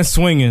on. And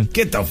swinging.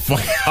 Get the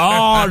fuck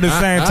all at the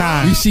same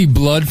time. You see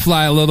blood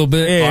fly a little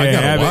bit.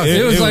 Yeah,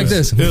 it was like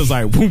this. It was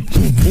like boom,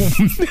 boom,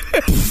 boom.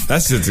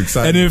 That shit's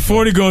exciting. And then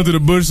 40 going through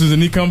the bushes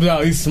and he comes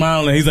out, he's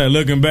smiling, he's like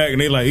looking back,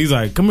 and he's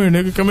like, come here,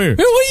 nigga, come here. Man,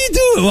 what are you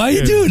doing? Why are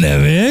you doing that,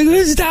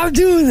 man? Stop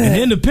doing that. And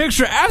then the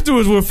picture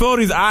afterwards where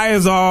 40's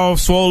eyes all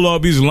swole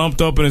up, he's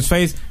lumped up in his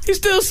face, he's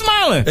still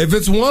smiling. If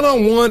it's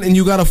one-on-one and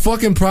you got a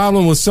fucking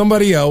problem with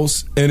somebody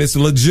else and it's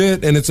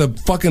legit and it's a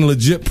fucking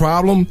legit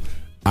problem,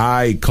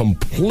 I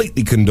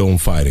completely condone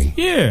fighting.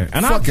 Yeah,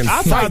 and I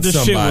fight thought this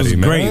somebody, shit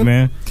was great,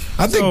 man.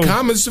 I think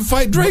Common should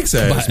fight Drake's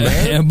ass,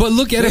 man. But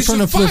look at it from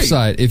the flip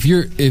side. If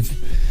you're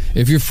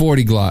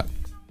 40 Glock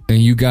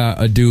and you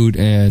got a dude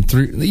and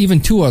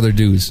 2 other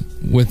dudes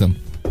with him,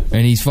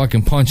 and he's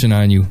fucking punching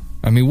on you,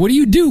 I mean, what do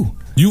you do?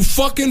 You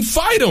fucking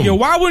fight him. Yo,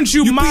 why wouldn't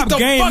you mop beat the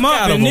Game fuck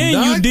up out of and him, then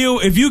dog? you deal?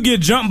 If you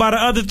get jumped by the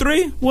other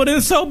 3, well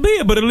then so be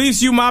it. But at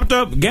least you mopped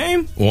up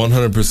Game.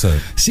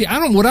 100%. See,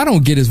 what I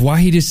don't get is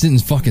why he just didn't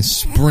fucking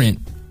sprint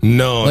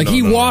No, like no,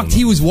 he no, walked. no.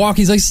 He was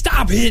walking. He's like,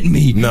 "Stop hitting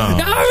me!" No. I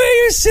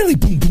mean, you're silly.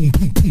 Boom, boom,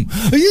 boom, boom.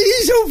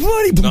 You're so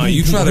funny. Boom, No,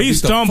 you boom, try boom. to He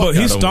beat the fuck stumbled. out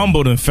He of him.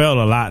 stumbled and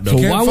fell a lot though.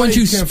 So why wouldn't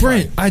you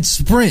sprint? I'd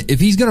sprint. If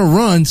he's gonna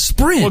run,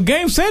 sprint. Well,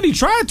 Game said he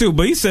tried to,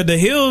 but he said the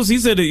hills. He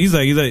said he's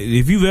like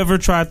if you've ever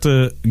tried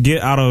to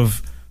get out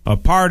of a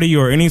party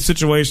or any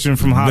situation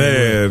from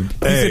Hollywood,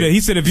 Man,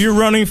 he said if you're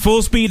running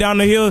full speed down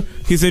the hill,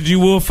 he said you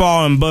will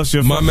fall and bust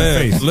your My fucking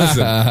man, face.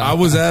 listen, I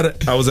was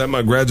at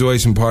my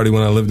graduation party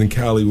when I lived in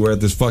Cali. We're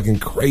at this fucking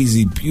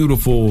crazy,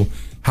 beautiful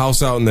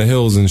house out in the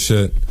hills and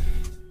shit.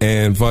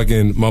 And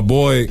fucking my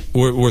boy,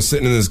 we're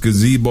sitting in this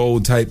gazebo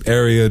type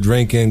area,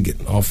 drinking,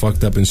 getting all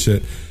fucked up and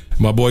shit.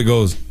 My boy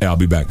goes, "Hey, I'll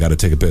be back. Gotta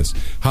take a piss."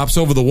 Hops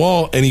over the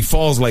wall and he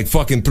falls like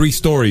fucking 3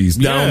 stories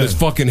down this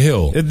fucking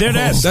hill.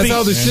 That's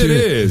how the shit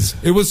is.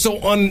 It was so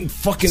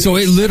unfucking. So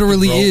it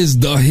literally is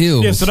the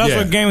hill. Yeah, so that's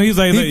what Game. He's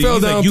like, he fell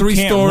he's down like, you 3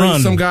 can't stories.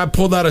 run. Some guy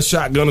pulled out a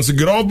shotgun and said,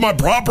 "Get off my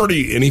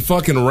property!" And he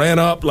fucking ran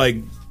up like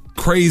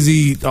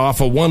crazy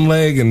off of one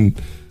leg and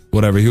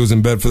whatever. He was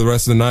in bed for the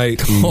rest of the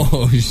night.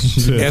 Oh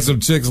shit! He had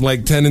some chicks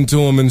like tending to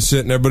him and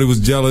shit, and everybody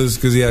was jealous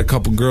because he had a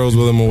couple girls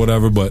with him or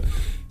whatever. But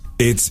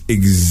it's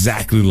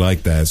exactly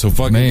like that. So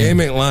fucking Game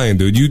ain't lying,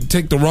 dude. You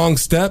take the wrong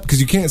step because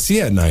you can't see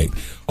at night.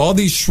 All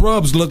these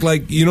shrubs look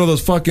like, you know,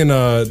 those fucking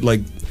like.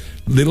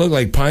 They look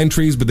like pine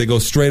trees, but they go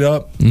straight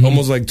up,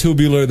 almost like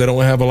tubular. They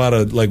don't have a lot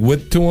of like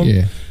width to them.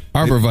 Yeah.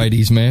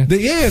 Arborvitaes, man.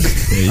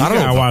 I don't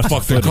know what the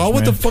fuck they're called.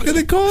 What the fuck are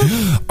they called?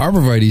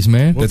 Arborvitaes,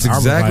 man. That's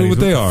exactly what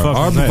they are.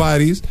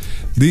 Arborvitaes.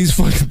 These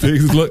fucking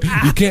things look.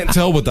 You can't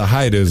tell what the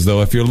height is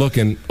though if you're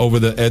looking over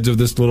the edge of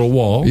this little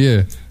wall.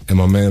 Yeah. And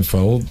my man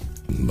fell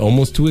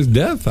almost to his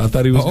death. I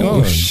thought he was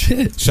gone.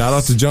 Shit! Shout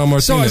out to John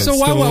Martinez. So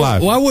still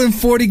alive. why wouldn't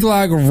 40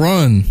 Glock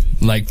run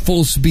like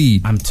full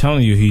speed? I'm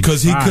telling you,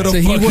 because he could have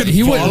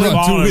he wouldn't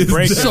run to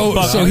his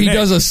death. So he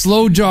does a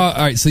slow jog.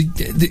 All right. So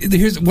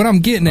here's what I'm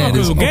getting at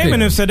is Game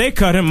and him said they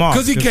cut him off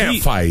because he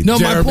can't fight. No,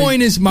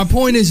 Jeremy. my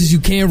point is you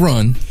can't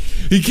run.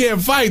 He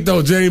can't fight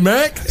though, J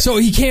Mac. So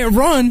he can't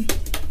run.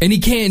 And he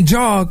can't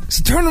jog.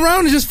 So turn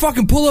around and just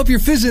fucking pull up your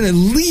fist and at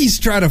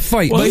least try to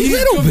fight. Well, a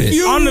little bit.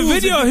 On the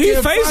video, he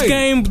faced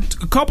Game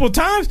a couple of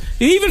times.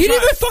 He didn't even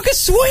fucking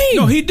swing.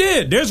 No, he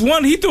did. There's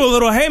one, he threw a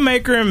little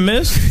haymaker and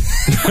missed.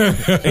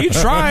 He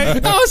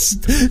tried. Oh,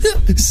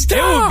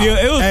 stop.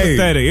 It was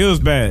pathetic. It was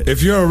bad.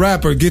 If you're a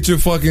rapper, get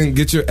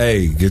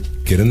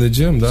in the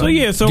gym, dog. So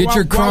yeah,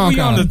 why we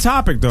on the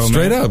topic though,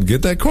 Straight man? up,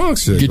 get that Kronk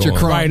shit. Get your going.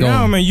 Kronk Right going.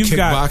 now, man, you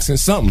got kickboxing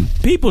something.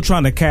 People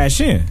trying to cash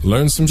in.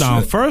 Learn some shit.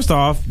 Now, first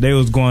off, they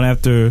was going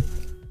after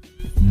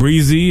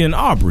Breezy and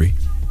Aubrey.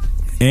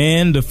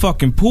 And the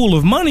fucking pool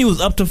of money was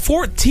up to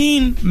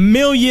 $14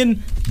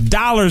 million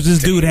this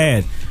dude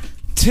had.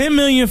 $10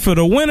 million for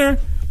the winner,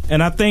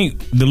 and I think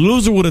the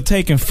loser would have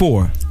taken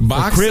 4.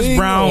 Boxing Chris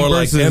Brown or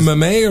versus like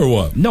MMA or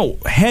what? No,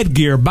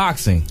 headgear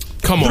boxing.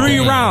 Come on, 3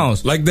 man.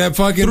 rounds. Like that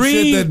fucking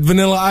shit that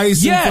Vanilla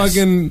Ice and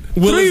fucking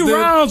Willis 3 did?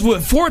 rounds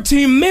with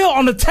 $14 million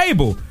on the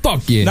table.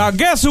 Fuck yeah. Now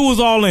guess who was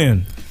all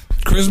in?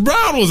 Chris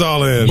Brown was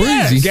all in.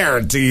 Yes.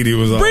 Guaranteed he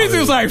was all in. Breezy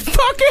was like, fuck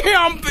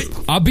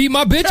it, I'll beat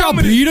my bitch, I'll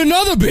beat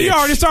another bitch. He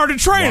already started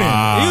training.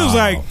 Wow. He was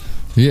like,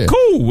 yeah,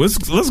 cool,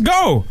 let's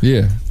go.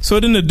 Yeah. So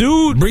then the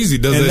dude Breezy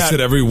does that shit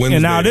every Wednesday.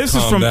 And now this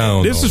is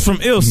from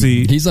Ilse.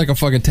 He's like a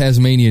fucking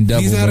Tasmanian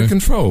devil. He's out of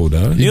control,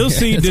 dog. Ilse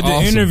did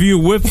the interview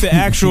with the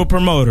actual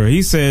promoter.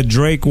 He said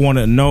Drake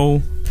wanted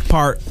no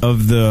part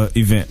of the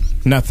event.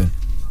 Nothing.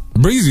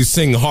 Breezy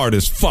sing hard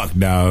as fuck,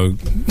 dog.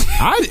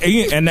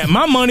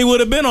 My money would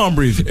have been on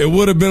Breezy. It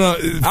would have been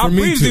on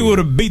Breezy would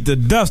have beat the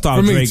dust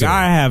off Drake. Too.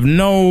 I have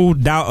no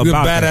doubt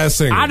about badass that.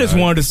 singer, I just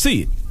wanted to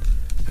see it.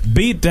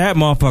 Beat that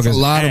motherfucker's That's a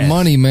lot ass. of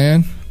money,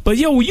 man. But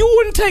you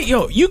wouldn't take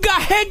you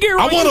got headgear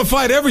on. I want to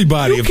fight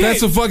everybody. If that's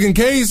the fucking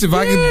case, if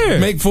I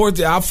can make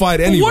 40, I'll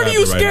fight anybody. What are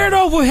you scared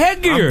of with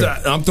headgear?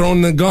 I'm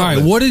throwing the gun. All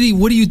right, what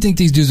do you think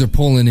these dudes are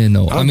pulling in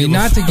though? I mean,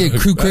 not to get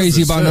too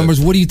crazy about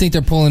numbers. What do you think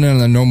they're pulling in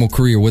their normal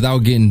career without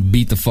getting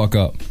beat the fuck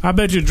up? I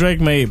bet you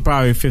Drake made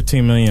probably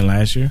 $15 million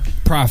last year.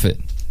 Profit.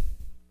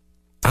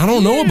 I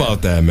don't know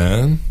about that,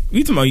 man.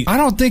 I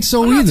don't think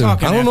so either. I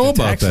don't know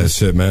about that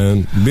shit,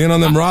 man. Being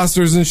on them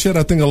rosters and shit,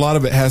 I think a lot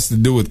of it has to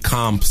do with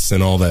comps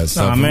and all that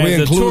stuff. Man, we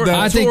include that.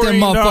 I think that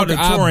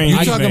motherfucker.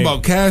 You talking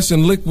about cash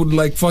and liquid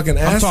like fucking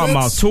assets? I'm talking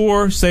about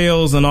tour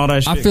sales and all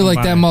that shit. I feel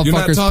like that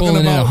motherfucker's pulling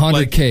in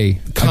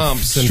 $100K like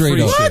comps and straight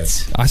free up.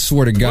 shit. I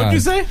swear to God. What'd you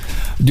say?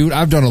 Dude,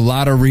 I've done a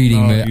lot of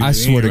reading, man. I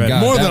swear to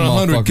God. More than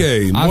that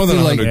 100K. motherfucker- More than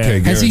I feel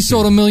 100K. Has he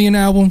sold 1 million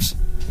albums?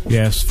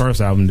 Yes, first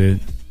album did.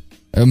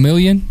 1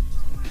 million?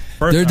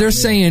 They're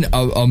saying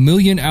a 1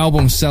 million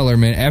album seller,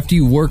 man. After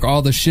you work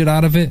all the shit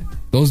out of it,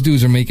 those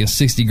dudes are making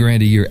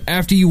 $60,000 a year.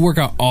 After you work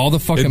out all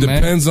the fucking, it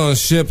depends on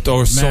shipped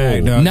or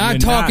sold.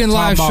 Not talking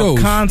live shows.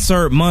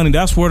 Concert money.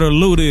 That's where the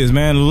loot is,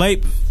 man.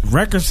 Late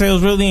record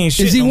sales really ain't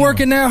shit. Is he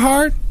working that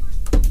hard?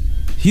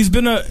 He's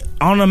been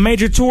on a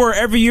major tour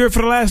every year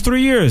for the last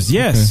 3 years.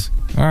 Yes.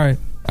 Okay. All right.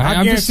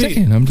 I'm just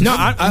saying.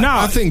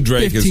 I think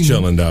Drake is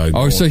chilling, dog.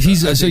 Oh, so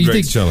he's so you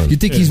think chilling. You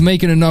think he's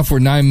making enough where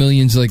 9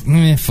 million's like,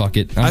 fuck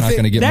it. I'm not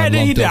going to get my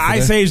lump the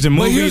Ice Age the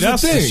movie.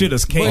 That's the shit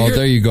is king. Oh,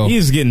 there you go.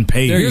 He's getting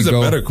paid. Here's a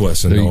better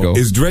question. There you go.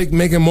 Is Drake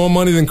making more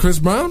money than Chris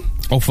Brown?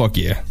 Oh fuck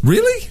yeah.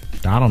 Really?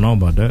 I don't know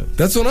about that.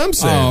 That's what I'm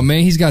saying. Oh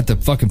man, he's got the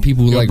fucking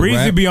people who like Breezy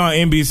rap. be on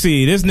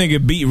NBC. This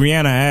nigga beat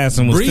Rihanna ass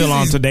and was still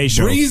on Today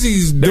Show.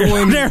 Breezy's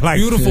doing they're like,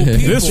 beautiful people.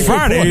 This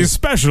Friday's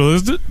special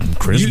is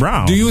Chris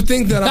Brown. Do you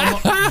think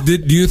that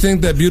do you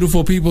think that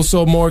Beautiful People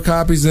sold more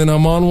copies than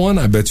I'm on One?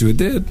 I bet you it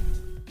did.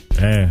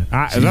 Yeah,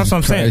 that's what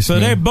I'm saying. So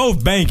they're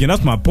both banking.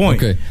 That's my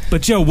point. Okay.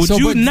 But yo, would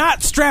you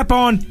not strap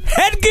on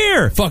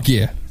headgear? Fuck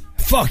yeah.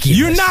 Fuck yes.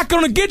 You're not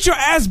gonna get your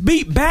ass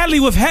beat badly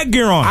with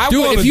headgear on.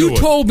 Dude, if you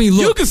told me,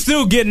 look, you can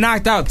still get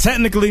knocked out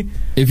technically.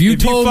 If you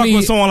fuck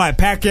with someone like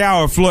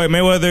Pacquiao or Floyd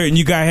Mayweather and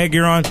you got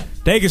headgear on,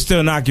 they can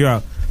still knock you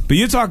out. But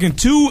you're talking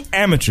two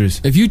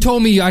amateurs. If you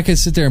told me I could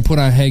sit there and put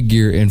on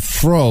headgear and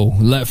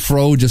let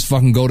Fro just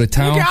fucking go to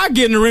town, I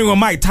get in the ring with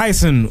Mike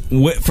Tyson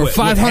for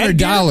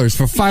 $500.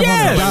 For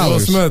 $500. Will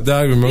Smith,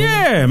 dog, remember?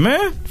 Yeah,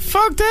 man.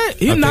 Fuck that.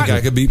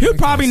 I could beat he'll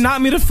probably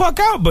knock me the fuck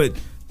out, but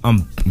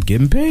I'm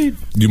getting paid.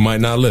 You might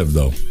not live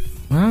though.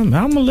 I'm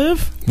gonna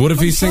live. What if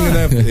he's singing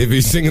that? If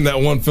he's singing that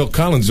one Phil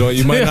Collins joint,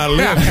 you might not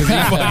live because he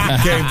fucking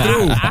came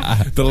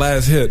through the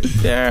last hit.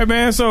 Yeah,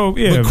 man. So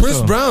yeah, but Chris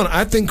Brown,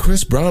 I think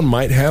Chris Brown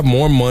might have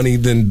more money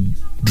than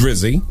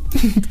Drizzy.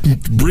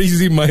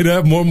 Breezy might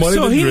have more money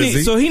than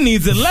Drizzy. So he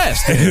needs it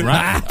less, then,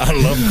 right? I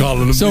love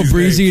calling him. So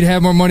Breezy'd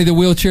have more money than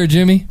Wheelchair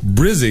Jimmy.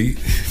 Brizzy.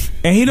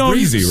 And he don't.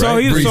 Breezy, so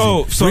right? He, Breezy.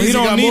 So Breezy he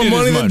don't got need more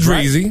money it as than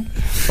much, Dreezy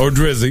right? or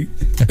Drizzy.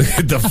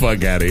 Get the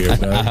fuck out of here,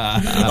 man.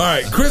 All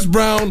right, Chris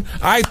Brown,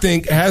 I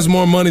think, has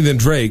more money than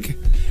Drake,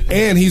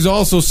 and he's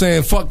also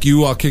saying, "Fuck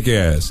you, I'll kick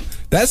your ass."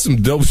 That's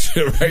some dope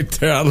shit right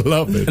there. I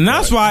love it. And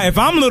that's why if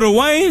I'm Lil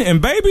Wayne and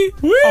Baby,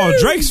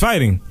 Drake's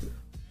fighting.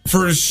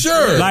 For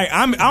sure. Like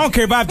I don't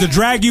care if I have to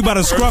drag you by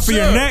the scruff of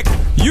your neck.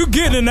 You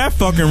get in that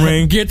fucking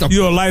ring.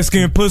 You a light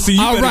skinned pussy.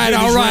 You all right.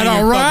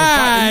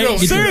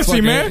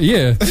 Seriously, man.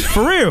 Yeah,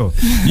 for real.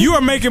 You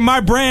are making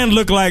my brand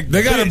look like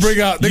they gotta bring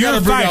out. They gotta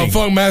bring out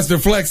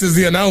Funkmaster Flex as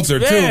the announcer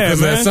too,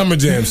 because that Summer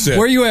Jam shit.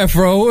 Where you at,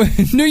 Fro?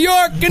 New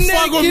York, Connecticut.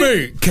 Fuck with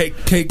me. Cake.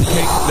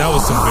 That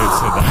was some good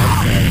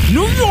shit.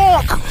 New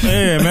York.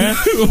 Yeah, man.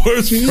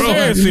 Where's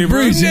Seriously,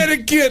 Breezy.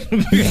 Connecticut.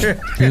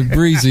 Get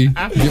Breezy.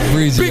 Get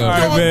Breezy. Big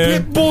dog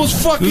pit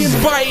bulls fucking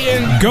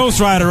biting. Ghost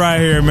Rider right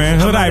here, man.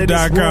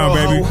 Hoodhype.com,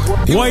 baby.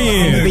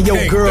 Weigh in. Even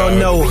your girl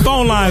know.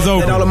 Phone lines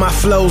open. That all of my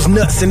flows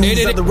nuts and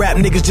these other rap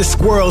niggas just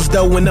squirrels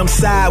though. When I'm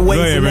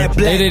sideways in that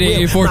black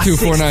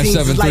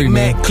 888-842-4973, like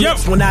man.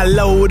 Clips. When I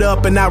load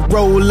up and I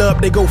roll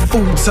up, they go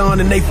futon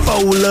and they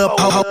fold up.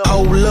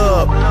 Hold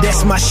up,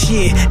 that's my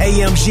shit.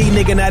 AMG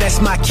nigga, now that's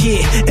my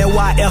kid.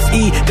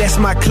 LYFE, that's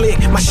my click.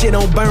 My shit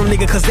don't burn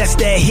nigga, cause that's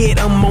that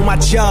hit. I'm on my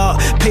job,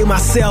 pay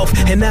myself,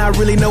 and now I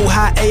really know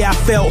how I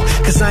felt.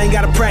 Cause I ain't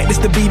gotta practice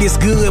to be this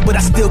good, but I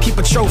still keep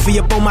a trophy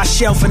up on my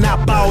shelf and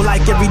I ball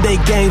like everyday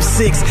game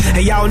 6.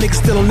 And y'all niggas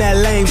still on that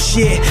lame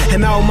shit.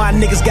 And all my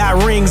niggas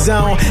got rings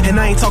on. And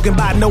I ain't talking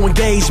about no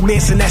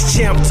engagements. And that's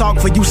champ talk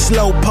for you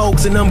slow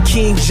pokes. And I'm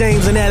King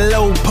James in that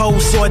low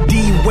post. Or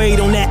D-Wade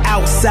on that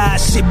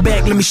outside shit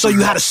back. Let me show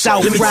you how to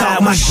shout. Let me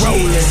talk my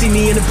shit. See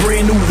me in a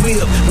brand new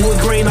whip. Wood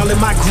grain all in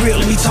my grip.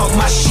 Let me talk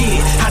my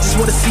shit. I just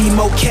wanna see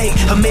more cake.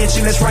 A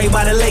mansion that's right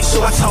by the lake.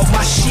 So I talk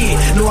my shit.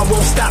 No, I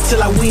won't stop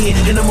till I win.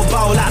 And I'ma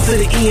ball out to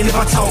the end if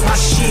I talk my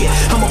shit.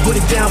 I'ma put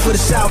it down for the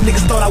South.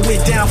 Niggas thought I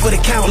went down for the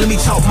count. Let me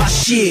talk my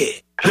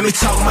shit. Let me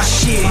talk my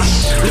shit.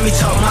 Let me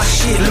talk my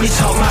shit. Let me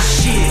talk my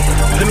shit.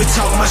 Let me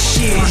talk my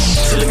shit.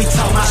 So let me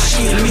talk my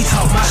shit. Let me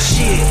talk my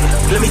shit.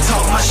 Let me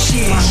talk my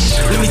shit.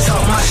 Let me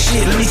talk my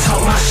shit. Let me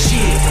talk my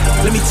shit.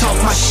 Let me talk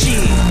my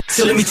shit.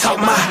 So let me talk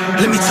my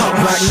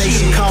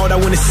shit. Called, I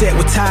went and sat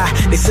with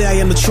Ty. They say I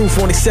am the truth,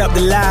 won't accept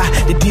the lie.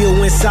 The deal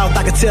went south,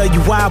 I can tell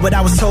you why, but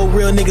I was told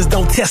real niggas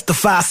don't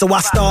testify. So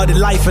I started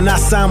life and I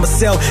signed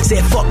myself.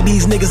 Said fuck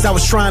these niggas, I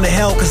was trying to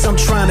help, cause I'm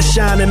trying to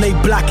shine and they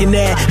blocking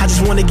that. I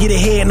just wanna get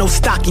ahead, no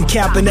stocking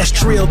cap, and that's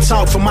trill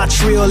talk for my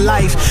trill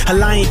life. A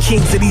Lion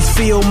King to these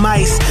field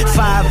mice.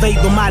 5'8",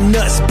 but my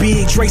nuts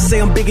big. Dre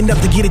say I'm big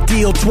enough to get a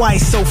deal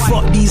twice. So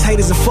fuck these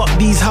haters and fuck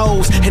these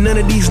hoes, and none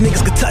of these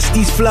niggas could touch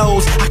these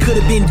flows. I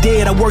could've been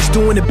dead, I worse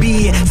doing the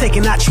bid,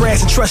 taking out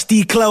trash and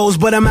trusty clothes,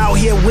 but I'm out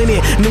here winning.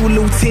 New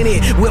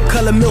lieutenant, whip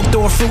color milk,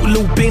 throw a Fruit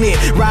Loop in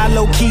it. Ride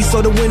low key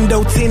so the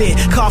window tinted.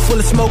 Car full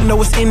of smoke, no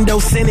it's endo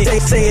Senate. They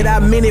say it, I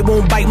meant it,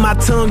 won't bite my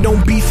tongue.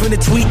 Don't beef in the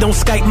tweet, don't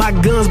Skype my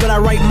guns, but I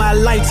write my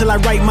life till I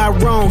right my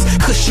wrongs.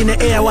 Cushion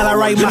the air while I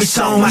write my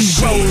song. My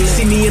shit.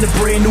 See me in a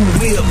brand new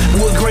whip,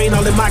 wood grain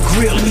all in my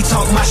grip. Let me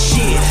talk my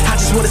shit. I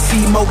just wanna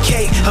see more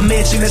cake. A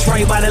mansion that's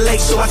right by the lake,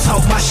 so I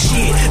talk my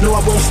shit. No, I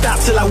won't stop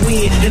till I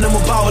win, and I'ma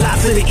ball out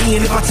to the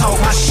end if I talk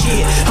my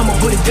shit. I'ma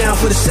put it down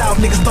for the South.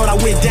 Niggas thought I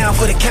went down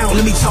for the count.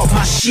 Let me talk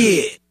my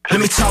shit. Let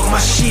me talk my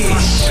shit.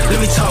 Let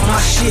me talk my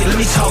shit. Let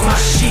me talk my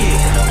shit.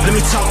 Let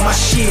me talk my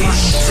shit.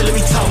 So let me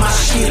talk my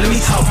shit. Let me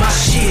talk my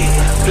shit.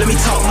 Let me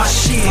talk my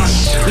shit.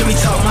 Let me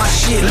talk my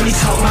shit. Let me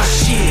talk my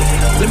shit.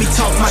 Let me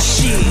talk my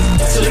shit.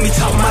 So let me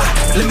talk my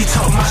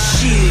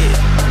shit.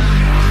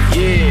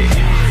 Yeah.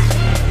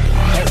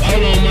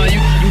 Hold on, man.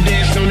 You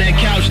danced on that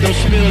couch. Don't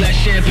spill that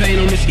champagne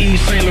on this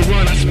Yves Saint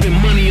Laurent. I spent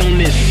money on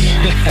this.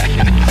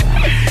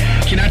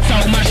 Can I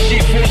talk my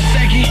shit for a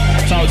second?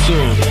 Talk to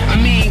him. I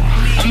mean,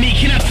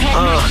 can I talk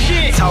my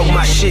shit? Talk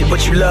my shit,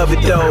 but you love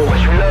it though.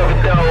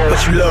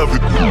 But you love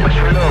it.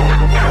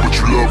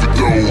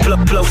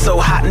 Flow so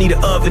hot, need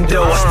an oven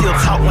though. I still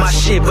talk my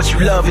shit, but you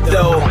love it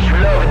though.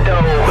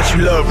 But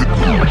you love it.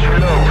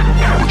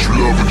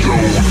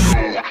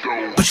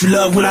 But you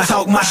love when I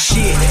talk my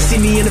shit. See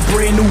me in a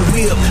brand new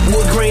whip,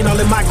 wood grain all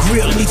in my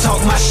grill. Let me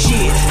talk my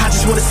shit. I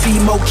just wanna see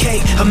more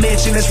cake. A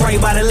mansion that's right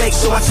by the lake,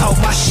 so I talk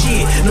my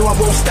shit. No, I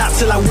won't stop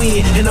till I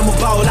win, and I'ma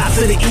ball out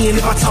to the end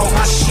if I talk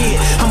my shit.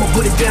 I'ma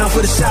put it down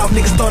for the South.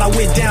 Niggas thought I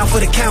went down for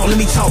the count. Let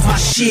me talk my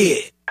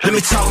shit. Let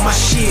me talk my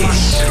shit.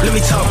 Let me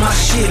talk my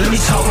shit. Let me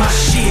talk my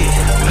shit.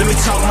 Let me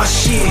talk my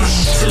shit.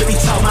 So let me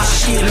talk my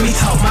shit. Let me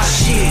talk my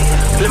shit.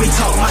 Let me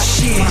talk my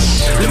shit.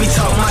 Let me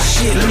talk my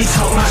shit. Let me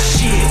talk my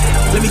shit.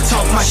 Let me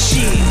talk my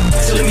shit.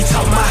 So let me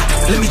talk my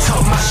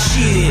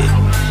shit.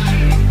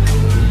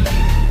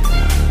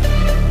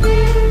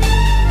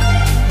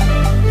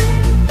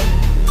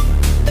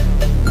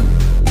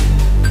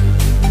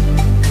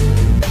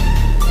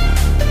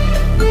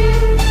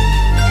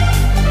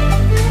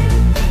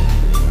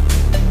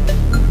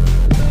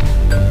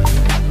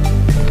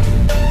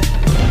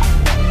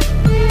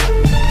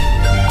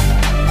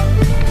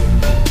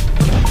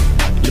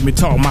 Let me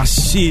talk my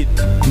shit.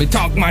 Let me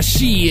talk my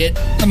shit.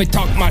 Let me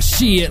talk my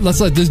shit. Let's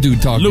let this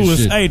dude talk his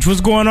Lewis shit. H, what's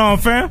going on,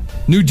 fam?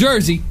 New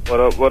Jersey. What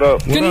up? What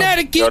up?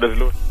 Connecticut. Yo, this is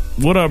Lewis.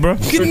 What up, bro?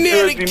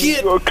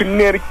 Connecticut.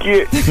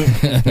 Connecticut.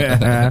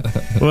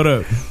 What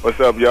up? What's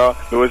up, y'all?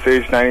 Lewis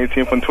H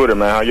 918 from Twitter,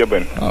 man. How you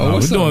been? Oh,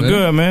 we're doing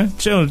good, man.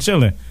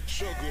 Chilling.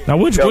 Now,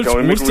 which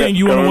team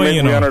you want to weigh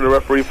in on? Can we make Rihanna the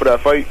referee for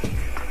that fight?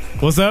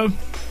 What's up?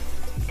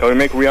 Can we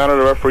make Rihanna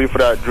the referee for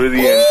that Drizzy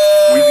and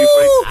Weezy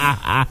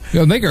fight?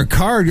 Yo, make her a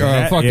card,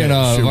 fucking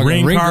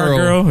ring card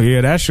girl.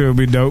 Yeah, that should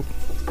be dope.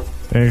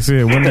 That's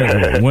it. When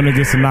it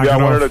gets to knock it I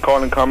off. wanted to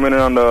call and comment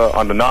on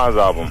the Nas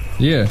album.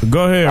 Yeah,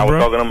 go ahead, I was bro.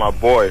 talking to my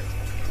boy.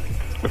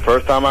 The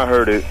first time I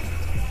heard it,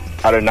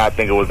 I did not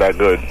think it was that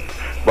good.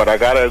 But I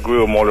gotta agree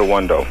with Motor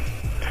One though.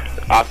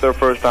 After the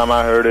first time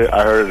I heard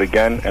it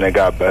again, and it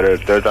got better.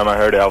 The third time I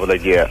heard it, I was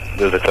like, yeah,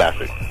 this is a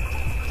classic.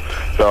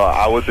 So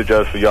I would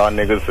suggest for y'all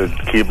niggas to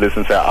keep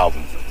listening to that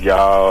album.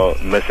 Y'all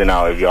missing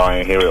out if y'all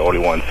ain't hear it only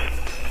once.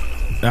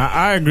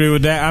 I agree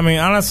with that. I mean,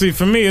 honestly,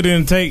 for me, it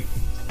didn't take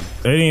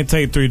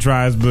 3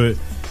 tries, but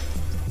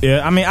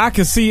yeah, I mean, I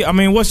can see. I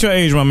mean, what's your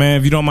age, my man?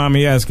 If you don't mind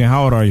me asking,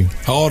 how old are you?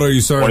 How old are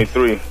you, sir?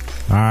 23. All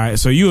right,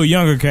 so you a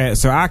younger cat,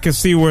 so I can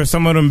see where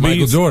some of them beats,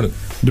 Michael Jordan,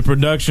 the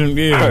production,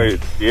 yeah,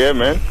 yeah,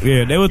 man,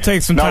 yeah, they would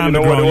take some time you know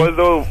to grow. what it was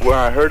though when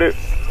I heard it,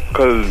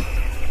 because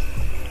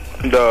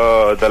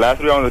the last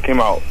 3 albums that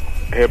came out,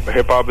 Hip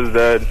Hop Is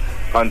Dead,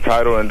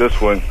 Untitled, and this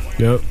one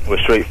was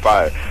straight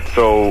fire.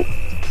 So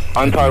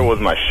Untitled was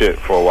my shit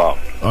for a while.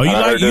 Oh, you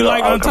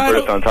like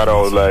Untitled? Untitled,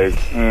 I was like,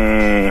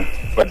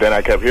 but then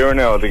I kept hearing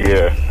it. I was like,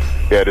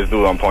 yeah, this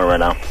dude on point right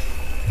now.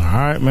 All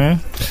right, man.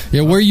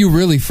 Yeah, where are you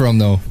really from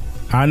though?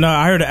 I know.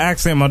 I heard the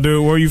accent, my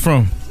dude. Where are you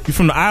from? You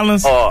from the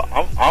islands?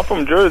 I'm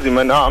from Jersey,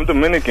 man. No, I'm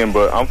Dominican,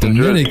 but I'm from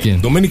Jersey.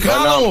 Dominicano.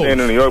 Right now I'm staying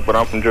in New York, but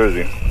I'm from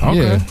Jersey. Okay,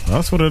 Yeah.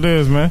 that's what it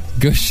is, man.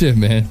 Good shit,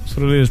 man. That's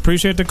what it is.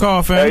 Appreciate the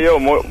call, fam. Hey, yo,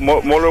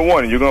 Motor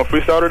One, you gonna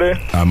freestyle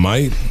today? I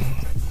might.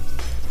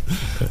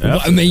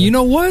 Well, I mean, you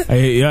know what?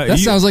 Hey, yeah, that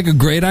sounds like a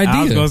great idea.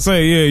 I was gonna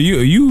say,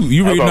 yeah,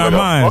 you reading our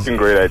minds. Fucking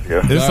great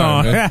idea. It's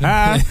on.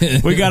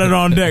 We got it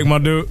on deck, my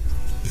dude.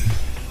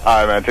 All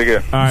right, man. Take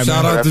care. All right,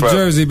 Shout man. out to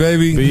Jersey,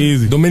 baby. Be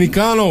easy.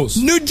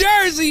 Dominicanos. New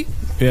Jersey.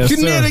 Yes,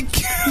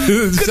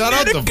 Connecticut. Shout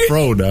out to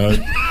Fro, dog.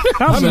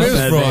 I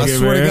miss Fro. I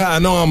swear to God. I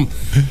know I'm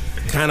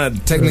kind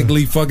of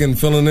technically fucking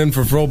filling in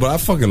for Fro, but I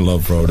fucking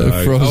love Fro,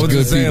 dog. Fro's I was good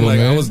just saying, people, like,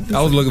 man.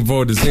 I was looking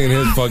forward to seeing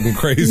his fucking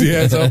crazy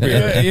ass up here.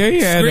 Yeah,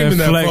 he had Screaming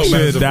that flex Fro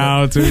shit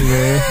down too,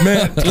 man.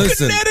 Man,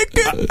 listen,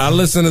 I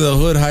listen to the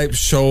Hood Hype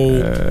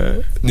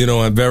show, you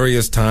know, at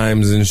various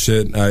times and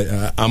shit.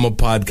 I'm a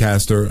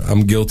podcaster.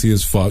 I'm guilty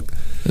as fuck.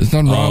 There's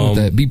nothing wrong with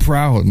that. Be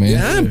proud, man.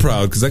 Yeah, I'm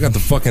proud because I got the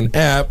fucking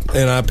app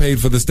and I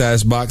paid for the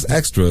Stash Box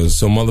extras,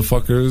 so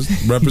motherfuckers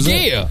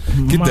represent. Yeah,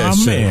 get My that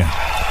shit. man.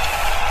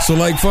 So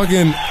like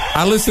fucking,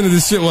 I listened to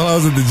this shit while I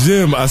was at the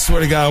gym. I swear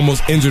to God, I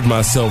almost injured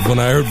myself when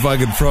I heard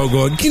fucking Fro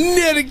going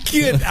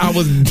Connecticut. I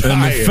was dying,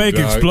 And the fake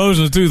dog.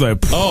 explosions too. Like,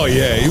 Oh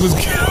yeah, he was.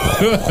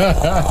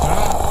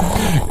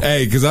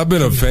 Hey, because I've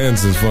been a fan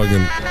since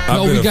fucking.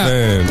 I've been a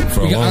fan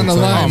for a long on the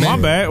time. line, oh, my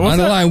man. bad. What's on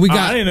the up? line, we Oh,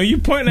 got. I didn't know you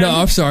pointing at No,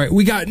 me. I'm sorry.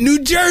 We got New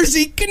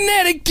Jersey,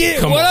 Connecticut.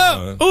 Come what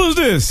on, up? Who's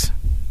this?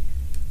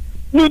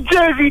 New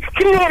Jersey,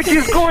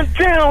 Connecticut's going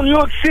down, New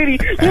York City.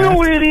 You know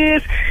what it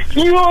is.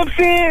 You know what I'm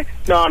saying?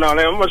 No, man,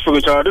 I'm much for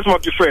y'all. This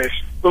Monkey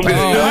Fresh. Oh, I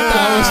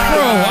thought it was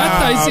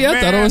Fro.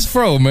 I thought it was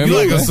Fro, man. You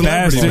like a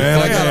celebrity,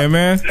 man. Yeah,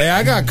 man. Hey,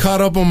 I got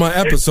caught up on my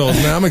episodes,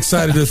 man. I'm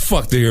excited as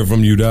fuck to hear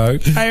from you,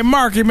 dog. Hey,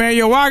 Marky, man,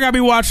 yo, why I gotta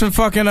be watching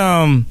fucking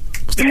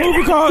what's the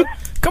movie called?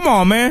 Come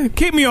on, man.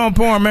 Keep me on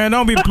porn, man.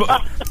 Don't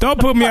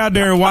put me out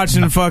there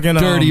watching fucking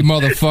dirty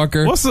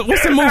motherfucker. What's the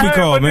movie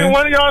called, man? Did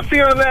one of y'all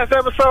see on the last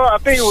episode? I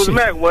think it was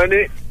Mac, wasn't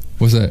it?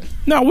 What's that?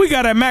 No, we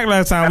got at Mac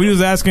last time. We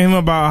was asking him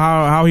about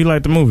how he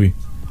liked the movie.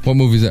 What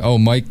movie is that? Oh,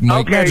 Mike.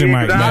 Okay, Magic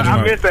Mike.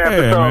 I missed that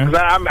episode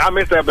because I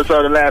missed the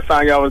episode the last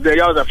time y'all was there.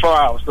 Y'all was at 4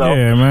 hours, so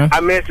yeah, man.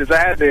 I missed it. So I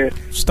had to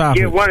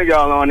get one of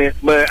y'all on it,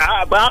 but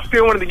I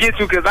still wanted to get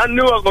you because I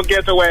knew I was gonna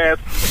get your ass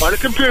on the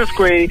computer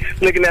screen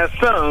looking at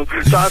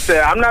something. So I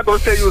said, I'm not gonna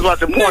tell you was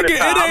watching porn. Nigga,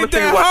 it ain't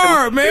that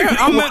hard, man.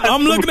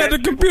 I'm looking at the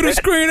computer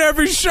screen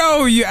every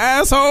show, you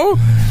asshole.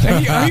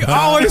 And he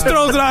always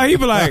throws it out. He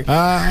be like,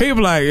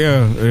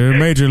 yo,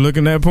 Major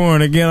looking at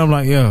porn again. I'm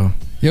like, yo.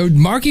 Yo,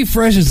 Marky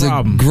Fresh is the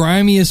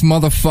grimiest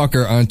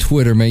motherfucker on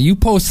Twitter, man. You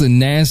post the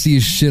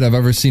nastiest shit I've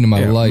ever seen in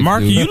my life,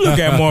 Marky, dude. you look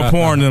at more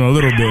porn than a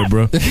little bit,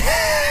 bro.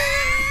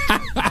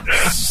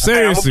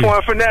 Seriously. I'm a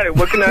porn fanatic.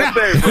 What can I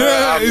say, bro?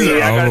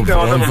 I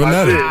got I'm a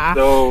fanatic.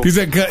 So. He's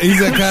that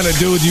kind of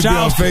dude you be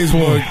on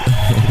Facebook.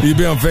 You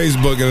be on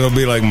Facebook and it'll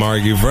be like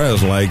Marky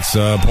Fresh likes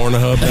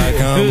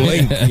Pornhub.com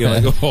link. You're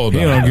like, hold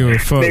on. You don't give a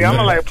fuck. Nigga,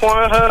 I'm like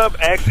Pornhub,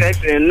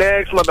 XX and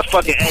Next,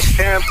 motherfucking X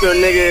Hamster,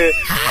 nigga.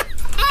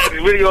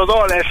 Videos,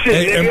 all that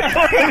shit,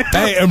 nigga.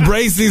 Hey,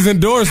 embrace these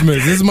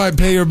endorsements. This might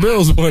pay your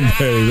bills one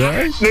day,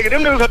 right? Nigga,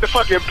 them niggas have to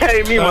fucking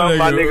pay me,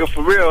 my nigga,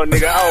 for real,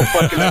 nigga. I don't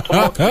fucking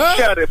promote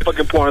shut that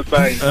fucking porn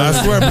site.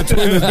 I swear,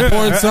 between the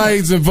porn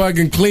sites and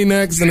fucking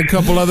Kleenex and a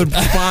couple other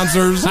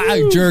sponsors.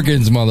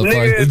 Jergens,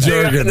 motherfucker.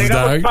 Jergens, nigga,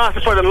 I was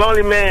sponsored for the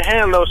Lonely Man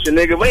hand lotion,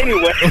 nigga. But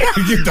anyway.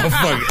 Get the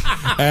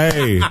fuck.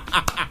 Hey.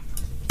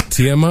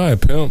 TMI,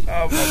 pimp.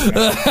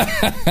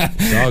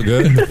 It's all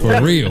good.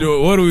 For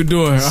real. What are we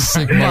doing?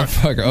 Sick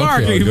motherfucker. Okay.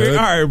 Marky, all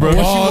right, bro.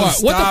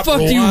 What the fuck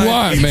do you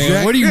want,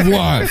 man? What do you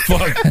want?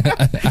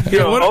 Fuck.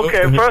 Yo,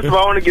 okay, first of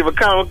all, I want to give a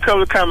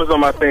couple of comments on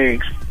my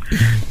things.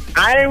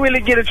 I didn't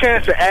really get a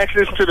chance to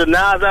access to the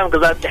Nas album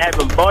because I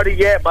haven't bought it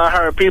yet, but I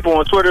heard people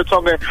on Twitter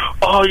talking,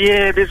 oh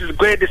yeah, this is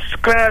great, this is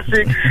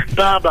classic,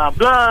 blah, blah,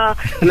 blah,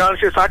 and all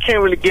this shit, so I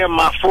can't really give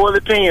my full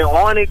opinion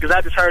on it because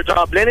I just heard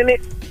y'all blending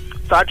it.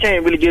 So I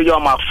can't really give y'all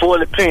my full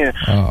opinion.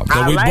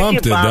 But we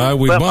bumped it, dog.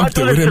 We bumped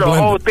it. We didn't blend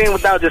the whole it. thing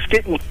without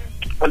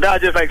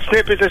just like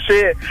snippets and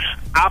shit.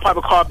 I'll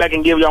probably call back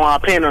and give y'all my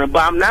opinion on it.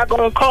 But I'm not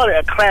going to call it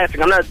a classic.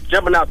 I'm not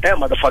jumping out that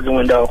motherfucking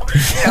window.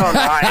 Hell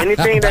no.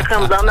 Anything that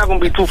comes out, I'm not going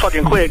to be too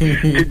fucking quick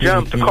to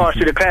jump to call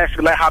shit a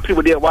classic like how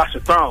people did Watch the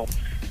Throne.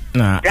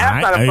 Nah,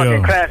 that's not a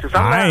fucking classic. So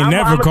I ain't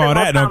never called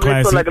that no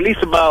classic. Like at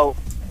least about...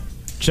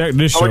 Check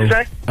this show. What'd you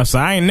say? I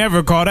said, I ain't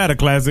never called that a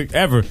classic,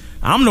 ever.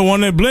 I'm the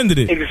one that blended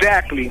it.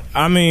 Exactly.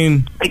 I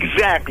mean...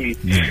 Exactly.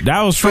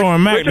 That was Troy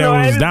and Mac that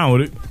was down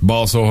with it.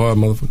 Ball so hard,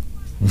 motherfucker.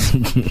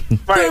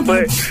 Right,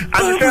 but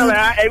I'm just saying,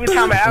 like, every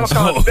time I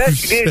Alcohol,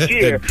 especially this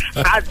year,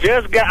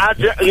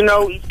 you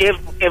know,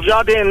 if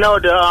y'all didn't know,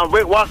 the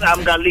Rick Ross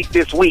album got leaked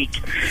this week,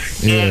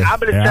 and I've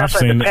been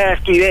listening for the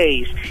past 3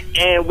 days,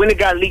 and when it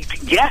got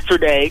leaked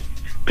yesterday,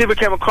 people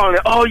kept calling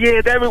it, oh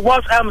yeah, that Rick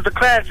Ross album's a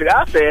classic.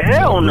 I said,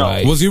 hell no.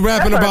 Right. Was he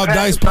rapping about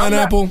diced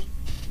pineapple?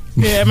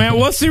 Yeah, man,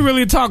 what's he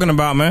really talking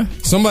about, man?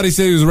 Somebody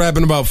said he was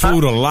rapping about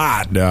food a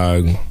lot,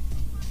 dog.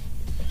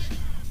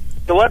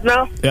 The what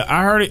now? Yeah,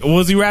 I heard it.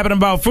 Was he rapping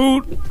about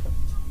food?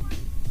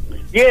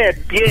 Yeah,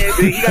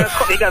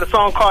 he got a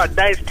song called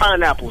Diced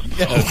Pineapples,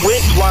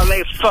 which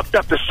Wale fucked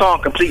up the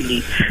song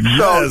completely.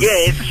 So,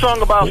 yeah, it's a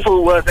song about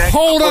food.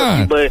 Hold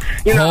on. But,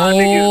 you know, how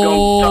niggas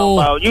gonna talk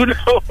about, you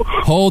know.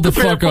 Hold the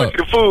fuck up.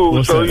 The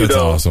food, so, you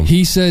know. Awesome.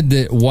 He said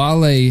that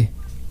Wale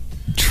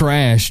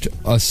trashed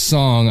a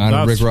song on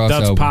a Rick Ross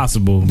album. That's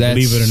possible, That's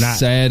believe it or not.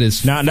 Sad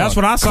as now, fuck. that's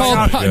what I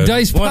saw. Called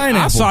Diced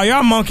Pineapple. I saw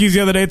y'all monkeys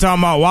the other day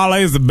talking about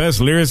Wale is the best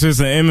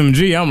lyricist in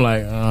MMG. I'm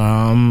like,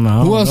 I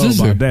don't who else know is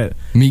about there? that.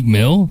 Meek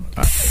Mill?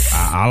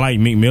 I like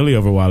Meek Millie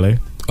over Wale.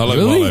 I like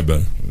Really? Wale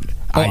better.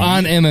 Oh,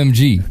 on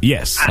MMG.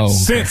 Yes. Oh.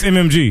 Since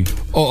MMG.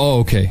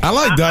 Oh, okay. I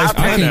like diced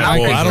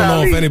pineapple. I don't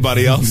know if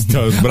anybody else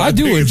does, but I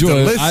do think it's enjoy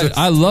it. delicious.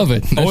 I love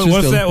it. Oh,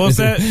 what's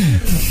that?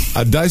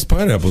 A diced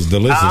pineapple is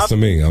delicious to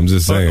me. I'm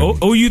just saying.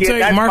 Oh, you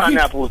take that's Marky?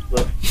 Pineapples,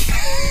 but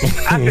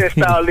I said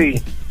Style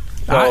Lee.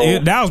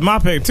 That was my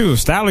pick too.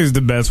 Stalley's the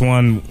best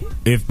one.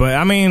 But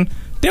I mean,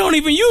 they don't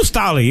even use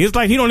Stalley. It's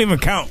like he don't even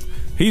count.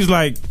 He's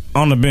like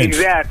on the bench.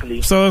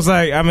 Exactly. So it's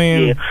like, I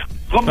mean,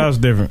 that's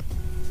different.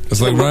 It's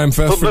like Rhyme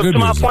Fest for good to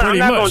my music. point, I'm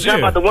not going to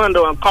jump out the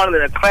window and call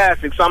it a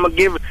classic. So I'm going to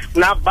give it,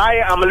 when I buy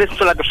it, I'm going to listen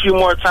to it like a few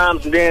more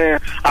times, and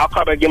then I'll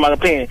call back and give my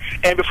opinion.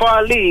 And before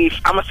I leave,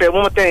 I'm going to say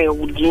one more thing.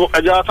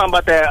 Are y'all talking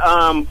about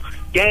that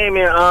game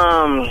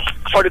in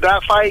For the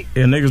God fight?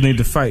 Yeah, niggas need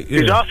to fight. Yeah.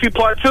 Did y'all see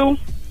part 2?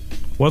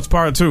 What's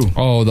part 2?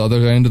 Oh, the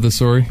other end of the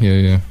story?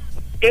 Yeah.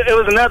 It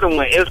was another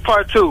one. It was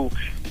part 2.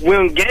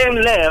 When Game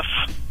left,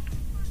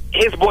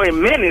 his boy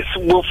Menace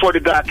whooped For the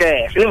God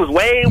ass. And it was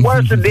way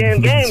worse than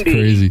Game did.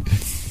 Crazy.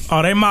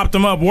 Oh, they mopped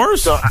him up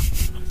worse?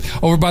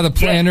 Over by the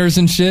planners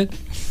and shit?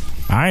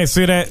 I ain't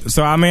see that.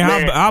 So, I mean,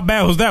 how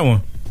bad was that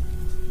one?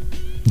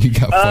 You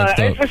got fucked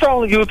up. It's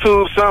on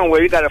YouTube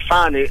somewhere. You got to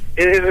find it.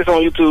 It's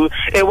on YouTube.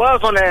 It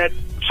was on that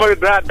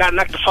motherfucker got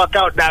knocked the fuck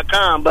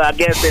out.com, but I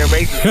guess they're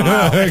racist.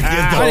 I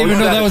didn't even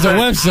know that was a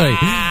website.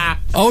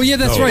 Oh yeah,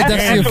 that's right.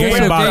 That's the official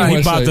game website.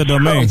 He bought the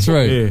domain. That's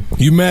right. Yeah.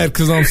 You mad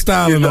because I'm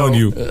styling on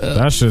you?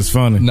 That shit's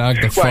funny.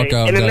 Knock the fuck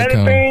out. And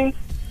another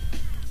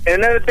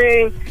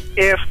thing,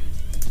 if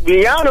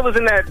Rihanna was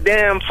in that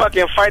damn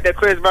fucking fight, that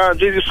Chris Brown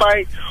Jeezy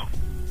fight,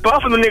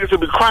 both of them niggas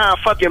would be crying,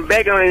 fucking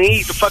begging on their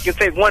knees to fucking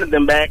take one of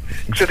them back,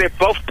 because they're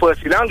both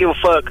pussies. I don't give a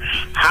fuck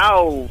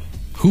how.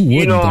 Who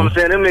wouldn't? You know what I'm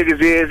saying? Them niggas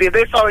is. If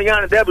they saw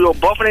Rihanna, they'll be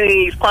both of their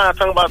knees crying,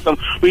 talking about some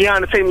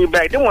Rihanna take me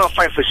back. They won't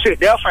fight for shit.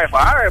 They'll fight for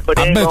her, but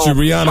they I bet you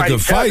Rihanna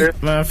could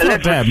fight. Man,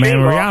 fuck that, man.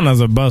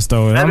 Rihanna's a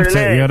busto. I'm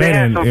telling you, they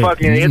had some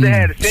fucking. If they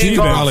had a She can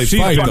probably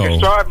fight though.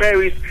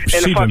 Strawberries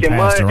and the fucking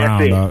mud.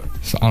 That's it.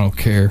 So I don't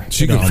care.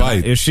 She can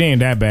fight. If she ain't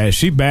that bad,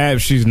 she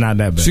bad. She's not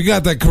that bad. She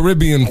got that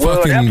Caribbean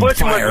fucking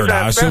fire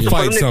now. She'll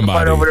fight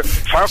somebody. I'm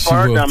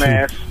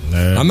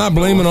not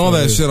blaming all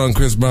that shit on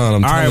Chris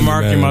Brown. All right,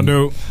 Marky, my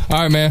dude.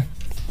 All right, man.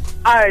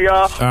 All right,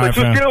 y'all. But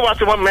you fam. still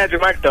watching One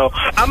Magic Mike, though.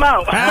 I'm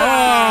out.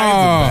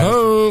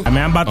 Oh. I mean,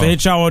 I'm about to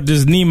hit y'all with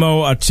this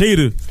Nemo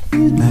Achita.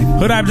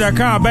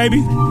 Hoodhype.com, baby.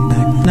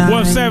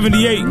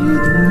 178.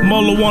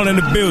 Mola 1 in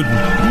the building.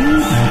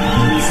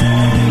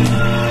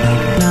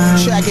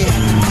 Check it.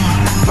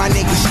 My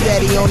nigga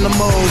steady on the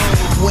move.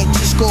 Went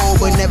to school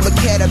but never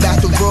cared about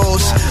the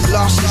rules.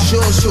 Lost his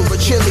jewels to a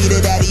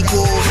cheerleader that he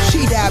pulled.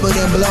 She dabbled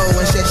in blow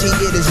and said she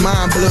did his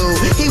mind blue.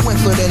 He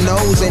went for the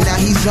nose and now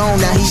he's on,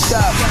 now he's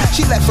stuck.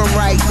 She left him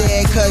right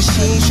there cause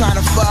she ain't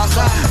tryna fuck.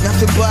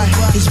 Nothing but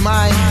his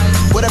mind.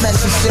 What a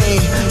mess to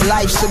see.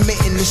 Life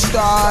submitting to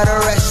start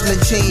a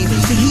wrestling team.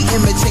 See, he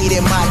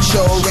imitated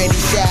Macho Randy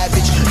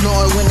Savage.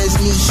 Knowing when his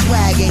knee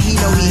swagging, he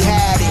know he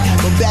had it.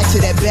 But back to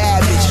that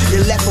bad bitch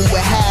that left him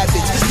with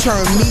habits.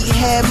 Turn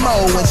meathead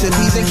Mo into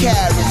peas and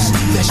carrots.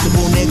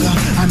 Vegetable nigga,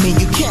 I mean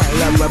you can't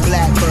love a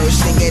blackbird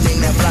singing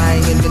in the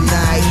flying in the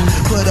night.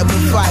 Put up a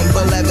fight,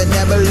 beloved,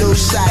 never lose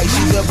sight.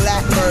 She's a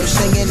blackbird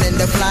singing in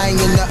the flying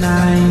in the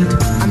night.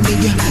 I mean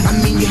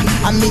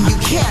you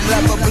can't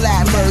love a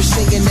blackbird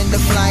singing in the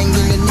flying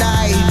in the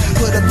night.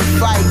 Put up a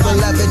fight,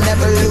 beloved,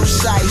 never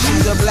lose sight.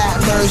 She's a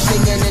blackbird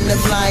singing in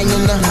the flying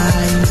in the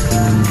night.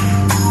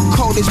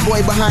 Coldest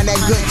boy behind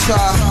that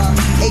guitar.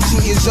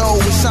 18 years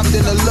old with something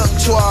to look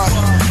toward.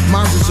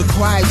 Mom was a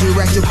choir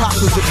director,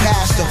 Pops was a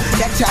pastor.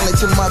 That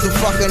talented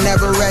motherfucker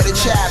never read a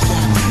chapter.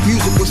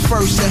 Music was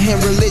first to him,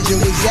 religion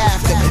was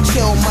after.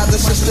 Still mother,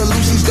 sister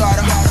Lucy's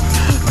daughter.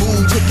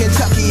 Boom to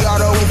Kentucky, all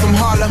the way from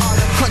Harlem.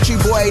 Country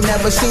boy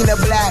never seen a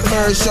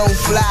blackbird so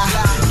fly.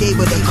 Gave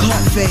her the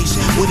cut face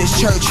with his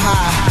church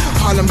high.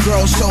 Harlem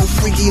girl so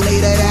freaky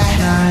later that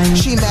night.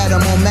 She met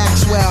him on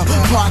Maxwell,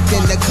 parked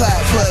in the cut.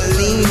 Put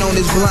lean on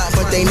his blunt,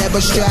 but they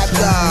never strapped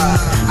up.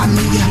 I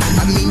mean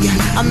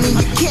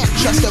you can't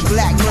trust a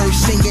blackbird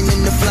singing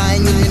in the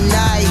flying in the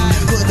night.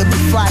 Put up a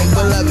fight,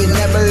 beloved,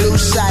 never lose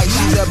sight.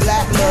 She's a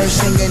blackbird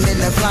singing in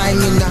the flying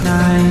in the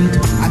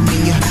night. I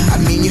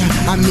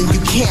mean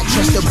you can't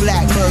trust a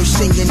blackbird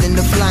singing in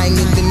the flying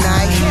in the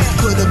night.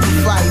 Put up a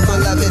fight,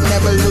 beloved,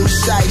 never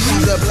lose sight.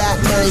 She's a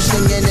blackbird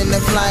singing in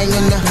the flying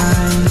in the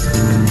night.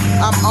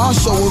 I'm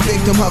also a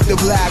victim of the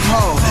black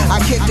hole. I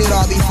kicked it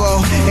all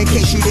before, in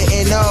case you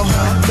didn't know.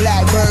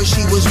 Blackbird,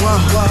 she was one.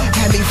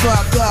 Had me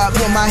fucked up,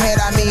 with my head,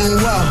 I mean,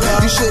 whoa.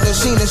 You should have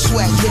seen the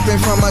sweat dripping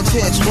from her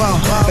tits,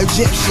 whoa.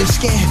 Egyptian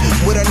skin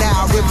with a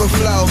Nile River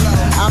flow.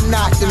 I'm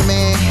not the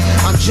man,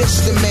 I'm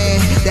just the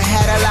man that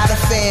had a lot of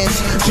fans.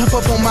 Jump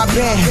up on my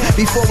band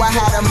before I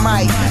had a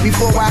mic,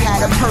 before I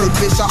had a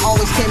purpose. I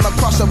always came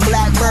across a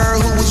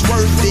blackbird who was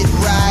worth it,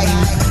 right?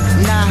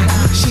 Nah,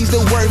 she's the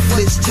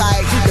worthless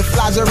type that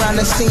flies around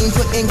the scene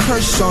putting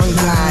curse on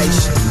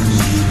guys.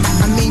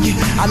 I mean you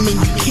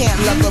can't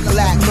love a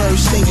blackbird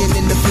singing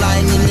in the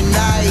flying in the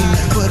night.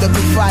 Put up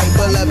a fight,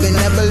 beloved,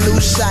 never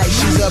lose sight.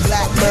 She's a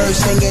blackbird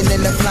singing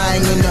in the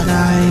flying in the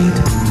night.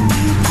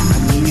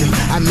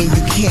 I mean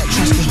you can't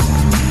trust her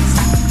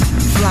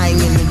flying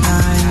in the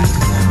night.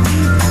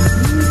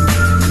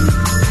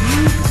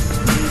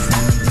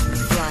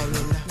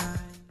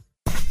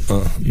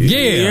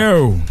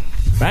 Yo,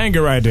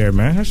 banger right there,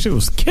 man. That shit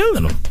was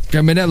killing him.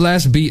 I mean, that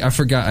last beat, I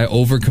forgot I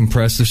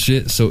over-compressed the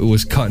shit, so it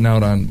was cutting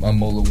out on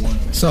Mola 1.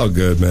 It's all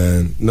good,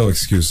 man. No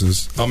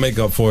excuses. I'll make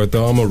up for it,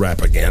 though. I'm going to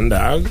rap again,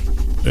 dog.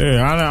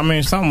 Yeah, I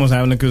mean, something was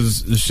happening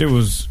because the shit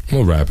was...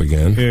 We'll rap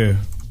again. Yeah.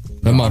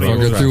 That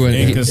motherfucker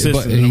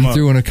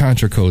threw in a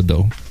contra code,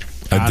 though.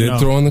 I did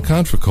throw in the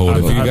Contra code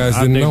if you guys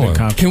didn't know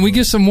it. Can we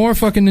get some more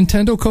fucking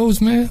Nintendo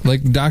codes, man?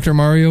 Like Dr.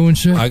 Mario and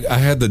shit? I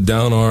had the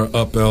down R,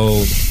 up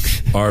L,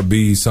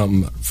 RB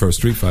something for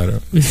Street Fighter.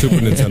 Super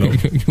Nintendo.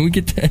 Can we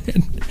get that?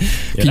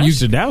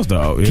 Yeah, that was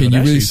dope. Yeah, can you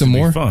release some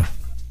more? Fun.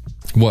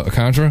 What,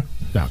 Contra?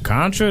 Now,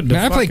 Contra?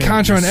 Man, I played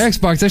Contra on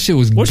Xbox. That shit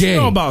was what gay. What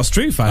you know about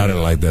Street Fighter? I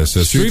didn't like that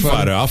shit. Street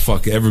Fighter, I'll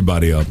fuck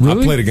everybody up.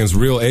 Really? I played against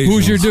real Asians.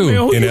 Who's your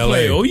dude? In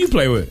LA. Who you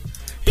play with?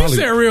 You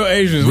said real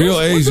Asians. Real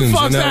What Asians. the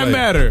fuck's in that LA.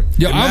 matter?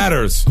 Yo, It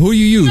matters. Who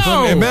you use?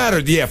 No. It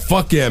mattered. Yeah,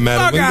 fuck yeah, it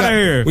mattered. Fuck outta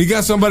here. We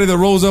got somebody that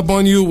rolls up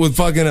on you with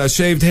fucking a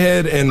shaved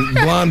head and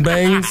blonde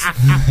bangs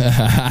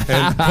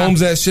and combs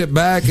that shit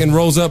back and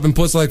rolls up and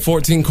puts like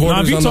 14 Now,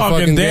 quarters if you on the talking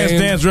fucking Dance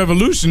game. Dance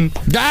Revolution,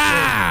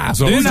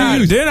 So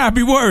then I'd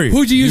be worried.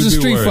 Who'd you use You'd a be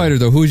Street worried. Fighter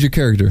though? Who's your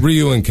character?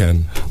 Ryu and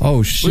Ken.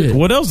 Oh shit!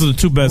 What else are the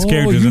two best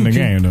characters in the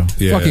game though?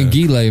 Yeah. Fucking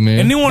Guile, man.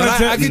 And then But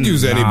I could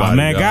use anybody.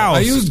 man, yo. Guile. I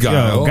used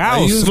Guile. I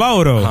Guile's used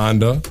slow though.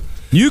 Honda.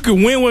 You could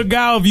win with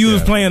Guile if you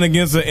was playing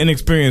against an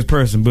inexperienced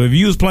person, but if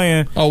you was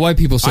playing, white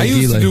people I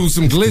used to do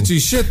some glitchy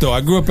shit though.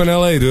 I grew up in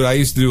LA, dude. I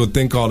used to do a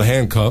thing called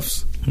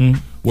handcuffs, where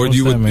What's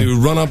you that would mean? you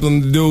would run up on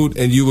the dude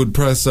and you would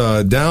press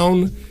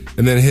down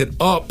and then hit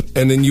up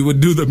and then you would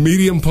do the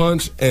medium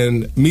punch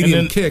and medium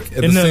and then, kick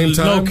at and the then same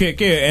time. low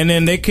kick, yeah, and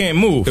then they can't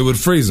move. It would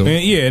freeze them.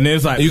 And, yeah, and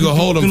it's like you could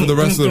hold them for the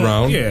rest of the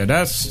round. Yeah,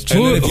 that's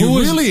And then if you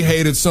really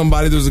hated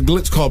somebody, there was a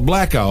glitch called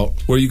blackout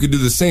where you could do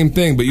the same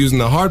thing but using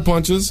the hard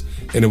punches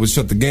and it would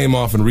shut the game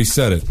off and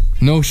reset it.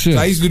 No shit.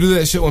 I used to do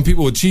that shit when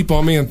people would cheap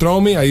on me and throw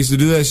me. I used to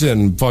do that shit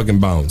and fucking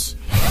bounce.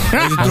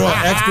 I used to throw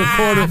an extra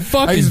quarter.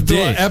 I used to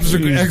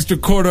throw an extra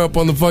quarter up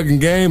on the fucking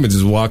game and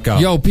just walk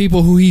out. Yo,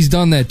 people who he's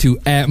done that to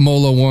at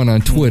Mola1 on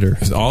Twitter.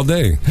 All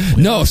day.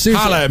 No, seriously.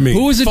 Holla at me.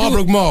 Who was the Fallbrook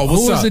dude? Mall,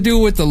 what's Who was up? the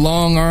dude with the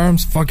long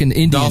arms? Fucking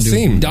Indian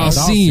Dalsim. dude.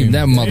 Dalsim.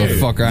 That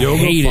motherfucker. I Yoga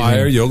hated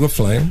Fire, him. Yoga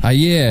Flame.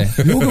 Yeah.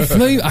 Yoga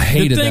Flame. I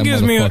hated the thing that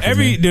is,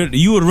 motherfucker. man,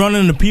 you would run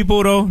into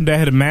people though that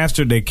had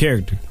mastered their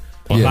character.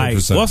 Like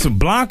 100%. what's it,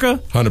 Blanca?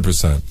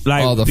 100%.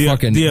 Like the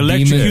fucking the demon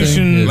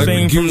electrocution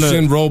thing. thing from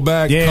the roll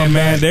back. Yeah, come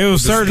man. back, There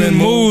was the certain spin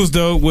moves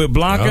though with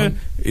Blanca.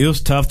 It was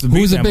tough to beat.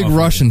 Who's a that big motherfucker.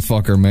 Russian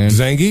fucker, man?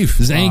 Zangief.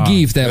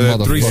 Zangief, that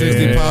motherfucker.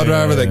 360 power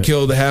driver that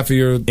killed half of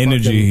your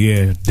energy.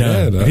 fucking- Yeah,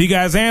 done. Yeah, If he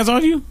got his hands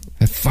on you,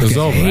 I fucking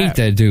over. hate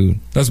that dude.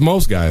 That's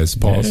most guys.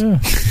 Pause.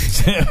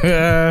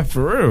 Yeah.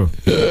 For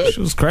real. She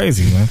was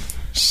crazy, man.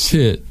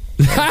 Shit.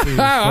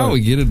 How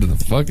we get into the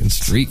fucking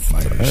Street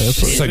Fighter?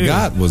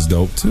 Sagat was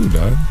dope too,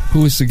 dog.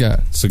 Who was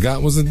Sagat?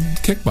 Sagat was a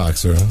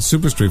kickboxer, a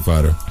Super Street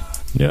Fighter.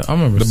 Yeah, I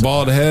remember the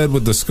bald head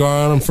with the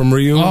scar on him from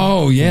Ryu.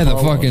 Oh yeah, the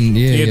fucking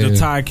the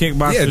Thai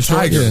kickboxer. Yeah,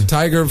 Tiger, Yeah.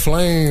 Tiger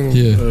Flame.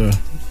 Yeah.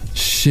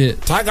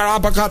 Shit. Tiger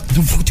uppercut.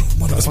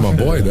 That's my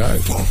boy, dog.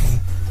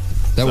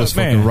 That was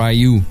man. fucking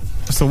Ryu.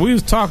 So we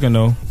was talking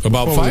though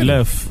About before fighting. we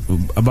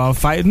left about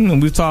fighting,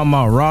 and we was talking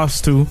about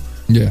Ross too.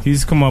 Yeah.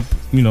 He's come up,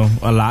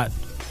 a lot,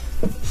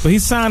 but he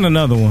signed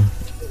another one,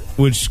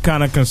 which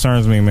kind of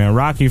concerns me, man.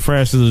 Rocky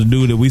Fresh is a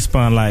dude that we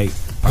spun like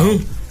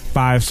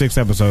 5-6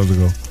 episodes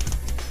ago.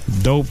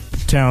 Dope,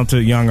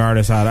 talented young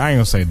artist out. I ain't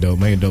gonna say dope.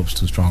 Maybe dope's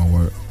too strong a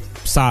word.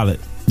 Solid,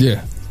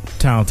 Yeah.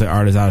 talented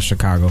artist out of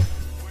Chicago.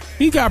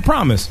 He got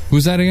promise.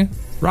 Who's that again?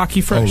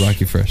 Rocky Fresh. Oh,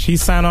 Rocky Fresh. He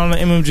signed on the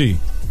MMG.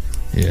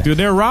 Yeah. Dude,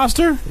 their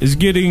roster is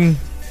getting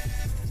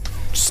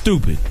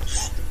stupid.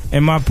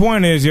 And my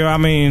point is,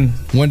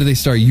 when do they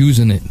start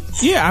using it?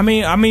 yeah, I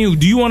mean,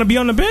 do you want to be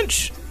on the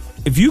bench?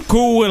 If you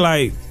cool with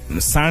like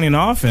signing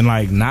off and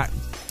like not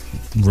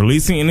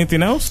releasing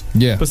anything else,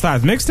 Yeah.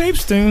 besides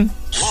mixtapes, then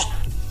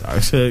I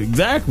said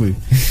exactly.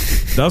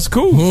 That's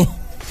cool.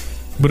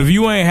 But if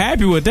you ain't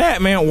happy with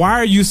that, man, why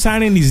are you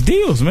signing these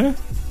deals, man?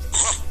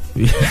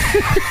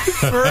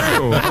 For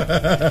real.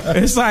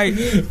 It's like,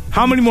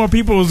 how many more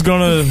people is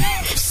gonna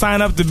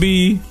sign up to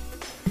be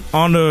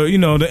on the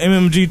the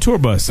MMG tour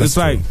bus? It's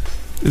like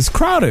it's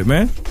crowded,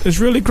 man. It's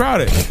really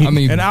crowded. I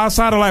mean, and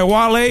outside of like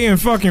Wale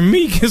and fucking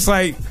Meek, it's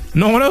like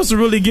no one else is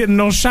really getting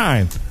no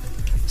shine.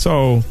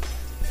 So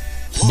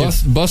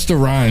Busta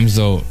Rhymes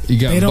though. You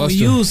got they don't Busta.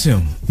 use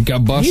him. You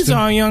got Busta. He's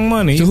on Young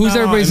Money. So He's who's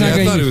not everybody's on not I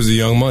gonna thought he was a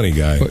Young Money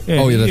guy. Yeah,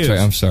 oh yeah, he that's is. right.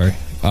 I'm sorry.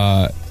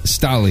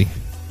 Stolly.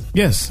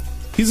 Yes,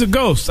 he's a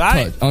ghost.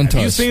 Untouched.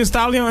 Have you seen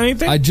Stallion on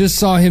anything? I just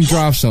saw him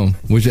drop some,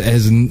 which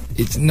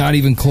it's not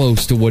even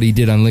close to what he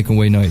did on Lincoln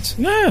Way Nights.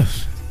 Yeah.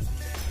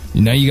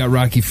 Now you got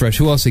Rocky Fresh.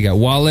 Who else you got?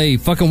 Wale.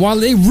 Fucking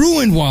Wale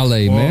ruined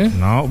Wale, man.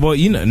 No, well,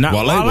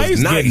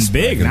 Wale's nice getting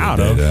big back in now,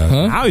 the day, though.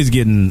 dog. Now he's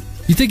getting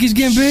You think he's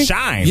getting big?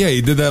 shine. Yeah,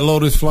 he did that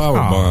Lotus Flower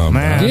Bomb.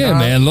 man. Yeah,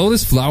 man.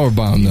 Lotus Flower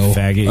Bomb, though.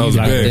 Faggot. That was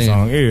You like big. that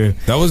song. Yeah.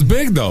 That was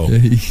big though.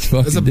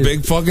 That's a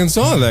big fucking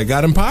song that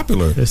got him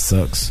popular. It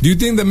sucks. Do you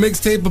think the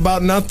mixtape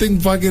about nothing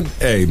fucking?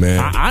 Hey man,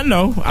 I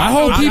know. I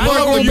hope people I are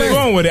know where going you're back.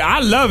 going with it. I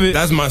love it.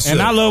 That's my shit.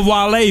 And I love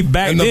Wale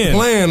back and the then.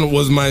 plan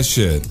was my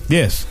shit.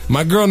 Yes.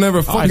 My girl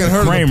never fucking the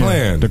heard Kramer. of the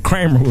plan. The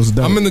Kramer was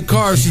dope. I'm in the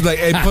car. She's like,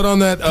 "Hey, put on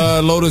that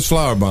Lotus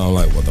Flower Bomb." I'm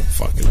like, what the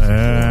fuck? Is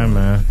Yeah,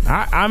 man.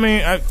 I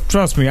mean,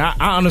 trust me.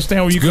 I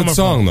understand where you're coming Good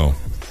song from. though.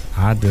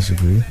 I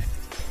disagree.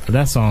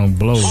 That song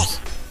blows.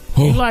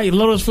 You like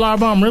Lotus Flower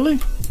Bomb, really?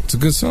 It's a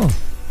good song.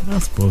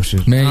 That's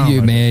bullshit. Man, I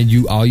don't like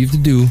you all you have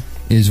to do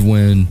is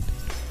when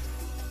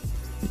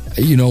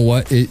you know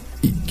what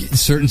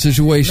certain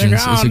situations. Nigga, I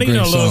It's a don't need great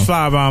no Little song.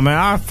 Flower Bomb, man.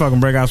 I fucking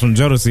break out some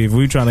Jodeci if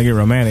we trying to get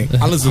romantic.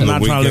 I listen I'm to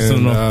not trying to listen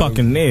to no Weeknd,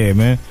 fucking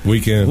man.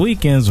 Weekend.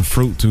 Weekend's a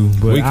fruit too,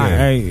 but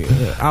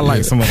I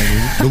like some of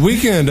them. The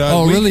Weekend.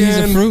 Oh, really? He's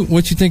a fruit.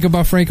 What you think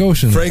about Frank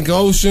Ocean? Frank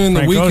Ocean.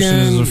 Frank The Ocean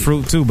Weekend. is a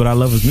fruit too, but I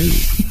love his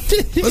music.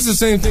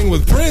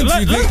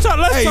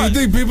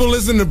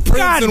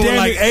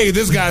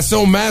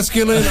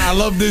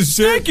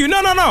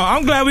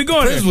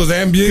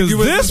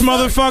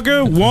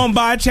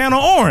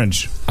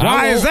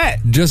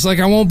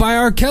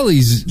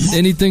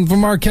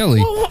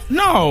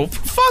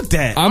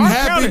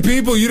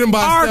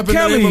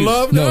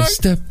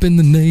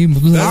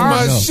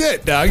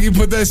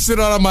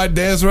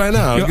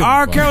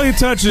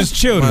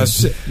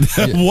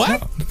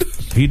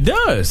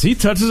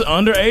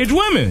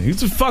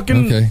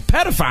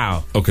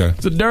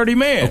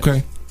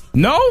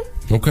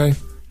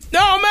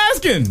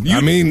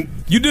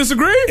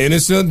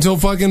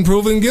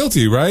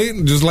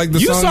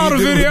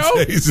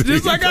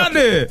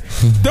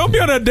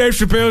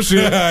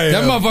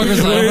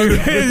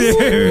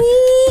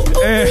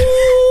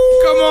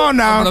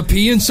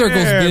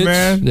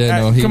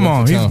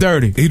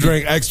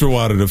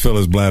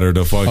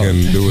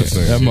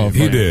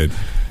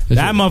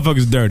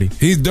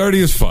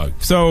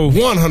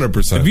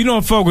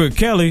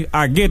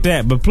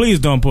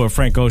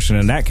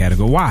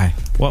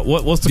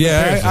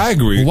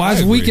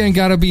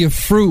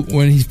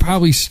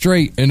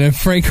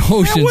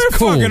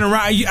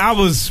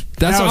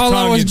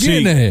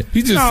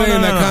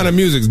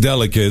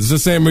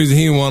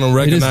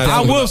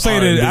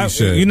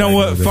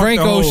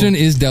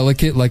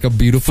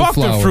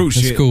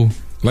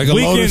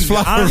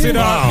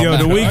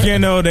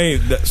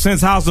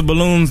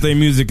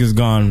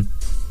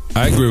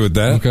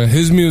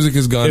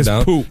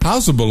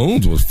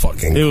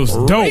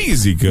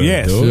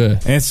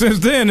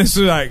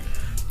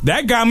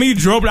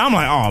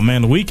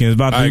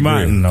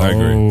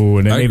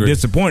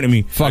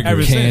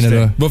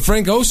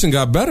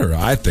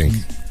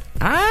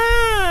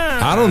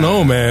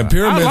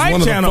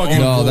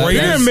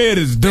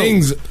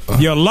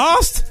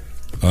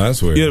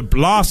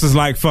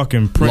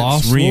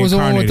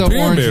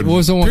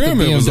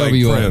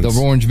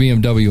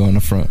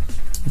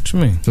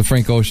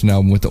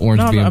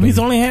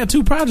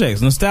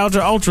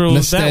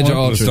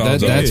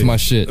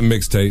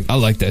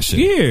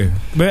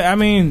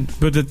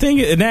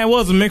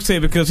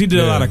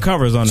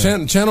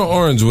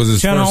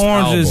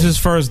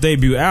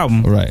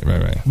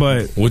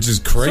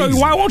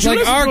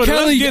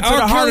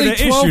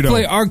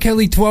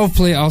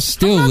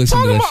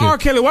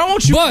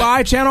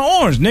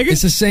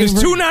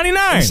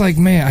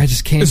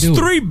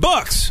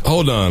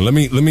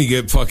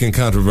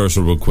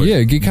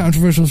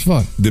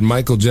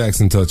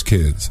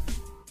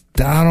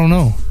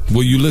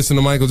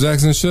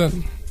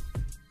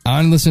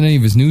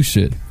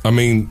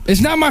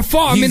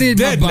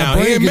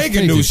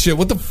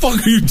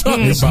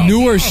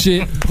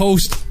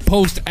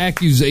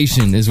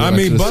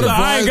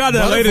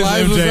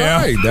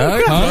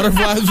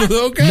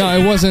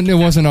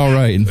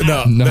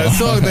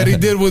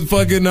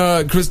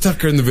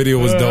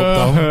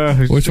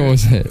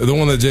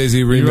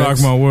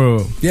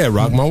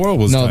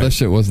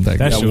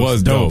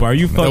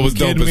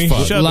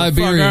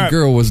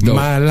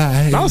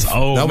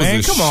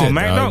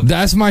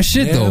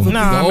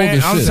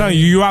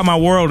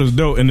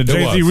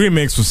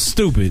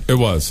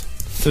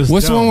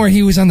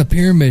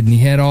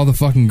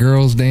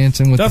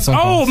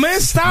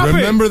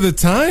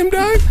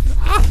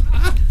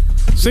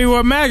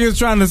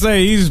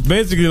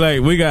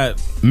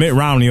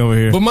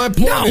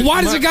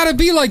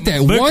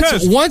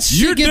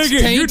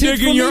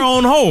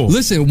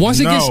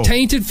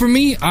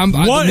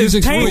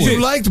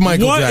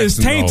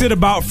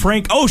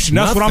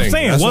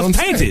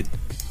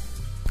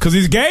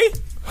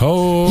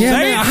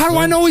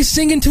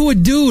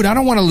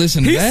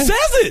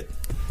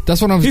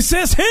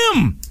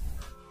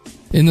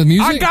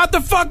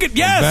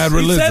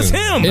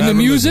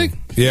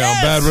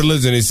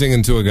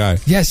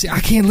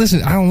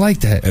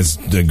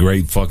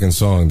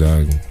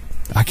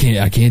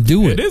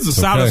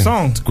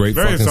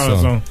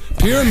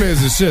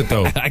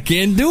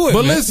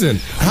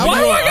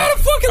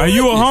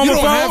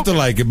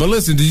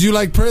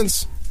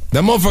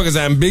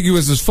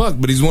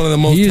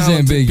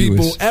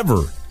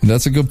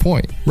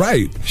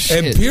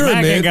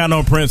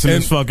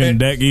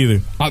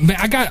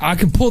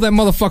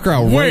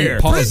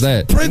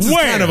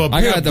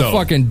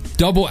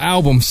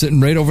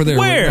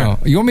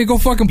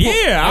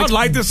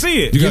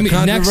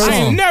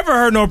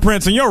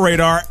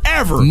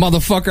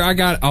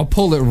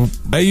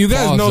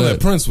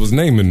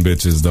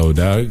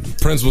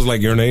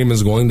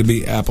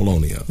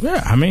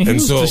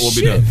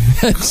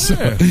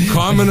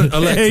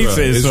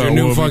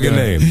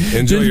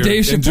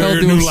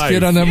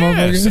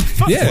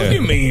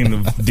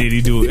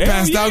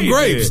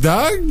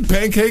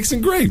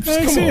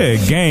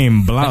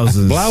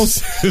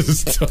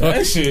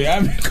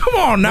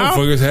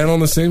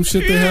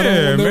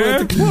 there,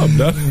 man. At the club,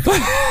 dog.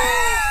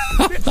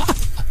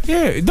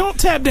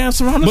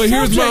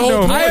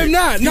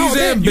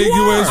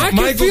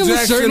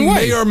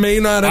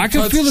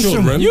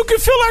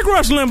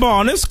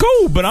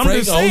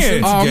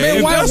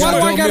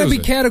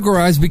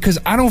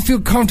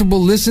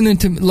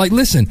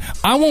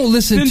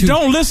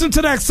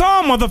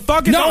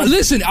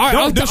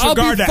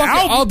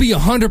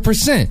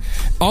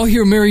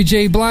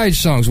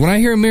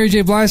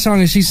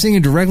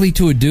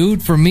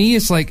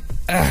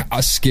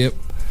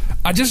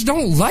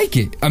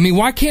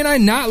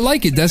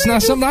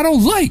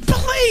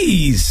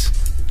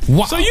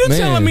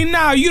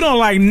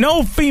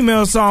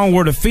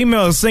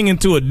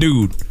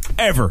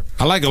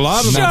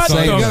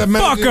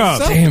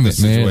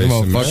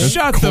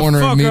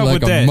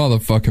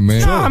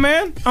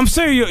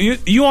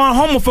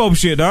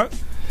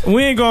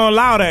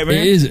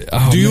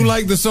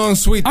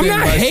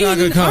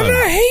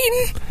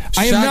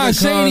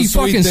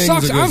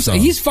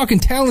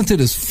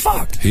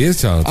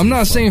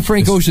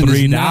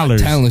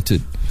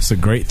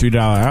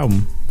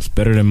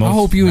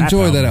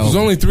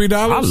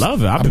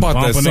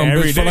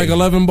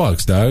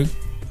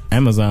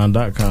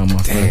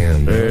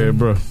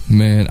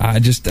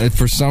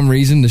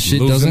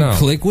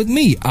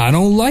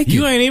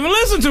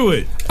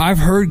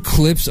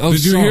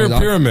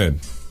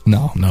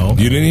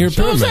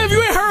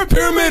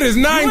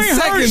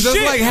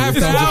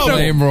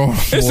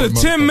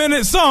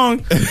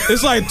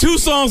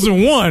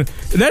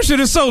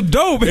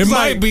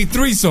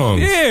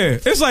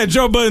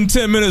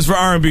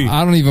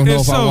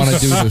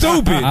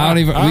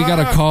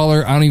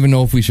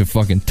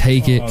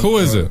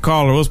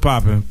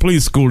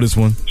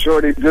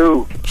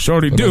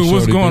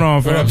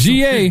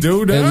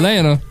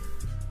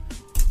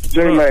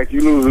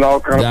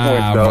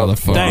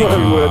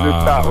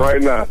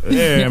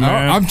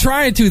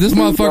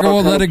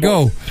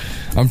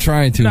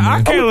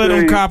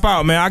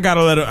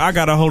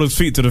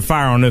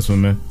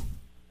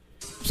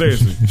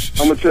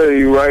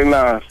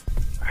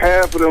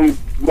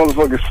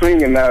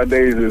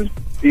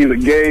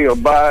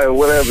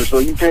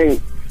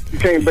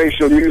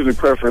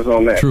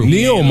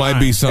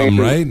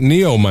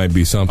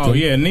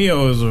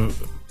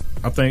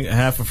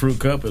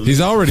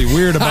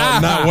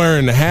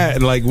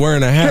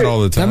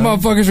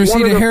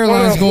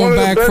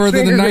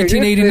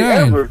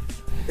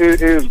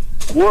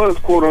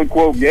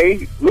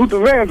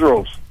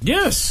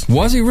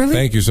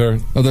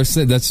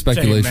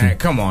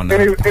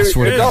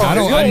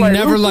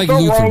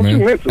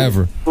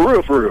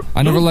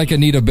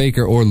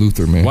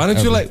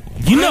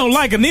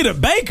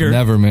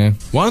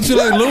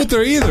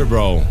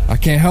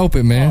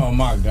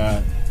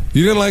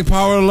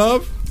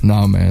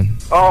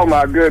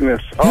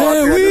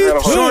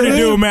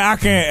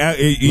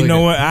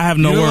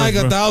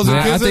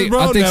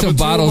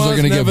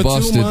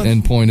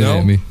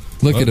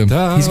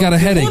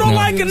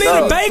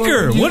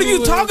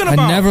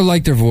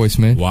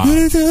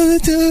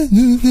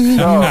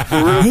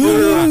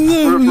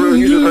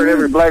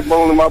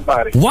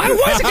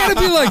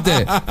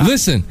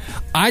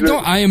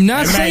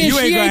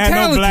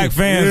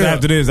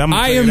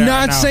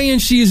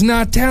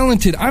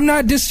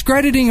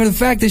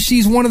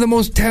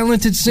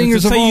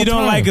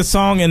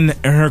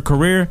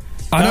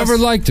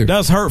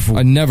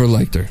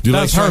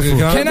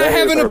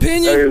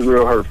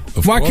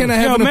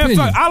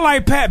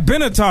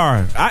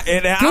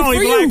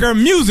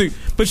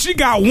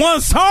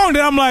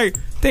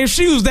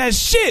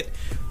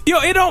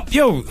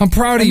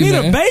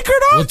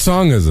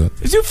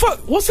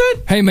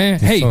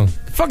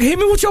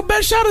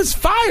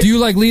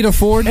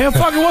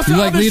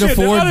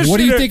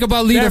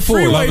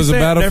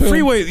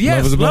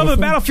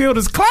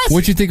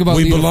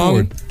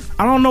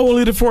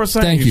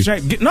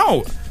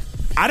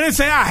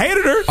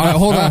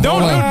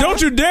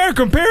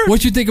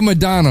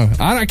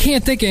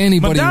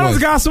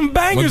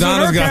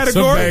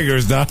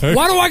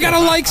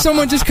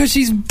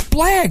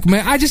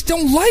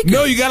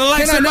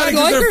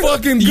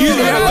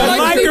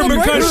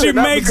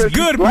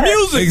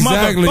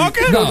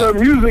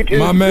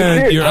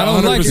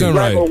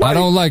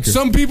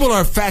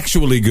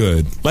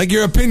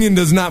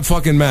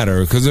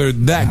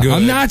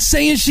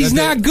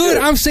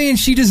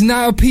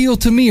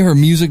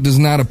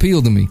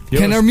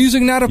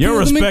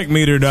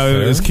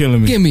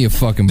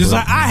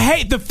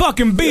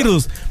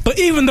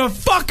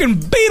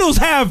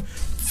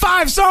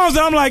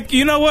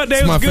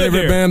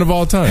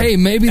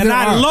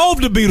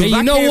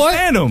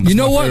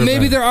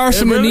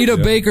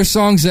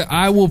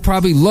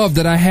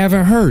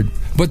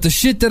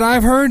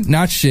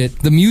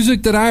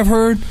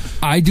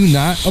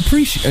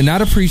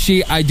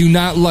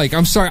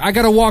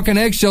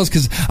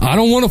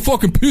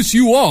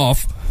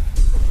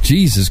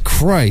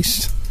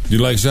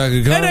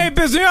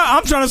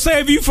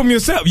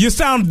 yourself. You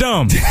sound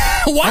dumb.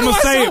 Why I'm do gonna I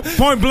say sound- it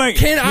point blank.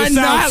 Can You I sound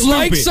not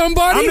like stupid.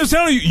 somebody? I'm just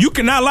telling you, you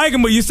cannot like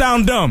him, but you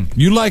sound dumb.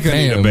 You like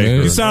Anita Damn, Baker.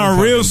 man. You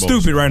sound real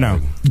stupid right now.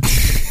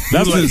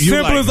 That's as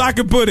simple as I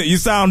can put it. You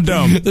sound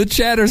dumb. The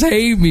chatters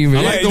hate me,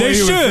 man. Yeah, they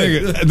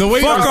should. The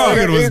way fuck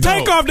off. was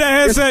Take off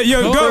that headset.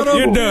 Yo, go.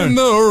 You're done.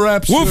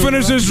 We'll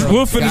finish this.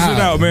 We'll finish it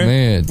out,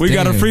 man. We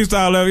got a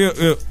freestyle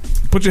level.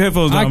 Put your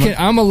headphones on.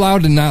 I'm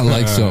allowed to not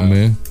like something,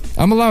 man.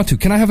 I'm allowed to.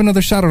 Can I have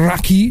another shot of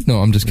Rocky? No,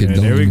 I'm just kidding.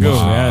 Yeah, there we go.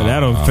 Yeah,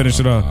 that'll finish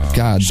it off.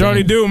 God,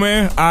 Shorty do,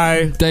 man.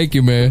 Thank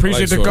you, man.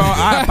 Appreciate the call.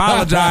 I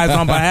apologize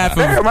on behalf of.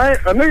 Damn, man,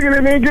 a nigga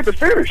didn't even get to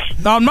finish.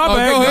 No, my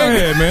bad. Go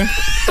ahead, man.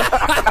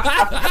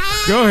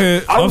 Go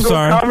ahead. I was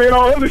sorry. gonna comment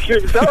on other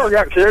shit, so I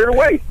got carried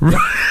away. Go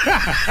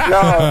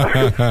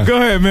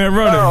ahead, man.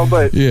 Run it. No,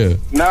 but yeah.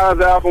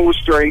 Nas' album was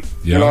straight.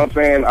 You know what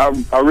I'm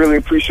saying? I really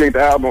appreciate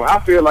the album. I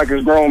feel like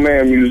it's grown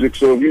man music,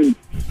 so if you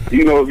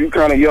if you're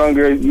kind of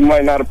younger, you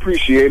might not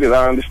appreciate it.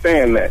 I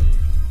understand that. You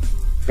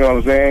know what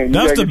I'm saying?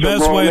 That's the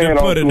best way to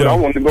put it, though. I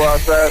want to go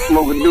outside,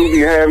 smoke a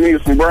doobie, have me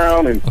some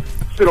brown, and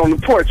sit on the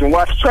porch and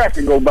watch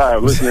traffic go by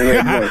listening to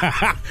that.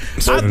 I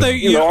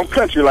think I'm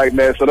country like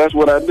that, so that's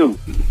what I do.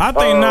 I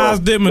think Nas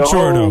did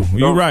mature, though.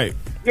 You're right.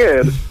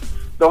 Yeah,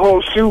 the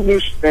whole shooting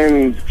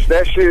and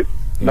that shit.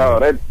 No,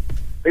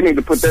 they need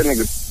to put that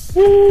nigga.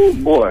 Woo,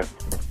 boy.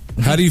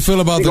 How do you feel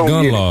about the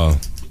gun law?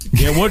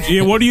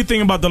 What do you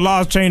think about the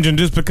laws changing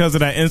just because of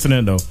that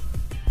incident, though?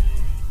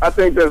 I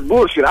think that's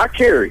bullshit. I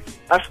carry.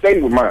 I stay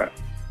with mine.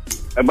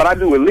 But I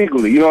do it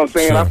legally. You know what I'm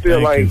saying? Sure, I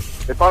feel like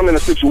if I'm in a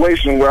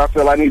situation where I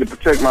feel I need to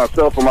protect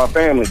myself or my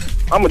family,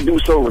 I'm going to do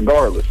so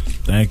regardless.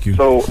 Thank you.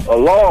 So a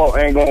law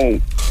ain't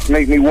going to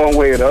make me one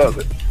way or the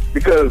other.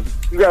 Because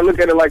you got to look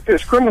at it like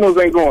this. Criminals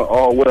ain't going,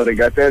 oh, well, they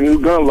got that new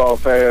gun law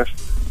passed.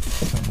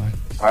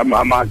 I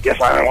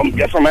guess I'm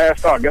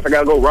assed out. I guess I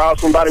got to go rob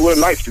somebody with a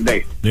knife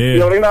today. Yeah. You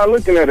know, they're not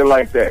looking at it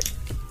like that.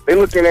 They're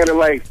looking at it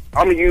like,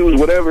 I'm going to use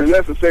whatever is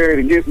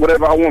necessary to get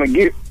whatever I want to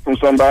get from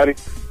somebody.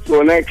 So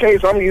in that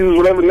case, I'm going to use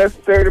whatever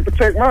necessary to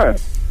protect mine.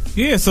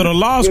 Yeah, so the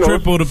laws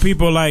cripple to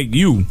people like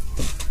you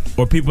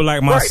or people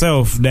like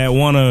myself that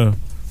want to,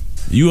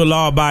 you a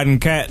law-abiding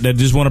cat that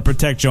just want to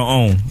protect your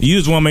own. You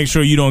just want to make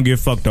sure you don't get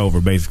fucked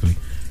over, basically.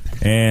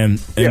 And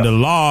the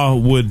law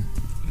would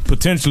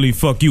potentially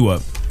fuck you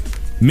up.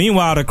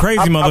 Meanwhile, the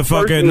crazy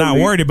motherfucker is not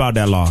worried about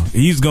that law.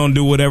 He's going to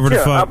do whatever the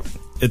fuck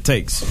it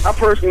takes. I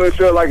personally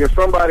feel like if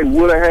somebody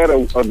would have had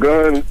a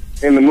gun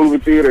in the movie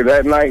theater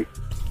that night,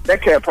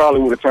 that cat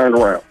probably would have turned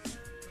around.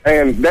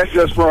 And that's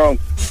just from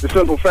the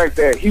simple fact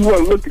that he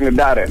wasn't looking to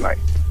die that night.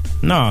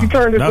 No, he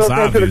turned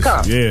himself into the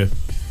cops. Yeah.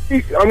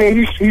 He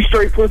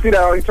straight pussied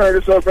out. He turned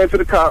himself into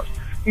the cops.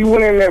 He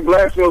went in there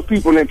blasting those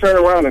people and then turned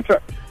around and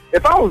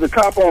If I was a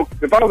cop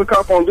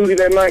on duty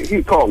that night,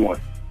 he'd caught one.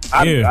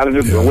 I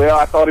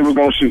thought he was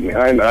gonna shoot me.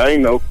 I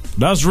ain't know.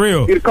 That's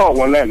real. He'd caught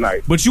one that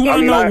night. But you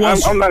want to know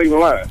what's... I'm not even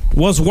lying.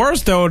 What's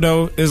worse,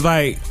 though, is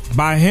like,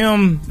 by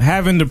him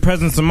having the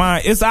presence of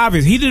mind, it's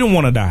obvious he didn't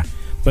want to die.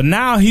 But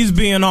now he's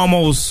being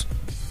almost,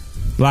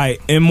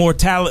 like,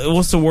 immortality.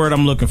 What's the word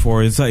I'm looking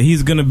for? It's like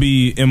he's going to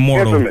be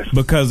immortal.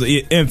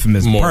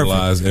 Infamous.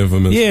 Moralized,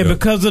 infamous. Yeah,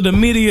 because of the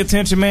media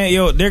attention, man.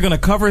 Yo, they're going to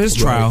cover his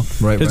trial.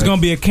 There's going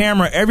to be a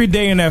camera every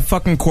day in that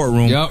fucking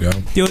courtroom. Yep.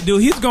 Yo,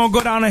 dude, he's going to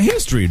go down in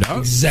history, dog.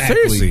 Exactly.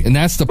 Seriously. And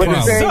that's the But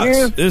problem.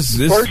 the thing is,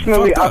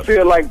 personally, I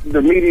feel like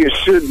the media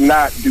should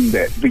not do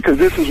that because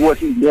this is what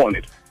he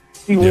wanted.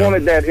 He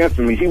wanted that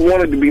infamy. He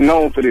wanted to be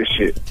known for this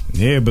shit.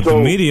 Yeah, but the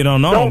media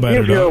don't know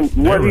better. Don't give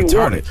him what he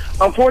wanted.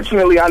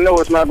 Unfortunately, I know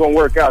it's not going to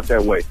work out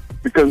that way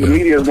because the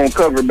media is going to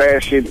cover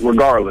bad shit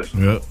regardless.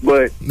 Yep.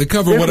 But they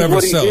cover whatever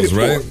sells,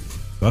 right?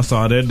 That's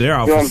all they're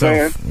out you know for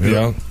self.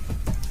 Yeah.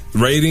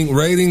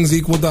 Ratings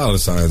equal dollar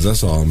signs.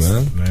 That's all,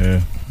 man.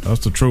 Yeah,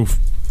 that's the truth.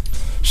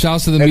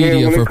 Shouts to the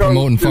media for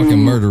promoting fucking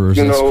murderers.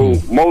 You That's know,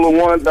 cool. Mola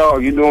One,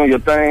 dog, you doing your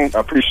thing. I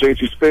appreciate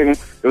you spitting.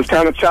 It was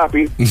kind of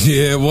choppy.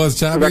 Yeah, it was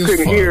choppy. I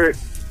couldn't hear it.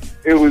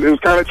 It was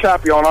kind of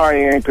choppy on our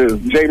end because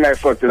J-Mac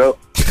fucked it up.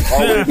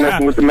 Always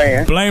messing with the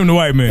man. Blame the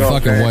white man.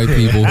 Fucking white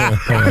people.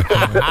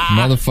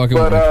 Motherfucking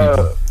white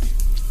people.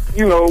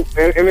 You know,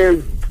 and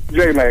then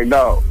J-Mac,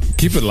 dog.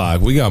 Keep it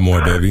live. We got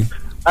more, baby.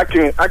 I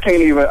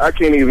can't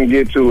even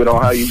get to it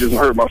on how you just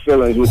hurt my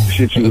feelings with the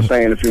shit you were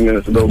saying a few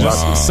minutes ago.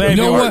 Save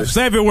your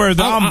words.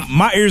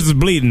 My ears is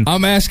bleeding.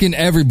 I'm asking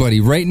everybody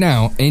right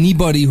now,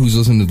 anybody who's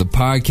listening to the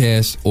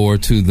podcast or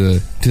to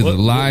the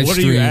live stream. What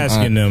are you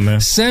asking them,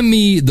 man? Send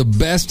me the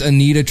best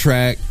Anita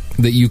track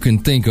that you can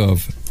think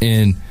of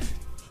and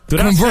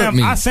convert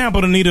me. I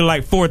sampled Anita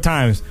like 4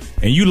 times,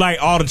 and you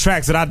like all the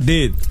tracks that I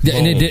did.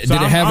 And did it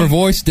have her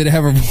voice? Did it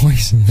have her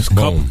voice? 2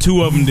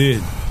 of them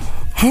did.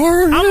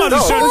 I'm about to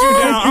shut you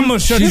down. I'm going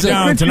to shut you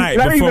down tonight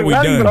before we're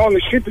done. Not even on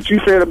the shit that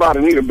you said about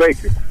Anita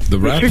Baker. The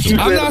rap.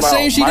 I'm not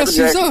saying she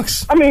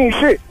sucks. I mean,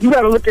 shit, you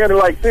got to look at it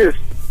like this.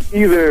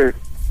 Either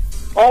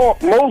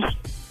most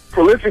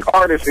prolific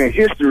artists in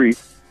history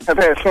have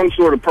had some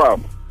sort of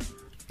problem.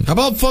 How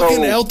about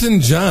fucking Elton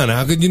John?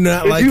 How could you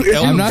not like Elton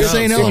John? I'm not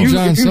saying Elton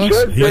John sucks.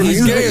 But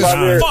he's gay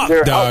as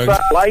fuck, dog.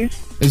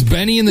 Is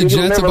Benny and the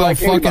Jets about like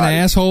fucking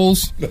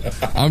assholes?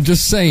 I'm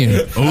just saying.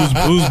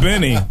 Who's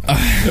Benny?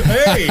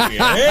 Hey.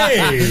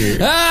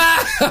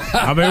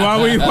 I mean,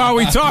 why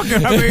we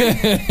talking? I mean,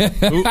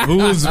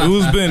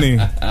 who's Benny?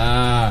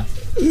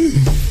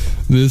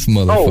 This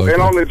motherfucker. Oh,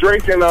 and on the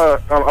Drake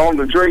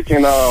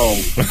and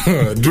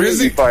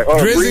Drizzy fight,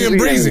 Drizzy and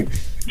Breezy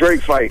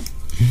Drake fight.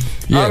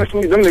 Yeah.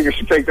 Honestly, them niggas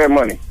should take that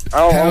money. I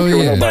don't care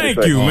what nobody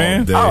Thank say. you,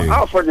 man.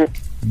 I'll fucking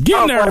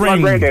Get in that my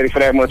ring. granddaddy for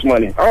that much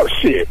money. Oh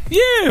shit.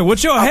 Yeah,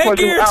 with your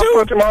headgear too. I'll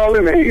put them all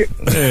in there.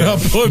 I'll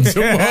put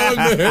them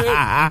all in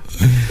there.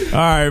 All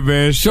right,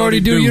 man. Shorty,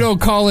 dude, you don't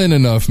call in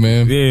enough,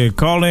 man. Yeah,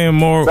 call in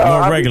more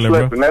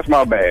regular, bro. That's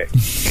my bad.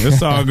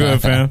 It's all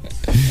good, fam.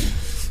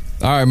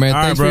 All right, man.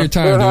 Thanks for your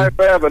time, Good dude. night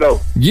forever,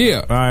 though.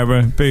 Yeah. All right,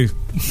 bro. Peace.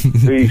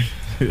 Peace.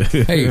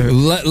 Hey,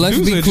 let's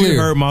You be said clear. You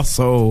hurt my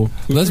soul.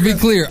 Let's be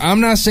clear. I'm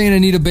not saying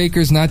Anita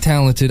Baker's not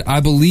talented. I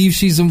believe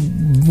she's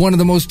one of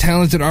the most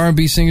talented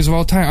R&B singers of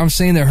all time. I'm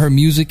saying that her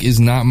music is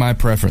not my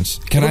preference.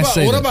 Can I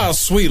say What that? about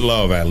Sweet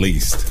Love, at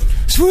least?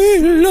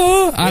 Sweet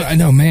Love? I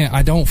know, man.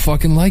 I don't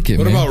fucking like it,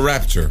 What man. about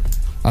Rapture?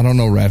 I don't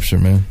know Rapture,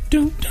 man.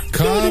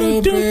 Caught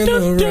up in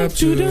a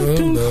rapture of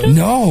love.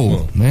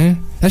 No,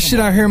 man. That shit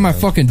I hear in my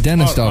fucking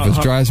dentist office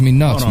drives me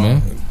nuts,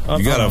 man.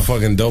 You got a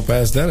fucking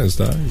dope-ass dentist,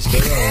 dog.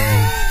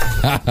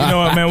 You know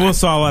what, man? We'll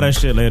solve all that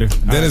shit later.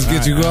 Dentist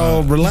get you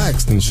all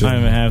relaxed and shit. I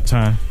don't even have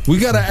time. We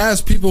got to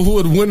ask people who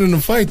would win in the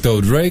fight,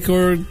 though, Drake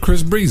or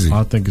Chris Breezy.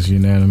 I think it's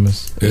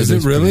unanimous. Is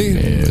it really?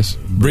 Yes.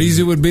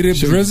 Breezy would beat it,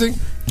 Drizzy?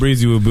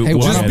 Breezy would beat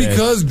it. Just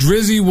because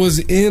Drizzy was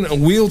in a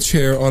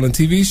wheelchair on a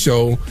TV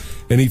show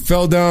and he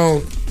fell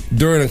down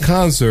during a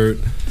concert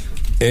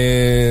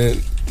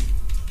and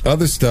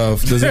other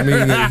stuff doesn't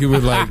mean that he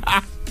would like...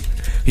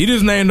 He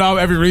just named off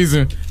every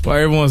reason why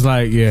everyone's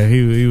like, yeah,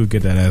 he would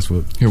get that ass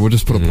whooped. Here, we'll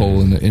just put a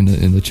poll in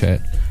the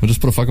chat. We'll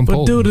just put a fucking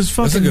poll. But dude, it's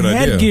fucking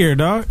headgear,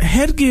 dog.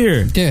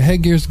 Headgear. Yeah,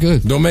 headgear's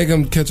good. Don't make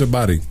him catch a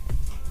body.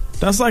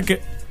 That's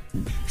like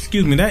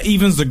excuse me, that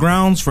evens the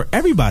grounds for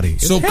everybody.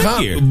 It's So,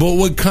 headgear. but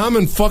would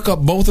Common fuck up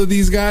both of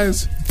these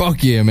guys?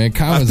 Fuck yeah, man.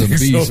 Common's a I think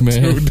beast, so,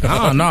 man. too,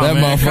 I don't know, That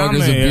man.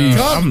 motherfucker's a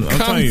Common, beast. I'm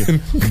telling you,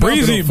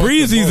 Common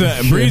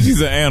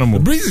Breezy's an animal.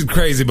 Breezy's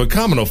crazy, but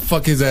Common will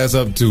fuck his ass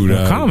up too,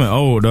 dog. Common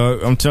old,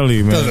 dog. I'm telling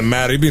you, man. Doesn't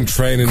matter. He been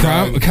training.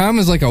 dog.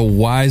 Common's like a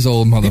wise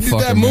old motherfucker. He did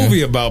that man.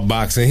 movie about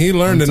boxing. He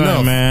learned I'm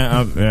telling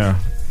enough, you, man. Yeah.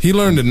 He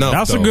learned enough.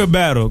 That's though. a good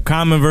battle.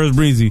 Common versus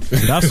Breezy.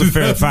 That's a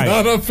fair That's fight.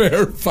 not a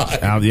fair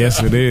fight.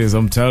 Yes, it is.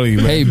 I'm telling you,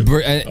 man.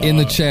 Hey, in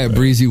the chat,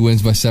 Breezy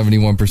wins by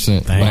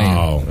 71%.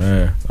 Wow.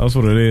 Yeah, that's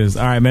what it is.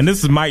 All right, man.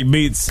 This is Mike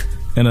Beats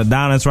and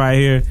Adonis right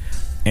here.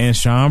 And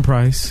Sean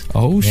Price.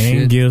 Oh, shit.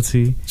 And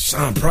Guilty.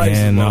 Sean Price.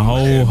 And a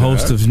whole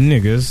host of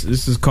niggas.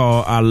 This is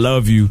called I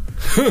Love You.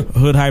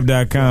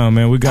 Hoodhype.com,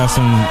 man. We got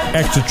some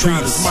extra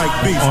treats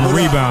on the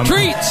rebound.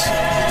 Treats!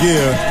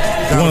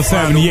 Yeah.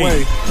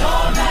 178.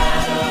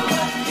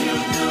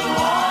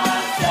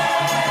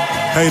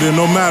 Hater,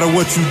 no matter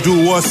what you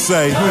do or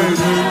say,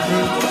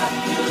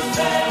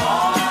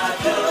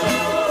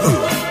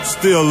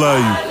 still love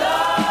you.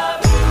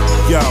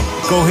 Yo,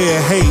 go ahead,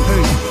 hate.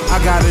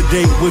 I got a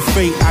date with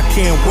fate, I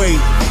can't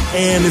wait.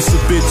 And it's a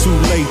bit too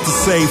late to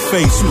save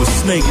face. You a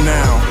snake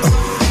now.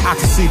 I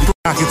can see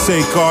I can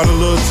take all the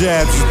little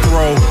jabs you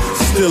throw.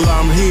 Still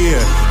I'm here.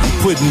 You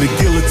putting the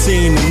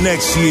guillotine the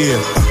next year.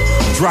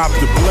 Drop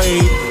the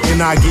blade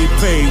and I get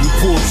paid. We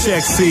pull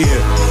checks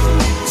here.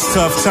 It's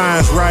tough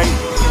times, right?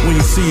 When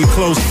you see your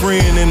close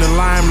friend in the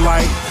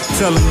limelight,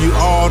 telling you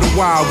all the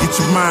while, get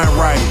your mind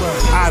right.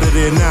 Out of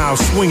there now,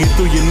 swinging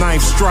through your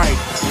ninth strike.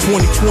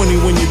 2020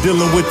 when you're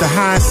dealing with the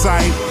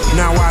hindsight.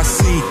 Now I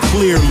see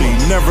clearly,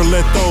 never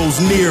let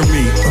those near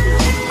me.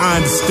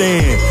 I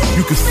understand,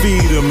 you can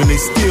feed them and they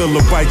still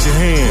will bite your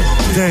hand.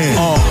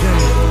 Damn.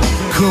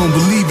 Couldn't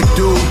believe it,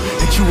 dude,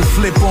 that you would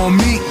flip on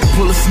me,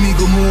 pull a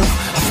Smeagol move.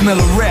 I smell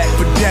a rat,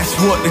 but that's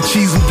what the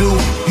cheese will do.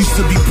 Used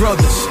to be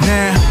brothers,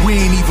 now we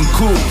ain't even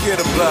cool.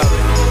 Forget about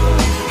it.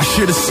 I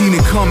should've seen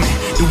it coming,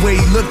 the way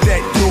he looked at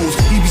dudes,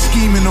 he be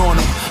scheming on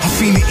them. I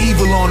seen the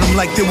evil on him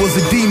like there was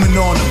a demon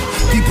on him.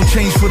 People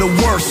change for the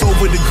worse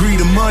over the greed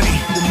of money.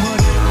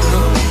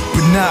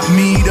 But not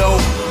me though,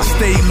 I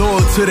stay loyal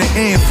to the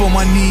end for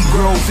my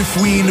Negroes. If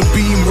we in the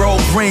beam road,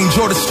 range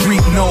or the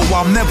street, no,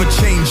 I'll never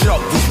change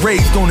up. Was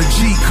raised on a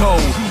G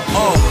code,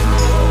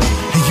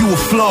 and you a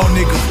flaw,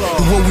 nigga.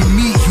 And when we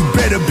meet, you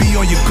better be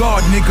on your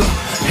guard, nigga.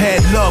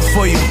 Had love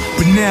for you,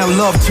 but now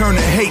love turned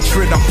to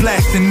hatred. I'm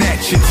blasting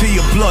at you till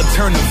your blood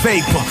turn to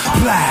vapor.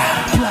 Blah.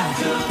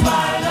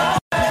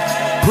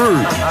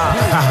 Bird.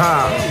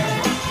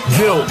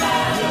 Guilt.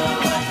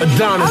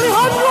 Adonis.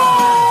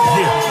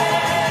 Yeah.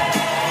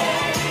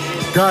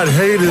 Got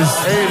haters.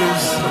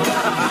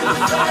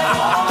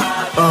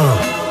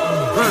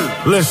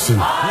 Listen.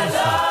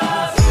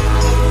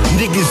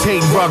 Niggas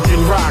hate rock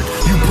and rock.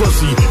 You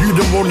pussy. You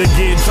the one that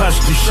get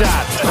touched the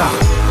shot.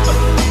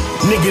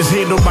 Niggas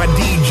hate on my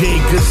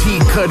DJ cause he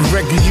cut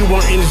records, you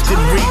on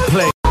instant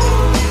replay.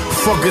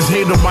 Fuckers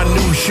hate on my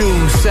new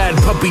shoes, sad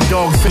puppy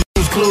dog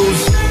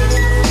clues.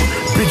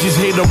 Bitches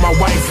hate on my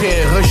wife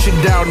hair, her shit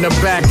down the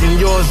back and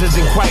yours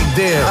isn't quite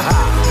there.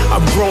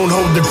 I'm grown,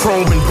 hold the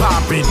chrome and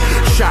pop it.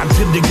 Shot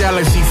to the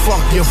galaxy,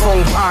 fuck your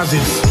phone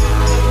posits.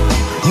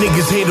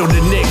 Niggas hate on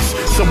the Knicks,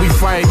 so we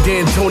fired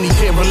Dan Tony,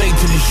 can't relate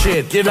to this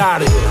shit. Get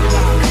out of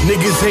it.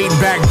 Niggas hate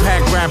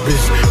backpack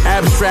rappers.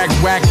 Abstract,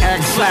 whack,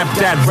 act, slap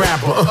that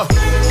rapper.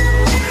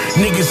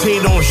 Niggas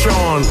hate on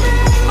Sean.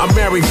 I'm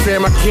married,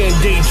 fam, I can't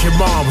date your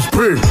moms.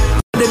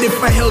 That if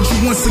I held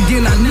you once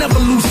again, I'd never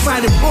lose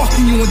sight of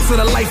walking you into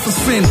the life of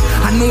sin.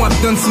 I know I've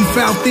done some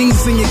foul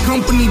things in your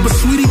company, but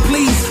sweetie,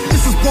 please,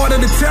 this is part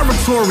of the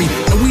territory.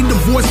 And we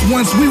divorced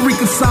once, we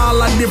reconcile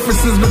our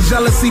differences, but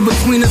jealousy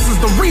between us is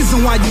the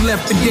reason why you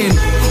left again.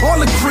 All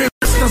the crib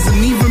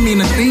doesn't even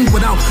mean a thing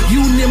without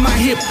you near my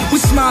hip.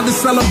 We smiled and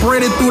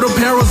celebrated through the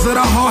perils of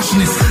the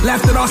harshness.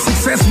 Laughed at our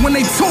success when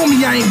they told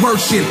me I ain't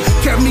worth shit.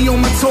 Kept me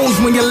on my toes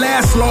when your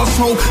last lost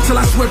hope,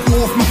 till I swept you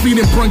off my feet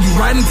and brung you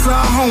right into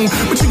our home.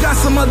 But you got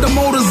some other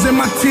motives and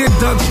my tear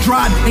ducts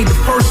dried. Ain't the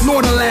first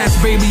nor the last,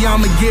 baby,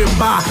 I'ma get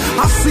by.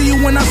 I'll see you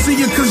when I see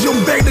you, cause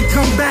you'll beg to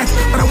come back.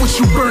 But I wish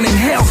you burn in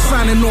hell,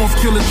 signing off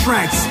killer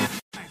tracks.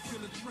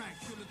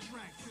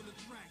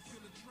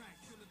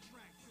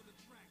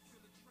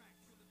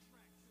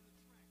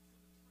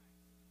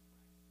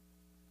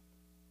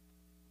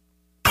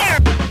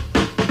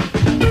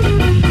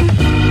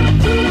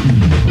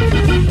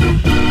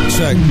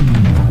 Check.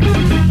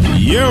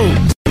 Yo.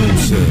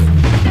 Shit.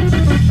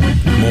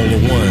 Mola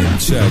 1,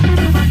 check.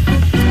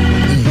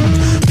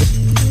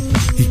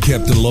 He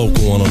kept it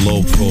local on a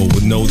low pro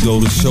with no dough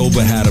to show,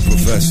 but had a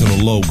professional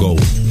logo.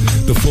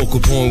 The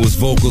focal point was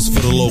vocals for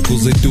the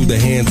locals. They threw their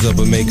hands up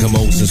and make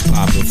emotions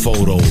pop in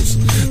photos.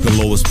 The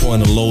lowest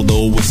point of low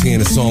though was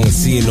hearing a song and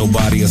seeing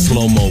nobody in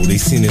slow-mo. They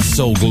seen it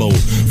so glow.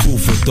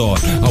 Food for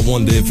thought. I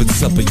wonder if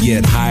it's up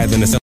yet higher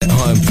than it's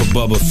hunting for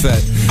Bubba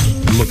Fett.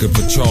 Looking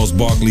for Charles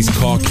Barkley's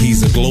car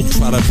keys. A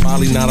globetrotter,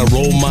 probably not a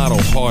role model,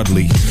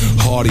 hardly.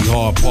 Hardy,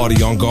 hard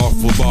party on golf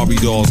for Barbie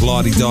dolls.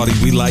 Lottie Dottie,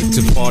 we like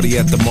to party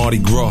at the Mardi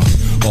Gras.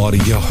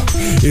 Audio,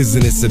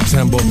 isn't it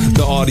September?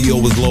 The audio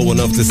was low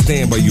enough to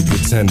stand by you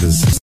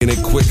pretenders. In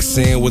it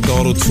quicksand with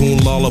auto-tune,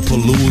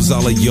 Lollapalooza,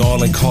 all of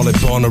y'all and call it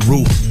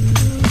Bonnaroo.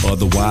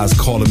 Otherwise,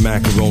 call it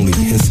macaroni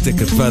and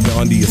stick a feather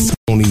under your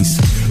Sony's.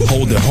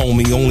 Hold it,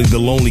 homie, only the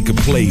lonely can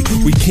play.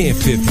 We can't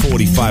fit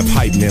 45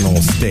 hype men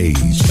on stage.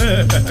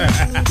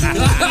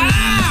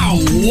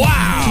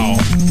 Wow!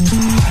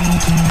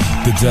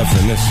 The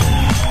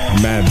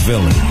definition, mad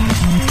villain.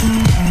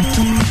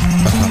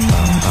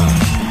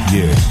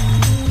 Yeah.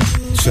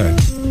 Check.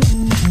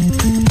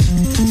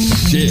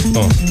 Shit.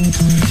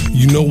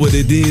 You know what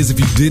it is? If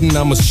you didn't,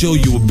 I'ma show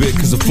you a bit.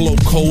 Cause the flow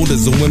cold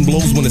as the wind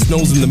blows when it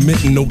snows in the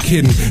mitten. No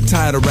kidding.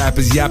 Tired of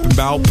rappers yapping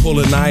about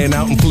pulling iron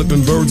out and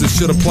flipping birds. It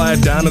should apply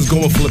diners, go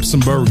and flip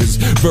some burgers.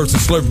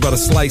 Versus slurped by the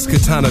slice,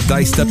 katana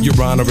diced up,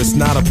 your honor. It's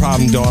not a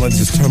problem, darling,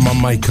 just turn my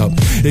mic up.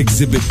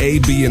 Exhibit A,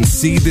 B, and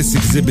C, this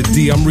exhibit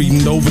D. I'm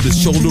reading over the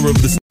shoulder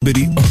of the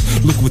bitty.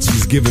 Look what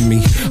she's giving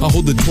me. I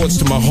hold the torch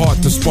to my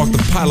heart to spark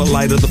the pilot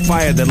light of the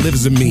fire that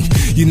lives in me.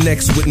 Your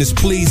next witness,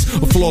 please.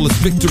 A flawless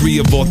victory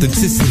of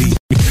authenticity.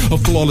 A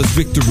flawless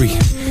victory.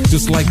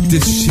 Just like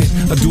this shit,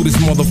 I do this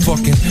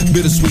motherfucking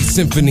bittersweet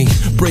symphony.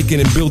 Breaking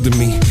and building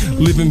me.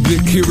 Living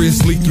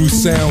vicariously through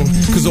sound.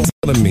 Cause all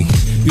of me.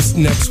 This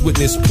next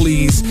witness,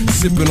 please.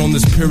 Sipping on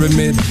this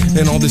pyramid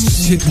and all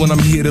this shit when I'm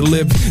here to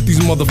live. These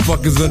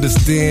motherfuckers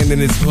understand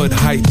and it's hood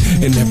hype.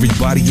 And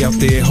everybody out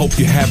there, hope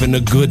you're having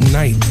a good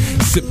night.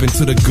 Sipping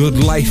to the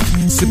good life.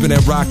 Sipping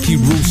that Rocky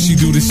Roots. She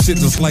do this shit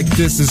just like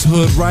this is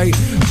hood, right?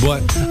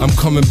 But I'm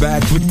coming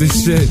back with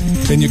this shit.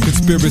 And your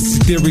conspiracy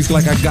theories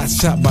like I got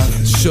shot by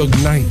Suge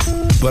Knight.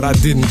 But I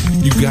didn't,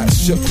 you got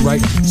shook,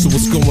 right? So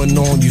what's going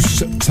on, you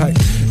shook tight.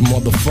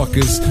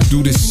 Motherfuckers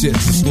do this shit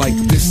just like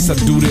this, I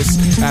do this.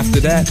 After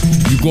that,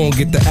 you gon'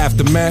 get the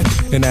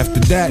aftermath. And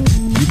after that,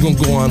 you gon'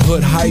 go on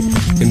Hood Hype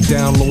and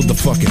download the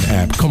fucking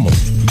app. Come on.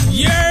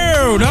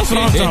 Yo, that's what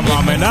I'm talking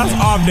about, man. That's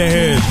off the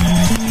head.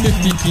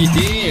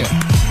 Yeah.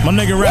 My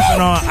nigga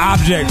rapping on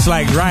objects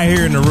like right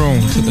here in the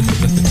room.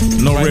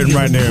 No right written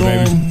right there,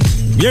 baby.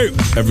 Yeah.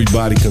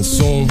 Everybody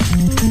consume.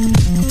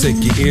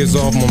 Take your ears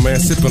off, my man,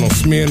 sipping on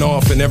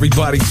Smirnoff, and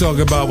everybody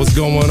talking about what's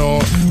going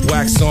on.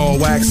 Wax on,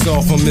 wax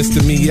off, I'm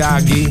Mr.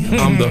 Miyagi.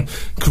 I'm the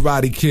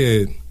Karate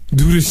Kid.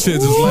 Do this shit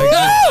just like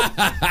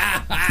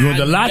that. You want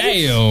the Logic?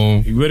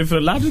 Damn. You ready for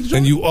the Logic?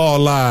 And you all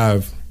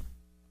live.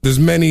 There's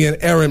many an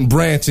errant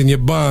branch in your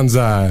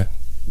bonsai.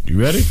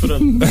 You ready for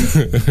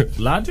the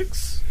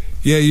Logics?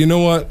 Yeah, you know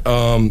what?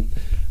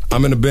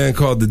 I'm in a band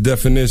called The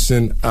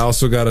Definition. I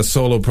also got a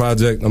solo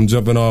project I'm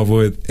jumping off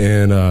with,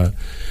 and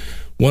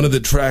one of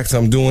the tracks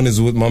I'm doing is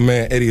with my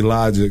man Eddie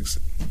Logics.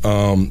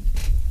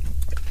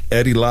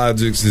 Eddie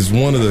Logics is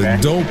one of the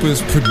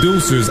dopest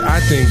producers I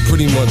think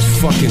pretty much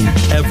fucking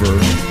ever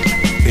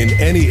in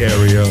any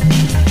area.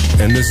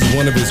 And this is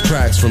one of his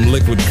tracks from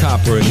Liquid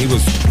Copper, and he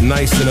was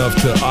nice enough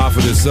to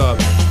offer this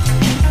up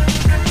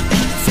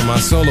for my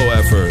solo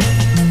effort.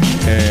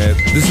 And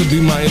this will be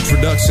my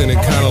introduction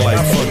and kind of like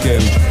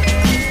fucking,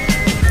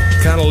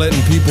 kind of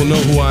letting people know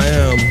who I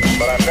am.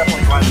 But I'm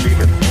definitely glad to be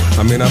here.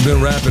 I mean, I've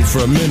been rapping for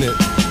a minute,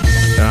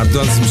 and I've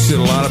done some shit.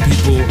 A lot of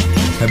people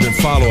have been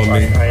following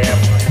me. I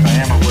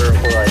am aware of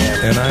who I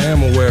am. And I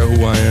am aware of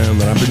who I am,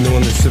 and I've been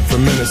doing this shit for a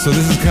minute. So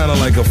this is kind of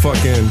like a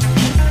fucking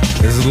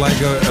This is like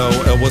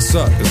a what's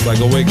up? It's like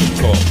a wake-up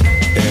call.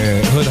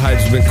 And Hood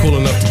Hype's been cool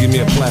enough to give me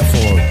a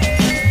platform.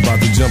 About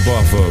to jump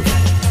off of.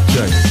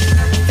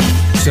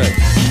 Check.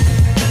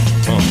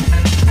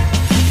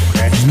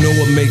 You know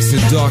what makes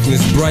the darkness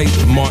bright?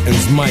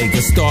 Martin's mic.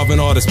 A starving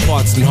artist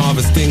parts and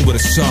harvesting with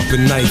a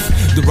sharpened knife.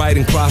 The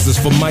writing process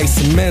for mice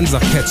and men's. I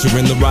catch her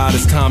in the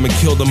rider's time and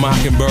kill the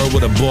mockingbird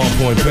with a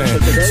ballpoint pen.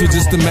 So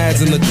just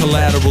imagine the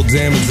collateral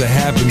damage that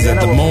happens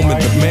at the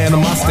moment the man of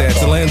my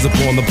stature lands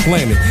upon the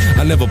planet.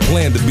 I never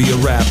planned to be a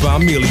rapper.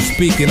 I'm merely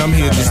speaking. I'm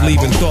here just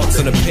leaving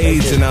thoughts on the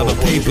page and now the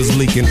paper's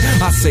leaking.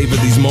 I savor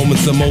these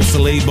moments of most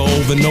labor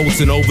over notes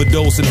and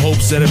overdose in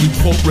hopes that every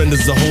quote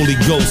renders the Holy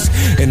Ghost.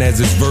 And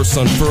as this verse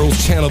unfurls,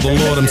 channel the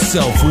Lord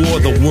himself, who are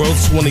the world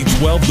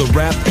 2012, the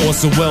rap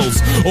Orson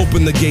Welles.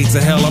 Open the gates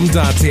of hell, I'm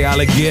Dante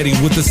Alighieri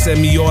with a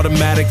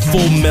semi-automatic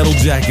full metal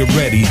jacket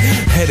ready.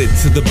 Headed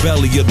to the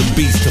belly of the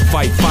beast to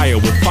fight fire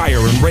with fire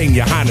and rain,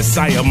 your highness,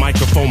 sire,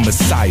 microphone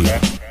messiah. Yeah.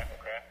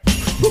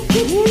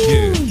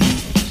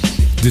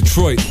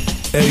 Detroit,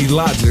 Eddie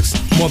Logic's,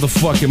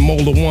 motherfucking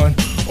Mola One,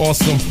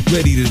 awesome,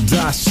 ready to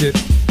die shit.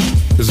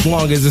 As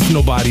long as it's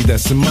nobody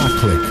that's in my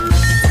clique.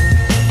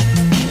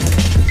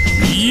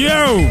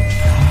 Yo!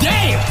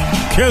 Damn!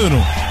 Killing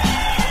him.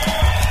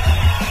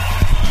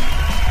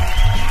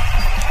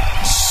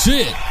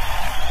 Shit.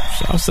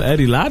 Shout out to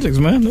Eddie Logics,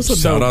 man. That's a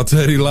Shout out to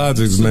Eddie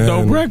Logics, man.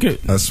 Dope record.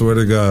 I swear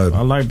to God.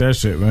 I like that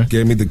shit, man.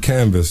 Gave me the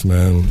canvas,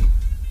 man.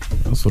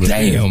 That's what it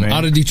Damn, is, man.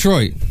 out of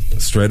Detroit.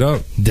 Straight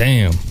up.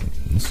 Damn.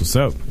 That's what's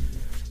up.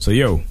 So,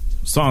 yo,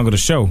 song of the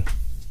show.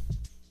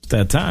 It's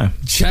that time.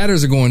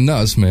 Chatters are going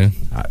nuts, man.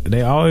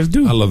 They always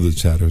do. I love the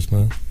chatters,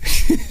 man.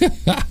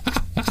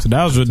 So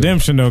that was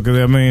redemption, though, because,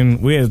 I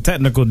mean, we had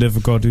technical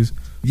difficulties.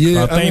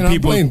 Yeah, I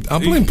blame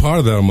part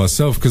of that on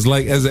myself, because,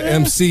 like, as an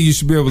MC, you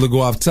should be able to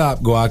go off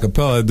top, go a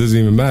cappella. It doesn't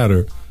even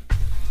matter.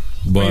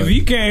 But if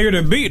you can't hear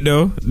the beat,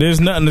 though, there's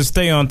nothing to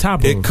stay on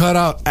top of. It cut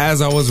out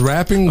as I was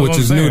rapping, which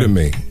is new to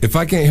me. If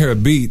I can't hear a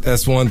beat,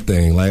 that's one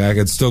thing. Like, I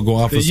could still go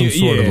off of some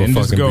sort of a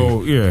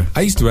fucking beat. Yeah.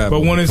 I used to rap.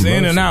 But when it's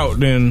in and out,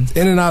 then...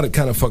 In and out, it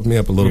kind of fucked me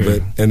up a little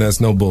bit, and that's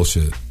no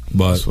bullshit.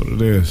 But that's what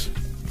it is.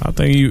 I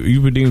think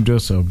you redeemed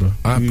yourself, bro.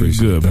 I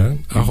appreciate that.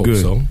 I hope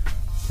so.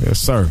 Yes,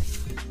 sir.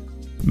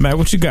 Matt,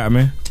 what you got,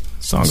 man?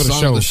 Song of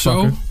the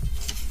show.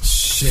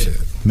 Shit.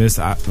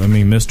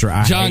 Mr.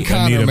 I John Hate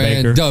Connor, Anita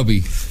man. Baker.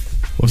 Dubby.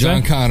 What's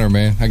John that? Connor,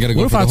 man. I gotta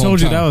go. What if for I the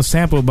told you hometown. that was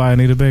sampled by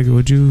Anita Baker?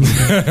 Would you?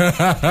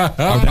 I'd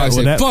probably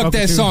say, fuck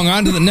that song.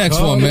 On to the next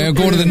one, man.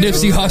 Go to the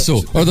Nipsey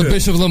Hussle or the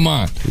Bishop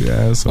Lamont.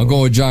 Yeah, I'll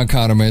go with John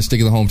Connor, man. Stick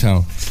in the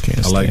hometown.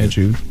 Can't stand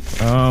you.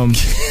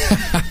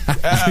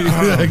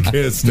 I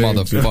can't stand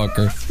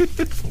motherfucker.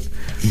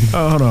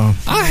 Oh, hold on.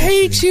 I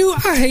hate you.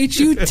 I hate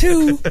you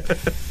too.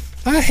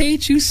 I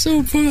hate you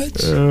so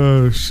much.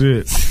 Oh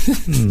shit.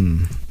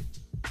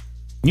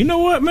 You know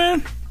what,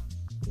 man?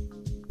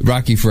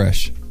 Rocky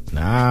Fresh.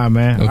 Nah,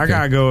 man. Okay. I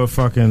gotta go with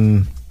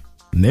fucking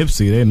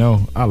Nipsey. They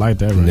know. I like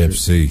that record.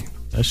 Nipsey.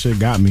 That shit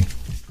got me.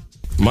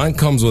 Mine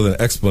comes with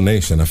an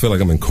explanation. I feel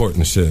like I'm in court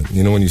and shit.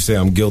 You know when you say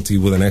I'm guilty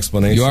with an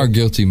explanation? You are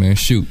guilty, man.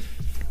 Shoot.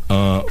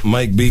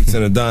 Mike Beats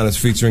and Adonis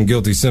featuring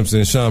Guilty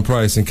Simpson, Sean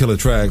Price, and Killer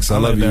Tracks. I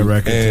love that you.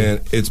 record,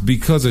 and it's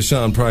because of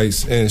Sean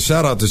Price. And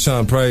shout out to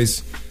Sean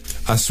Price.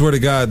 I swear to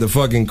God, the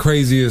fucking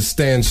craziest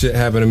stand shit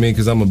happened to me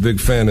because I'm a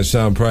big fan of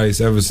Sean Price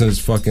ever since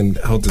fucking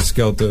Helter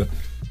Skelter,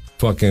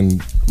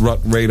 fucking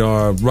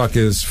Radar,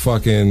 Ruckus,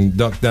 fucking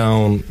Duck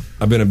Down.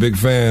 I've been a big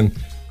fan.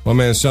 My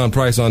man Sean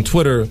Price on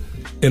Twitter,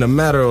 in a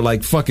matter of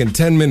like fucking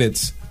 10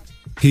 minutes,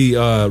 he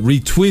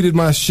retweeted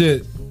my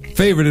shit,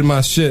 favorited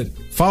my shit,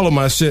 followed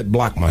my shit,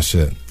 blocked my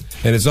shit.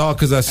 And it's all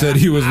because I said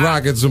he was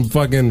rocking some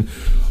fucking,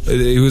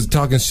 he was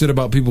talking shit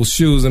about people's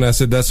shoes, and I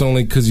said that's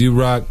only because you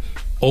rock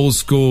old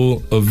school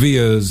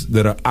Avias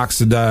that are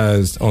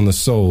oxidized on the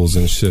soles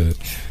and shit.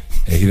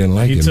 And he didn't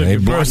like it, man. He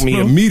blocked me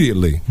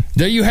immediately.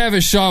 There you have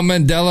it, Sean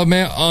Mandela,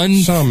 man.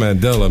 Sean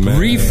Mandela, man.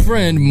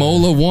 Refriend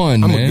Mola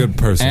One, I'm man. a good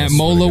person. At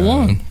Mola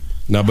One.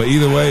 No, but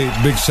either way,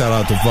 big shout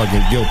out to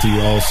fucking Guilty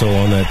also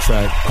on that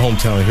track,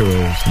 Hometown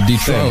Heroes.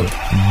 Detroit.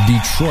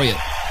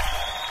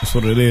 That's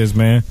what it is,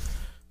 man.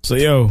 So,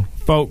 yo,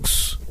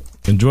 folks,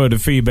 enjoy the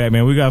feedback,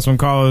 man. We got some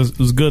callers. It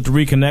was good to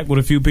reconnect with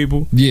a few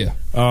people. Yeah.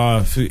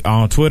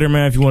 On Twitter,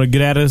 man, if you want to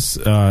get at us,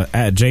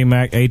 at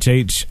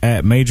JMacHH,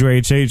 at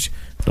MajorHH.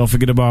 Don't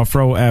forget about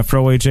Fro, at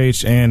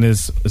FroHH, and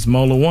it's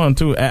Mola One,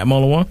 too, at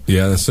Mola One.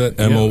 Yeah, that's it,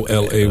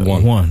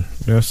 MOLA1. One.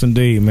 Yes,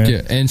 indeed, man.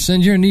 Yeah, and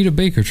send your Anita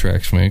Baker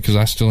tracks, man, because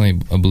I still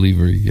ain't a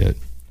believer yet.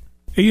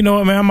 Hey, you know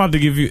what, man? I'm about to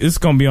give you, it's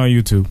going to be on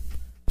YouTube.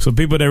 So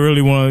people that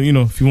really want to, you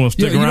know, if you want to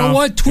stick around, you know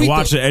what? and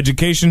watch the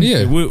education,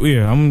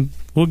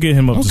 we'll get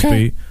him up to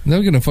speed.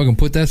 They're gonna fucking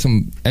put that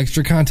some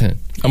extra content.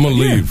 I'm gonna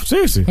leave.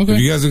 Seriously. If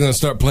you guys are gonna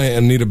start playing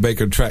Anita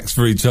Baker tracks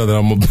for each other,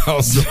 I'm gonna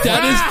bounce.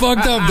 That is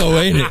fucked up, though,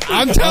 ain't it?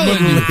 I'm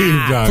telling you,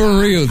 for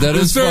real, that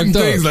There's is certain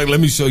fucked things up. like, let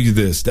me show you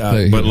this,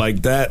 but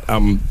like that,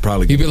 I'm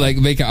probably. He'd be like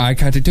making eye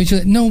contact. Don't you?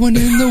 Like, no one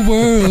in the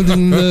world will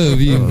love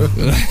you.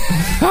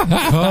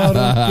 Caught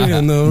up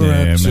in the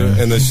rapture,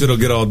 and the shit'll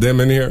get all dim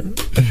in here.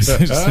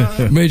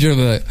 Major will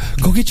be like,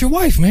 go get your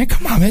wife, man.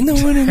 Come on, man. No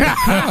one in the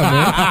come on,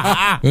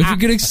 man. Don't you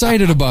get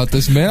excited about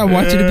this, man? I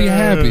want you to be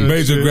happy.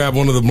 Major grab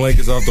one of the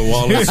blankets off the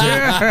wall and shit.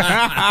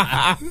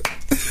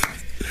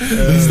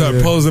 He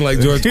start posing like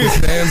George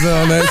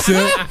Costanza on that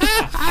shit,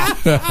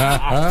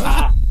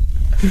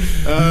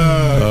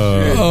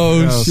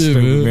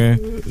 man.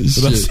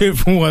 So that's shit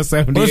from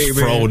 178. What's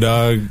Fro,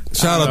 dog?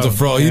 Shout out to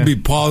Fro. He'd be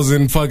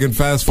pausing fucking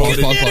fast forward.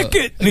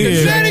 Connecticut.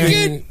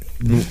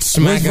 Where's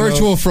Smacking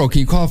Virtual Fro?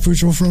 Can you call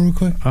Virtual Fro real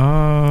quick?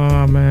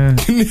 Oh, man.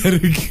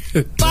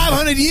 Connecticut.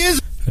 500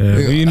 years. Yeah,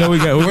 well, you know we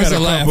got. Where's the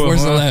laugh?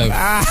 Where's the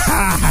laugh?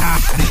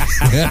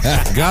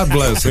 God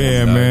bless him.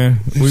 Yeah, man.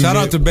 Shout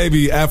out to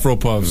baby Afro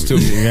Puffs too.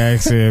 Yeah, I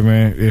said,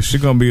 man, yeah, she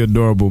gonna be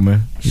adorable,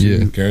 man.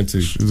 Yeah,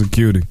 guaranteed. She's a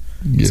cutie.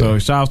 Yeah. So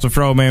shout out to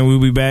Fro, man. We'll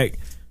be back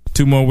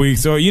 2 more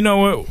weeks. Or you know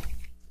what?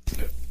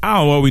 I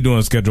don't know what we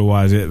doing schedule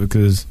wise yet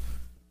because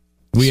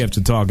we have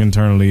to talk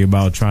internally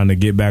about trying to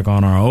get back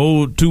on our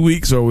old 2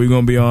 weeks, or we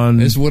gonna be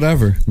on. It's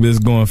whatever. This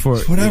going for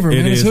it. It's whatever,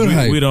 man. It's hood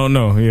hype. We don't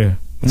know. Yeah.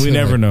 We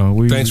never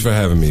know. Thanks for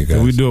having me, guys.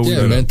 We do it.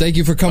 Yeah, man. Thank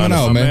you for coming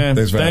out, man.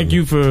 Thanks for Thank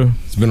you for.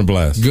 It's been a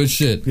blast. Good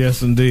shit.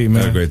 Yes, indeed,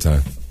 man. Had a great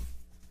time.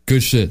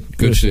 Good shit.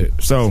 Good shit.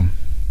 So,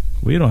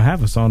 we don't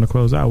have a song to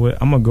close out with.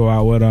 I'm gonna go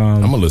out with.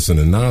 I'm gonna listen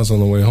to Nas on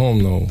the way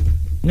home, though.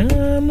 Yeah,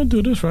 I'm gonna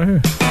do this right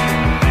here.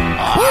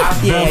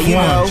 Yeah, you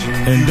know.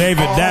 And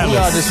David Dallas. We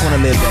all just want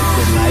to live that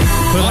good life.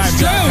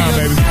 PutLife.com,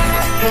 baby.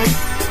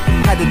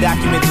 Had to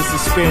document this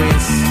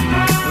experience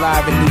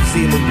live in New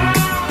Zealand.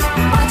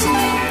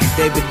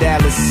 David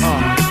Dallas.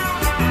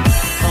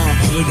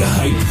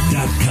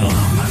 HoodHype.com.